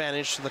 5-goal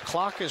advantage. So the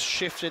clock is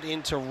shifted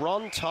into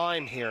run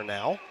time here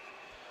now.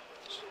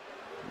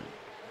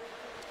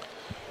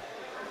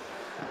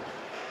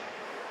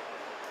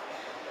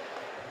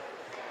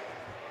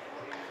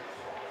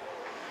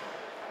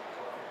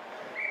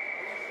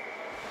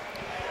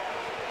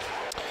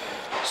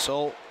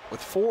 So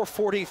with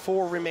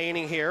 4:44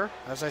 remaining here,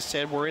 as I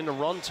said, we're in the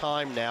run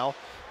time now.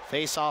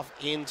 Face off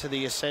into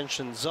the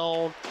Ascension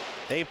zone.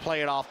 They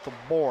play it off the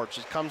boards.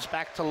 It comes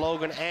back to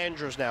Logan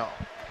Andrews now.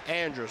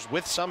 Andrews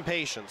with some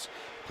patience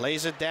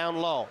plays it down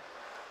low,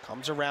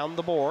 comes around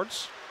the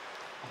boards.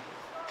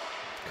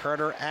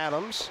 Carter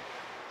Adams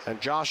and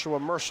Joshua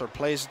Mercer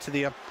plays it to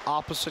the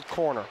opposite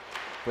corner.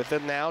 With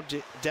it now,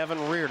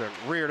 Devin Reardon.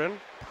 Reardon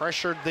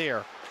pressured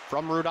there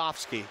from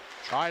Rudofsky.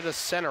 Try to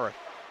center it.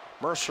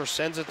 Mercer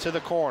sends it to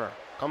the corner.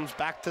 Comes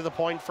back to the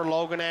point for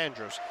Logan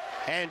Andrews.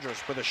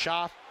 Andrews with a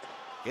shot,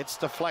 gets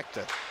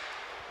deflected.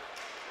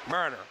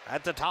 Marner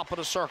at the top of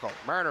the circle.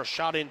 Marner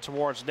shot in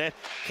towards net.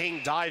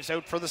 King dives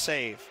out for the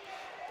save.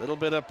 Little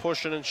bit of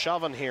pushing and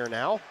shoving here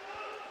now.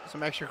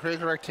 Some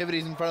extracurricular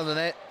activities in front of the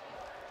net.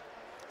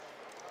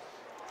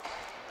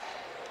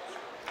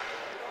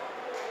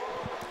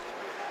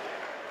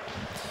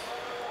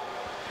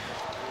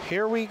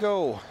 Here we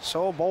go.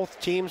 So both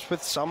teams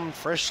with some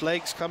fresh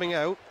legs coming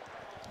out.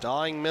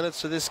 Dying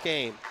minutes of this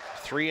game.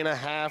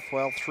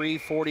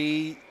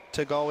 3:40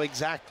 to go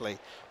exactly.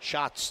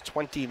 Shots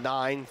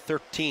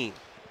 29-13.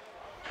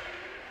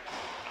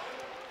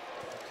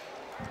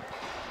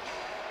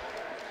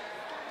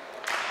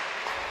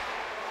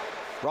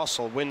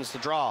 Russell wins the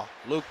draw.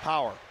 Luke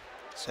Power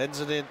sends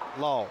it in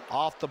low.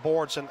 Off the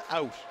boards and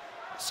out.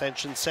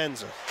 Ascension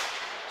sends it.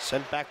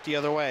 Sent back the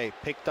other way.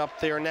 Picked up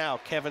there now.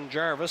 Kevin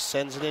Jarvis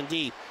sends it in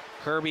deep.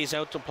 Kirby's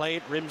out to play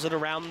it. Rims it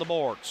around the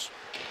boards.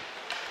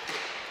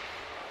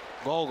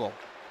 Gogol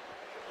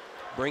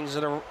brings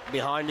it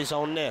behind his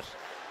own net.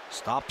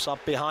 Stops up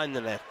behind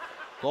the net.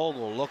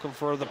 Gogol looking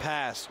for the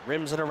pass.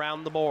 Rims it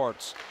around the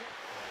boards.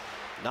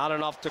 Not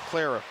enough to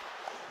clear it.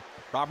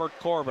 Robert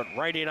Corbett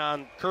right in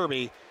on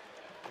Kirby.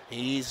 He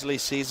easily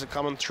sees it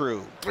coming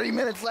through. 3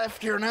 minutes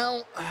left here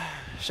now.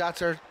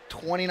 Shots are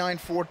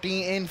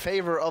 29-14 in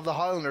favor of the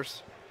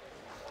Highlanders.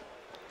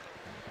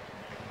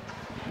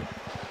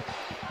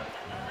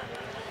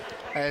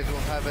 As we'll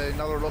have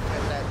another look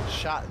at that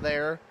shot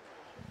there.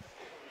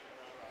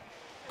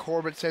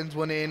 Corbett sends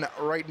one in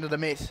right into the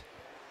mitt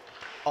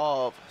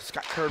of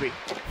Scott Kirby.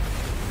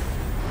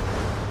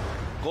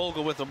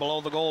 Golga with the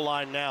below the goal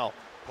line now.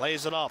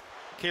 Plays it up.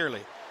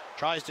 Kearley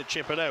tries to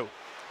chip it out.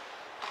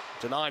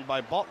 Denied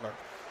by Butler.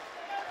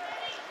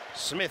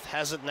 Smith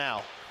has it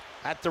now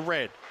at the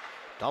red.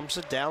 Dumps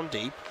it down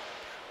deep.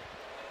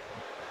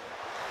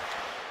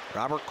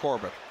 Robert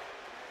Corbett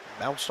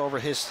bounced over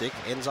his stick.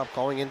 Ends up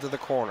going into the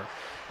corner.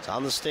 It's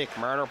on the stick.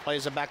 Marner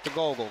plays it back to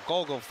Gogol.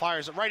 Gogol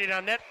fires it right in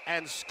on net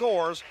and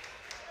scores.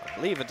 I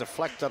believe it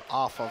deflected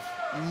off of.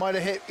 Might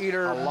have hit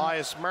either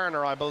Elias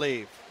Marner, I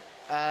believe.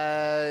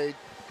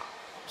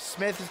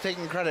 Smith is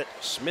taking credit.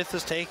 Smith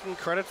is taking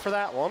credit for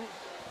that one.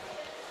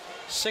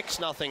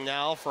 6-0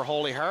 now for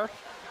Holy Heart.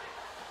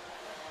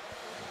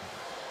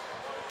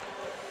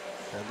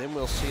 And then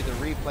we'll see the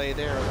replay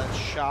there of that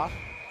shot.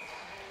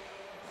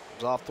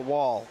 It's off the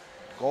wall.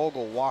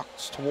 Gogol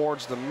walks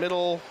towards the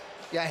middle.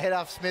 Yeah, hit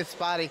off Smith's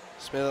body.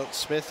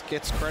 Smith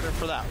gets credit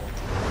for that one.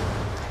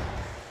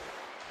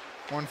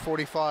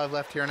 1:45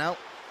 left here now.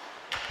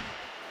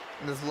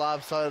 In this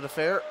lopsided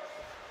affair.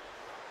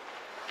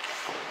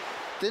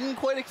 Didn't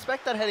quite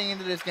expect that heading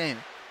into this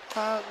game.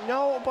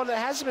 No, but it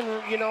hasn't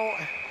been, you know.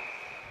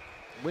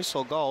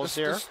 Whistle goes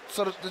here.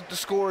 So the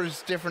score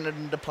is different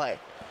than the play.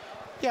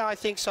 Yeah, I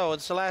think so.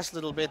 It's the last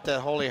little bit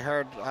that Holy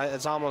Heart,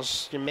 it's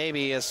almost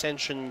maybe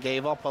Ascension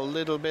gave up a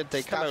little bit.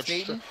 They come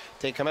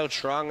out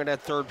strong in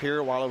that third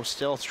period while it was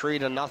still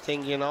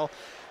 3-0, you know.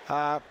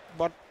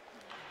 But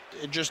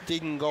it just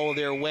didn't go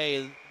their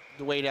way,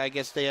 the way I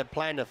guess they had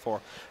planned it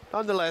for.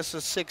 Nonetheless,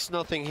 it's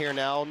 6-0 here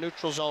now.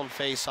 Neutral zone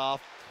face-off.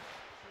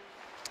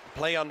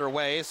 Play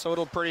underway, so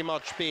it'll pretty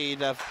much be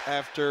that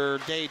after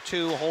day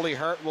 2, Holy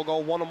Heart will go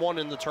 1-1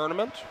 in the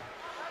tournament.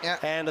 Yeah.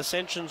 And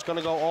Ascension's going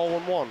to go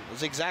 0-1.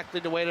 It's exactly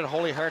the way that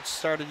Holy Heart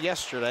started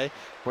yesterday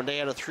when they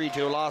had a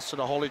 3-2 loss to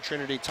the Holy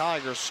Trinity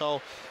Tigers.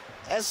 So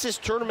as this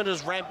tournament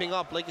is ramping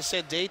up, like I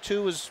said, day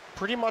 2 is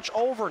pretty much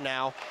over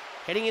now.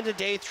 Heading into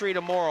day 3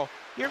 tomorrow,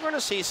 you're going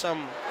to see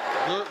some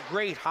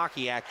great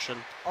hockey action.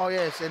 Oh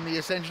yes, and the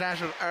Ascension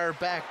Nationals are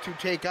back to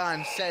take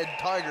on said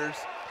Tigers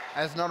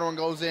as another one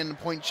goes in,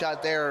 point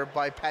shot there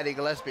by Paddy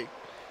Gillespie.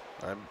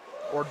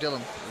 Or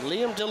Dillon.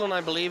 Liam Dillon,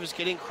 I believe, is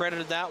getting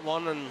credited that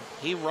one, and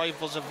he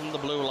rifles it from the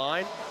blue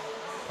line.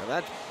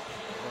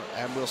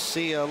 And we'll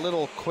see a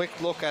little quick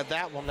look at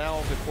that one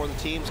now before the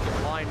teams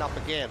get lined up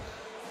again.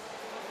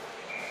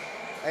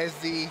 As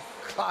the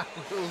clock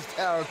moves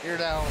down here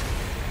now,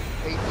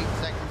 18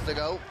 seconds to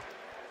go.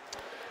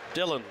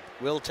 Dillon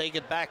will take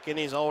it back in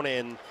his own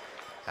end,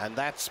 and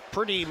that's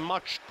pretty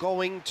much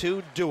going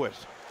to do it,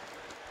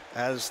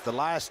 as the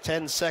last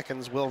 10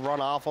 seconds will run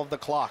off of the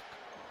clock.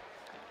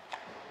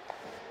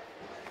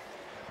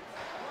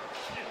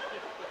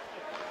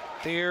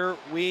 Here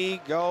we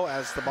go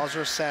as the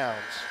buzzer sounds.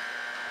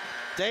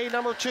 Day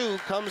number 2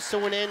 comes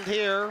to an end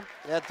here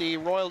at the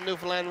Royal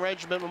Newfoundland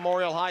Regiment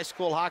Memorial High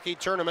School Hockey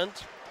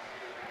Tournament.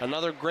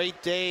 Another great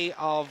day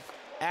of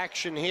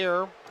action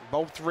here,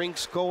 both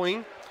rinks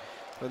going,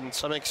 and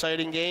some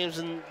exciting games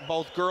in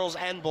both girls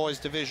and boys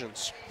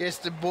divisions. Yes,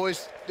 the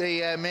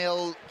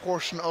male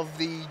portion of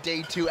the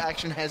day 2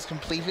 action has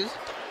completed.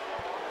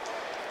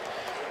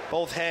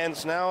 Both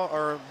teams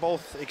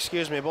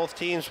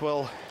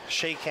will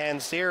shake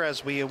hands there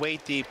as we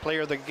await the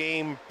player of the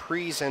game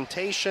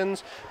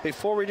presentations.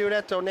 Before we do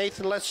that though,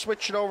 Nathan, let's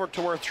switch it over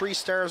to our 3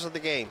 stars of the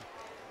game.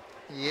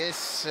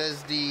 Yes,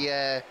 as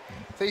the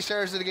 3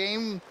 stars of the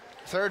game,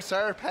 3rd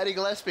star, Paddy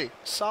Gillespie.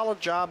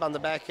 Solid job on the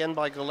back end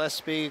by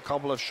Gillespie, a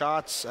couple of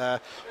shots,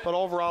 but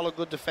overall a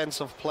good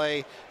defensive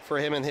play for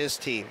him and his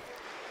team.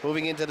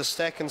 Moving into the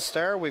 2nd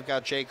star, we've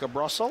got Jacob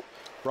Russell.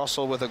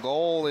 Russell with a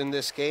goal in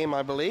this game,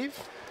 I believe.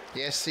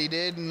 Yes, he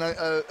did, and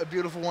a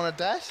beautiful one at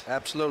that.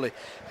 Absolutely.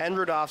 And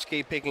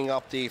Rudovsky picking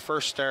up the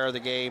 1st star of the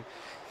game.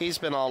 He's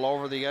been all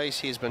over the ice.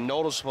 He's been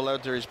noticeable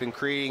out there. He's been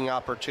creating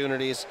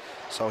opportunities.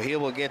 So he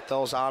will get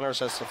those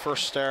honors as the 1st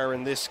star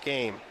in this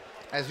game.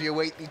 As we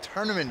await the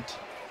tournament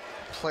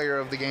player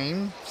of the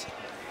game,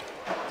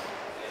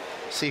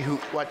 see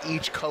what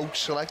each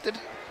coach selected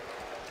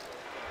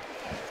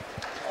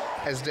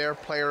as their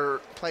player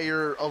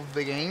of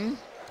the game.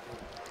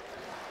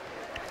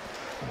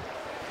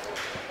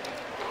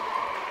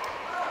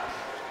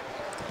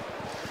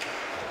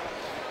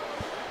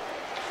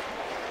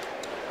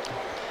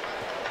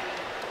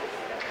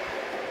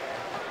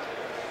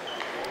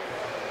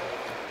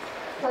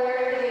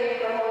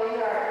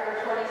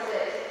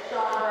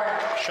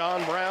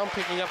 Sean Brown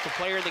picking up the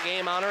player of the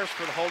game honors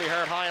for the Holy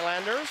Heart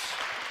Highlanders.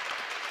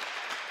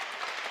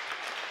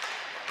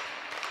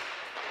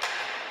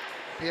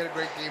 He had a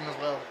great game as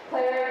well.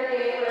 Player of the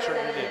game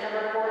Certainly did.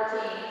 number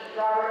 14,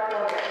 Robert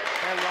Corbett.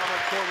 And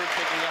Robert Corbett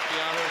picking up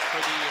the honors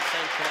for the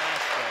Ascension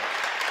Astros.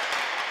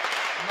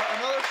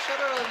 Another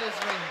shutout on this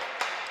ring,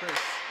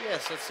 Chris.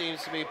 Yes, it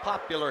seems to be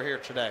popular here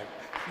today.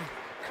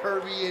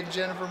 Kirby and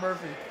Jennifer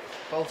Murphy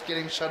both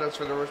getting shutouts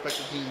for their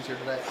respective teams here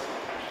today.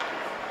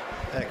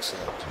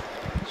 Excellent.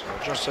 So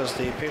just as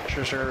the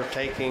pictures are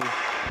taking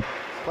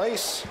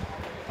place,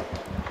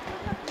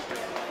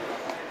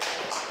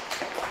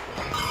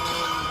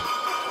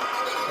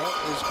 that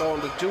is going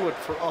to do it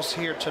for us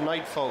here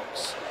tonight,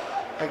 folks.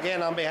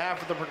 Again, on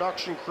behalf of the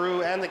production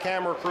crew and the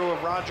camera crew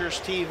of Rogers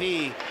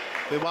TV,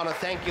 we want to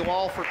thank you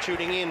all for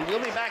tuning in.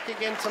 We'll be back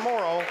again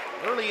tomorrow,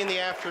 early in the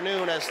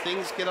afternoon, as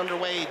things get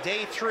underway.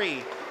 Day 3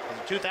 of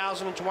the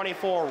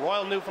 2024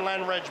 Royal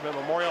Newfoundland Regiment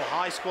Memorial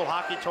High School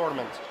Hockey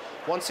Tournament.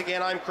 Once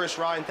again, I'm Chris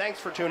Ryan.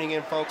 Thanks for tuning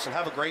in, folks, and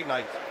have a great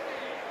night.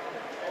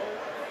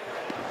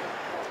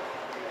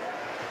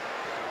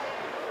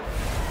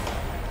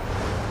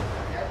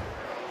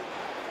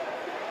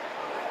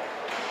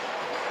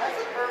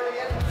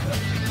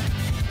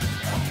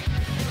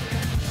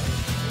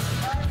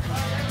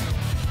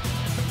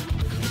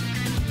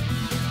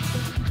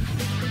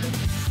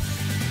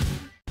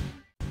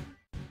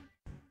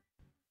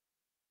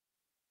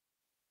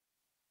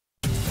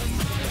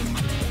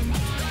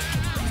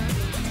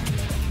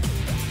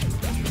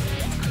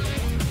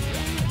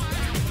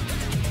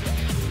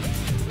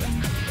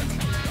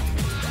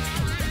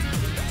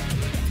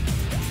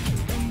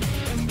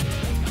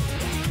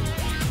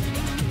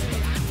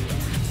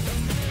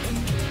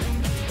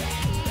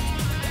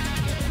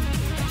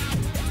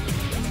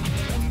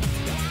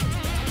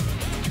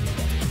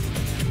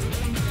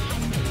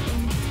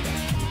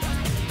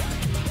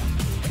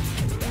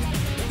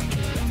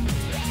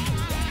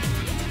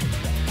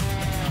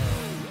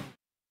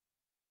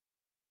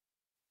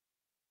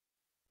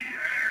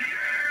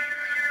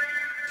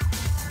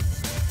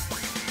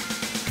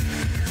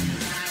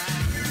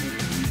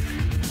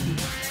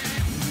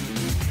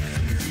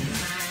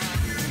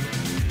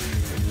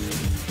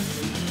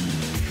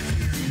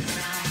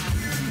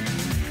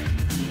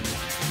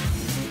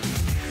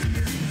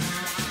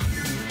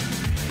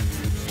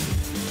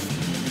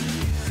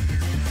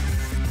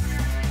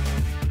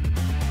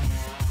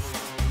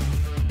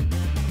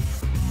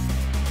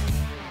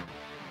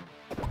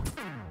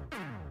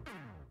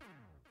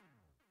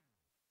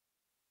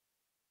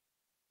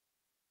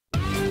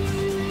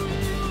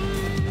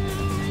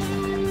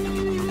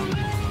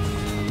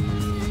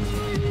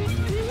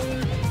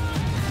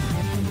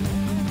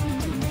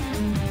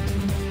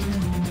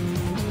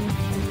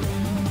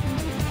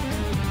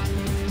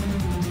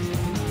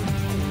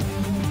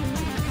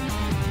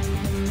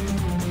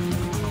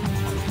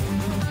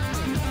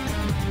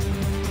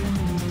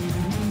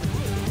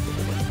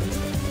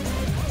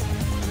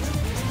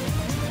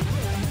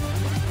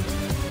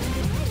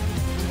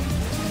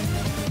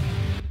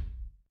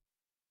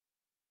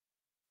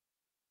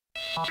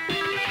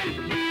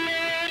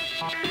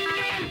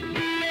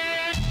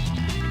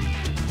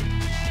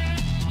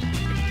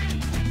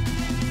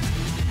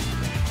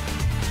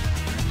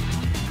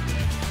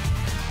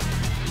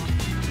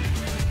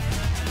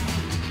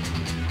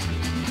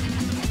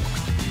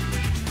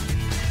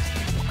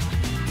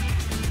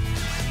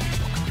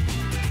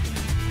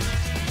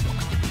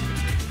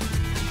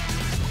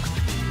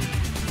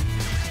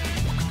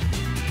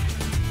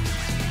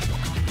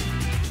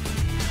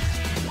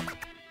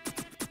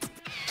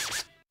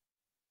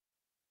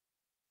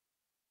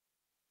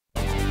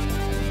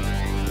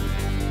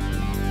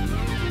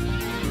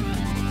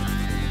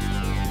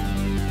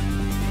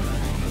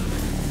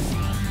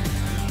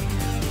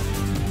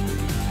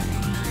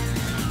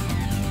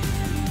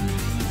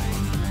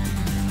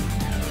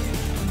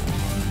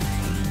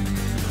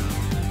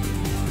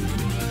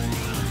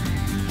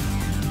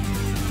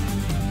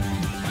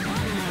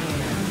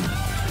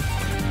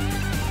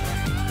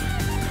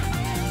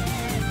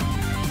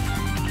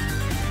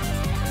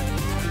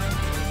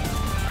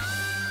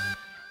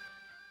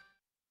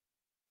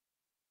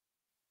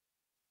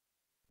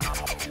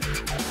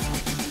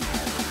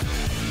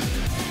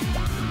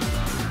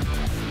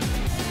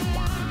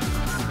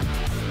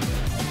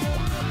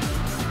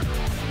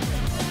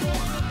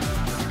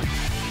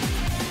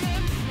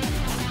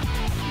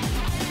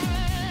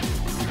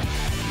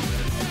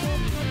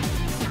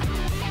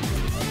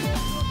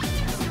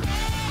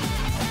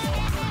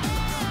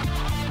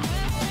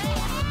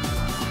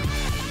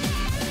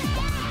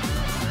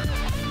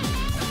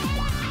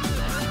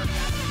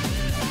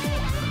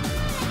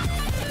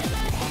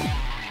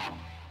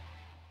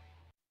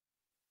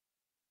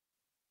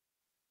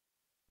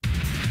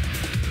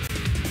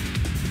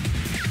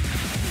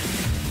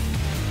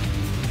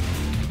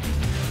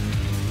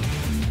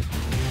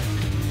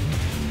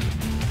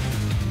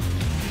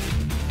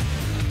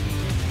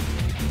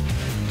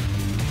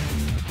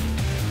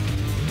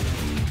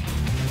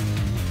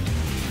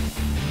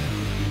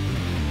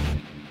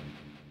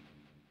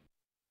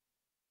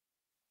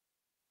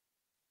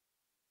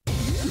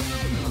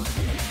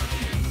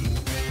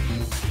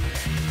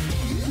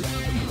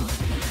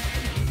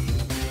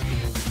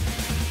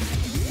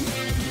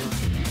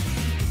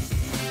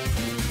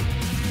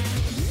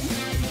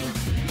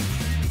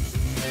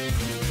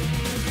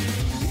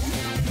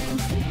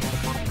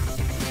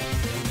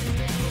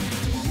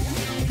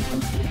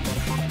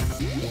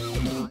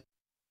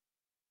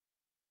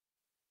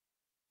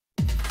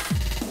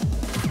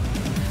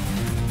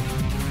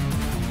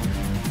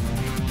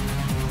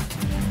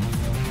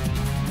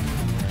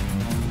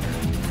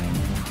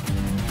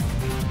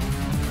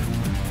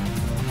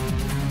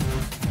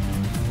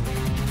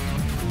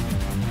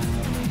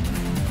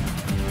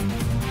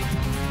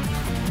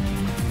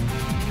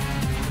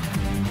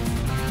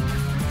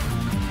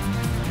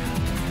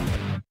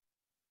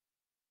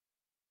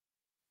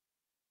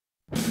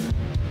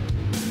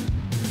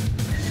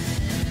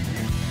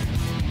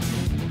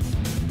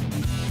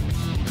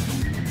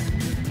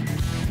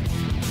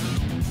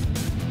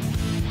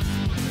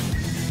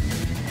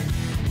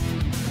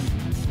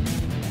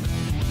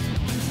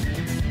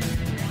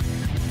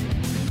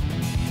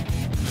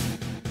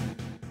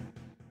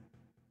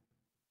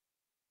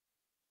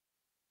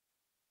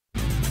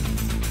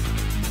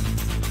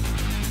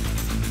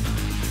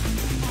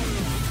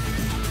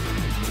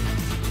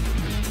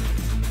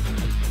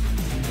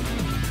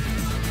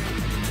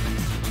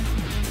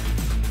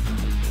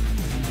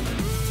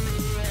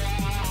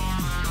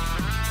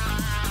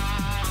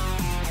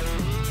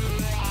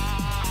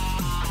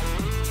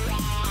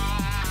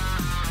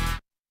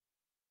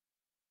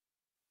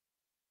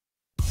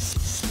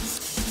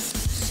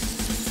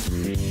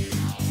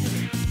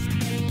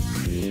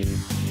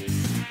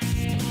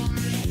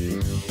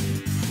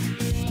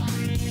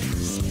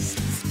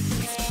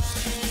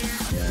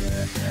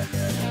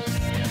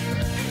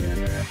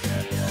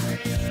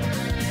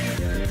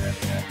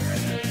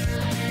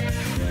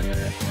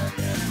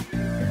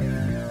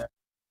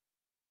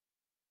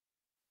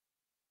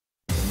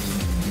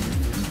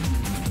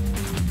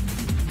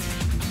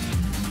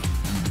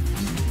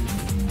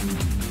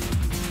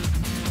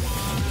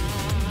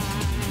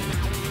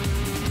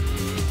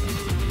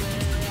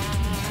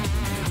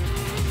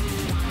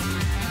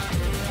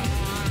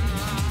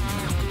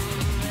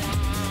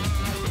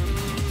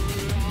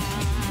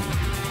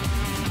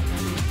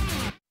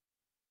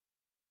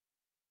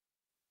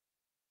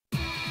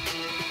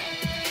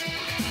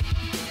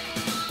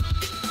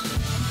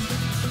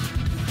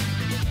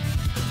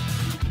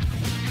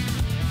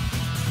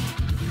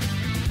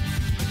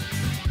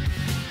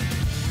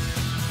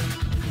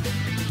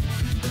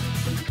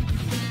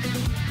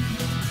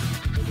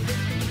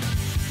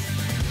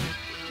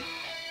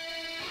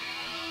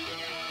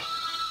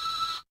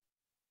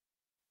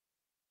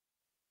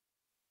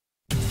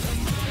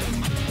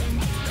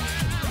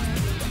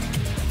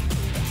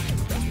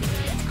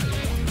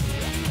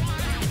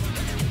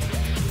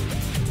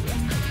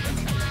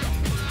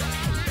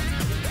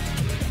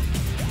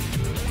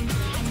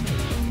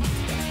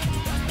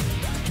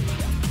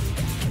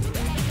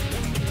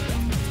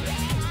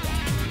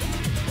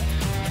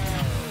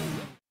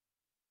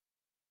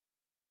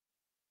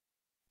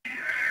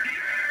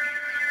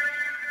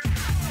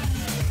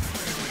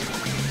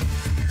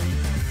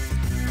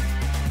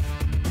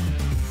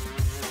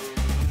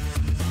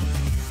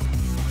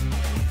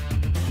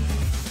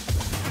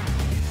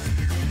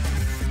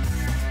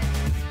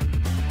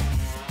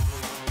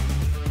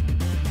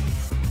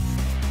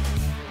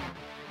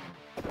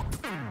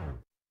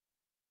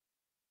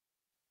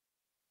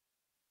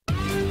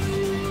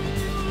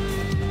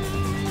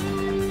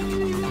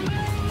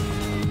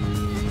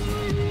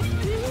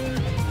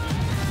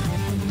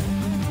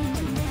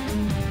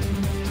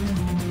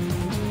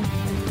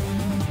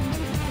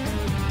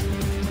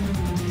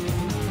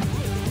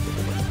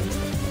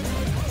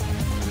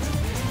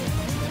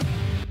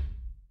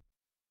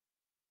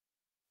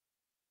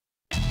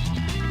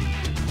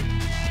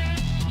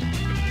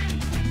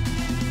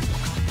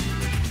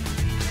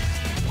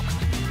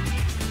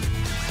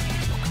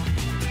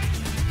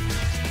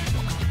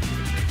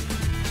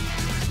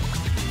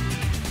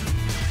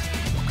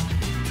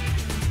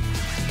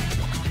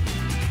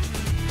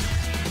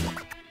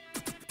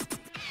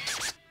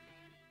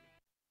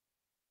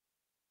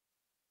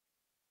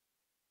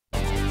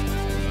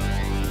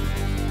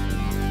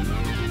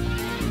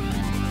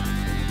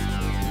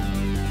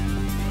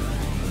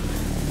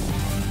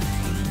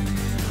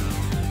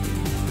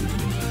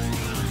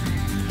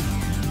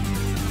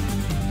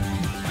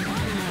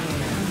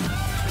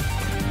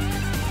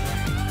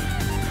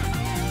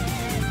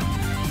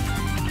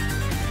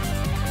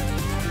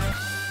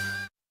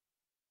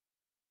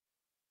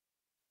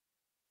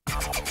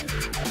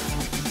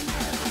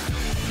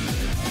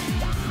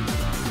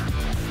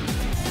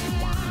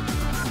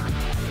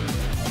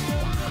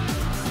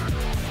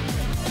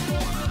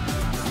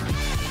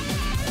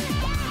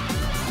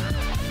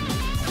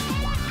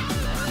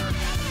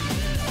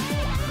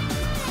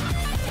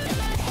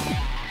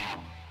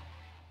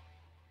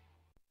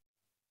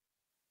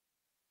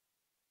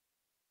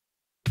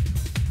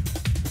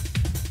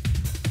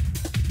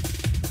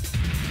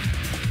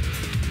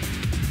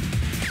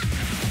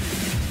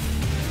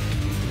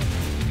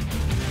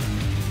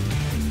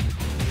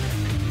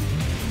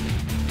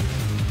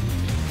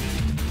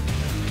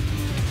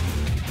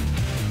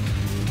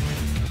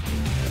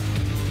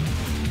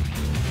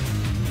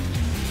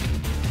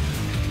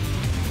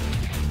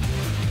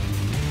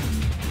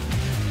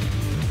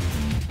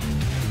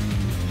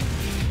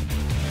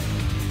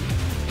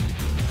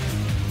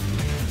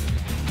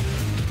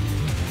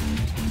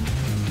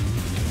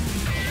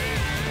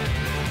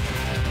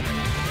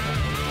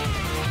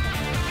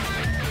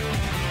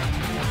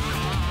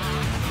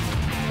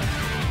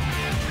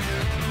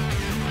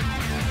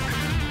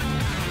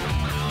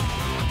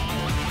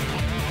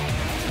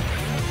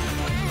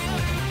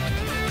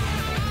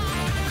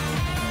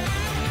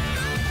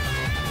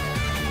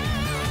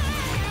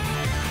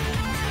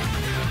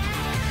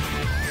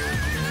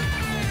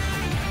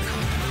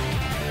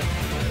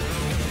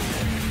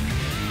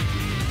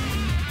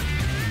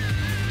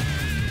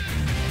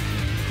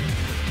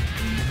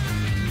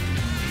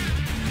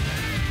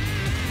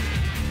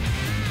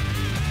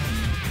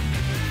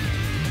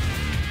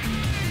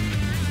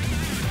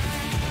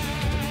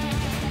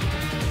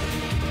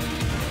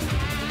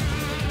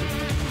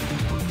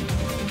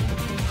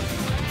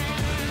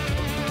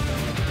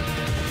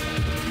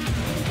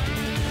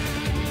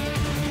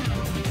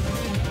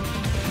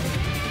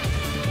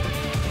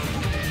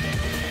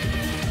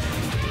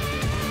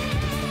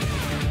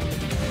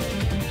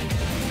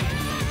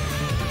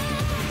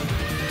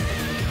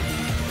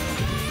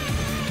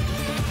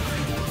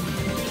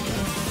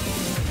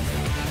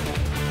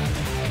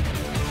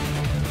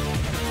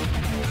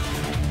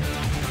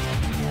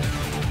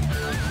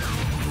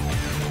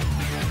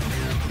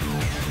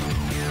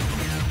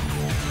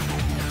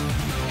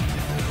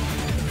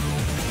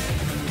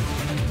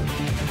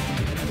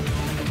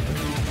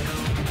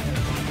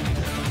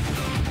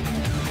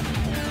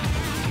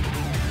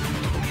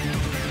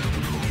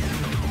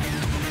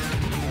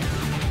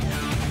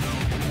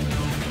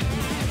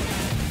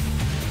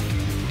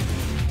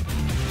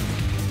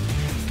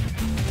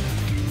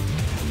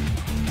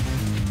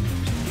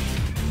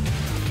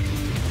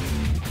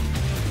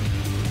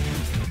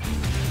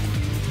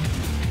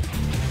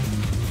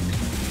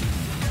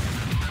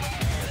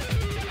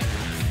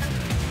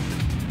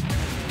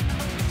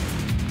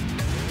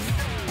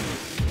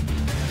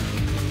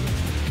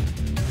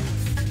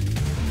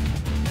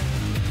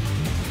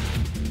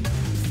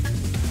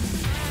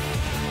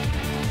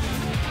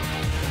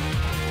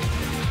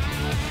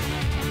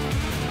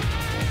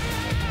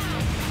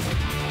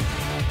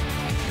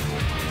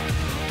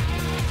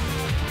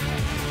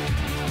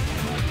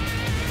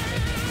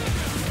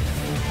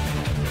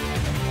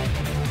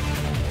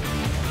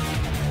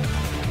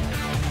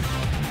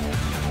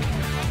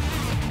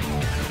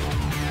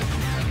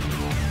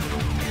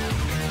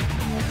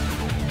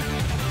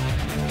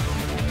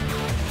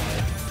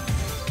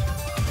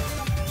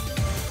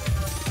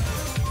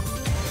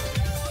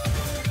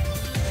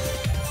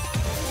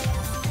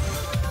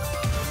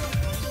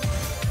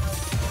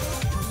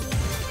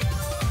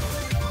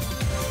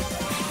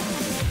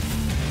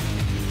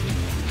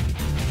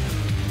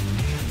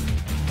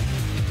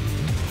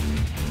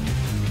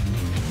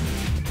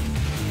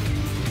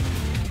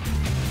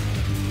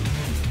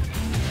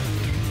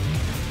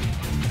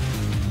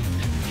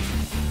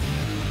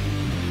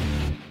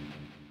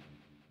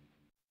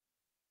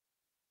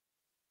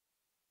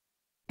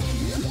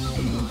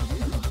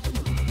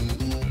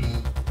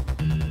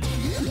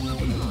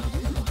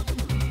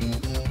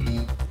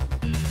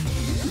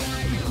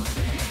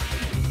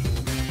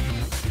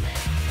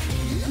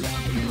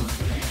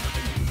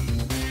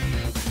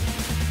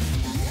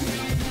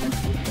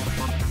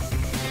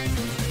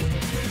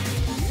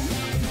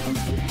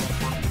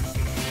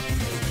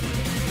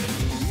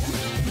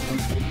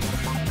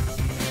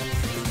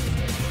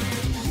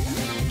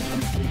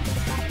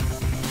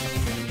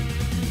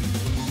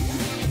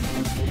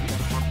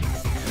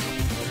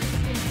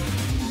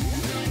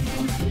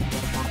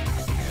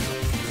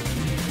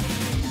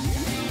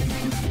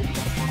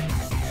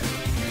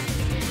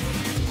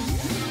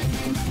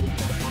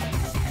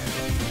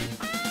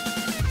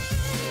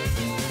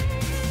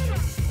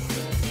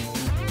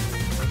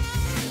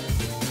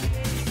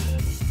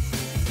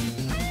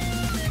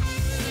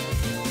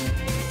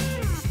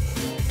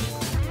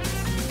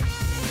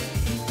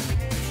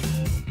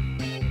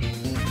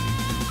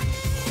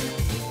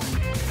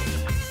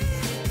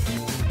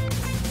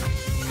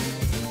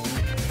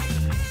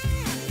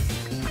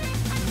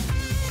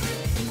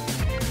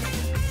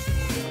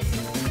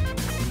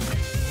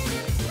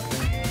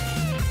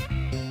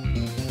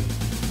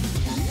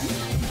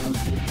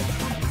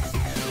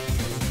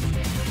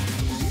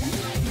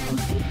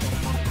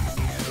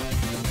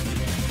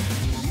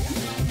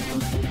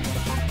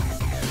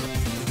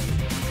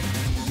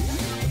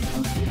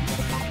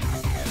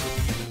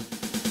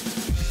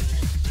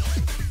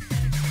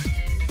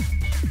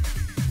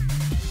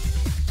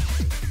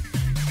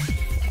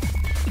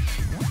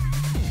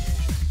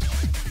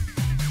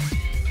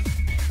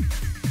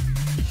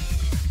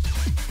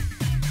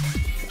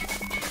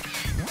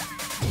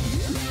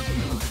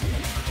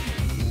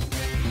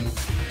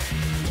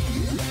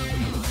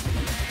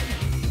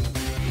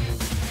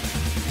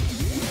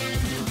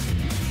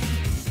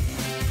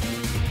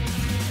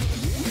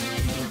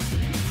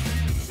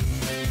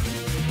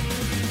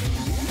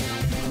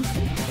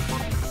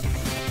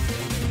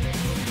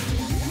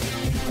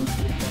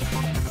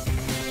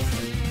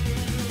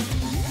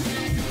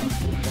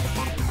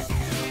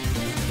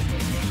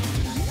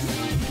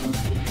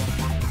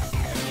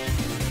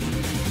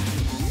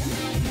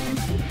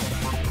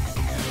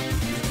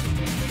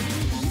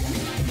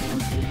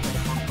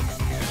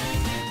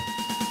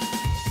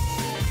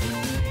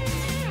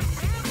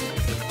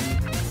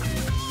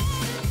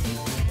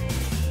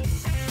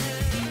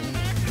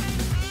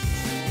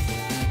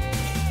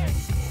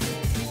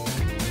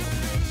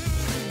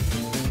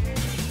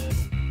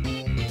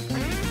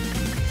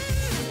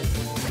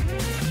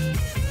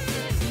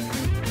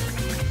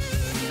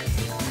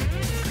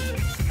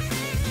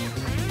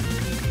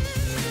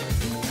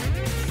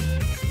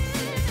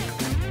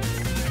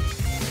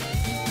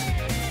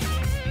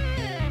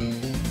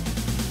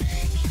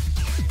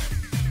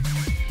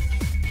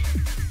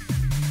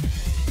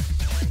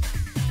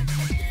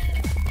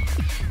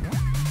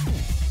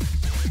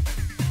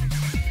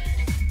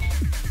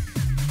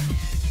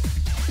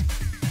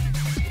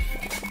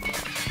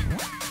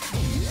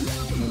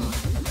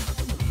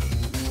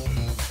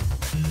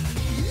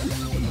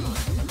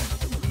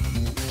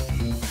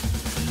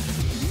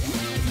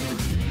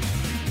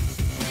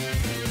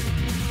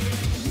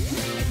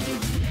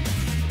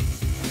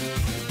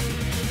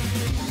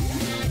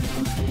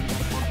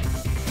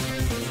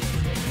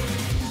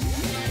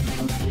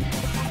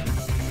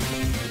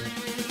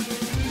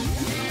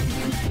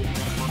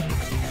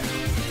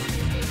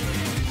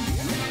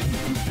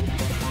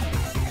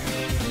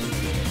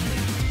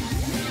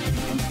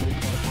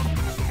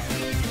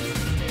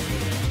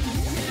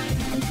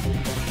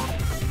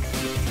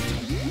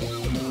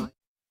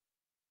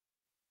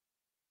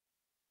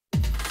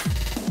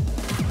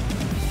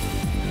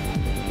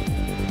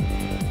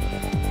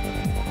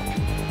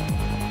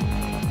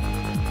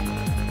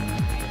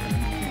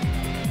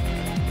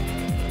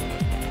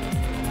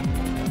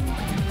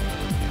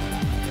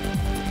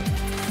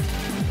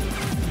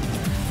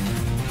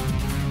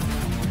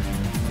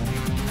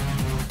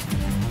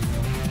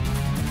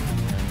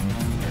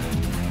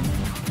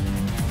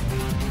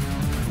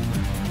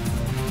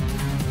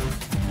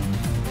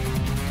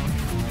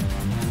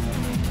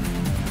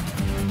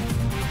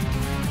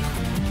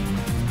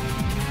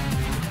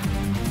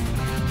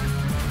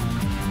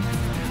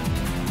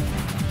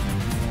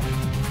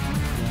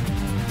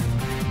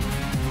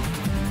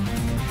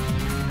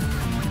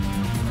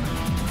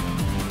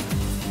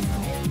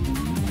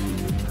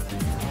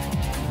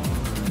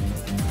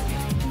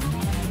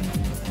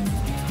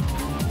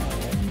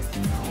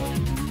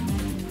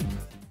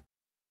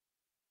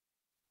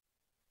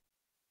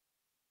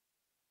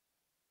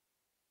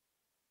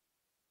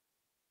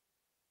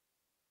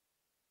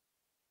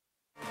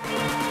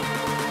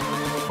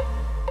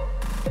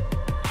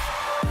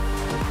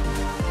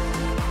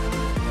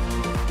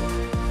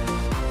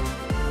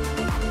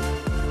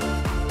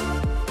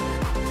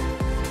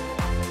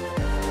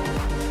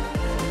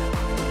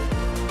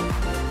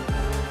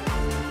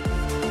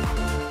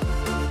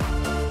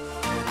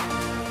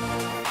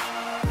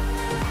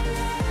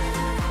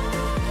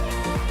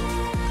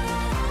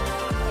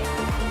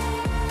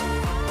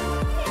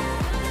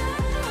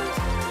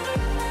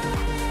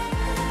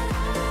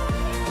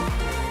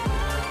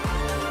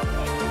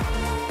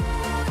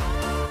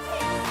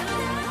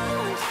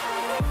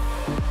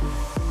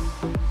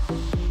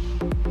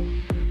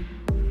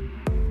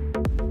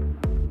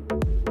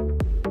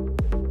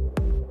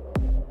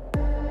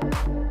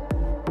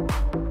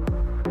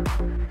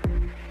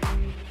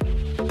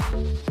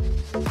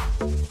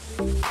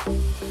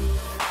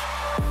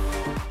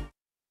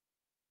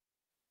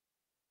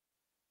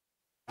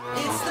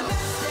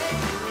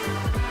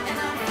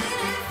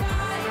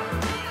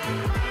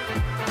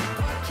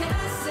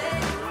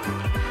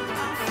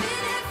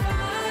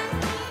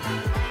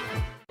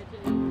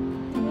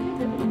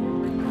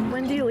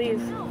 When do you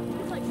leave?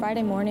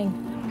 Friday morning.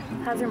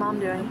 How's your mom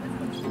doing?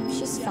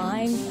 She's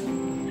fine.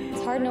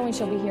 It's hard knowing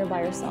she'll be here by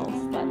herself,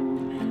 but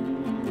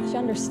she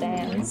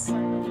understands.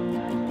 I'm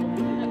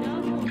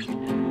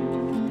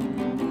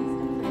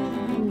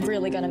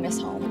really gonna miss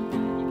home.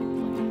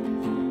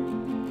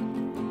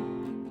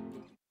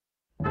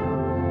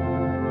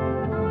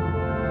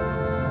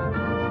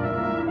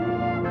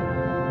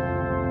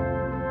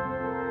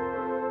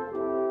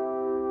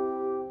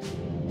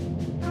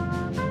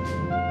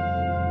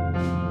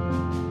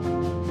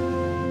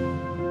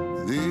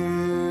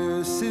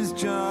 This is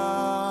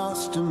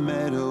just a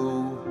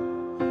meadow,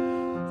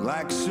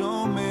 like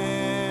so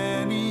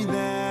many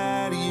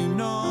that you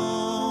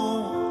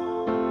know,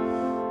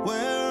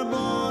 where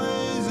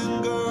boys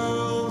and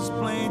girls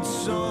played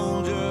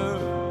soldier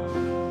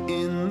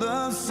in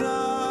the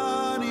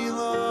sunny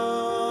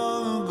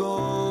long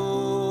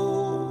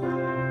ago.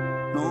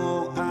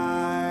 No,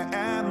 I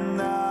am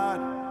not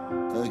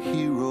a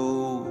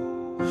hero,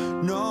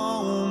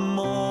 no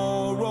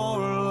more or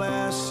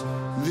less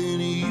than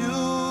you.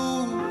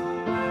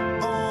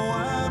 Oh,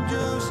 I'm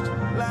just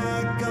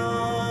like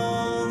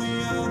all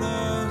the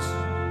others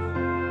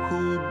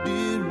who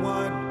did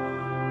what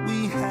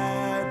we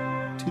had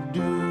to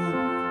do.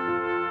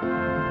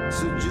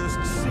 So just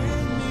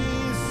sing me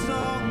a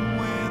song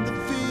when the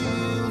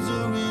fields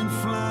are in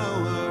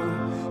flower,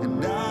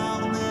 and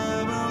I'll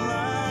never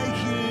lie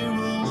here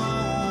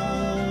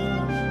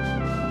alone.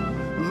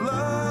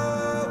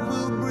 Love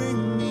will bring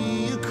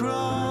me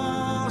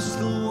across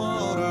the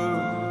water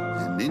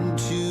and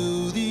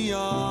into the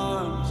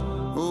arms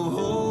of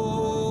home,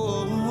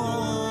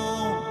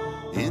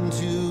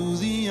 into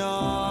the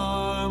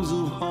arms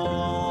of home.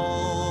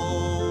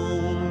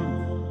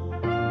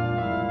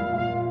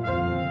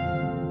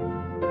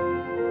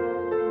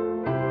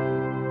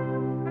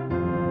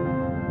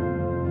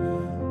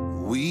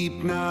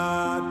 Weep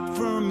not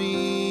for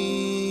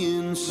me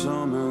in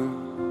summer,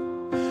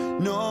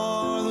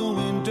 nor the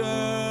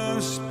winter,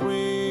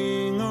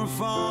 spring or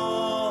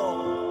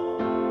fall,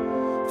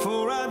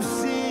 for I've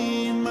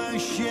seen my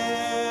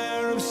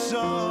share of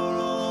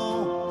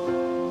sorrow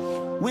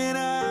when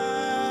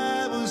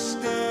I was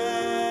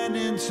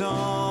standing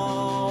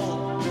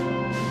tall,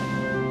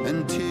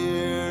 and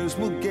tears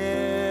will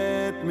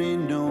get me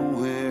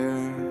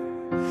nowhere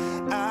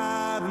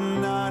I've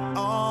not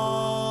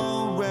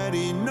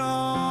already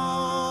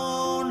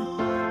known,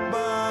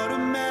 but a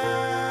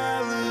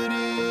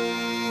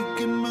melody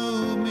can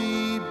move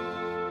me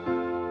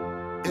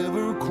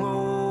ever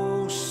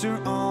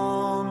closer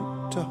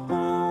on to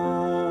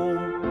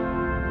home.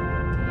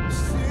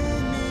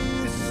 Sing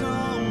me a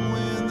song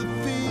when the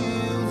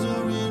fields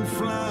are in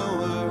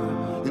flower,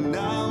 and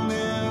I'll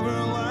never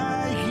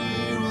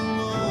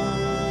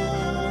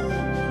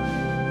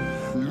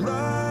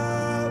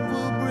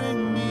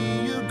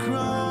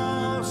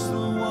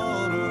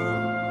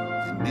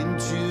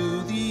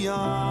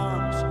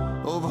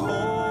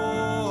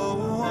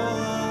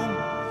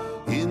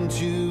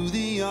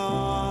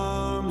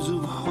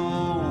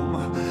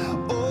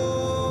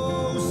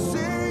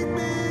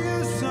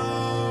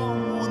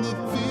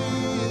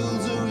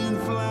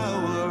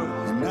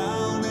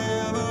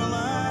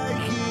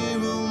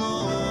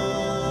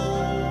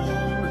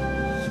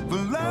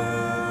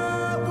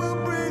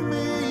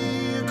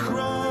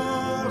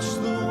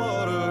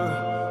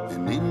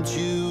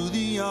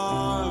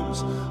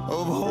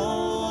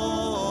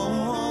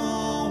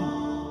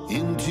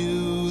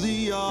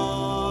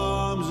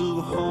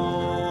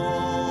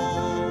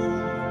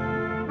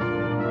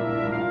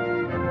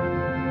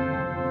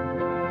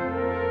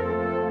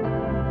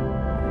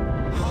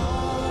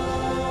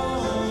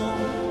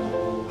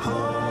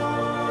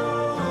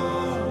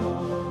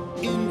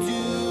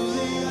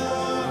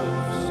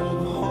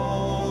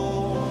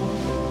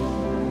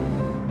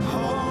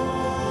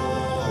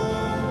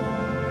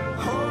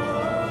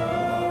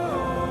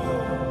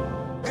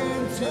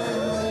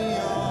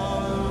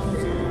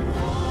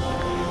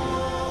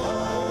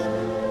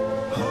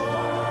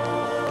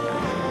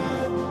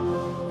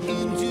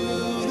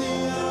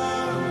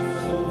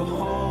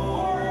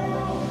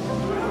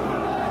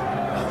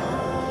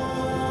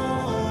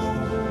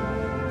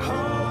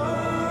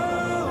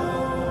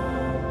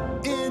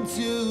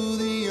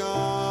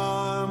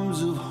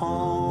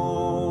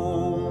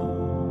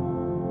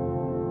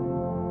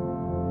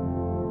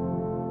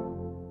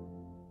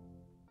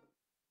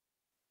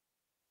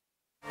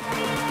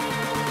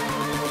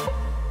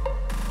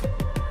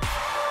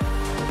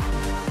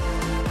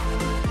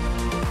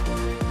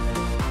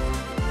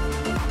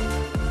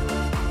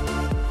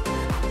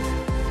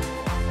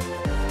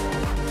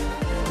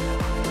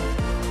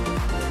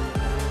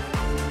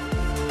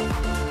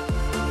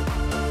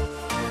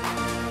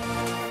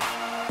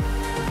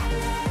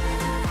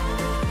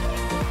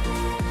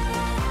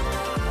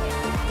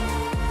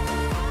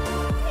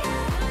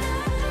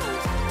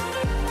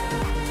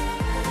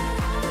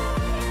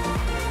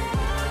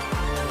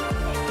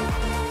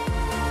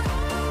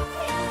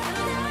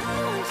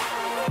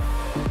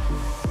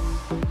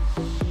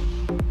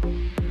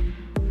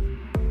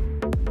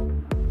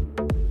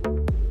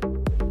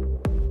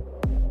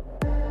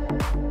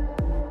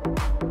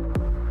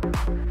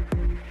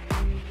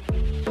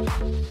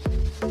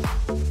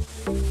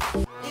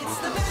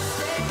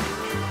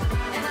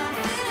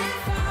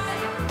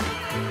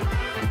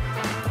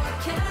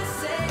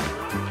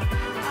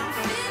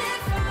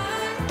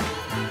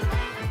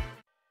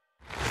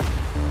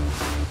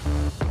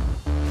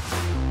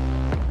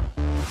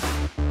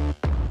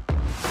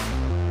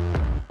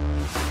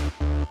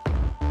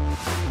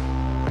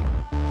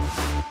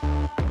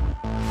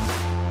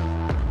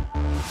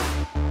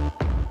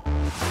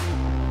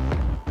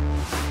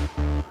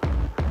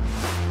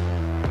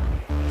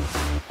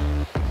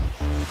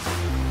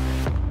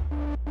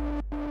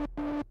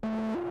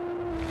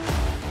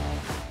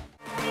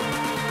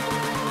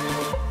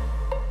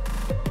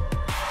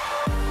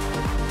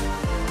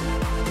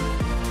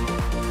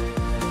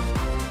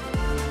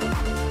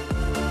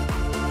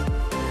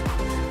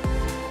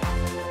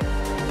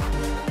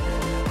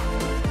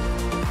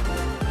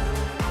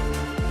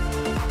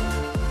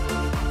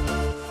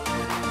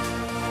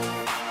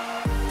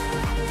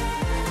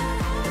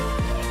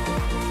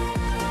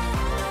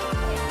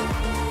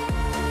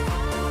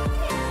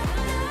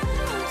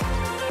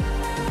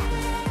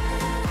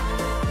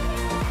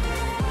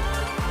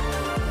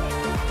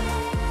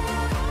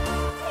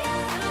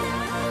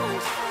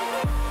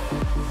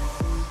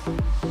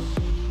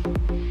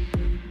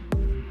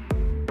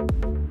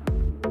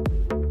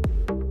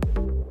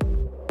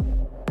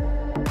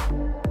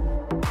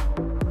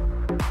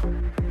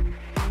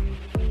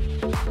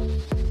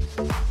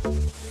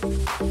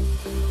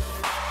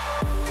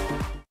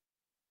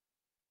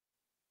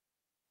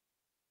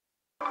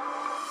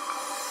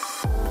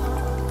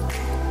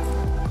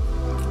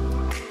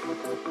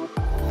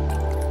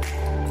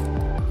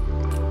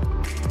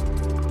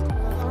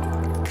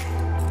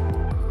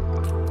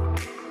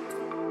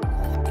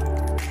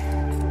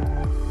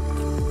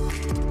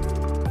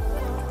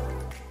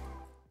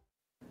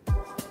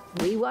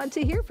We want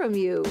to hear from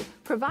you.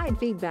 Provide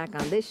feedback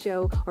on this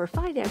show or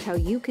find out how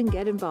you can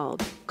get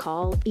involved.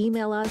 Call,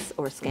 email us,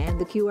 or scan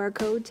the QR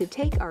code to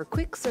take our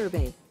quick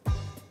survey.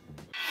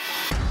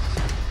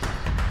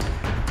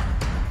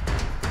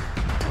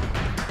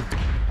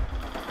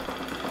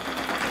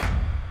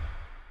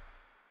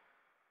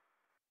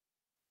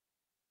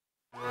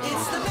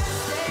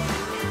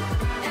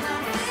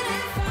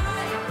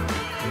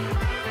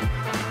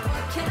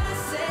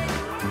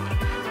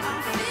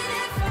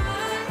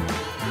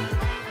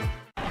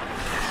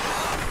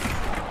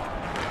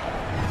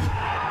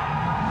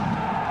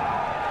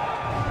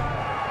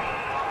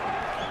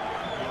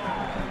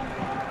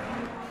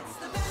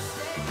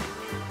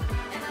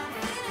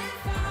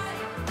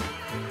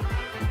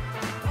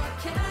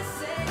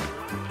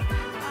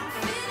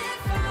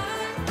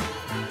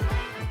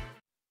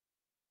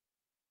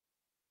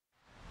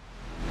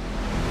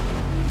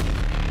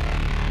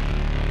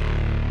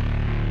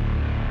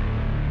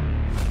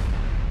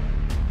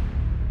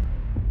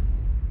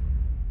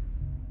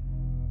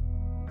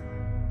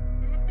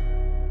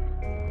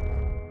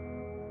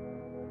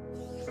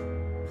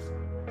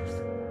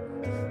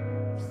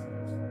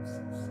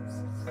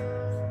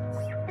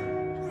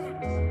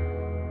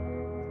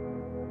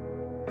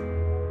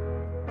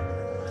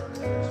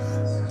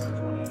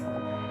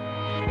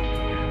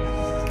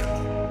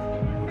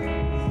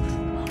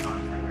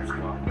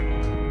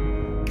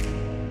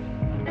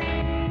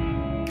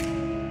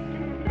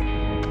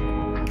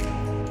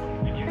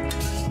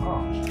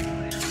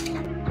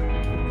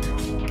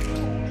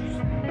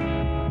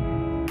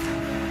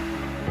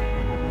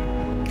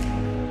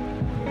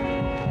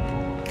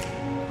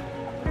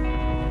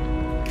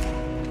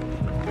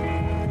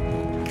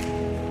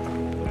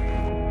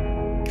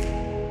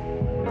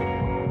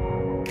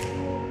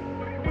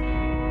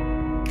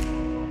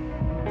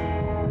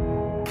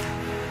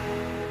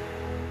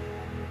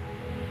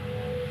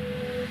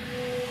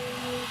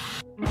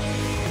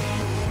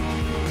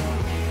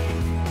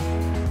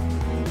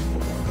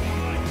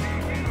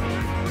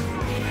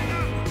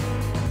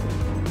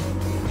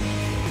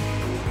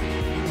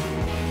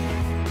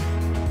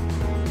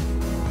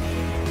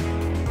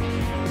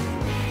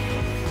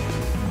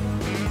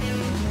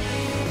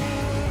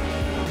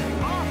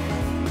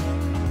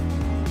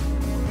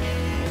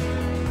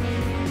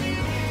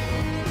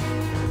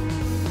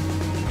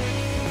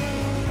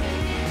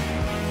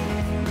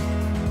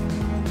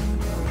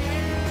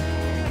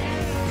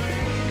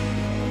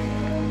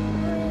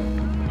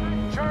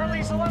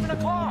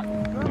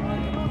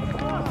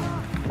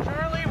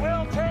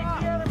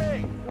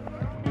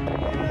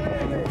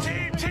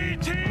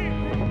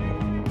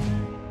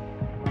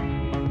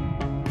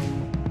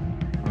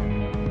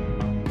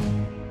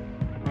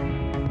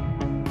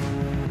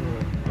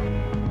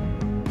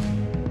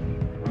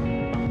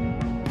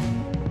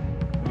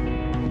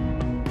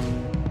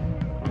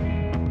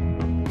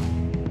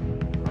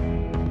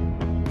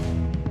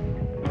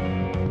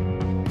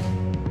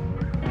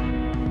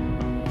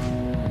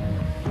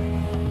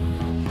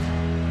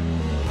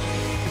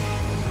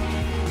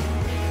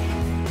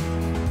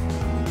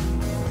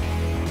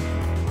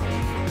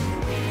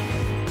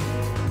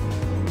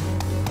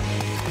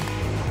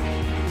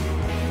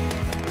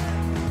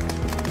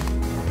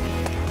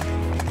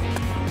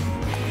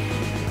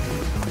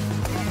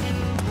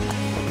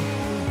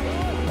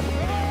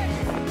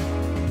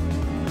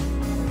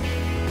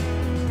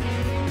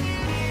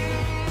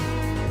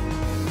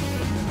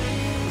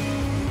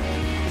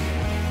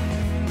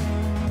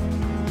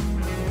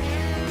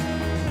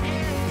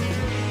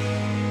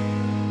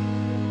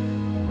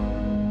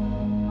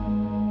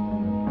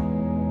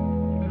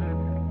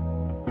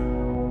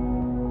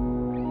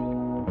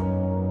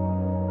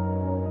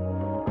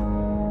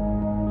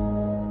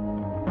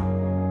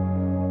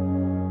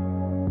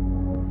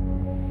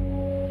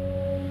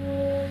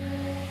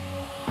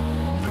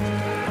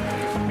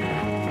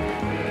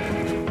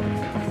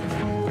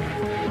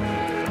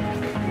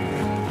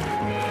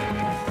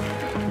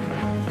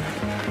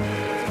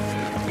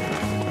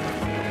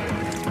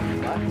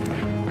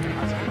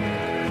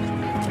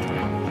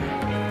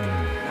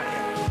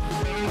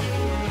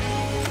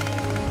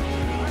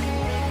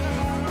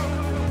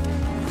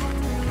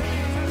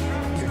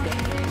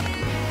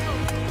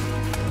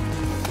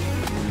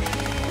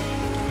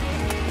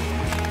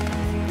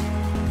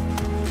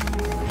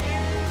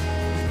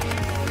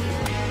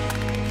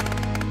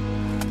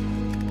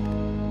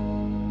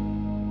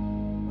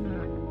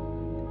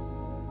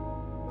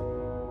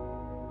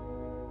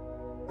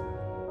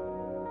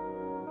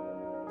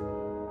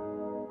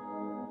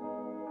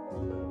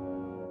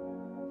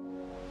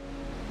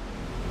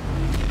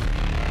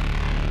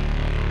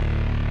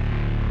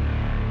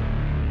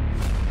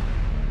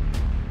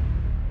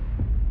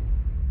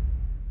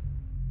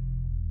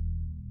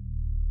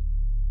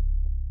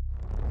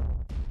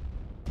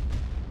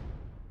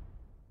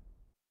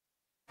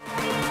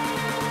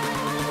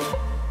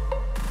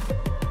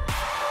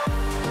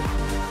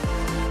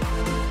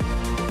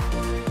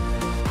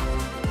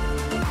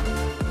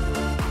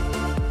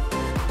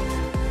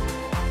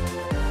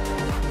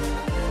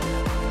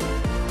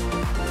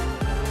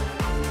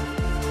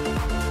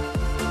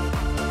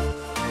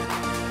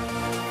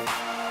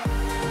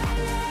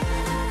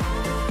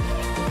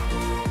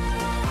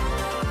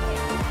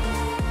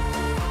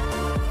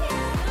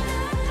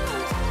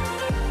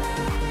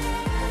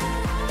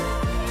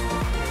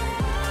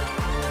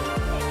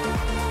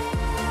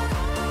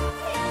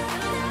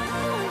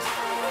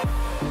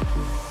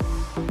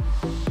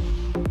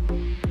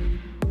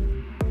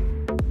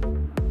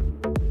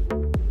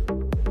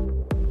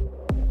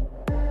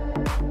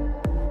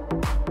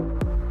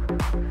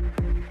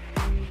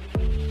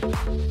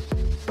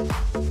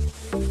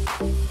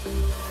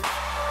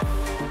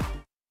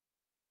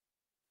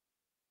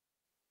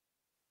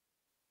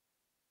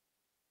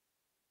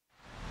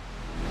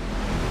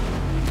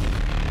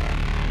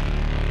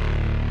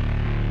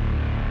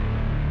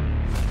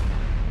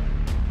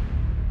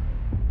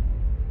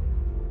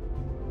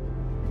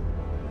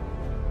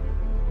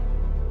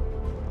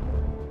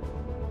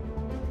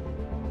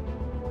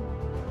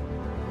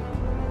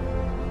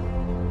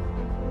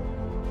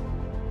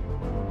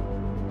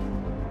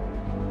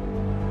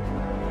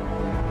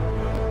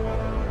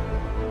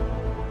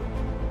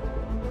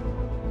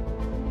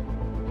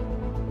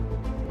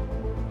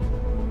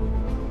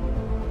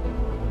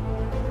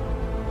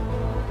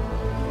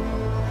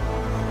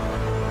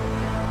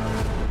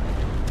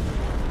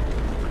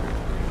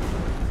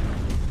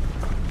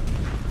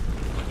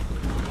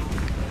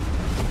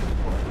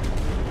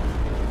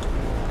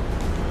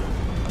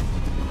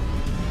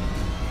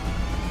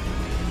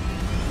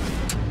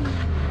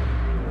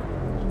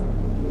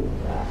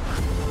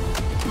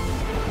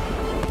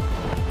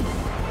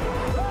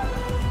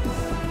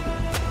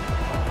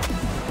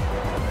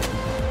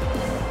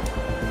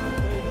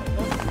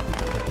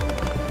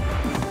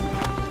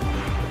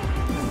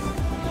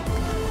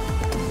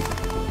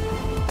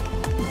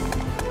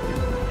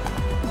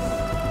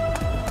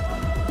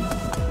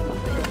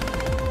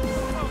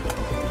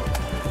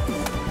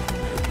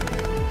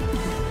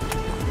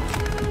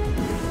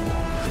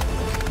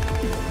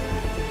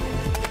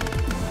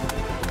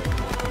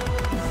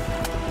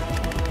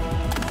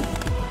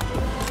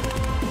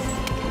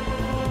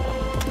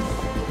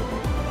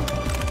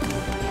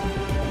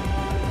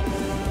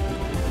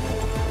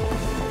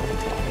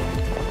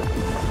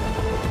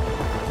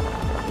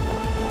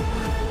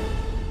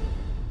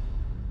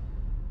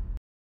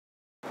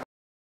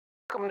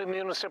 Welcome to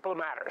Municipal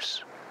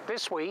Matters.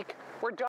 This week, we're